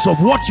influence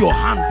of what your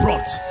hand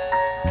brought.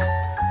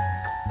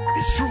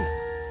 It's true.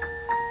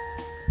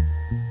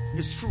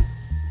 It's true.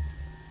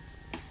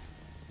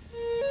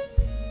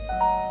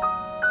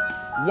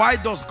 Why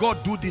does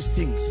God do these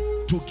things?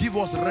 To give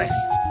us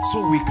rest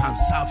so we can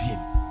serve him.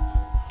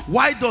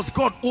 Why does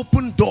God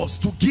open doors?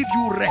 To give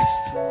you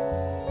rest.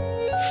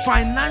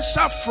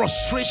 Financial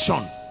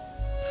frustration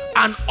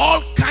and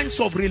all kinds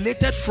of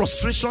related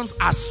frustrations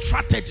are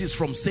strategies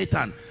from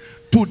Satan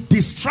to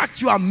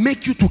distract you and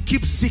make you to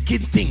keep seeking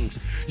things.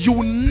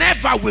 You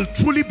never will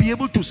truly be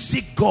able to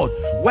seek God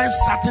when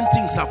certain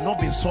things have not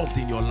been solved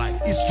in your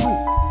life. It's true.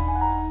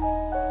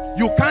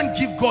 You can't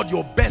give God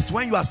your best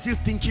when you are still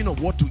thinking of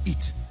what to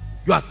eat.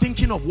 You are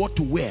thinking of what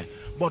to wear.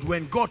 But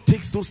when God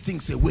takes those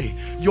things away,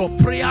 your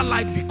prayer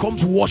life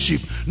becomes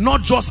worship,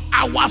 not just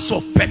hours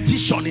of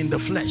petition in the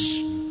flesh.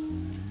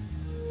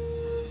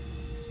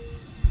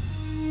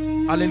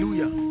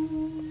 Hallelujah.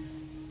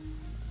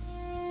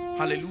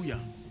 Hallelujah.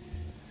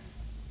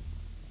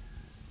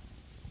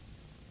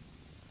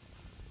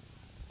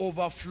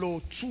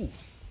 Overflow 2.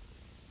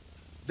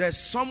 There's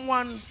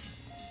someone,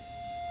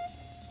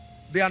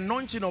 the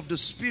anointing of the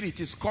Spirit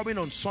is coming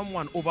on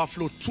someone.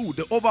 Overflow 2,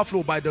 the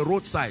overflow by the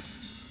roadside.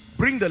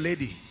 Bring the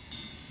lady.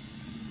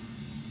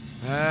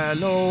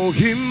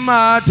 Elohim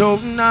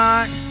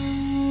Adonai,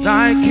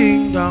 thy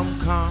kingdom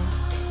come,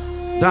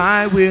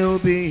 thy will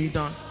be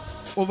done.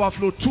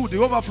 Overflow 2, the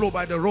overflow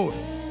by the road.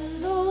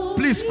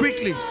 Please,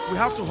 quickly, we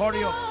have to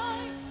hurry up.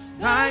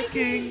 Thy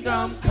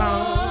kingdom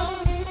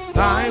come,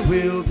 thy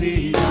will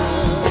be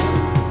done.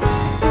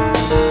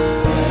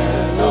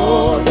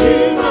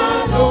 Elohim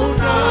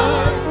Adonai,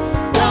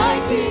 thy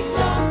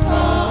kingdom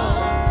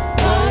come,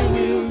 thy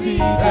will be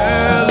done.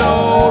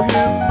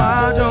 Elohim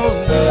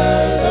Adonai,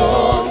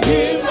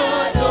 Elohim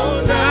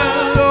Adonai,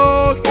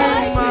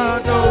 Elohim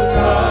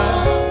Adonai,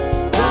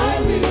 thy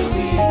will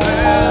be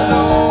done.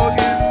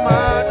 Elohim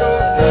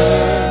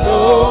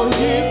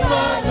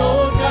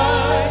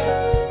Adonai,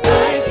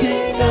 thy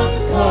kingdom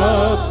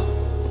come,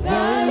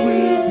 thy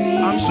will be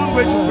done. I'm soon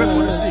going to pray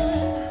for the sick.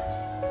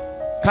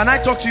 Can I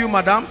talk to you,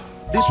 madam?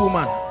 This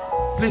woman,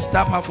 please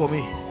tap her for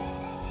me.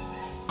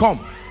 Come.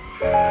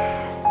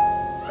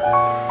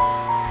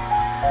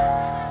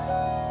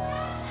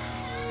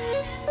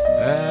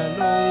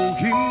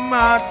 Elohim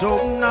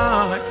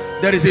Adonai.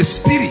 There is a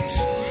spirit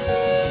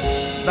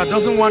that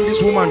doesn't want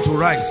this woman to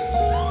rise.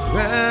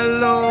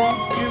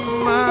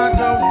 Elohim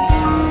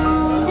Adonai,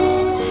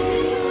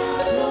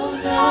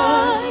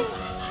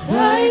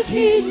 thy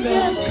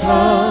kingdom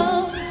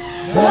come,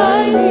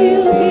 thy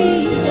will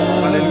be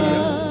done. Hallelujah.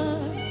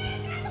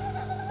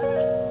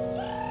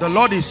 The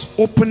Lord is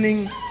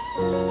opening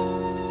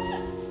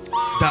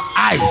the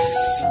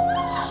eyes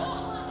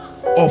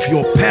of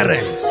your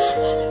parents.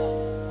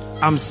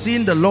 I'm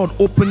seeing the Lord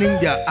opening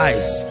their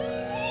eyes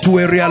to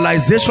a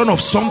realization of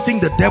something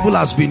the devil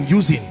has been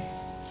using.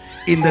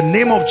 In the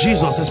name of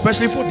Jesus,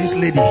 especially for this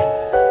lady,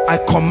 I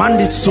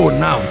command it so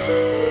now.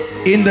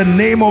 In the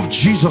name of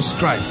Jesus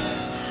Christ,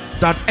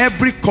 that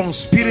every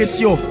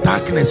conspiracy of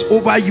darkness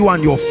over you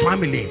and your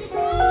family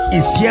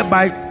is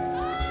hereby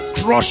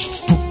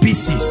crushed to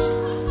pieces.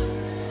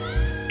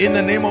 In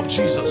the name of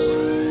Jesus.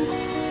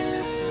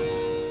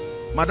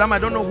 Madam, I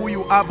don't know who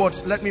you are,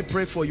 but let me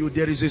pray for you.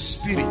 There is a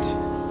spirit.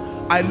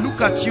 I look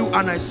at you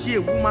and I see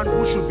a woman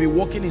who should be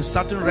walking in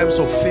certain realms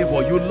of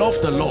favor. You love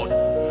the Lord,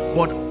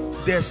 but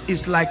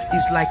it's like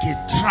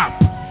a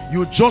trap.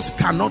 You just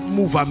cannot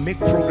move and make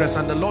progress,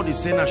 and the Lord is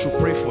saying I should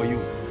pray for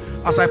you.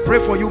 As I pray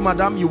for you,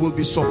 madam, you will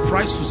be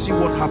surprised to see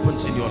what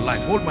happens in your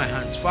life. Hold my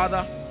hands.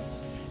 Father,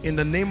 in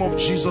the name of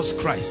Jesus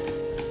Christ,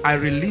 I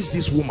release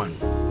this woman.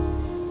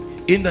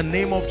 In the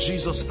name of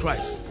Jesus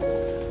Christ,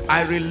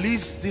 I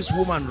release this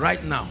woman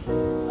right now.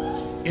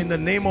 In the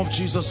name of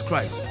Jesus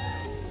Christ,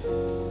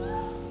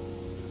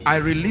 I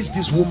release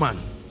this woman.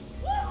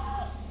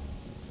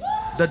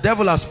 The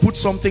devil has put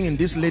something in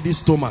this lady's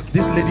stomach.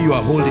 This lady you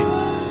are holding,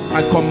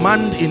 I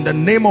command in the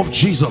name of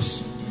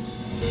Jesus,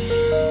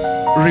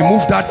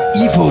 remove that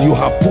evil you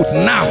have put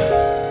now.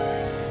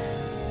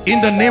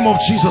 In the name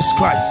of Jesus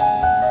Christ,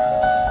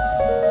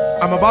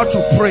 I'm about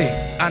to pray,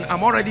 and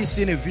I'm already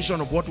seeing a vision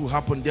of what will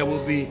happen. There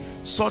will be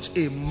such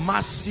a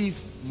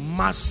massive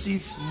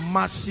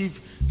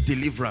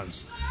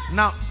deliverance.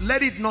 Now,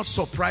 let it not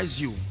surprise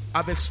you.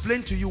 I've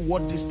explained to you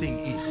what this thing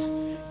is.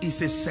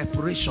 It's a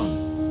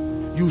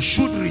separation. You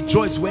should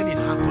rejoice when it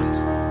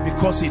happens,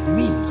 because it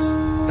means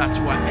that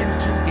you are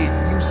entering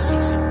a new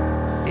season.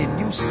 A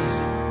new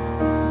season.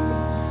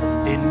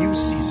 A new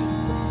season.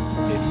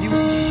 A new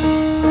season.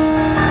 A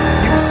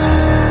new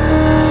season.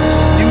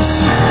 A new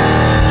season.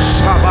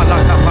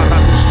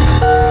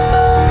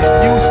 A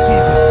new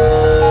season.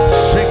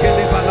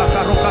 Shekele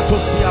balaka rokato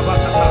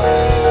siabakata.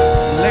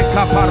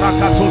 Leka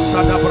parakato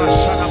sadabra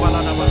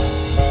shadabaladaba.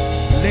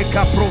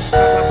 Leka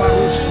proskada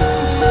barushi.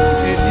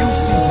 A new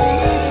season. A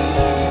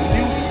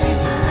new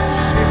season.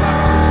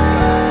 Shebaradosia.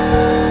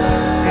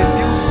 A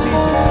new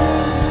season.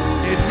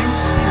 A new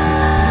season.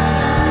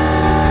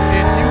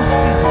 A new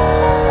season.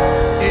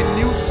 A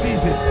new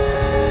season.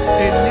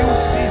 A new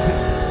season.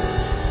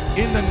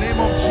 In the name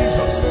of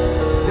Jesus.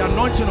 The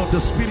anointing of the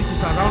Spirit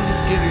is around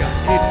this area.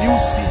 A new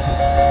season.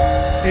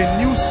 A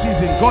new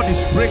season. God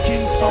is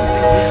breaking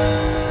something here.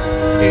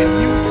 A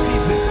new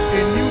season.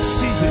 A new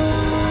season.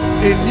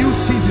 A new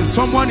season.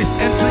 Someone is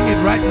entering it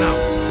right now.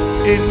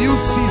 A new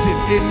season.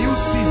 A new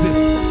season.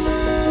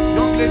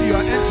 Young lady, you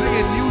are entering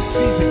a new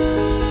season.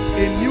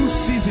 A new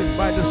season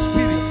by the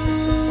Spirit.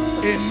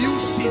 A new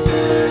season.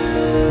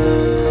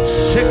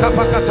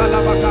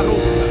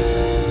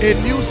 A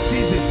new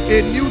season.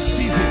 A new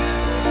season.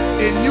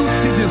 A new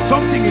season.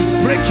 Something is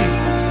breaking.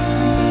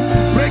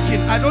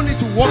 Breaking. I don't need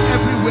to walk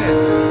everywhere.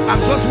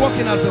 I'm just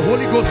walking as the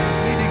Holy Ghost is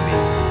leading me.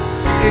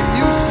 A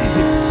new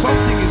season.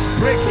 Something is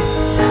breaking.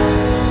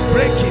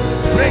 Breaking.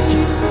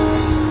 Breaking.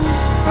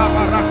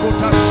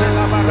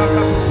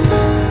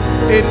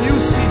 A new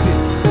season.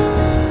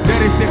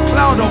 There is a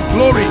cloud of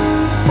glory.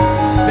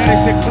 There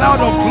is a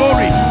cloud of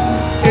glory.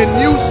 A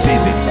new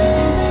season.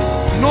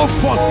 No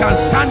force can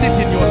stand it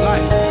in your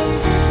life.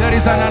 There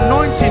is an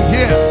anointing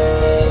here.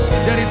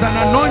 There is an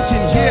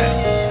anointing here.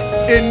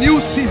 A new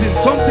season.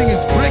 Something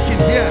is breaking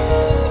here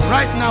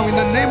right now in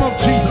the name of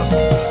Jesus.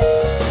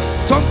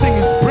 Something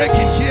is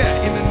breaking here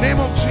in the name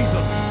of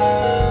Jesus.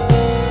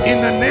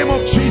 In the name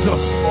of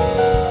Jesus.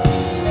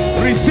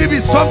 Receive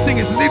it. Something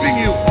is leaving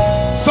you.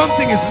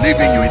 Something is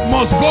leaving you. It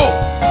must go.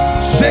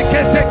 Shake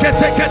it, take it,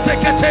 take it,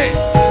 take it.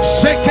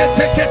 Shake it,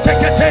 take it,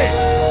 take it.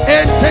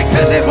 And take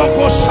it.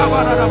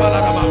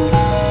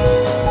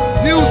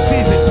 New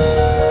season.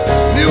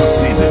 New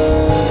season.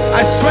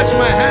 I stretch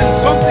my hand.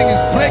 Something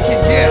is breaking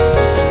here.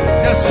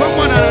 There's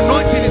someone, an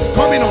anointing is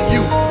coming on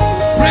you.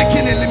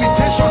 Breaking a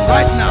limitation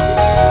right now.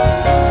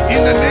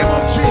 In the name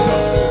of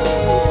Jesus.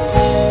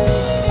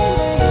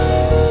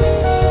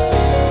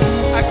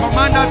 I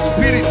command that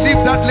spirit,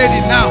 leave that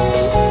lady now.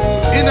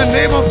 In the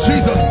name of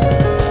Jesus.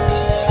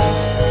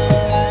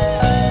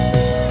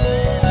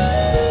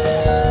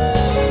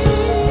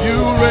 You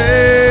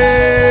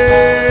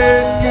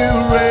reign, you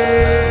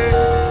reign.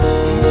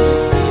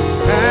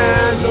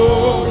 And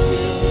Lord,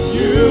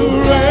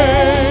 you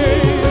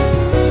reign,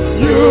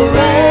 you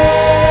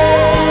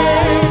reign,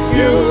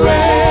 you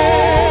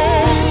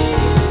reign.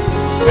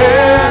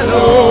 And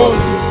Lord,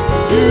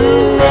 you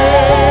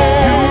reign,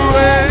 you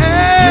reign,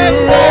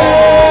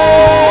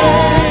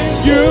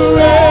 you reign, you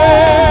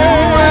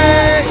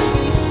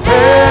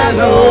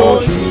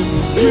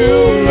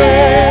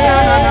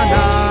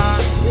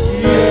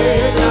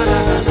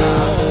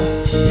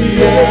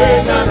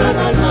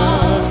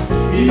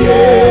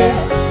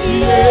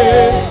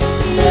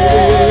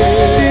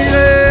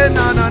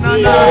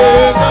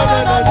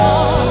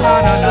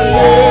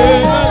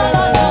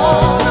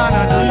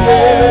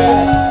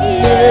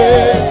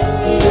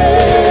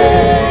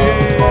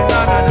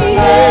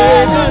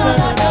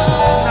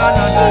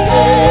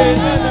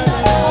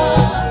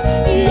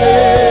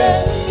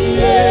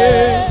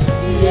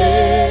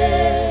reign.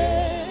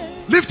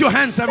 Lift your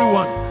hands,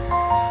 everyone.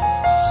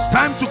 It's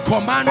time to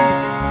command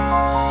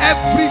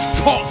every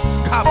force,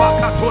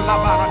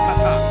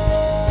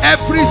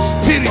 every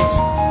spirit.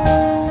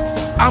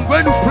 I'm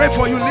going to pray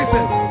for you.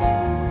 Listen,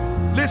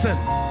 listen.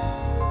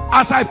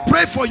 As I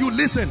pray for you,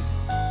 listen.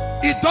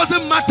 It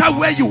doesn't matter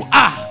where you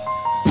are,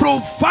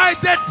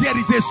 provided there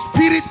is a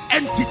spirit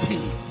entity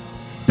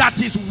that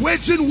is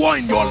waging war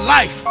in your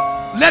life.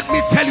 Let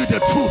me tell you the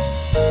truth.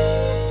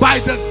 By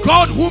the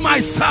God whom I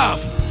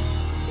serve,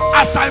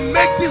 as I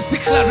make this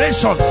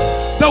declaration,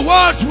 the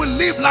words will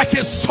live like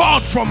a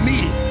sword from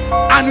me,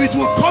 and it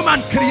will come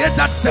and create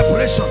that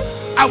separation.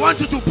 I want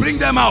you to bring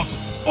them out.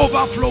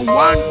 Overflow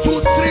 1, 2,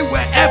 3,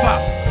 wherever.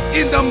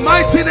 In the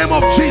mighty name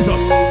of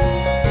Jesus,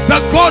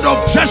 the God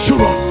of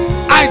Jeshurun,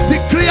 I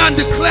decree and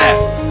declare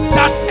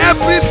that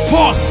every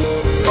force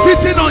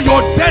sitting on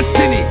your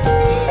destiny,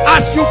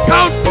 as you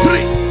count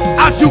 3,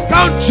 as you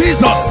count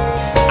Jesus,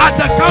 at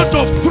the count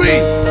of 3,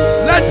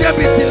 let there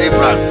be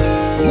deliverance.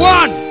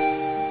 1,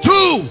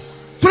 2,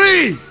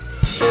 3.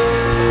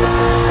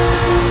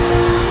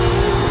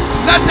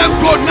 Let them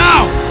go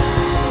now.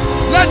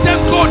 Let them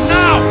go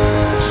now.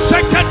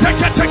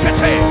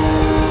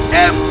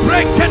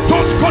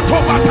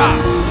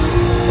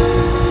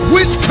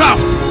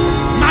 witchcraft,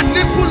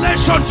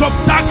 manipulations of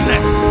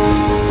darkness.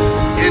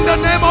 In the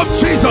name of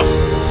Jesus,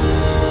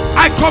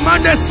 I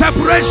command a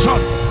separation.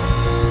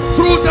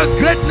 Through the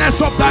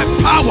greatness of thy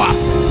power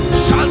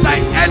shall thy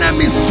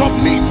enemies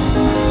submit.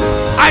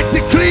 I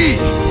decree,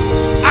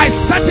 I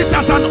set it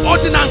as an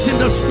ordinance in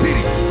the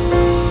spirit.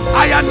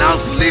 I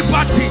announce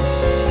liberty.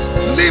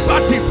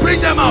 Liberty,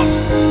 bring them out.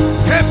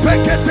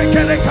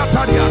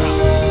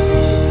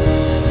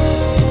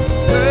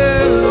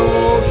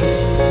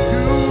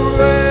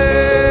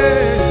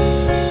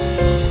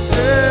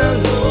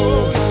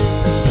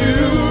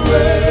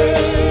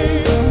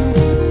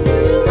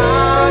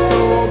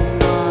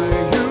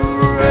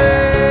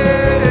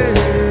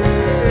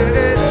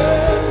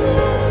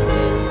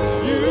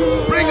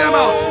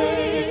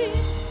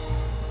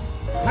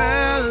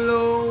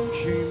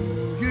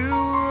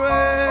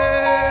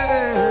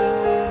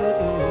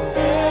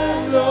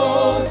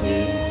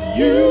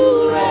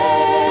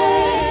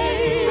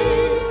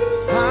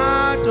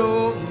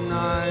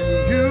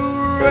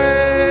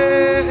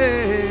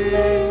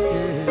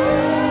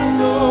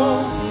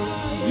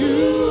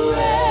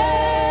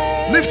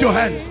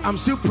 I'm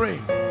still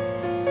praying.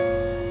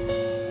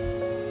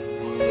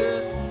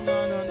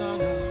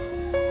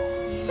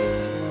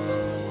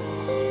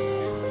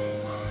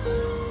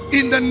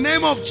 In the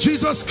name of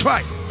Jesus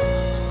Christ,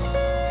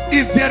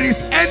 if there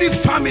is any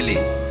family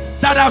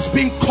that has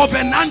been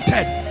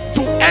covenanted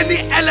to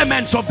any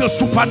elements of the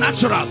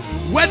supernatural,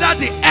 whether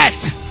the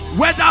earth,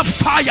 whether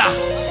fire,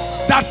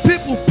 that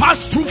people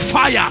pass through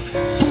fire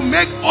to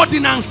make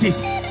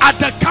ordinances, at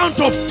the count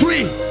of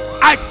 3,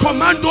 I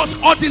command those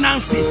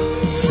ordinances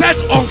set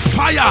on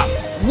fire.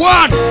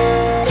 1,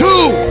 2,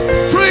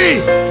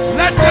 3.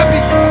 Let there be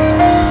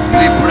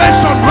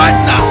liberation right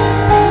now.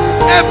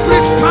 Every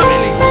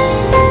family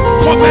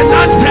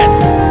covenanted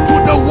to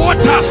the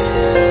waters,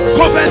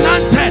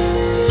 covenanted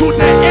to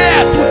the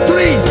air, to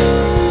trees,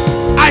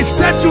 I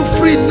set you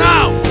free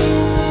now.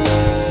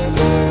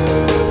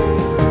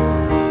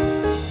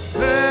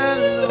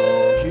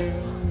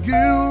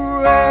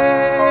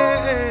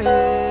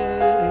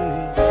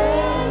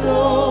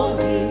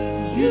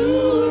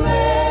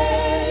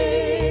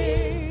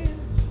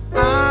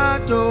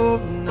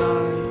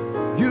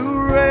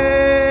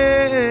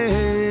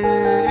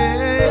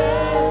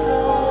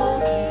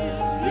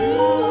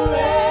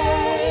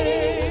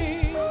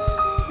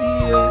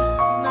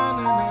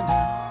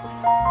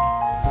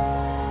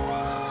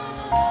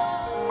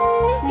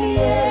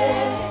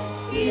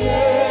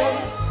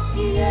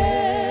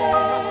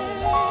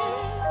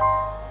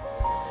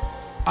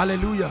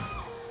 Hallelujah.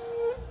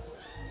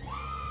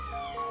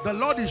 The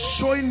Lord is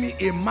showing me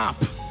a map,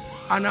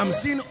 and I'm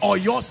seeing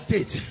Oyo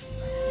State.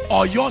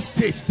 Oyo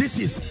State. This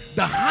is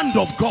the hand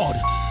of God,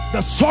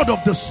 the sword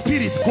of the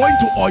Spirit going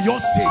to Oyo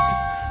State,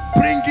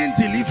 bringing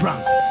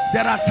deliverance.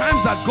 There are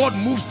times that God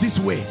moves this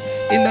way.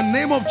 In the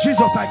name of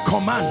Jesus, I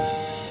command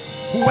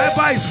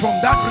whoever is from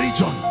that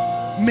region,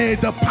 may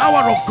the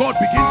power of God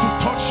begin to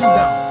touch you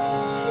now.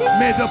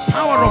 May the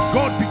power of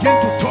God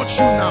begin to touch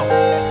you now.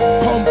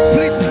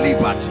 Complete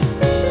liberty.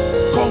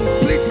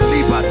 Complete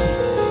liberty.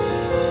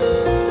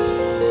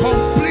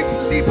 Complete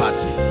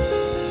liberty.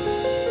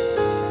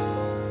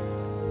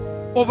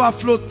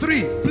 Overflow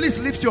 3. Please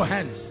lift your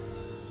hands.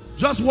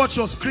 Just watch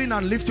your screen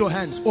and lift your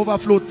hands.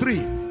 Overflow 3.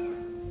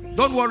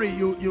 Don't worry,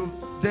 you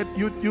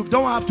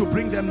don't have to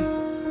bring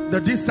them. The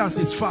distance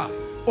is far.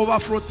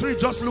 Overflow 3.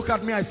 Just look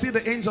at me. I see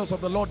the angels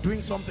of the Lord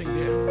doing something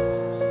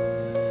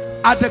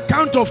there. At the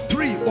count of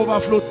 3,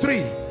 overflow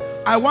 3,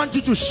 I want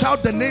you to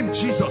shout the name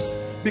Jesus,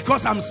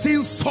 because I'm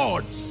seeing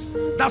swords.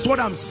 That's what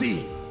I'm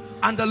seeing.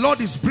 And the Lord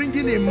is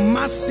bringing a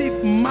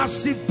massive,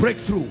 massive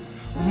breakthrough,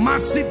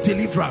 massive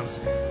deliverance.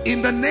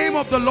 In the name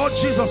of the Lord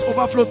Jesus,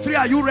 overflow 3,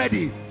 are you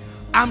ready?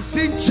 I'm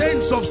seeing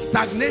chains of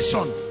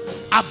stagnation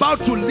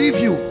about to leave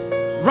you.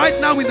 Right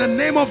now, in the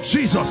name of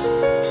Jesus,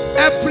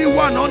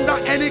 everyone under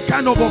any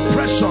kind of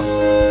oppression,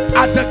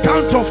 at the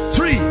count of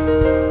 3,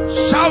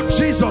 shout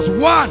Jesus.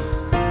 1,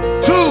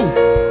 2,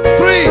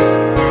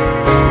 3.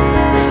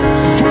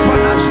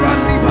 Supernatural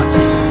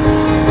liberty.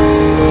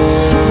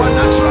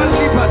 Supernatural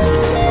liberty.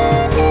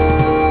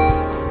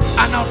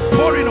 An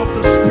outpouring of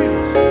the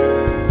Spirit.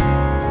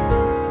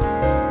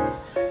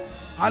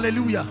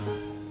 Hallelujah.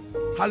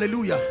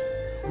 Hallelujah.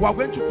 We are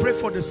going to pray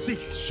for the sick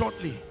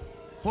shortly.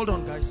 Hold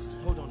on, guys.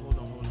 Hold on.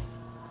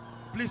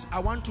 Please, I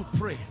want to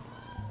pray.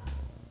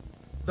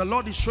 The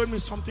Lord is showing me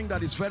something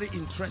that is very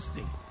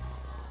interesting.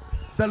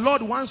 The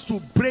Lord wants to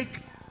break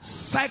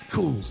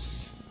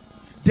cycles.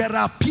 There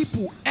are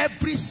people,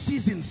 every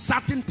season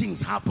certain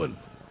things happen.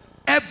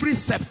 Every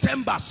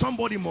September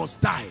somebody must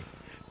die.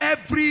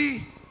 Every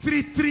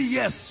three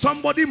years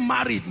somebody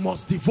married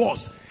must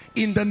divorce.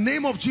 In the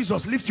name of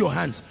Jesus, lift your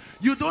hands.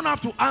 You don't have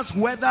to ask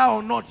whether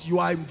or not you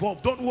are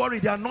involved. Don't worry,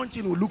 the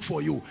anointing will look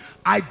for you.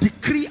 I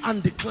decree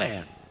and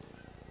declare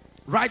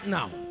right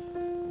now,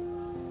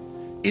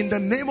 in the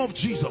name of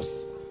Jesus,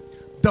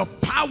 the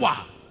power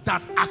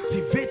that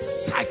activates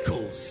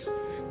cycles,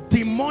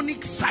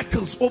 demonic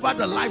cycles over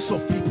the lives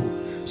of people,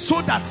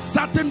 so that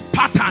certain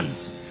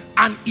patterns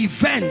and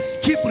events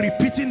keep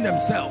repeating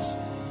themselves.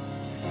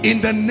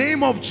 In the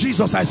name of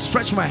Jesus, I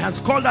stretch my hands.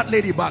 Call that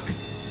lady back.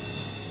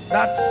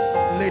 That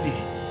lady.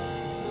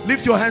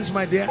 Lift your hands,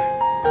 my dear.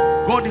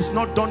 God is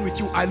not done with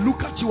you. I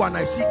look at you and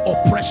I see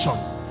oppression.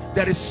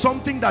 There is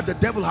something that the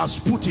devil has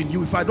put in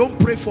you. If I don't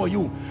pray for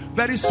you,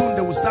 very soon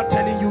they will start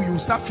telling you, you will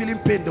start feeling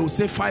pain. They will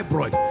say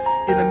fibroid.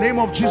 In the name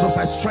of Jesus,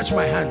 I stretch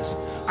my hands.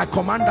 I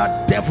command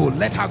that devil,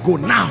 let her go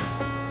now.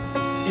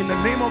 In the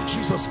name of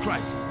Jesus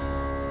Christ.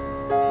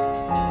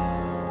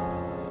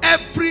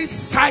 Every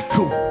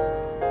cycle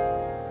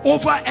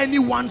over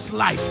anyone's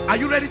life. Are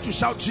you ready to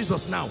shout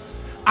Jesus now?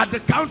 At the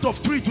count of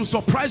 3 to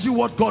surprise you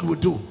what God will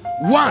do.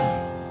 1,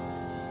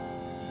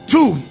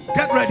 2,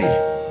 get ready.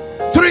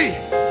 3.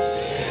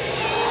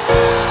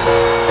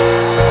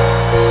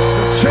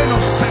 The chain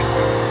of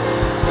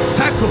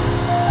cycles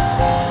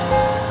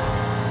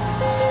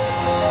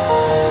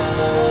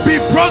be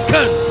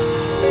broken.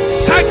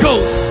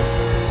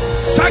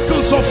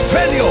 Cycles of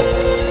failure,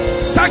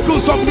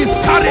 cycles of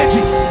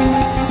miscarriages,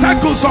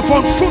 cycles of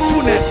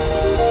unfruitfulness,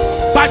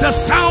 by the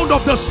sound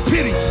of the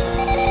Spirit,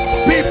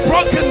 be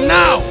broken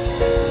now.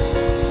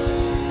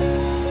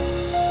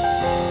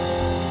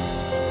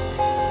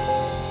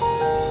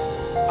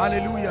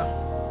 Hallelujah.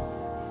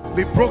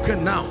 Be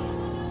broken now.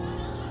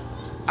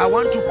 I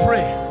want to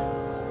pray.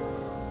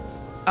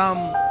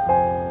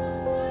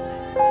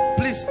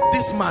 Please,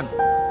 this man,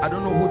 I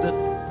don't know who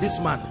this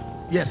man,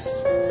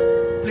 yes,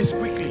 please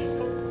quickly.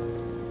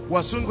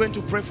 We're soon going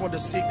to pray for the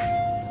sick.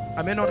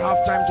 I may not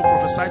have time to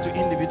prophesy to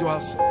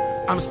individuals.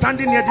 I'm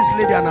standing near this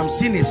lady and I'm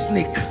seeing a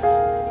snake.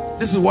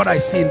 This is what I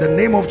see. In the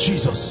name of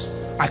Jesus,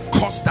 I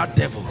curse that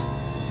devil.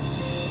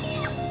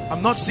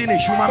 I'm not seeing a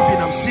human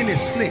being, I'm seeing a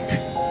snake.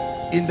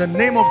 In the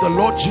name of the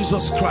Lord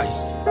Jesus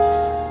Christ.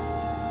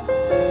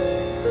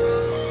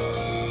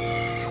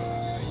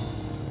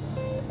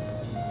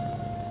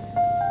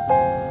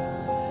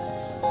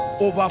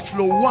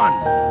 Overflow 1.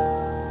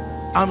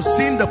 I'm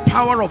seeing the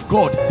power of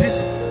God.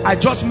 This, I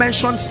just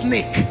mentioned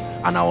snake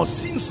and I was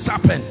seeing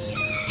serpents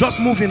just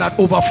moving at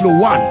overflow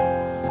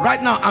 1.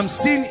 Right now I'm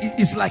seeing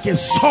it's like a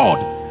sword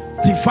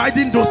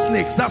dividing those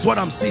snakes. That's what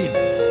I'm seeing.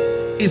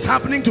 It's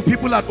happening to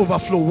people at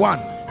overflow 1.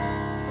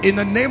 In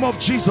the name of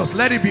Jesus,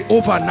 let it be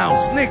over now.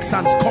 Snakes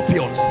and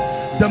scorpions,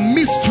 the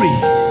mystery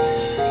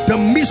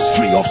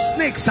of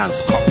snakes and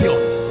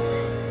scorpions.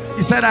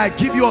 He said, I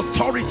give you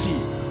authority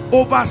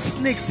over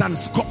snakes and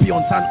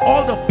scorpions and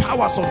all the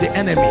powers of the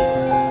enemy.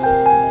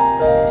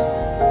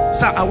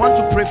 Sir, I want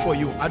to pray for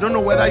you. I don't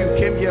know whether you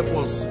came here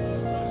for us.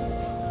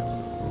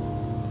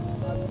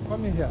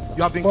 Coming here, sir.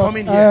 You have been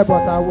coming here.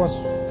 But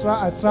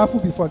I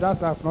traveled before that,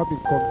 so I have not been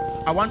coming.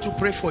 I want to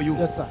pray for you.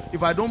 Yes, sir.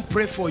 If I don't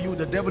pray for you,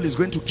 the devil is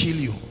going to kill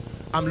you.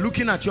 I'm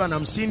looking at you and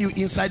I'm seeing you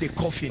inside a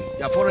coffin.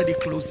 They have already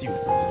closed you.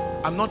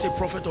 I'm not a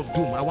prophet of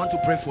doom. I want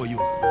to pray for you.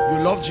 You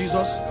love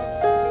Jesus?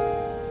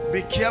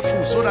 Be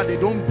careful so that they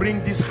don't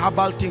bring these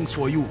herbal things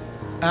for you.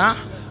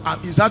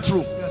 Is that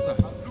true? Yes, sir.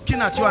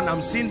 Looking at you and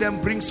I'm seeing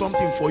them bring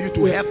something for you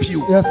to help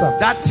you. Yes, sir.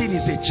 That thing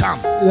is a charm.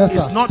 Yes,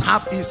 it's sir. not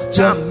herb, it's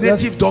charm.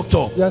 Yes, native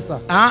doctor. Yes,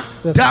 sir.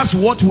 Yes, that's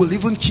what will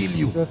even kill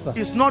you. Yes, sir.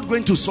 It's not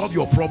going to solve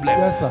your problem.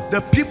 Yes, sir.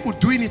 The people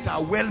doing it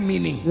are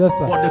well-meaning. Yes,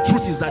 sir. But the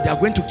truth is that they are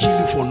going to kill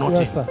you for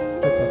nothing. Yes, sir.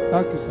 Yes, sir.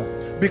 Thank you,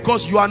 sir.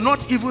 Because you are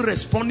not even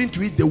responding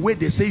to it the way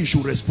they say you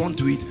should respond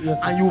to it. Yes,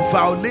 and you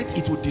violate,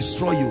 it will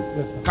destroy you.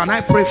 Yes, sir. Can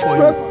I pray for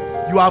you?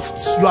 You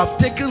have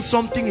taken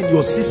something in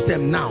your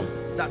system now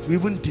that will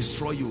even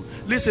destroy you.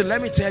 Listen,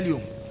 let me tell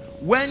you,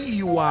 when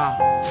you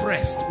are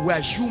pressed, we are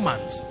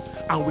humans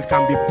and we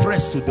can be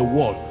pressed to the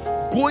wall.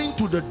 Going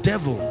to the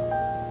devil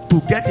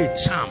to get a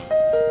charm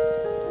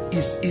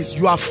is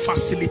you are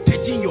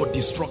facilitating your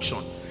destruction.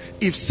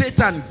 If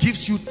Satan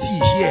gives you tea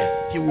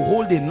here, he will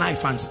hold a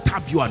knife and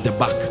stab you at the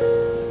back.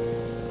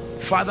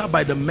 Father,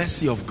 by the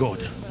mercy of God,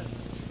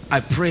 I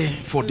pray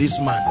for this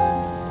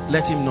man.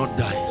 Let him not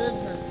die.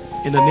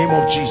 In the name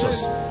of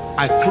Jesus,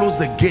 I close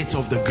the gate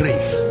of the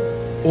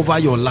grave over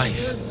your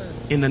life.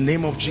 In the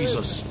name of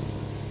Jesus.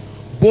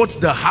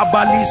 Both the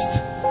herbalist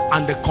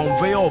and the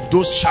conveyor of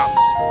those charms,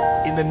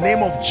 in the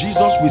name of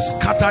Jesus, we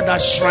scatter that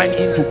shrine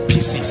into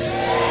pieces.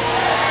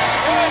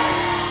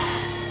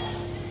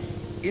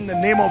 In the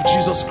name of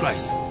Jesus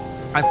Christ,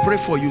 I pray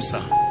for you,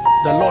 sir.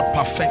 The Lord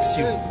perfects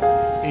you.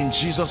 In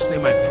Jesus'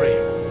 name I pray.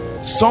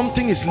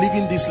 Something is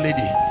leaving this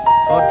lady.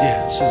 Oh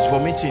dear, she's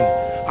vomiting.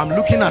 I'm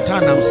looking at her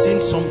and I'm seeing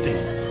something.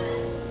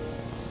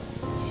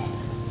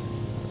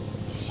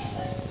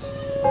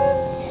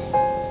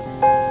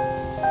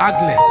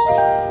 Agnes.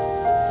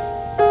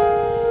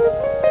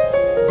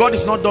 God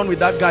is not done with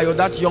that guy or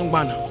that young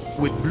man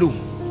with blue.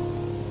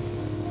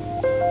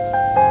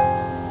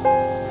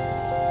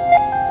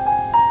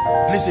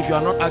 Please, if you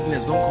are not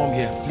Agnes, don't come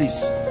here,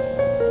 please.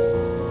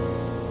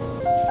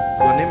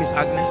 Your name is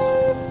Agnes?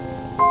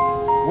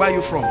 Where are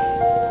you from?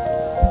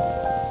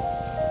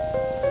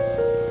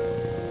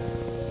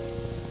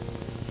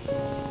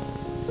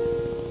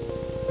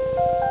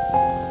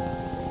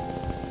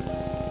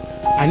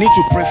 I need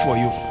to pray for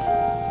you.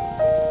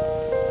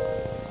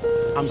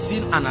 I'm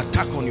seeing an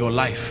attack on your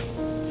life.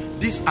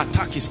 this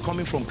attack is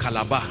coming from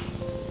Calabar.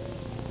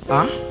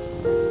 Huh?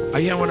 Are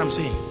you hearing what I'm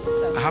saying? Yes,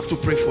 sir. I have to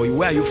pray for you.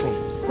 Where are you from?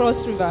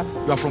 Cross River.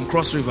 You are from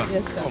Cross River?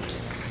 Yes, sir. Come.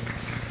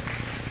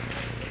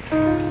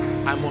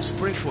 I must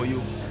pray for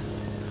you.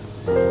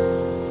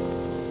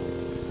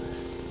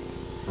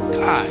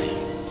 Kai.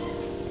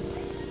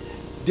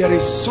 There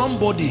is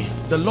somebody,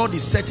 the Lord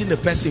is setting the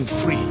person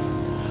free.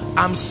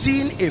 I'm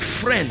seeing a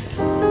friend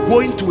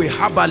going to a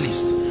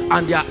herbalist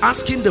and they are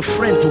asking the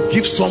friend to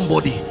give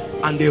somebody,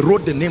 and they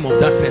wrote the name of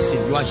that person.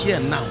 You are here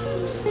now.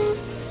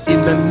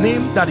 In the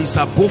name that is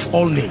above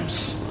all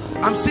names.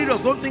 I'm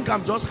serious, don't think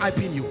I'm just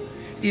hyping you.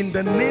 In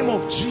the name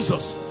of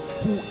Jesus,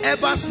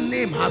 whoever's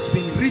name has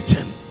been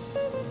written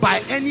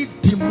by any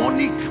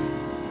demonic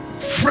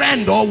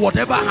friend or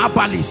whatever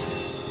herbalist,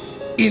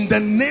 in the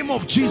name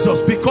of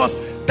Jesus, because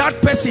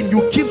that person,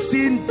 you keep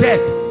seeing dead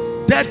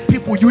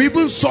people, you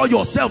even saw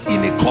yourself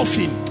in a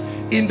coffin.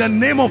 In the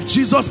name of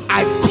Jesus,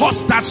 I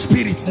curse that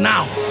spirit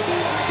now.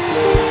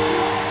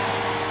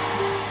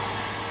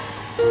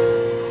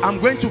 I'm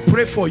going to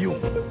pray for you,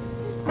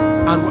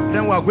 and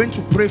then we are going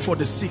to pray for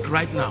the sick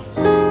right now.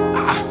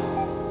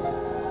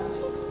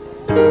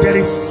 There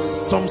is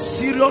some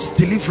serious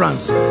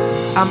deliverance.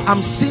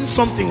 I'm seeing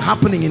something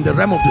happening in the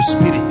realm of the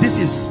spirit. This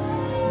is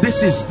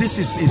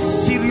a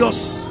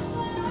serious.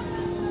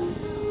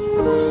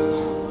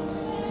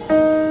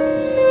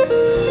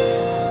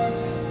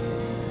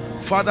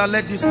 Father,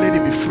 let this lady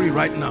be free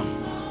right now.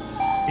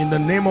 In the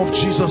name of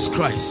Jesus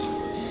Christ.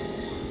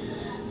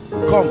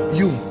 Come,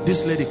 you,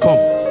 this lady, come.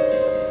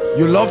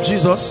 You love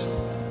Jesus?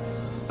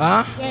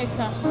 Huh? Yes,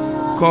 sir.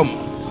 Come.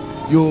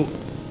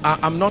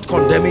 I'm not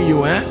condemning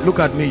you, eh? Look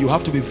at me. You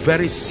have to be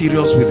very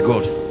serious with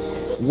God.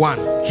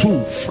 1,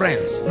 2,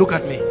 friends, look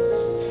at me.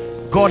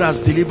 God has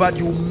delivered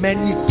you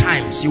many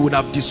times. You would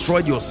have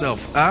destroyed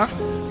yourself. Huh?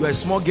 You are a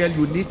small girl.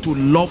 You need to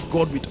love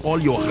God with all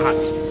your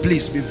heart.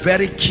 Please be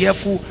very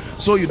careful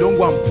so you don't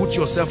go and put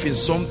yourself in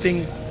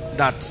something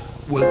that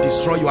will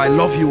destroy you. I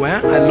love you,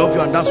 eh? I love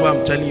you, and that's why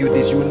I'm telling you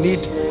this. You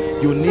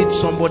need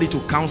somebody to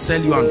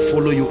counsel you and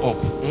follow you up.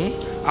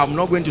 I'm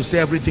not going to say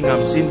everything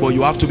I'm seeing, but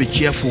you have to be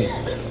careful,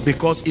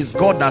 because it's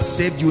God that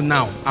saved you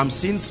now. I'm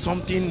seeing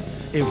something,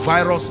 a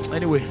virus.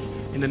 Anyway,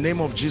 in the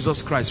name of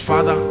Jesus Christ,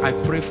 Father, I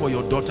pray for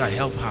your daughter.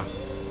 Help her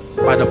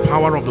by the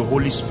power of the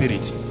Holy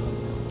Spirit.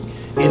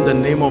 In the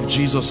name of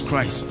Jesus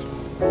Christ.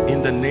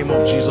 In the name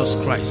of Jesus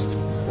Christ.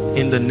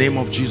 In the name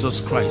of Jesus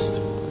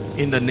Christ.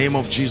 In the name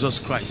of Jesus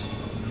Christ.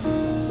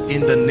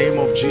 In the name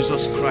of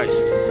Jesus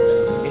Christ.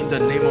 In the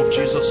name of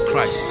Jesus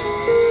Christ.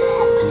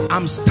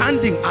 I'm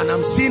standing and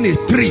I'm seeing a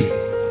tree,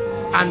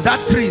 and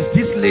that tree is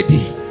this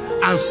lady,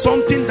 and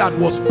something that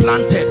was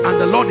planted, and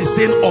the Lord is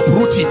saying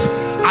uproot it.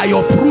 I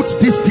uproot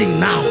this thing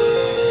now.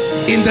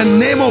 In the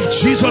name of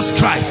Jesus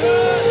Christ,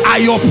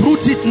 I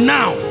uproot it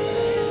now.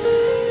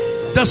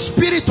 The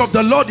Spirit of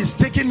the Lord is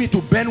taking me to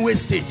Benue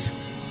State.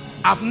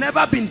 I've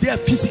never been there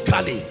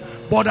physically,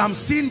 but I'm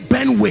seeing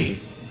Benue,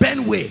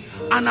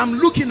 and I'm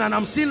looking and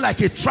I'm seeing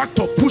like a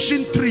tractor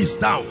pushing trees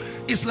down.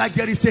 It's like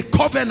there is a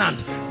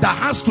covenant that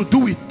has to do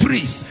with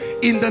trees.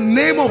 In the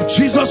name of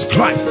Jesus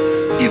Christ,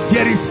 if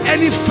there is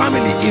any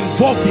family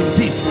involved in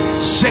this,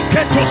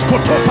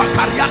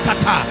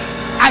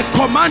 I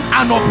command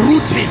an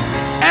uprooting.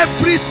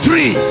 Every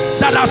tree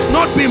that has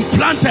not been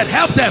planted,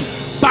 help them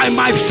by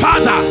my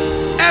Father.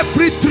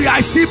 Every tree,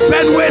 I see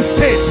Benue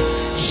State.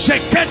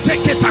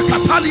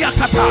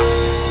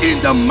 In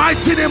the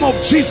mighty name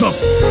of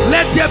Jesus,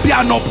 let there be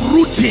an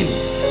uprooting,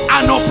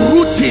 an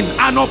uprooting,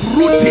 an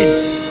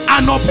uprooting,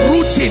 an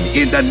uprooting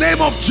in the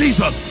name of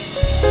Jesus.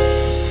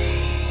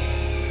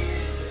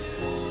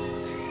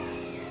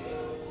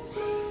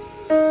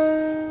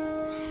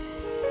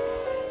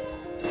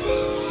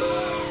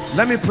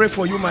 Let me pray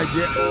for you, my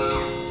dear.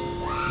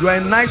 You are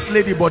a nice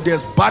lady, but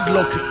there's bad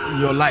luck in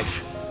your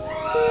life.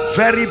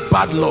 Very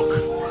bad luck,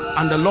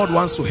 and the Lord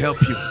wants to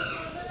help you.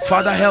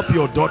 Father, help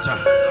your daughter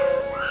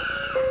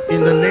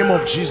in the name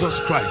of Jesus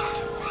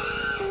Christ.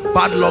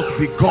 Bad luck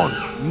be gone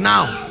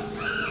now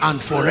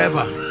and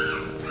forever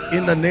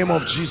in the name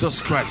of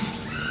Jesus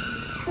Christ.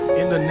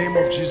 In the name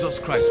of Jesus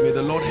Christ, may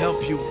the Lord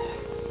help you.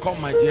 Come,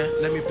 my dear,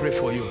 let me pray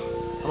for you.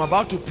 I'm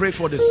about to pray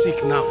for the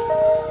sick now.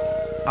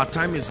 Our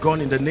time is gone.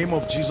 In the name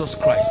of Jesus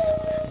Christ,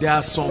 there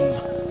are some,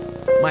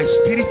 my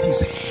spirit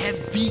is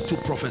heavy to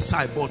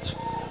prophesy, but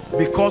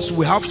because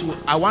we have to,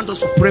 I want us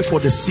to pray for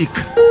the sick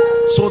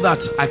so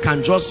that I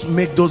can just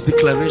make those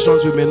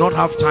declarations. We may not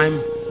have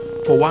time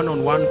for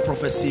one-on-one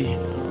prophecy,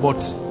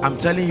 but I'm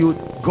telling you,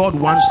 God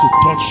wants to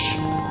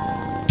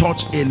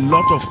touch a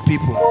lot of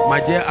people. My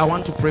dear, I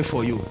want to pray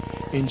for you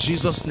in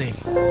Jesus' name.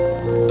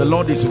 The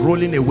Lord is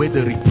rolling away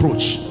the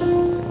reproach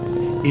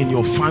in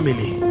your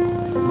family,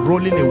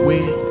 rolling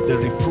away the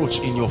reproach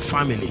in your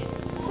family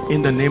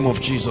in the name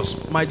of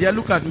Jesus. My dear,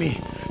 look at me.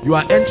 You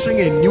are entering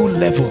a new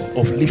level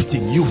of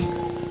lifting.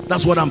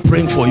 That's what I'm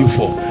praying for you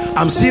for.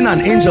 I'm seeing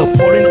an angel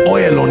pouring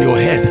oil on your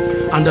head,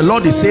 and the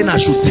Lord is saying I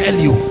should tell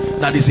you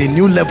that is a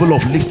new level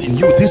of lifting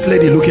you. This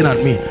lady looking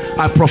at me,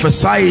 I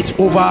prophesy it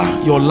over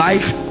your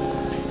life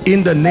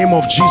in the name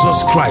of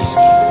Jesus Christ.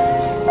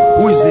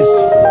 Who is this?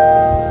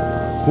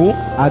 Who?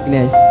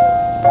 Agnes.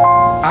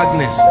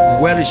 Agnes.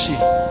 Where is she?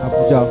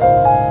 Abuja.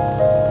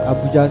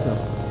 Abuja, sir.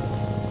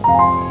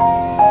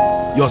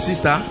 Your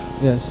sister?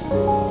 Yes.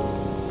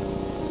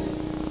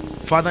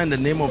 Father, in the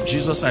name of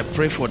Jesus, I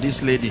pray for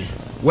this lady.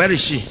 Where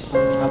is she?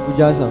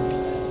 Abuja, sir.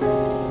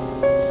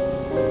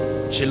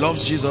 She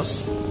loves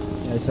Jesus?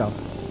 Yes, sir.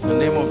 In the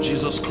name of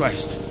Jesus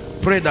Christ.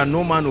 Pray that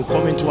no man will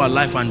come into her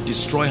life and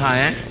destroy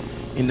her,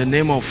 in the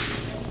name of...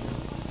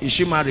 Is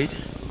she married?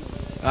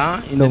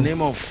 In No. the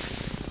name of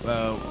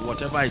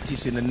whatever it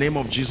is, in the name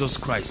of Jesus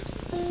Christ.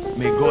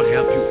 May God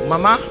help you.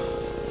 Mama,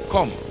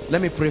 come.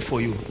 Let me pray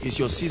for you. It's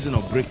your season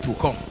of breakthrough.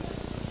 Come.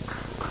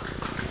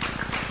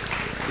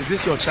 Is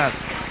this your child?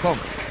 Come.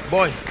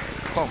 Boy,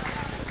 come.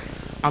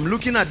 I'm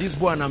looking at this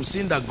boy and I'm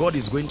seeing that God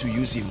is going to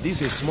use him.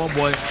 This is a small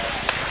boy.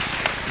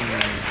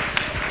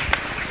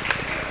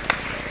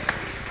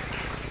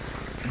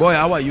 Boy,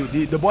 how are you?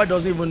 The boy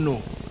doesn't even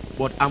know,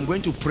 but I'm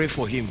going to pray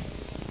for him.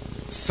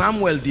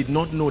 Samuel did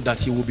not know that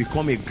he will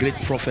become a great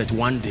prophet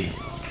one day.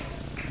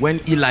 When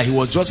Eli, he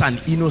was just an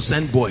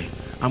innocent boy.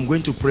 I'm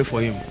going to pray for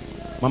him.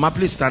 Mama,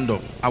 please stand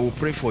up. I will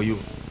pray for you.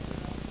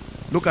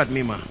 Look at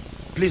me, ma.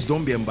 Please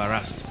don't be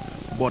embarrassed.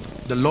 But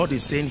the Lord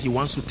is saying he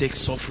wants to take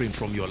suffering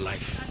from your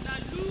life.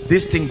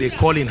 This thing they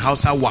call in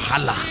Hausa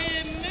wahala,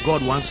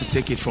 God wants to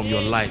take it from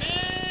your life.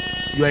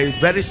 You are a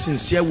very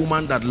sincere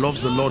woman that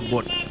loves the Lord,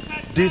 but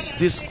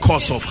this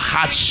cause of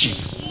hardship,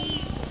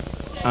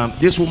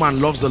 this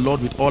woman loves the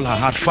Lord with all her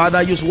heart.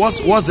 Father,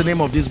 what's the name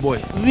of this boy?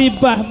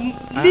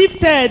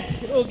 Lifted.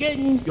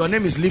 Okay. Your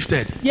name is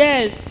Lifted.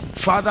 Yes.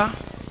 Father,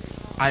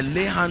 I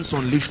lay hands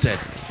on Lifted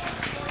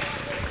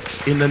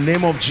in the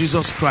name of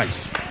Jesus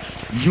Christ.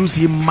 Use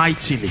him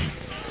mightily.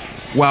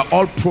 We are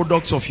all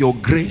products of your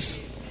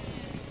grace.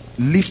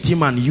 Lift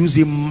him and use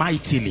him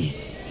mightily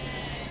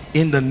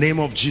in the name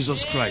of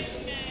Jesus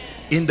Christ.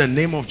 In the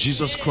name of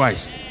Jesus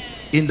Christ.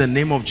 In the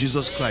name of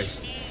Jesus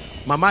Christ.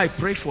 Mama, I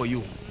pray for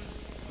you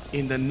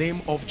in the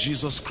name of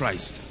Jesus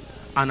Christ.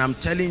 And I'm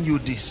telling you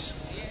this,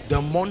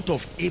 the month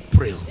of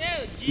April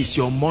is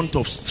your month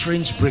of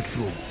strange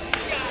breakthrough.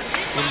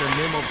 In the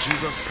name of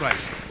Jesus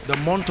Christ. The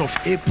month of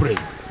April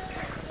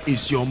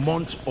is your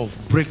month of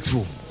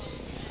breakthrough.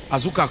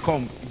 Azuka,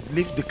 come,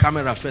 leave the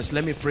camera first.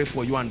 Let me pray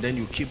for you and then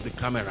you keep the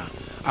camera.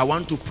 I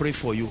want to pray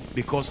for you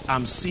because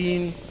I'm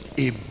seeing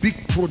a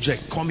big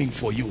project coming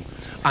for you.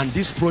 And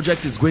this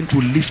project is going to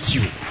lift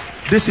you.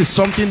 This is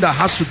something that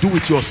has to do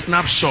with your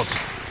snapshot.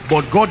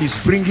 But God is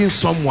bringing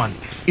someone.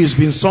 It's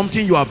been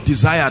something you have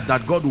desired,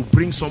 that God will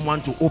bring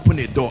someone to open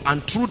a door.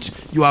 And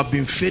truth, you have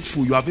been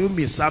faithful. You have even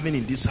been serving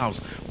in this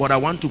house. But I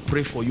want to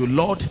pray for you.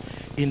 Lord,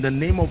 in the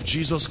name of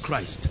Jesus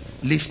Christ,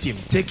 lift him.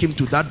 Take him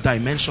to that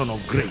dimension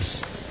of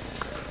grace.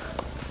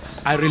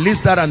 I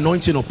release that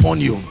anointing upon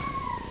you.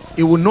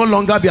 It will no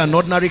longer be an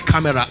ordinary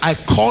camera. I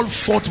call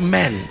forth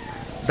men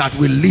that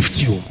will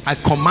lift you. I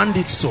command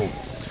it so.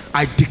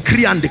 I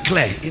decree and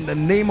declare in the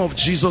name of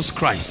Jesus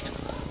Christ,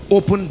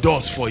 open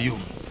doors for you.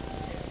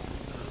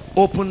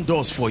 Open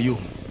doors for you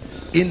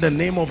in the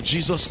name of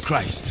Jesus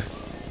Christ.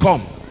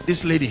 Come,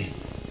 this lady,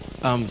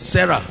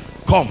 Sarah,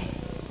 come.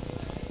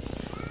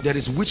 There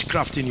is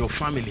witchcraft in your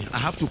family. I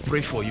have to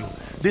pray for you.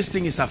 This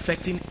thing is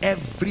affecting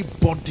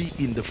everybody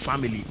in the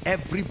family.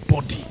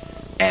 Everybody.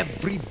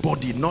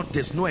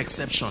 There's no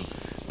exception.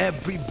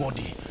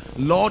 Everybody.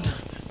 Lord,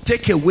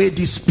 take away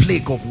this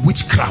plague of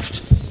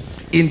witchcraft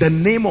in the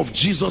name of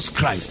Jesus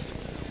Christ.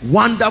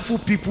 Wonderful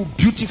people,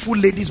 beautiful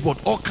ladies, but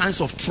all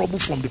kinds of trouble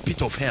from the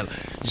pit of hell.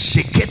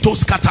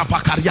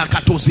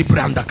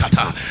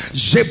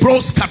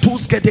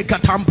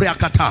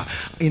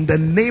 In the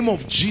name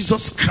of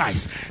Jesus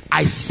Christ,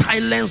 I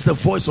silence the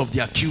voice of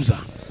the accuser.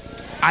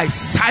 I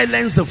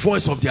silence the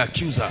voice of the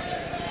accuser.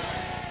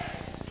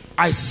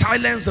 I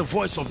silence the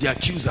voice of the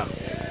accuser.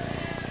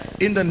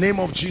 In the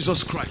name of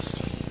Jesus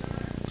Christ.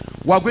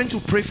 We are going to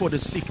pray for the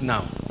sick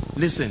now.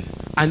 Listen,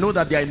 I know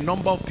that there are a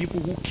number of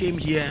people who came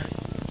here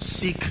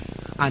sick,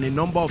 and a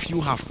number of you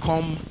have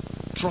come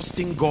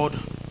trusting God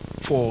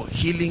for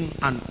healing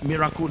and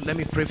miracle. Let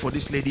me pray for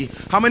this lady.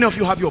 How many of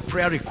you have your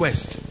prayer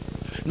request?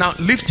 Now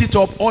lift it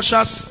up,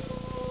 ushers.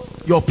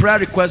 Your prayer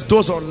request,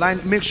 those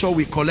online, make sure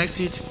we collect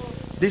it.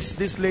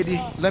 This lady,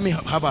 let me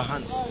have her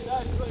hands.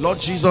 Lord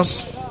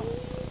Jesus,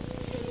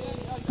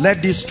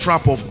 let this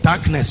trap of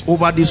darkness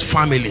over this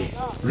family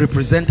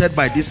represented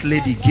by this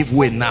lady give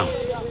way now.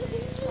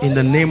 In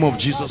the name of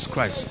Jesus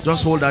Christ.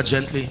 Just hold her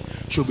gently.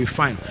 She'll be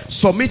fine.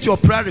 Submit your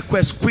prayer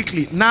request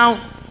quickly. Now,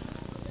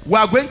 we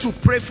are going to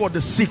pray for the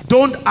sick.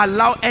 Don't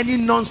allow any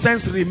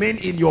nonsense remain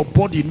in your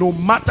body, no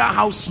matter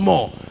how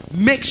small.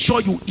 Make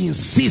sure you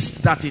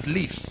insist that it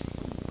leaves.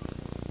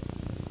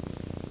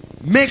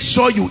 Make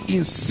sure you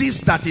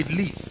insist that it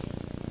leaves.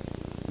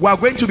 We are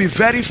going to be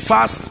very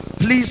fast.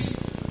 Please,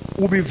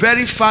 we'll be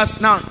very fast.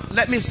 Now,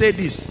 let me say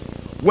this.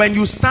 When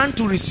you stand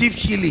to receive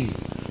healing,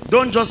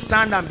 don't just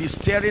stand and be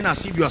staring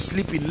as if you are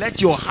sleeping.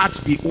 Let your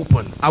heart be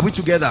open. Are we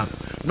together?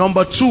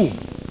 Number two,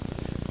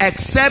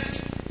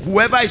 accept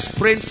whoever is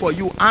praying for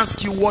you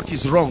ask you what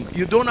is wrong,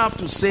 you don't have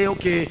to say,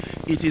 okay,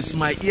 it is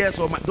my ears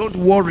or my... Don't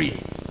worry.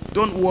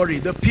 Don't worry.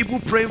 The people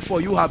praying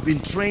for you have been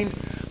trained,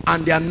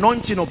 and the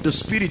anointing of the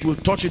Spirit will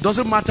touch you. It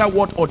doesn't matter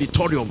what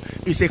auditorium.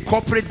 It's a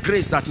corporate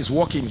grace that is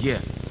working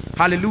here.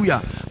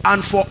 Hallelujah.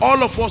 And for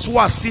all of us who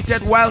are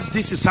seated whilst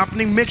this is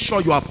happening, make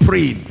sure you are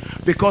praying,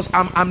 because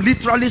I'm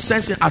literally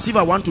sensing as if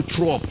I want to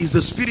throw up. It's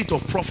the spirit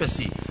of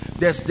prophecy.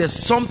 There's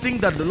something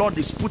that the Lord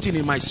is putting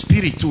in my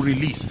spirit to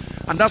release,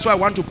 and that's why I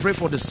want to pray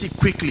for the sick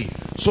quickly,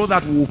 so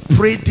that we'll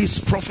pray this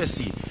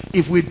prophecy.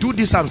 If we do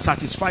this, I'm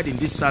satisfied in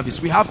this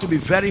service. We have to be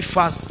very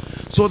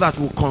fast so that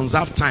we'll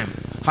conserve time.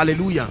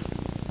 Hallelujah.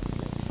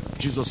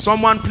 Jesus.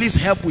 Someone please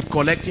help with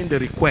collecting the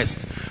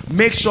request.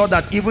 Make sure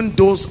that even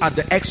those at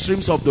the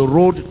extremes of the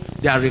road,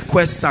 their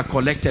requests are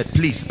collected.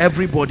 Please,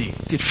 everybody.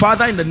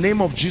 Father, in the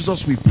name of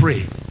Jesus, we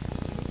pray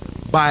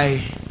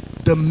by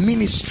the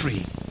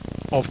ministry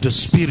of the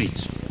Spirit,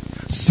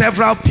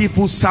 several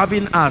people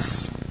serving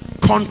as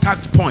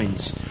contact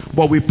points,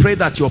 but we pray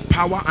that your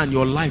power and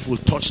your life will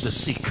touch the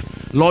sick.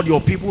 Lord,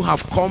 your people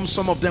have come,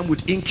 some of them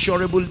with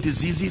incurable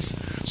diseases,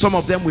 some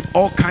of them with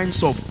all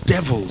kinds of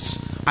devils.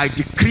 I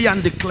decree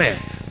and declare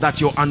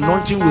that your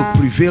anointing will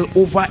prevail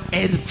over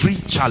every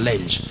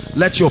challenge.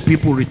 Let your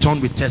people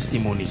return with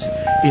testimonies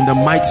in the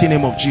mighty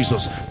name of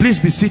Jesus. Please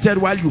be seated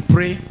while you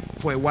pray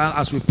for a while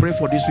as we pray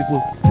for these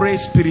people. Pray,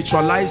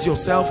 spiritualize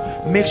yourself.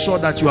 Make sure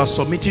that you are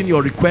submitting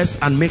your request,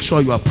 and make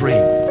sure you are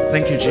praying.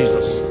 Thank you,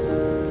 Jesus.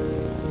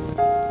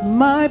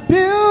 My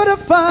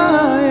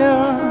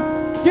beautifier,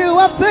 you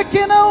have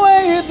taken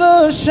away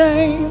the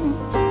shame,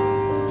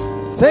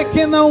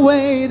 taken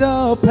away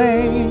the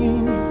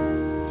pain.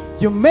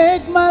 You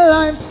make my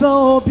life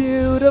so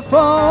beautiful.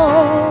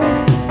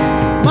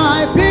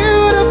 My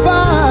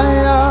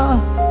beautifier,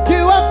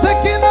 you have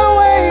taken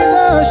away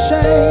the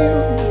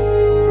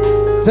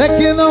shame,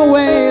 taking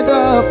away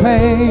the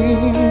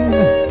pain.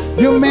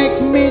 You make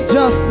me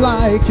just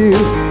like you.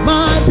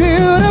 My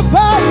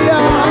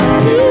beautifier,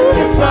 you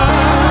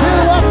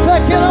have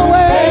taken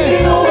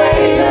away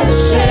the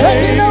shame,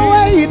 taking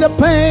away the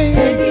pain,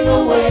 taking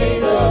away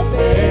the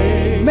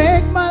pain.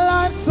 Make my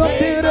life so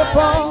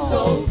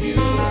beautiful.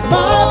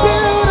 My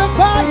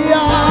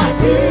beautifier,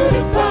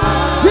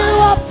 you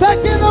have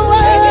taken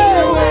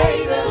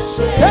away the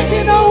shame,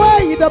 taking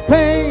away the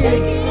pain,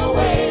 taking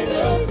away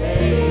the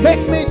pain.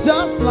 Make me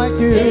just like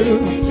you.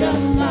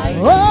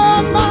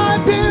 Oh, my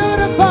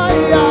beautifier,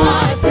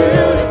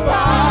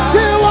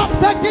 you have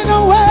taken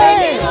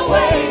away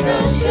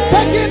the shame,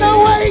 taking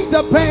away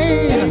the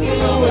pain,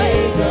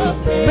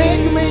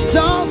 make me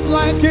just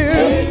like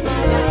you.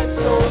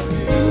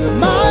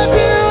 My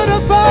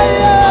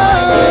beautifier,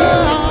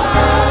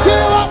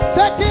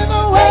 taking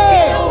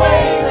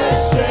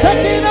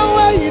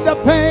away the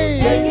pain,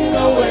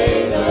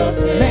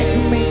 make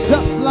me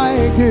just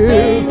like you.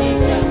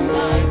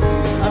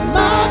 And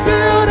my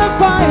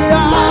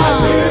beautifier,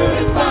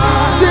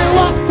 you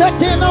are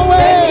taking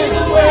away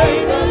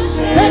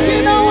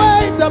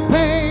the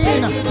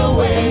pain,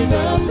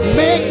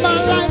 make my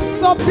life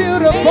so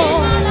beautiful.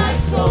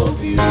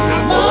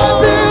 My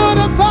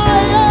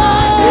beautifier,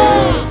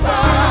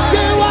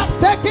 you are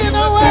taking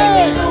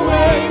away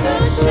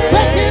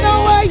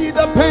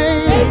the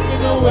pain,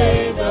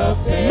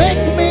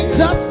 make me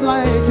just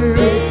like you.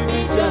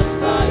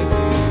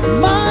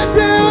 My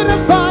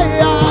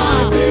beautifier,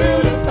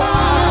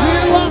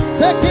 you are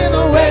taking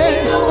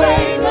away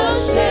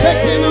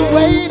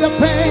the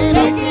pain,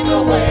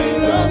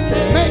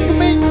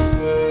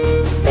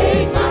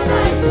 make my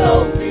life so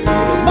beautiful.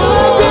 My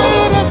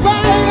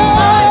beautifier,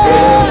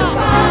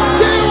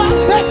 you are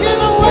taking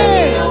away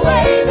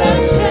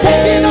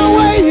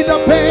the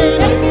pain,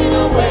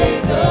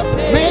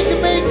 make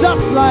me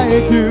just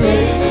like you.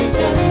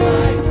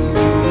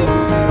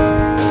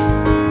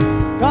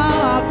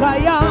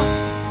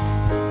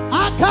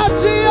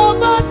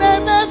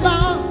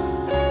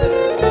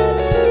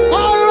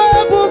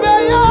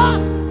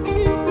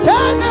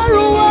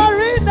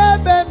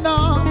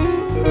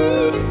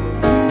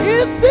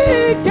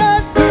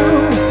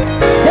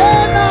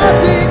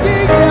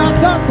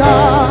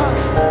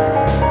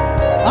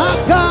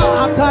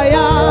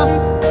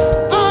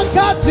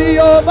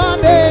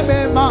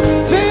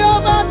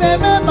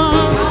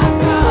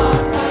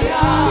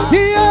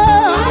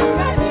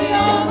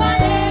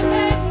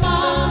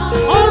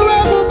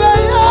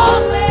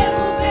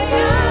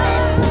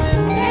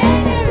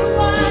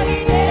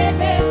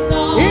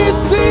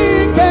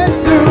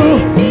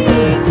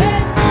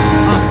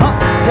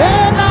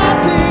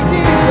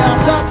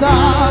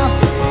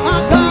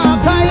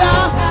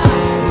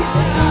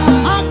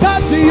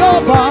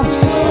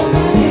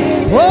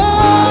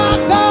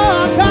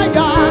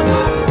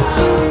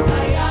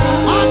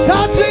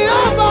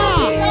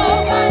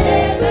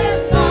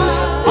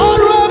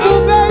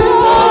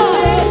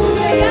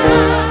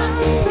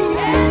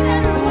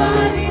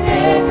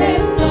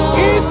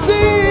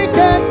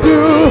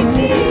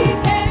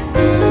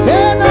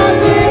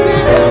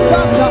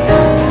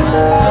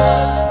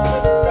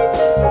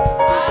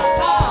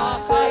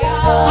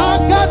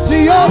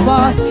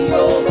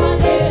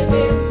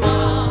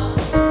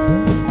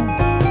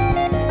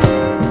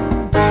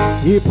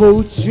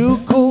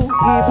 Ibuchuku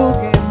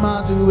ibuke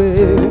madue.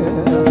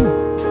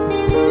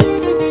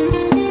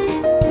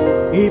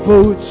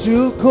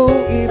 Ibuchuku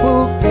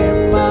ibuke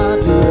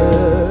madue.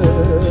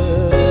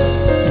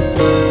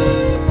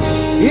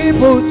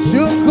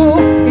 Ibuchuku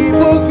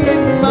ibuke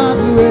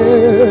madue.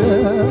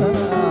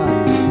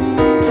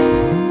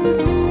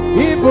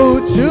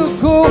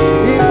 Ibuchuku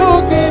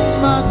ibuke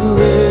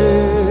madue.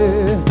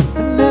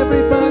 And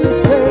everybody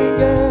say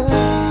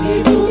yeah.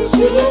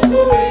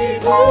 Ibuchuku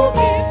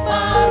ibuke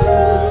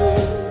madue.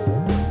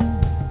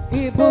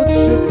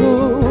 Ibuchuku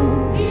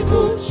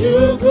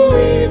Ibuchuku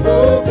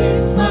ibuke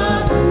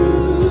madue.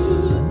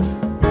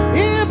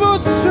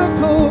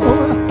 Ibuchuku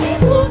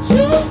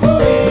Ibuchuku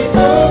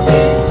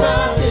ibuke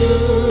madue.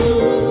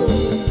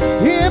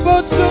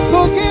 Ibuchuku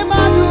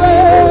gimadue.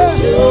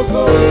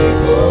 Ibuchuku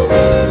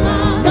ibuke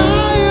madue.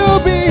 Now you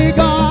be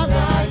God,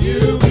 Now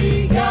you be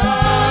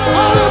God.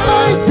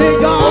 Almighty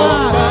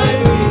God.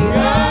 Almighty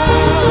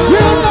God.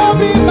 You know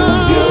me,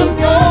 man. You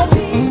know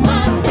me,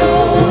 my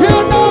Lord. You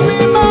know me,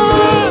 man.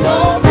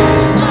 Know me,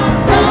 my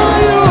Now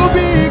you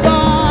be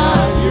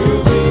God, You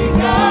be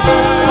God.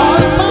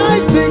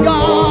 Almighty God.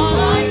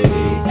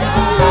 Almighty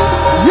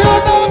God. You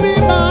know me,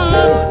 man.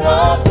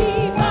 Know me,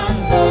 my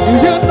Lord.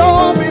 You know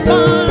me,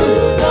 man.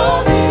 Know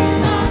me,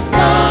 my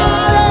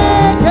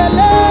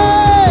Arekele,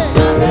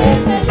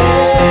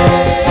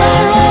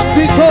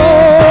 Arotito,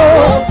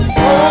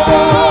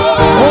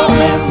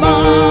 Omema.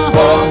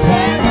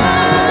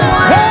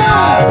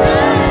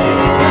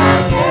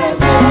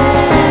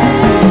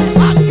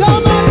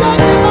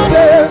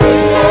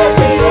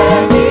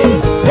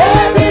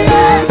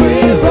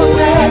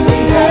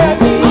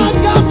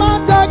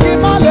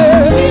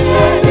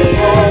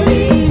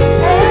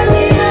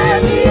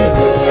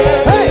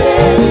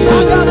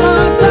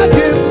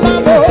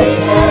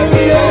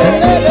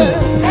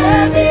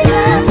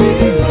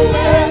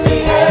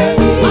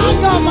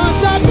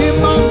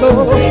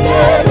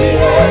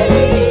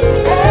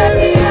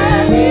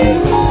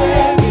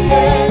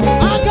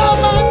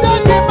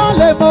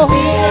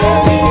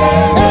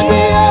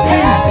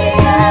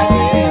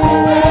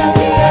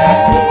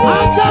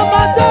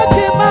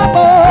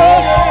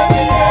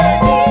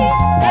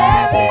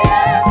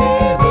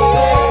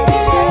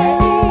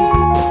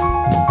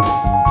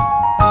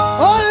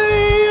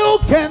 Only you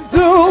can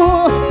do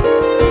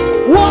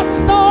what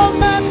no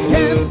man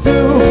can do.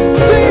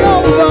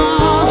 Jehovah,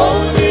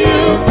 Only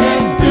you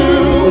can do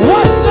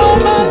what no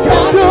man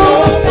can do.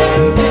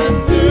 man can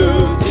do,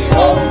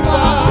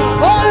 Jehovah.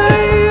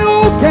 Only you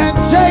can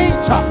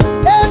change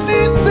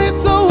any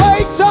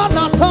situation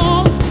at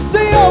all.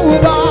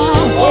 Jehovah,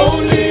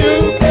 Only you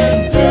can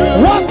do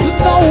what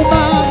no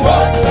man.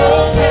 what no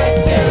man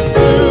can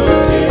do,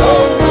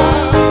 Jehovah.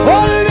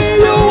 Only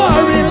you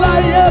are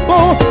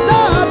reliable.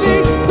 Daddy,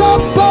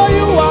 so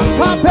you are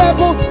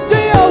capable.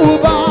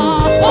 Jehovah,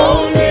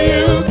 Only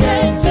you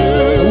can do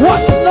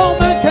what no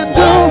man can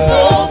do.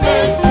 no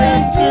man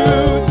can do,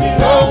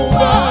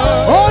 Jehovah.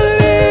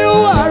 Only you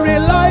are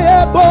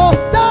reliable.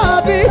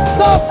 Daddy,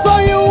 so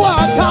you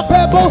are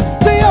capable.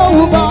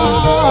 Jehovah,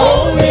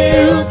 Only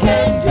you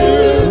can do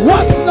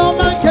what no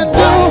man can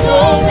do.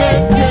 no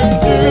man can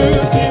do,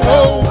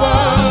 Jehovah.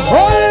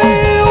 Only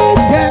you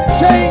can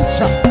change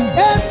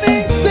any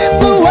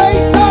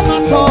situation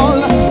at all.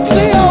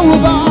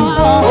 Jehovah,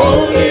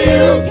 Only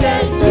you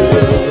can do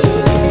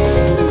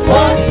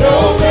what no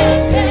man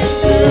can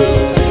do,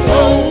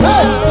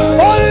 hey, Jehovah.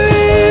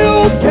 only you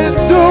can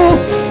do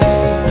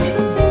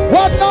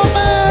what no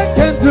man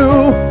can do.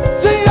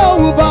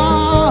 Jehovah,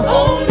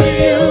 Only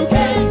you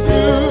can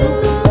do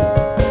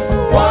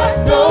what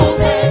no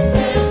man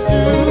can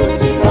do,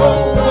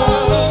 Jehovah.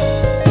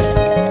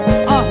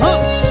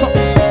 so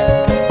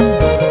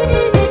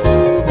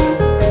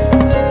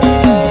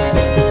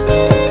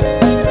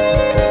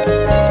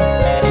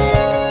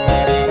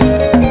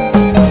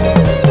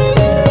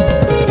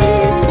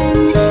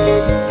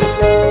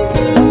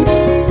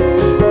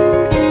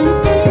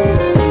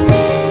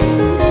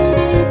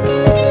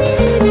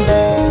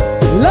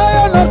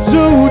Lion of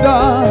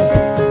Judah,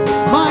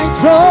 my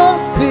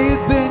trust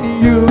is in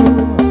you.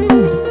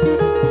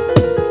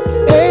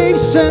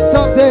 Ancient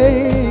of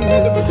days,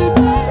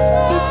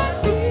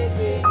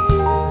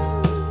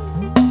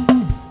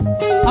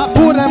 I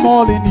put them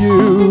all in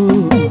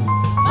you.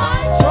 My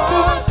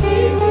trust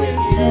is in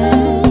you.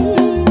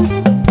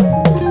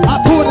 I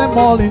put them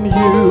all in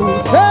you.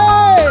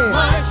 Say,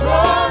 My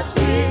trust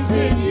is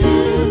in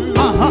you.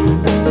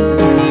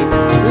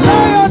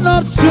 Lion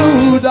of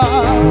Judah,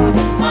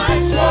 My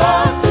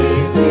trust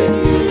is in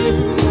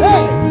you.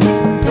 hey,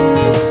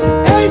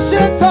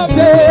 Ancient of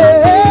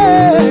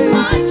days,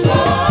 My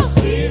trust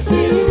is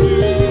in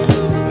you.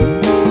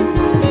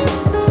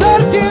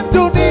 Sarkin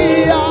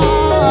Dunia.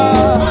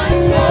 My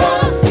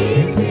trust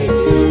is in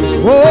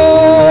you.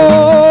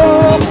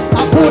 Oh,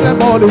 I put them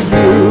all in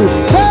you.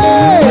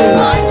 Say,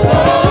 My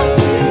trust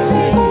is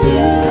in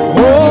you.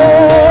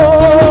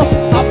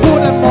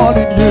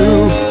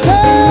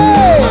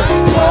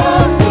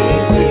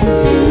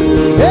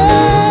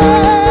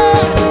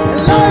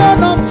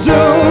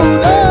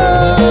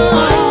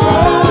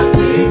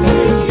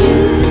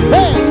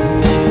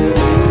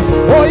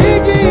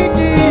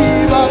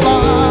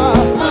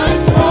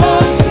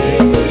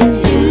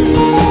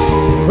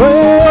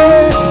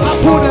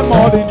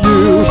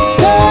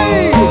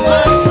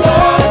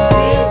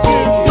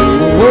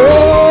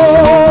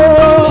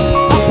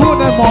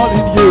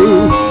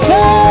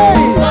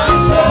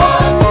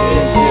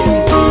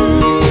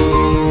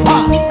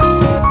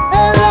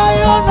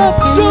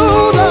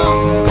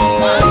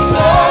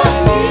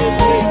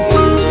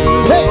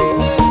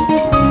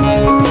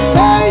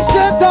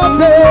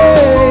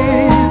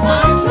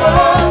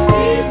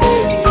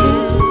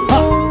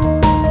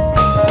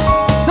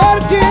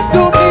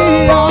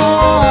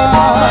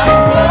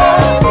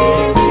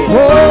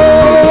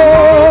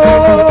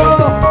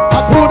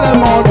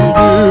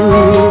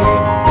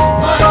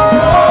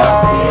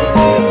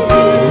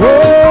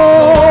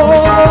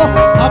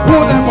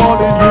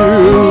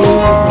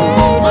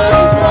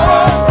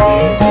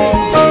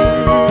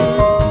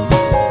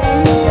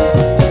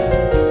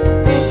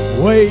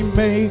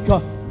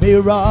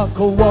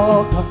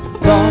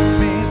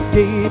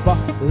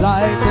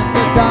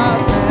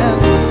 darkness.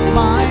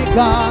 My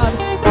God,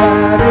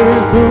 that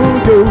is who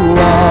you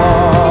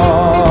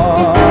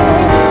are.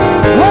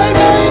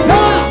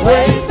 Waymaker,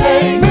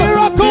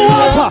 miracle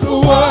worker,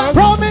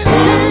 promise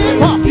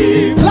keeper,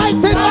 light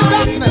in the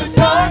darkness.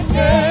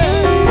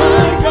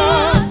 My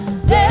God,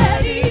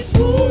 that is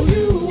who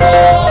you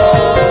are.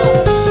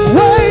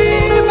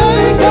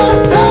 Waymaker,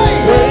 say,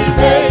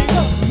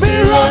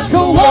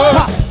 miracle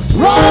worker,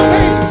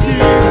 promise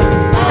keeper.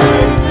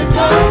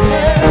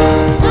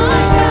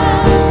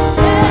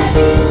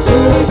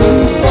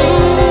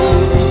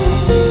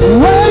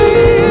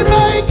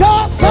 Waymaker,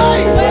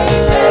 say,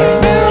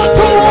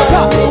 miracle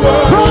worker,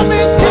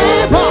 promise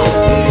keeper,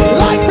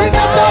 light in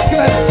the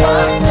darkness.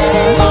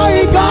 My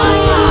God,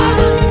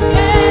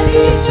 that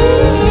is who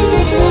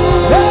you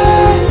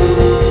are.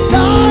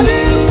 That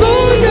is who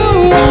you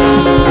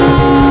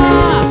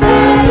are.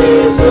 That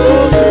is who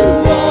you are.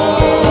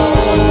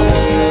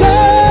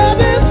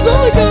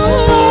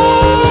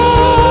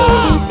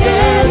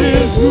 That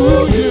is who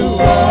you are.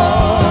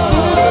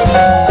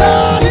 That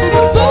is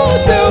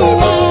who you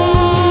are.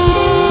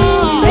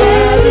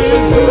 That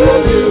is who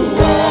you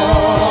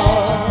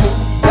are.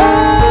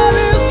 That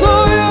is who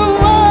you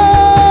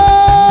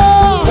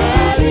are.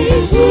 That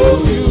is who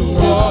you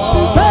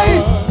are. Say,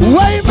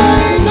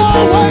 waymaker,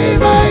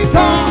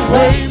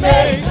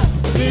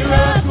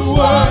 miracle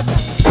worker,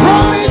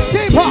 promise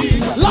keeper,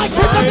 light in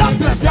the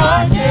darkness.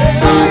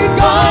 My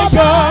God,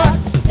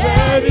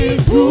 that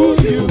is who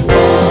you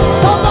are.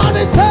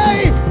 Somebody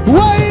say,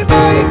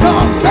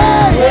 waymaker,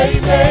 say,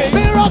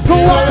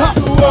 miracle worker,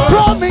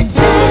 promise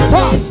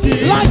keeper,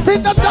 light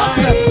in the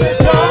darkness.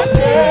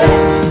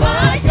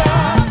 My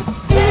God,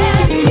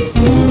 that is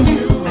who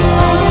you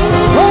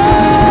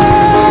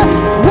are.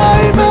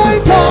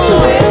 Waymaker,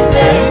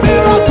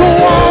 miracle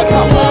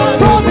worker,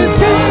 promise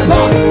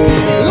keeper,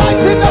 light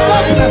in the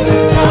darkness.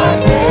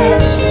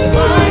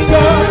 My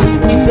God,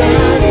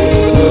 that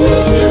is who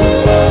you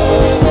are.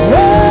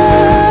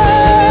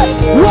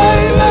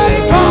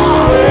 Waymaker,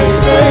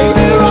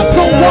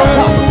 miracle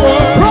worker,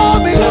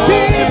 promise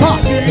keeper,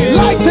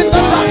 light in the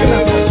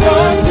darkness.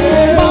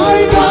 My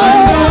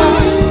God,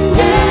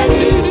 that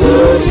is who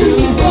you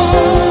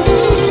are.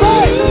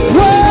 Say,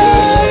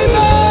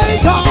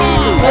 waymaker,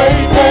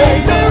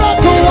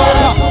 miracle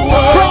worker,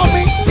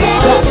 promise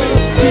keeper,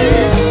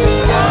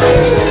 light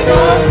in the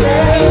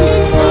darkness.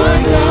 My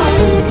God,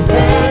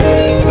 that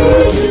is who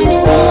you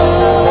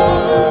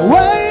are.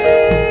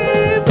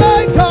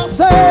 Waymaker,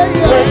 say,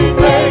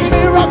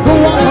 miracle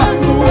worker,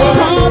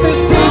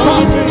 promise keeper,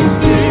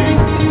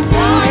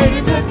 light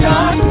in the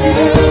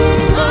darkness.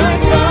 My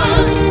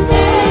God,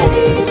 that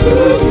is who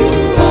you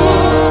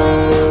are.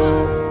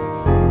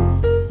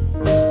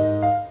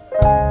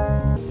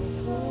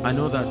 I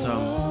know that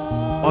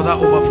other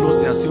overflows,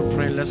 they are still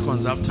praying. Let's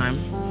conserve time.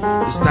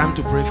 It's time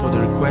to pray for the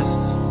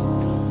requests.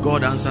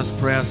 God answers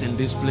prayers in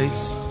this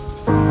place.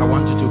 I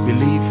want you to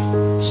believe.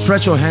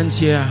 Stretch your hands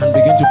here and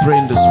begin to pray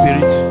in the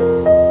spirit.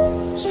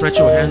 Stretch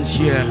your hands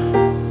here.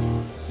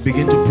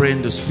 Begin to pray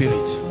in the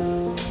spirit.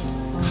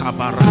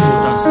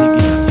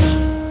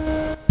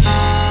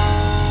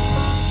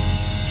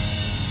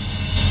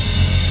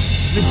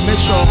 Please make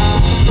sure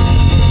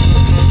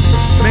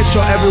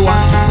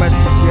everyone's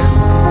request is here.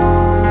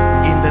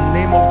 In the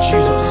name of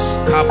Jesus.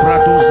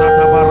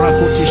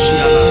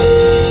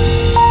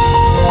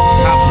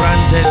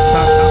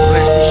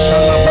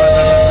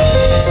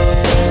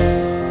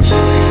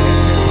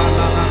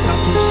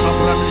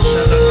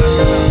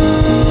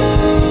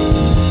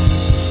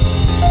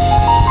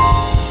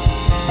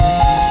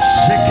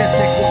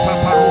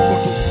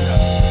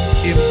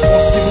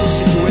 Impossible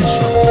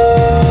situation.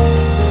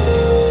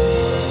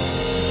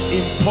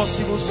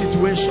 Impossible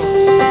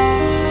situations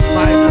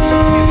by the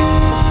Spirit.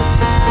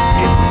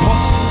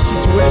 Impossible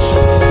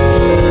situations.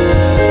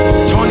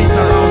 Turn it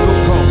around, oh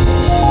God.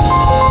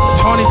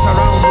 Turn it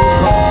around, oh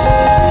God.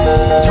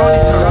 Turn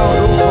it around,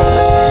 oh God.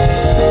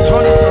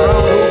 Turn it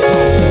around, oh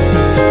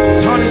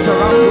God. Turn it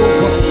around, oh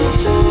God.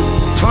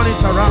 Turn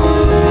it around.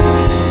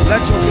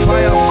 Let your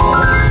fire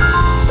fall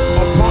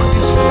upon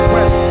these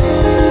requests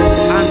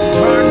and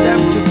turn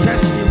them to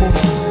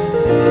testimonies.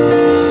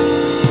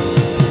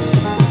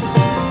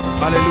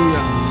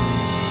 Hallelujah.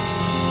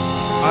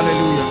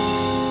 Hallelujah.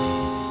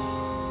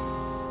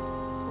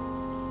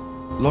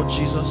 Lord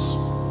Jesus,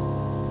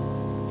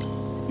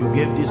 you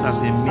gave this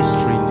as a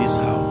mystery in this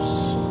house.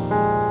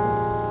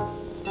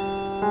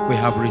 We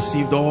have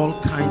received all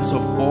kinds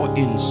of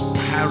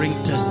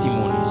awe-inspiring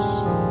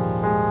testimonies,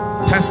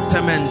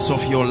 testaments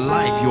of your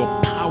life, your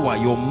power,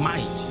 your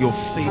might, your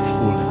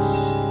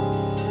faithfulness.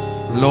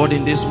 Lord,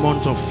 in this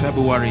month of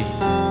February,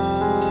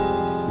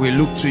 we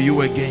look to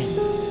you again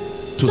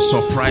to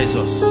surprise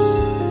us.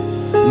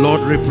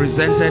 Lord,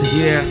 represented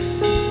here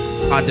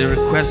are the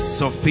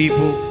requests of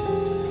people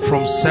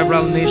from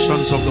several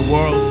nations of the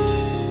world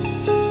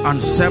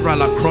and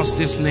several across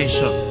this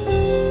nation.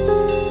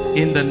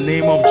 In the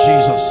name of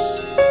Jesus,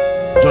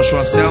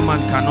 Joshua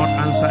Selman cannot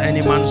answer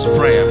any man's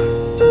prayer.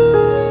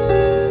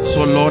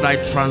 So Lord, I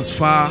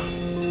transfer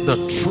the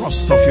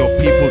trust of your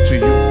people to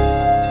you.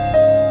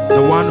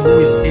 the one who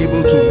is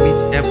able to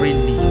meet every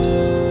need,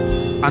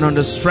 and on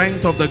the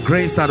strength of the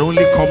grace that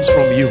only comes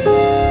from you,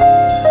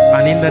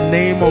 and in the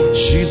name of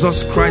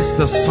Jesus Christ,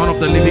 the Son of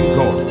the living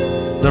God,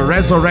 the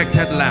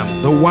resurrected Lamb,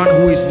 the one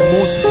who is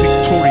most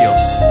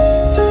victorious,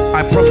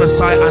 I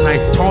prophesy and I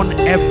turn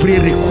every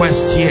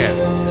request here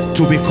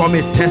to become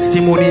a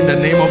testimony in the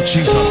name of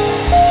Jesus.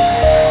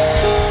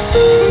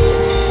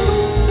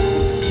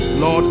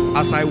 Lord,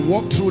 as I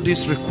walk through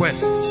these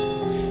requests,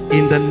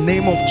 in the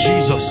name of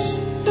Jesus,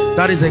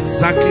 that is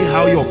exactly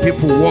how your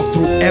people walk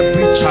through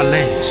every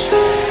challenge.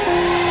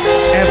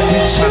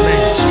 Every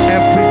challenge,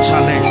 every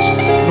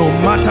challenge. No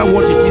matter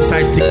what it is,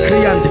 I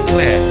decree and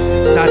declare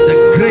that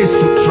the grace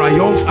to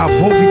triumph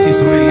above it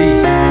is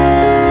released.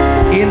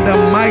 In the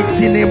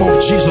mighty name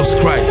of Jesus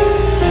Christ.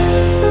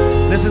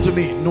 Listen to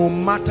me. No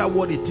matter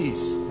what it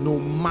is, no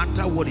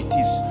matter what it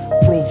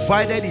is,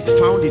 provided it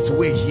found its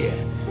way here,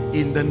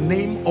 in the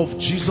name of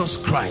Jesus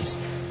Christ,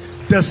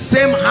 the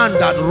same hand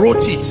that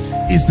wrote it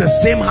is the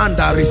same hand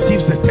that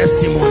receives the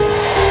testimony.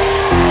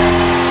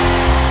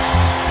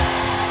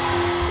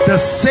 The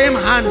same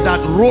hand that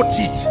wrote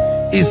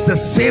it is the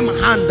same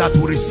hand that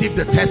will receive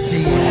the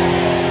testimony.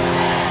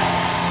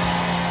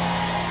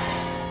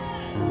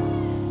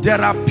 There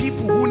are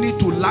people who need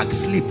to lack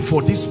sleep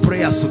for these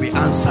prayers to be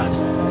answered.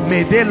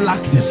 May they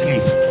lack the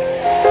sleep.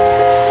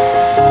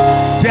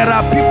 There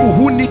are people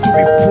who need to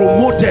be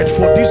promoted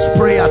for this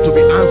prayer to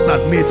be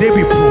answered. May they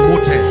be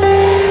promoted.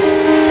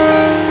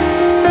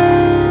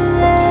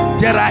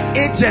 There are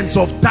agents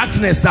of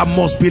darkness that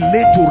must be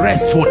laid to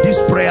rest for these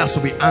prayers to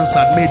be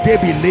answered. May they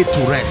be laid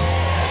to rest.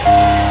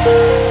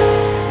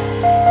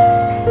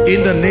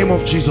 In the name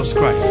of Jesus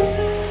Christ.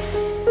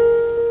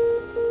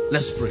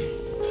 Let's pray.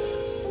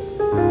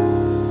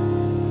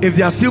 If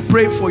they are still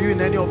praying for you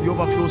in any of the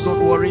overflows,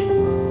 don't worry.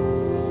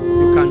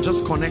 You can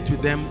just connect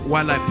with them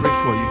while I pray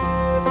for you.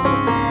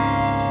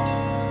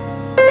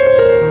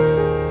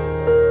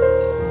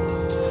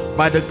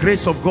 By the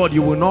grace of God,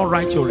 you will not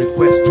write your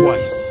request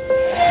twice.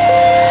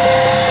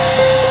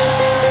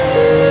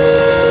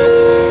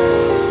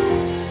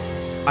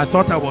 I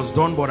thought I was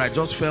done, but I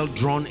just felt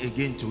drawn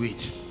again to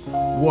it.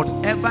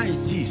 Whatever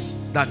it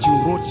is that you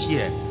wrote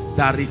here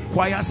that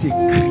requires a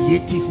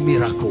creative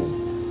miracle,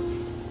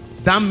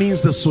 that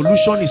means the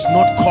solution is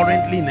not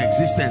currently in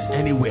existence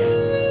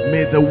anywhere.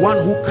 May the one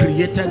who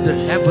created the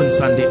heavens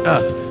and the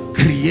earth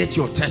create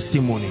your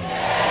testimony.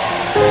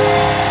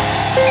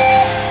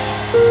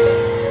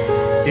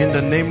 In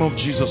the name of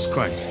Jesus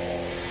Christ.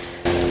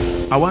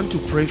 I want to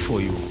pray for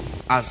you.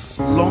 As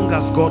long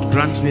as God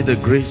grants me the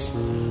grace,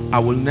 I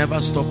will never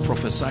stop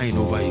prophesying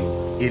over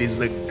you. It is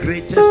the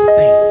greatest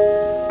thing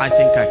I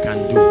think I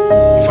can do.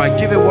 If I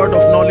give a word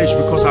of knowledge,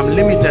 because I'm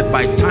limited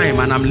by time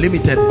and I'm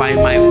limited by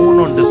my own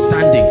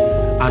understanding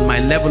and my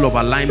level of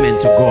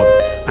alignment to God,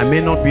 I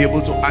may not be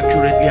able to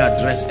accurately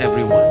address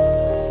everyone.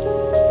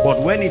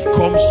 But when it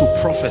comes to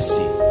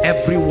prophecy,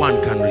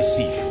 everyone can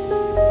receive.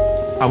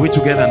 Are we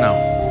together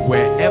now?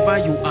 Wherever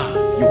you are,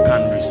 you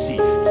can receive.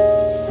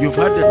 You've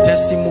heard the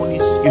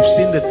testimonies, you've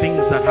seen the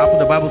things that happen.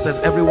 The Bible says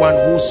everyone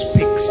who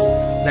speaks,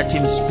 let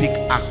him speak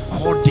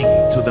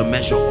according to the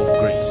measure of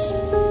grace.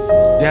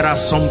 There are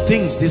some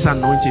things this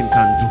anointing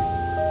can do,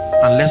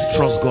 and let's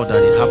trust God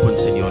that it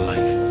happens in your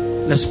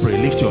life. Let's pray.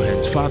 Lift your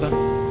hands. Father,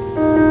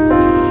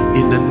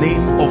 in the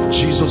name of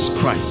Jesus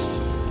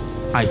Christ,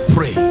 I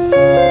pray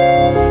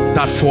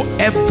that for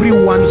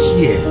everyone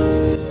here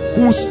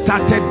who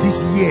started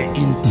this year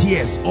in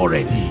tears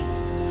already,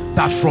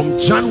 that from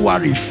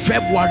January,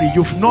 February,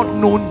 you've not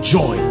known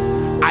joy,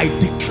 I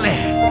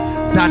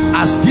declare that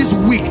as this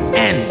week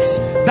ends,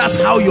 that's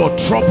how your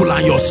trouble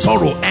and your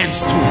sorrow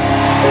ends too.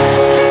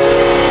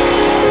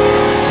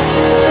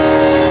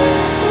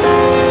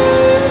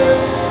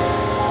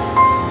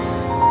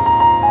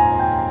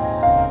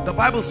 The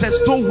Bible says,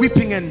 though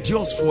weeping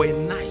endures for a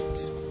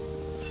night,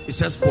 it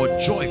says, but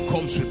joy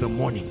comes with the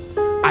morning.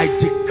 I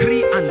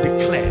decree and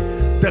declare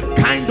the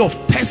kind of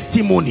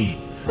testimony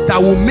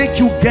that will make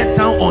you get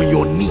down on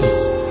your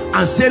knees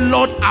and say,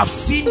 Lord, I've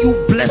seen you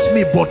bless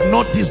me, but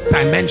not this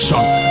dimension.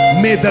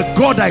 May the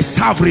God I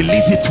serve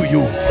release it to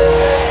you.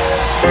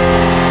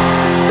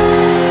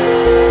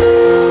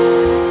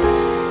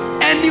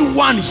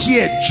 Anyone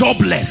here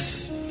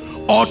jobless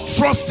or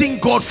trusting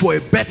God for a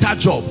better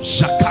job,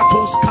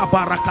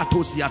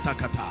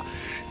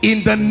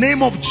 in the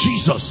name of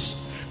Jesus,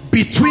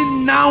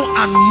 between now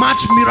and March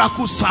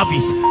miracle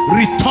service,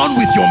 return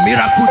with your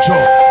miracle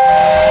job.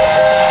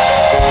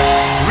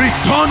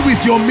 Return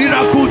with your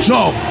miracle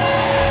job.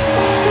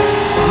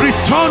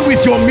 Return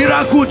with your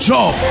miracle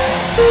job.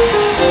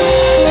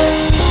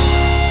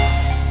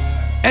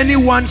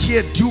 Anyone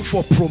here due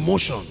for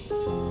promotion,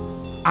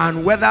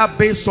 and whether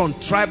based on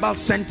tribal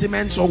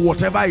sentiments or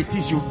whatever it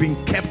is, you've been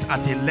kept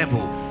at a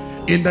level,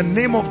 in the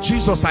name of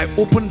Jesus, I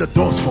open the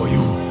doors for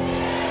you.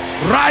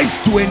 Rise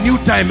to a new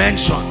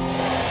dimension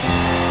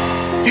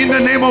in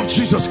the name of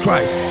Jesus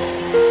Christ.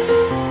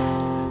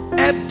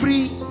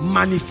 Every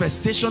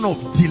manifestation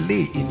of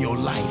delay in your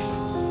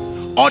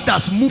life,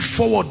 others move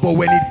forward, but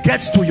when it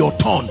gets to your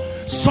turn,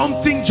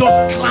 something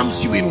just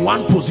clamps you in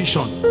one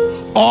position,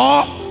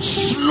 or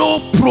slow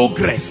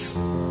progress.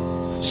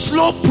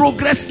 Slow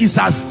progress is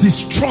as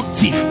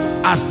destructive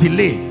as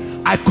delay.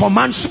 I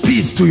command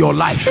speed to your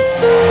life.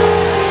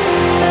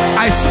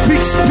 I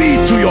speak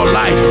speed to your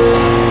life.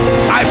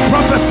 I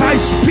prophesy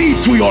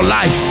speed to your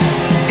life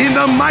in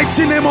the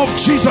mighty name of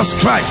Jesus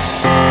Christ.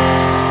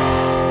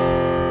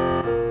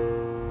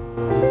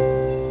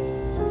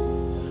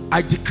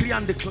 I decree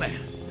and declare,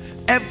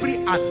 every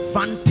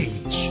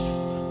advantage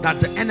that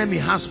the enemy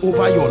has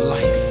over your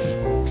life,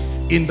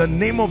 in the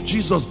name of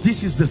Jesus,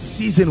 this is the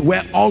season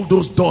where all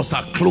those doors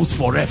are closed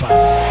forever.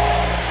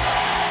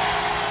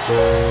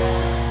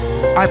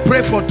 I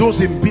pray for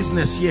those in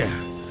business here.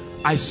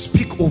 I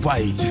speak over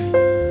it.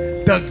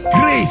 The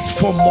grace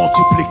for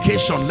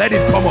multiplication, let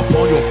it come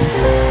upon your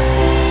business.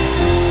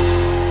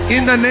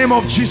 In the name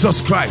of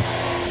Jesus Christ.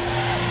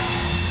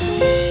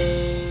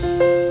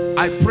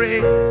 I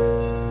pray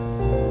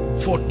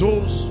for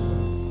those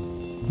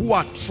who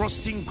are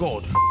trusting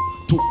God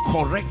to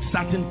correct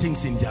certain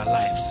things in their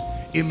lives.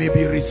 It may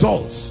be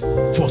results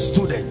for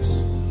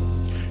students.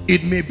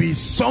 It may be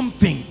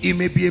something, it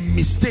may be a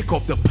mistake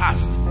of the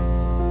past.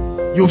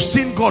 You've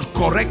seen God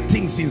correct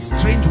things in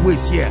strange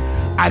ways here.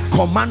 I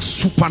command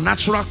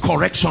supernatural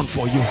correction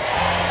for you.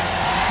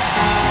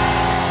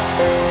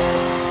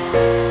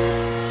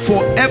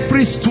 For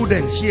every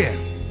student here,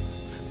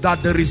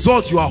 that the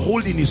result you are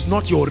holding is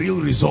not your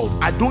real result.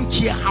 I don't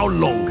care how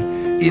long.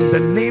 In the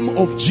name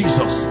of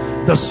Jesus,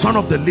 the Son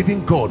of the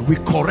living God, we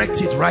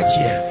correct it right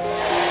here.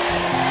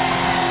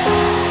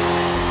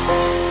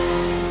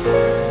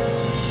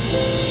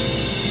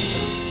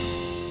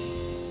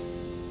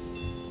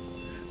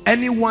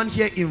 Anyone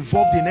here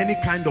involved in any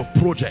kind of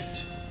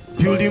project,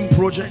 building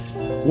project,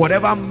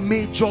 whatever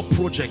major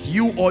project,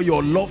 you or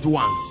your loved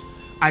ones,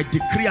 I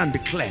decree and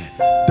declare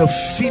the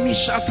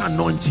finisher's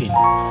anointing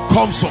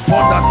comes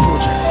upon that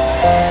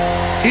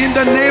project. In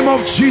the name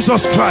of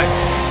Jesus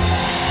Christ.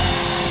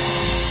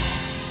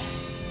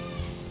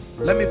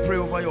 Let me pray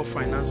over your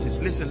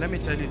finances. Listen, let me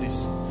tell you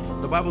this.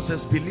 The Bible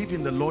says, believe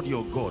in the Lord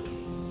your God,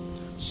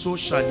 so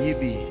shall ye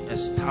be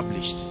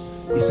established.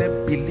 He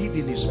said, believe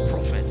in his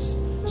prophets,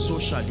 so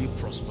shall you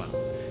prosper.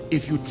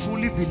 If you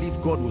truly believe,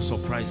 God will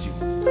surprise you.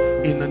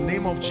 In the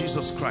name of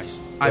Jesus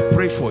Christ, I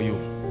pray for you.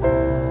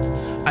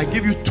 I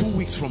give you 2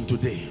 weeks from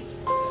today,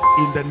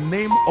 in the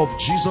name of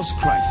Jesus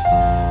Christ,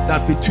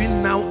 that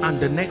between now and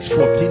the next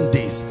 14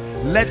 days,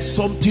 let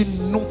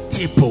something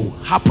notable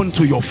happen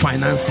to your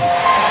finances.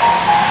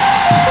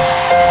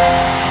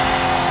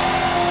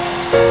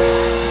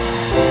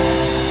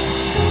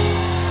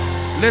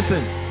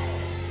 Listen,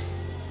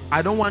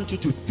 I don't want you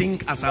to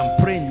think as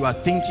I'm praying you are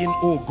thinking,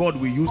 oh, God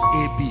will use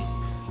AB.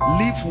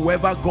 Leave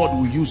whoever God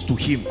will use to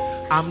him.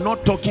 I'm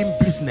not talking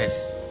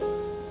business.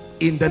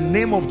 In the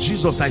name of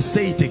Jesus, I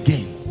say it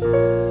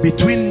again.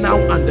 Between now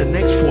and the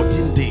next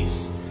 14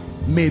 days,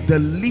 may the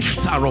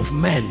lifter of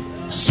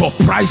men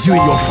surprise you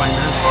in your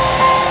finances.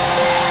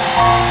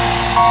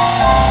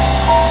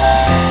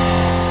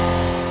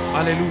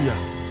 Hallelujah.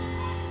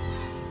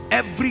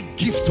 Every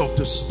gift of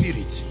the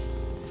Spirit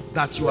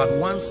that you had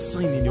once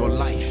seen in your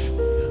life,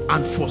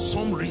 and for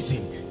some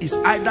reason is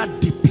either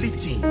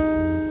depleting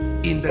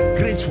in the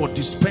grace for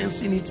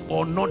dispensing it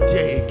or not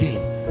there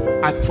again,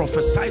 I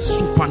prophesy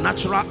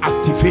supernatural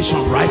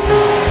activation right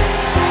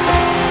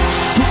now.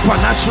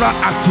 Supernatural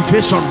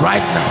activation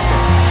right now.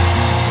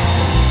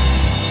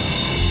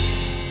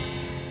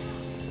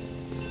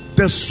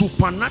 The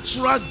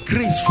supernatural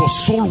grace for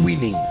soul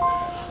winning,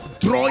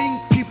 drawing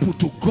people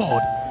to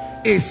God,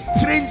 a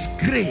strange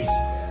grace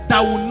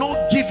that will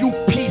not give you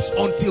peace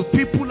until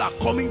people are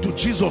coming to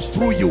Jesus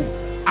through you.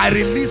 I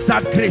release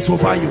that grace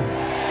over you.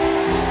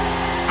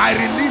 I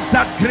release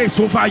that grace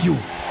over you.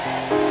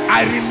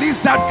 I release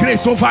that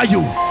grace over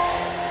you.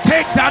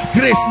 Take that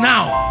grace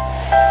now.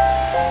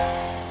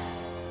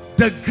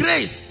 The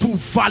grace to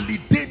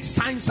validate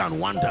signs and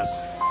wonders,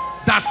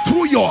 that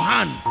through your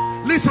hand,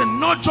 listen,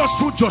 not just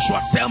through Joshua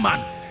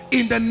Selman,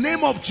 in the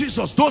name of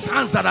Jesus, those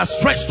hands that are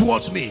stretched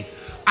towards me,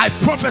 I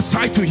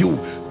prophesy to you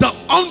the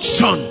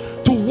unction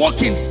to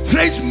walk in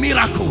strange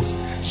miracles.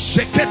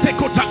 Receive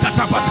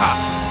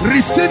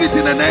it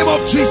in the name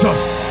of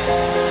Jesus.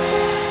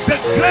 The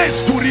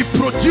grace to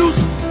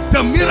reproduce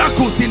the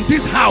miracles in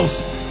this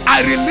house,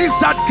 I release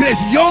that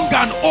grace, young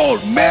and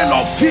old, male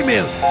or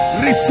female.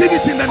 Receive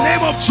it in the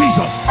name of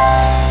Jesus.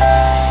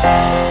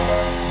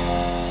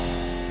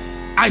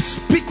 I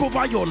speak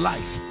over your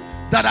life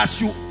that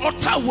as you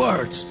utter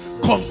words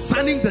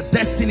concerning the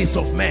destinies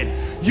of men,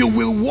 you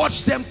will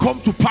watch them come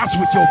to pass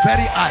with your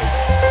very eyes.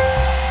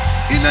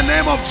 In the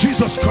name of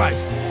Jesus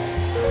Christ.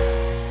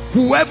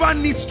 Whoever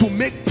needs to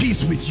make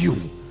peace with you,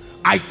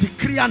 I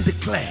decree and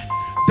declare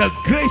the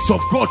grace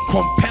of God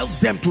compels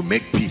them to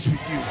make peace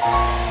with you.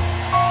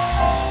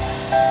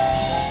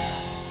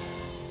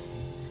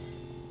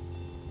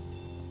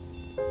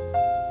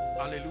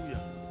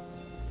 Hallelujah.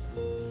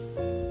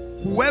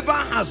 Whoever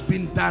has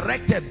been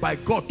directed by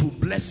God to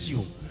bless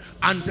you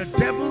and the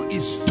devil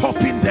is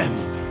stopping them,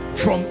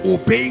 from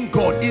obeying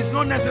God. It's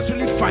not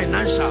necessarily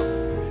financial.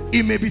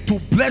 It may be to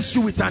bless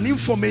you with an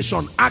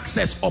information,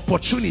 access,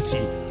 opportunity.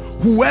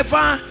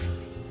 Whoever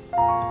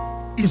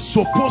is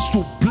supposed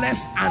to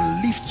bless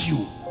and lift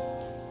you,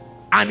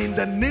 and in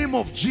the name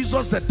of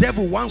Jesus, the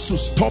devil wants to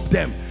stop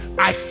them.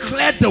 I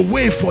cleared the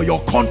way for your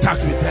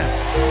contact with them.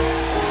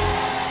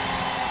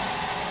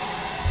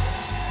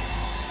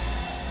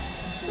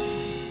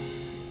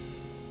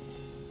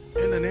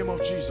 In the name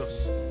of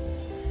Jesus.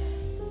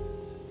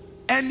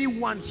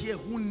 Anyone here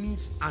who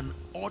needs an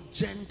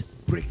urgent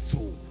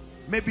breakthrough,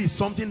 maybe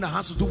something that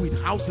has to do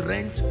with house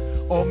rent,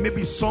 or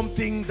maybe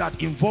something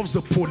that involves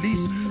the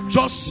police,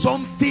 just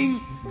something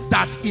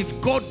that if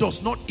God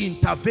does not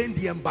intervene,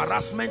 the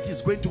embarrassment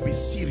is going to be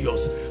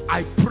serious.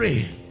 I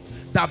pray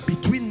that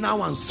between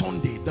now and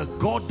Sunday, the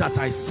God that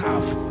I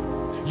serve,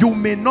 you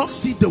may not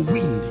see the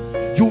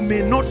wind, you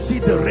may not see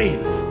the rain,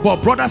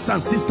 but brothers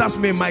and sisters,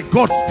 may my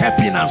God step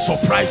in and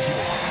surprise you.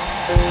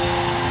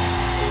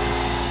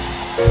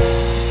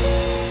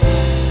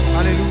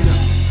 Hallelujah.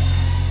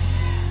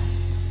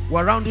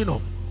 We're rounding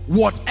up.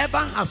 Whatever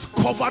has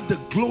covered the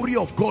glory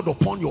of God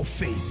upon your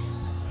face,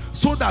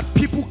 so that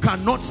people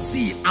cannot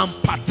see and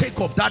partake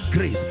of that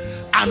grace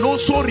and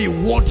also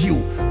reward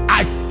you,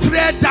 I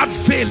tear that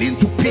veil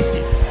into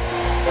pieces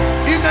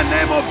in the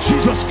name of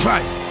Jesus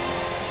Christ.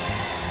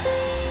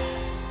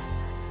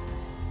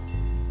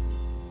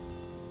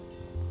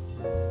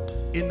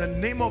 In the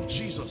name of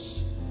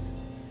Jesus,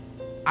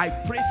 I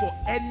pray for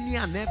any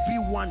and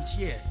everyone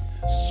here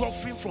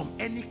suffering from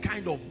any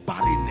kind of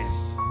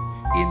barrenness.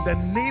 In the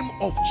name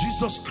of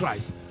Jesus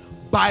Christ,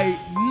 by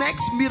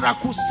next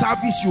miracle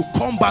service, you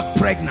come back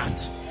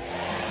pregnant.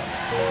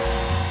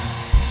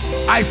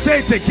 I say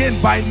it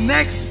again, by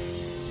next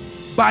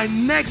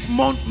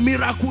month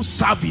miracle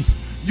service,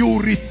 you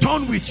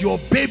return with your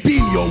baby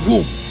in your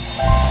womb.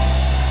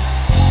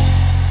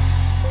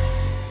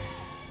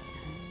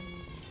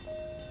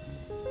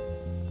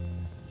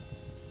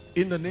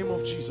 In the name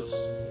of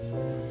Jesus.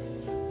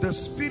 The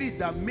spirit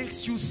that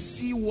makes you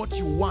see what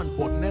you want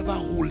but never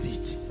hold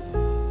it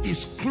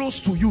is close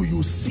to you.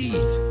 You see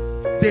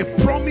it. They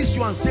promise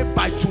you and say,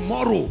 by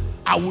tomorrow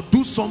I will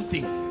do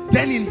something.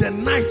 Then in the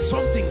night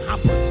something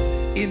happens.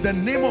 In the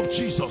name of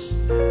Jesus,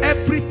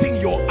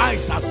 everything your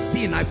eyes have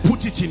seen, I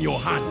put it in your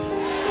hand.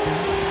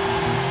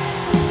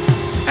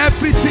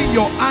 Everything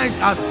your eyes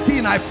have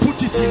seen, I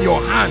put it in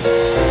your hand.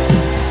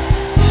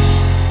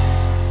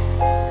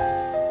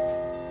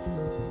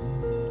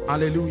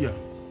 Hallelujah.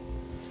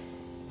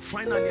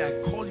 Finally,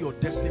 I call your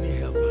destiny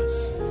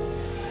helpers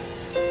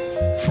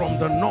from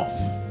the north,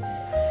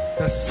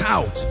 the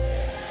south,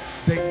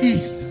 the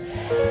east,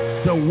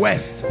 the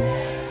west,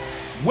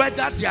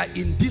 whether they are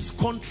in this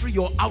country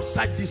or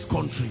outside this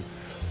country.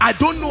 I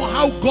don't know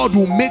how God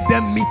will make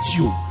them meet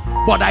you,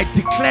 but I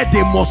declare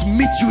they must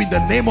meet you in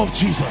the name of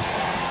Jesus.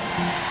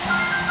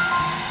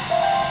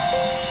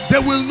 They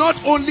will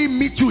not only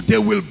meet you, they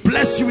will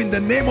bless you in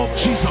the name of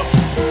Jesus.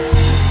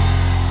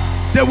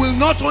 They will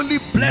not only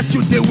bless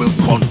you, they will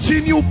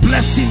continue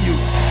blessing you.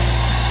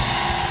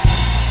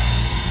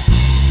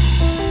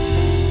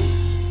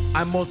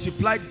 I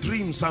multiply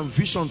dreams and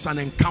visions and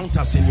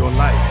encounters in your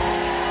life.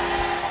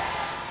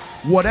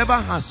 Whatever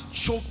has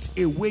choked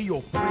away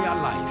your prayer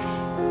life,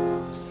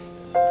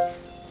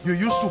 you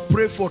used to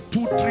pray for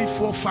 2, 3,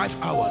 4,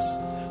 5 hours.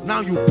 Now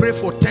you pray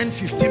for 10,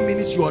 15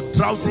 minutes. You are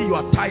drowsy, you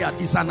are tired.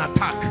 It's an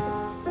attack.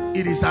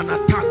 It is an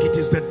attack. It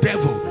is the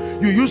devil.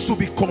 You used to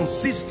be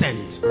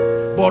consistent,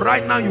 but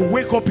right now you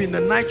wake up in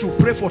the night, you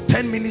pray for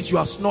 10 minutes, you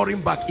are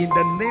snoring back. In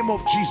the name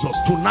of Jesus,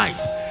 tonight,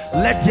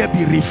 let there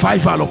be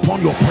revival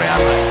upon your prayer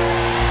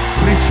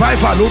life.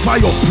 Revival over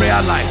your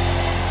prayer life.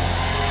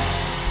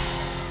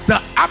 The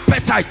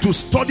appetite to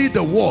study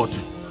the word,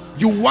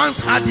 you once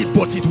had it,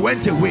 but it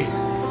went away.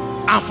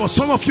 And for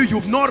some of you,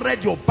 you've not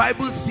read your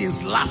Bible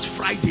since last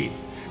Friday.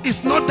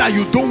 It's not that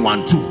you don't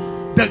want to.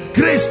 The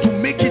grace to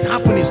make it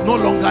happen is no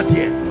longer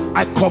there.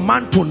 I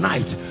command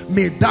tonight,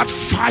 may that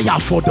fire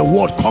for the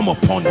word come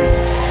upon you.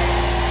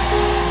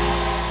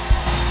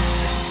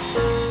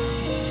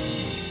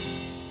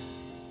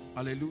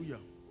 Hallelujah.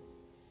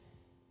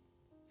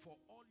 For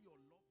all your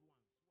loved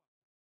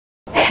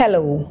ones.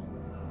 Hello.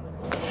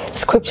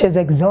 Scriptures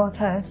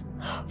exhort us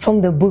from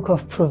the book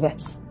of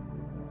Proverbs.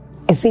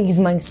 It says,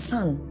 my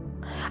son,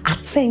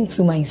 attend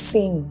to my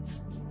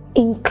sayings,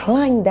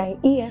 incline thy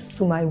ears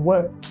to my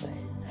words,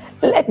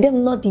 let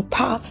them not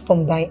depart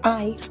from thy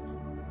eyes,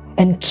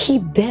 and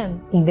keep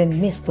them in the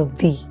midst of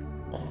thee.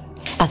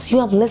 As you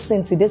have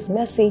listened to this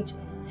message,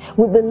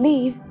 we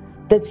believe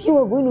that you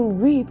are going to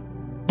reap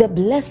the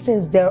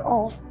blessings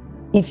thereof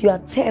if you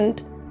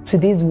attend to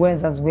these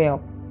words as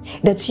well.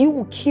 That you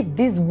will keep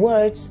these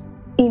words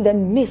in the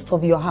midst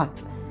of your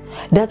heart.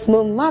 That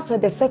no matter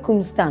the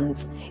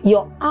circumstance,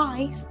 your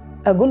eyes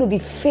are going to be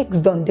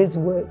fixed on these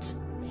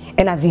words.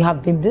 And as you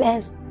have been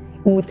blessed,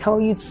 we will tell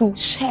you to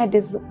share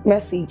this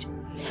message.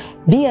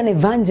 Be an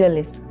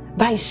evangelist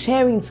by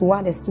sharing to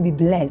others to be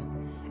blessed.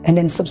 And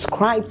then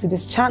subscribe to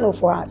this channel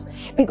for us,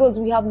 because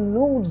we have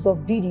loads of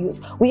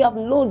videos, we have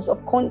loads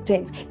of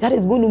content that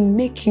is going to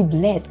make you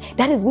blessed,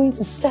 that is going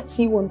to set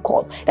you on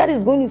course, that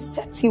is going to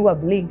set you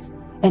ablaze.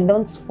 And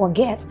don't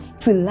forget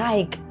to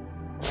like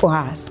for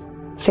us.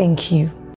 Thank you.